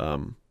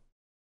 But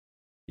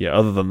yeah,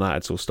 other than that,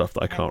 it's all stuff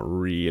that I can't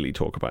really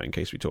talk about in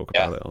case we talk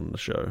about it on the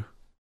show.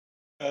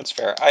 That's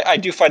fair. I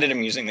do find it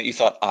amusing that you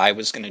thought I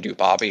was going to do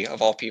Bobby, of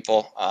all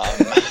people.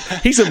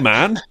 He's a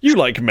man. You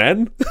like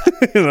men.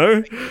 You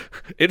know?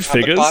 It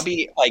figures. But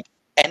Bobby, like,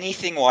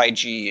 anything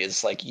YG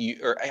is like you,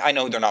 or I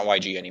know they're not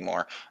YG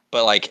anymore,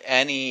 but like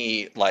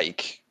any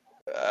like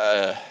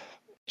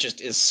just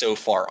is so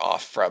far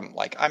off from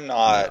like I'm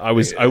not. I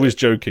was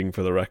joking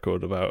for the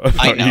record about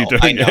you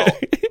doing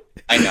it.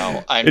 I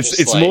know.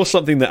 It's more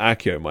something that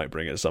Akio might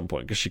bring at some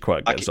point because she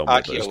quite gets on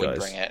with those guys. Akio would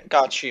bring it.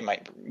 Gotchi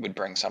would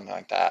bring something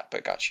like that,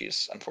 but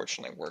Gotchi's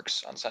unfortunately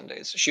works on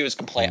Sundays. She was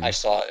complaining. I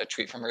saw a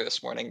tweet from her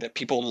this morning that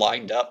people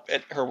lined up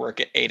at her work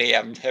at 8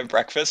 a.m. to have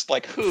breakfast.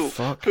 Like who?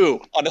 Who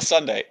on a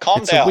Sunday?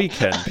 Calm down.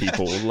 It's a weekend.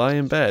 People lie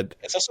in bed.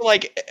 It's also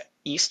like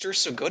Easter,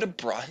 so go to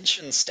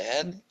brunch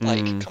instead.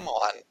 Like, come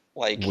on.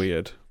 Like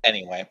weird.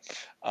 Anyway,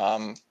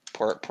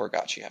 poor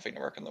Gotchi having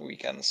to work on the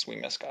weekends. We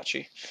miss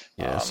Gotchi.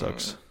 Yeah, it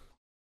sucks.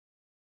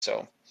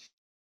 So.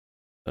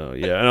 Oh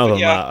yeah, and other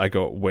than that, I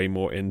got way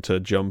more into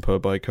Jumper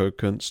by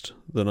Kokunst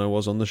than I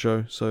was on the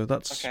show, so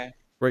that's a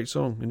great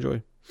song.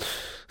 Enjoy.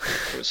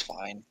 It was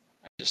fine.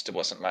 It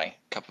wasn't my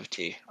cup of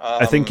tea.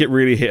 I think it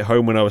really hit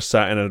home when I was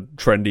sat in a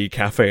trendy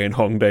cafe in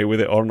Hongdae with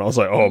it on. I was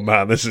like, "Oh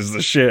man, this is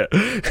the shit."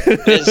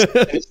 It is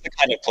the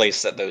kind of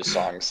place that those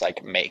songs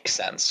like make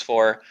sense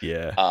for.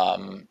 Yeah.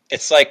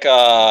 It's like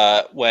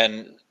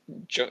when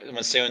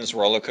Seoin's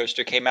Roller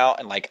Coaster came out,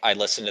 and like I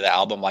listened to the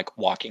album like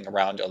walking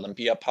around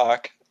Olympia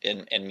Park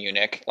in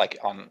Munich, like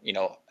on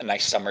a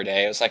nice summer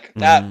day. I was like,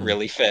 that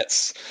really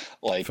fits,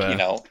 like Fair.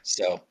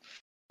 So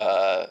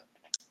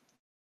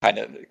kind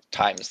of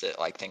times that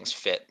like things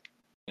fit,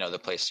 the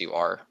place you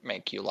are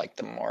make you like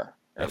them more,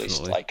 or at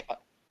least like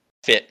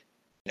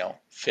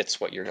fits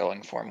what you're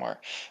going for more.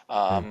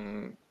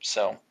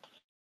 So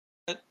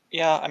but,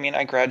 yeah, I mean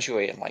I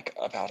graduate in like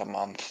about a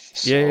month,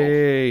 so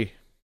Yay!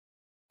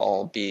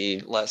 I'll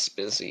be less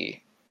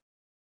busy.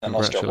 And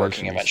I'll start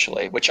working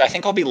eventually, which I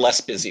think I'll be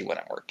less busy when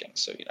I'm working.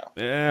 So,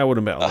 Yeah, I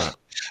wouldn't bet on that.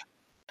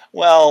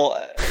 Well,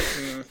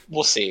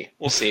 we'll see.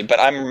 But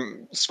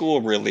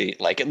school really,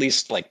 like, at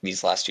least like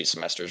these last 2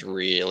 semesters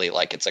really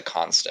like it's a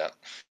constant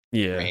for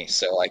me.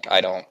 So like,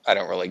 I don't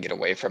really get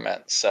away from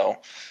it. So,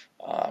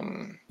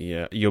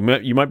 yeah, you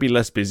might be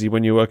less busy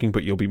when you're working,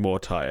 but you'll be more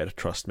tired.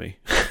 Trust me.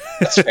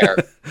 That's fair.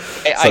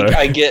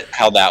 I get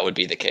how that would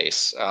be the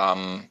case.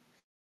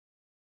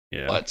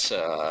 Yeah. But,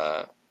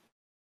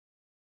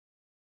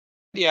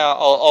 yeah,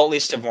 I'll at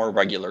least have more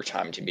regular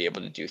time to be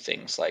able to do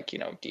things like,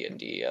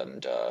 D&D,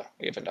 and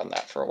we haven't done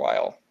that for a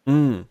while.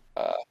 Yeah,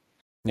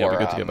 it'd be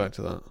good to get back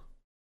to that.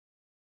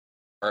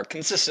 Or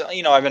consistent,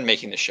 I've been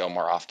making the show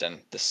more often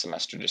this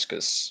semester just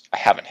because I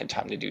haven't had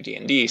time to do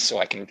D&D, so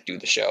I can do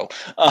the show.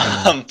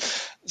 But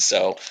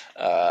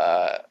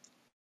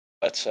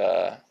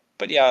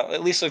yeah,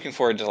 at least looking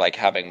forward to like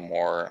having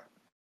more.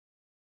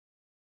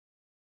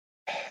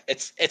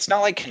 It's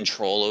not like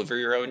control over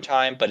your own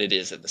time, but it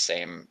is at the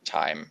same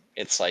time.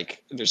 It's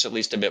like there's at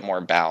least a bit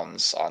more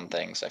bounds on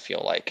things, I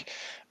feel like,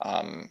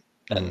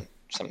 than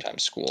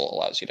sometimes school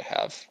allows you to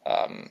have.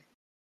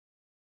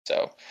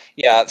 So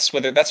yeah,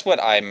 that's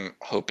what I'm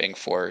hoping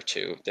for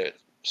too. That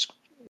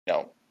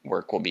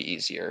work will be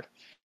easier.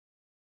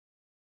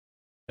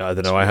 I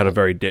don't know. I had a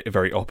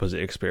very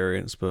opposite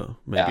experience, but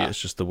maybe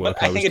it's just the work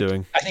I was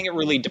doing. I think it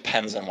really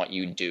depends on what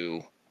you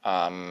do.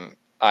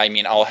 I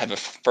mean, I'll have a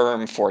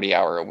firm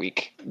 40-hour a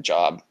week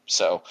job,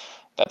 so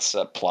that's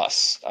a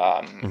plus.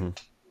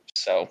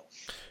 So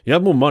you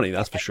have more money,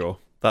 that's for sure.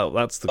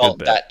 That's the good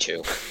bit. That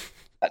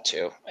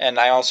too, and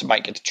I also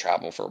might get to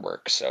travel for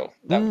work, so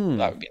that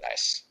would be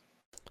nice.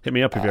 Hit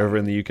me up if you're ever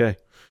in the UK.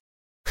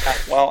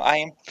 Well,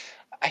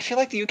 I feel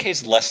like the UK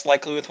is less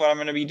likely with what I'm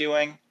going to be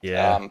doing.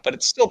 Yeah. But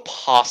it's still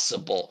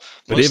possible.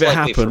 But Most if it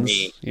likely happens, for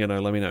me,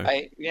 let me know.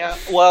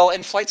 Well,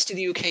 and flights to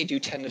the UK do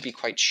tend to be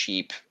quite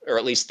cheap, or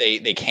at least they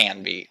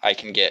can be. I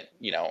can get,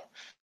 a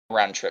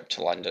round trip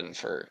to London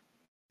for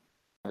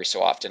every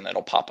so often.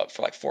 It'll pop up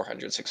for like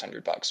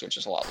 $400-$600, which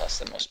is a lot less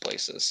than most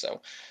places.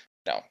 So,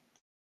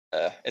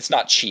 it's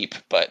not cheap,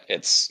 but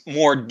it's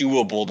more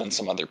doable than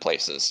some other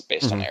places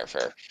based on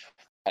airfare,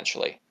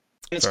 potentially.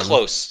 And it's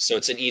close, so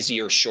it's an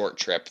easier short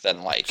trip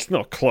than like. It's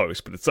not close,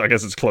 but I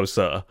guess it's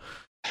closer.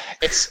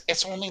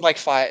 It's only like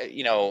 5.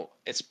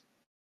 It's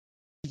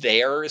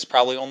there is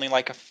probably only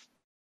like a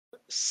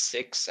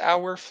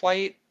 6-hour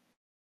flight,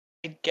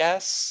 I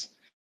guess.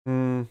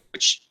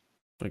 Which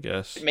I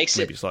guess it makes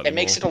maybe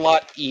it a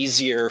lot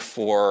easier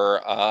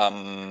for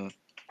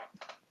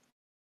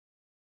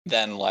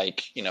than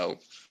like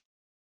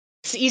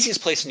it's the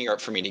easiest place in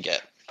Europe for me to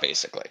get,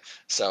 basically.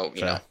 So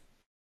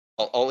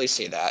I'll always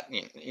say that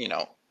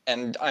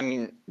and I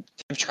mean,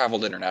 I've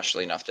traveled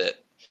internationally enough that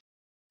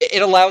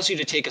it allows you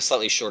to take a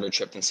slightly shorter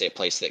trip than say a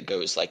place that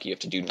goes like you have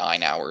to do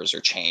 9 hours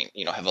or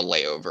have a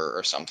layover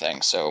or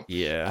something. So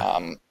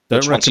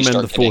don't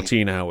recommend the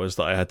 14 hours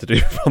that I had to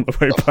do on the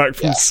way back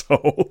from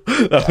Seoul.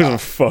 That was a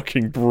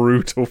fucking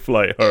brutal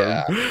flight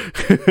home.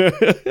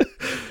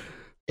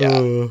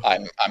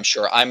 I'm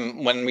sure.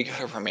 When we go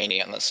to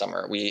Romania in the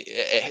summer,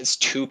 it has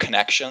 2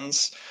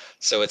 connections,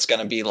 so it's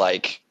going to be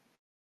like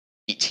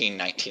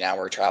 18-19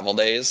 hour travel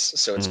days,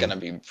 so it's going to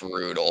be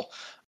brutal.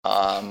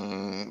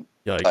 Yikes.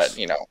 But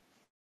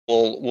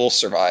we'll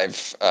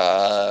survive,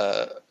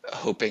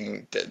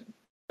 hoping that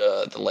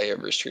the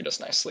layovers treat us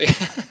nicely.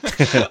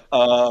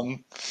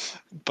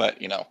 But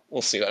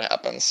we'll see what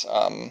happens.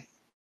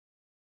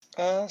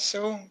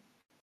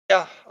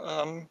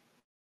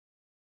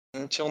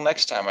 Until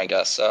next time, I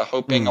guess.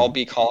 Hoping I'll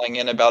be calling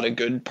in about a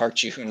good Park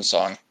Ji-hoon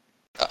song.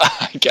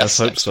 I guess.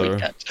 Let's hope so.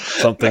 Weekend.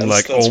 Something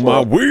like "Oh my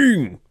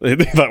wing,"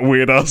 that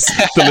weird ass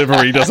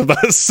delivery does of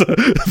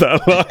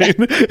that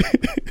line.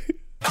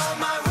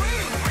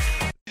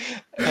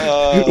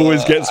 It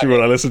always gets me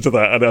when I listen to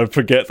that, and I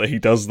forget that he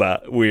does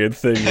that weird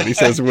thing when he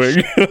says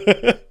 "wing."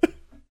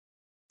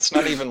 It's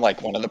not even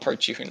like one of the Park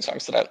Ji-hoon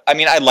songs that I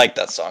mean, I like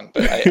that song,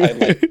 but I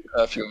like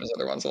a few of his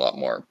other ones a lot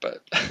more.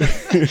 But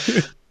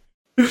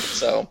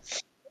so,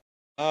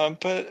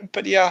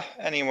 but yeah.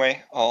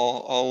 Anyway,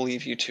 I'll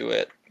leave you to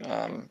it.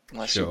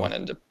 Unless you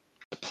wanted to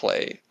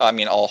play. I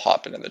mean, I'll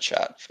hop into the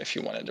chat if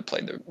you wanted to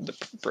play the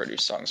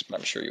produce songs, but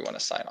I'm sure you want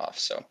to sign off.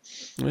 So,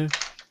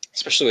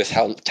 especially with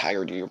how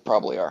tired you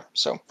probably are.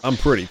 So I'm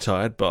pretty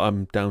tired, but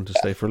I'm down to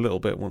stay for a little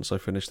bit once I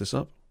finish this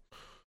up.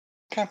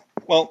 Okay.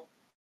 Well,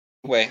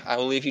 anyway, I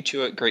will leave you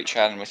to it. Great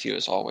chatting with you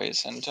as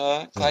always, and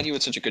glad you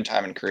had such a good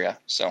time in Korea.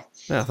 So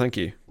yeah, thank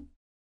you.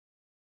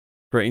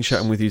 Great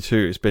chatting with you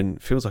too.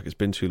 Feels like it's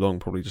been too long,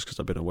 probably just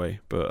because I've been away.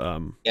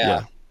 But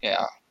yeah.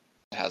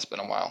 It has been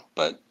a while,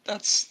 but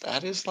that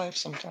is life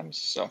sometimes.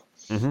 So,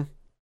 but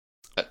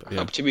yeah.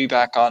 Hope to be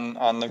back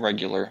on the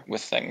regular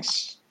with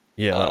things.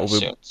 Yeah,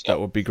 that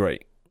would be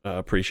great.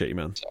 Appreciate you,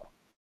 man. So,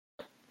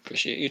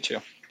 appreciate you too.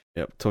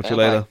 Yep. Talk to you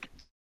later.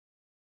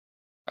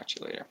 Talk to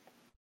you later.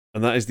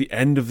 And that is the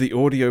end of the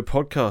audio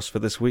podcast for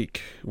this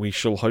week. We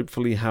shall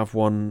hopefully have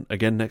one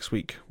again next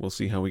week. We'll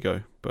see how we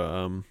go.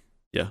 But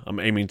yeah,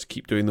 I'm aiming to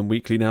keep doing them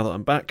weekly now that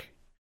I'm back.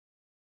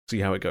 See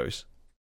how it goes.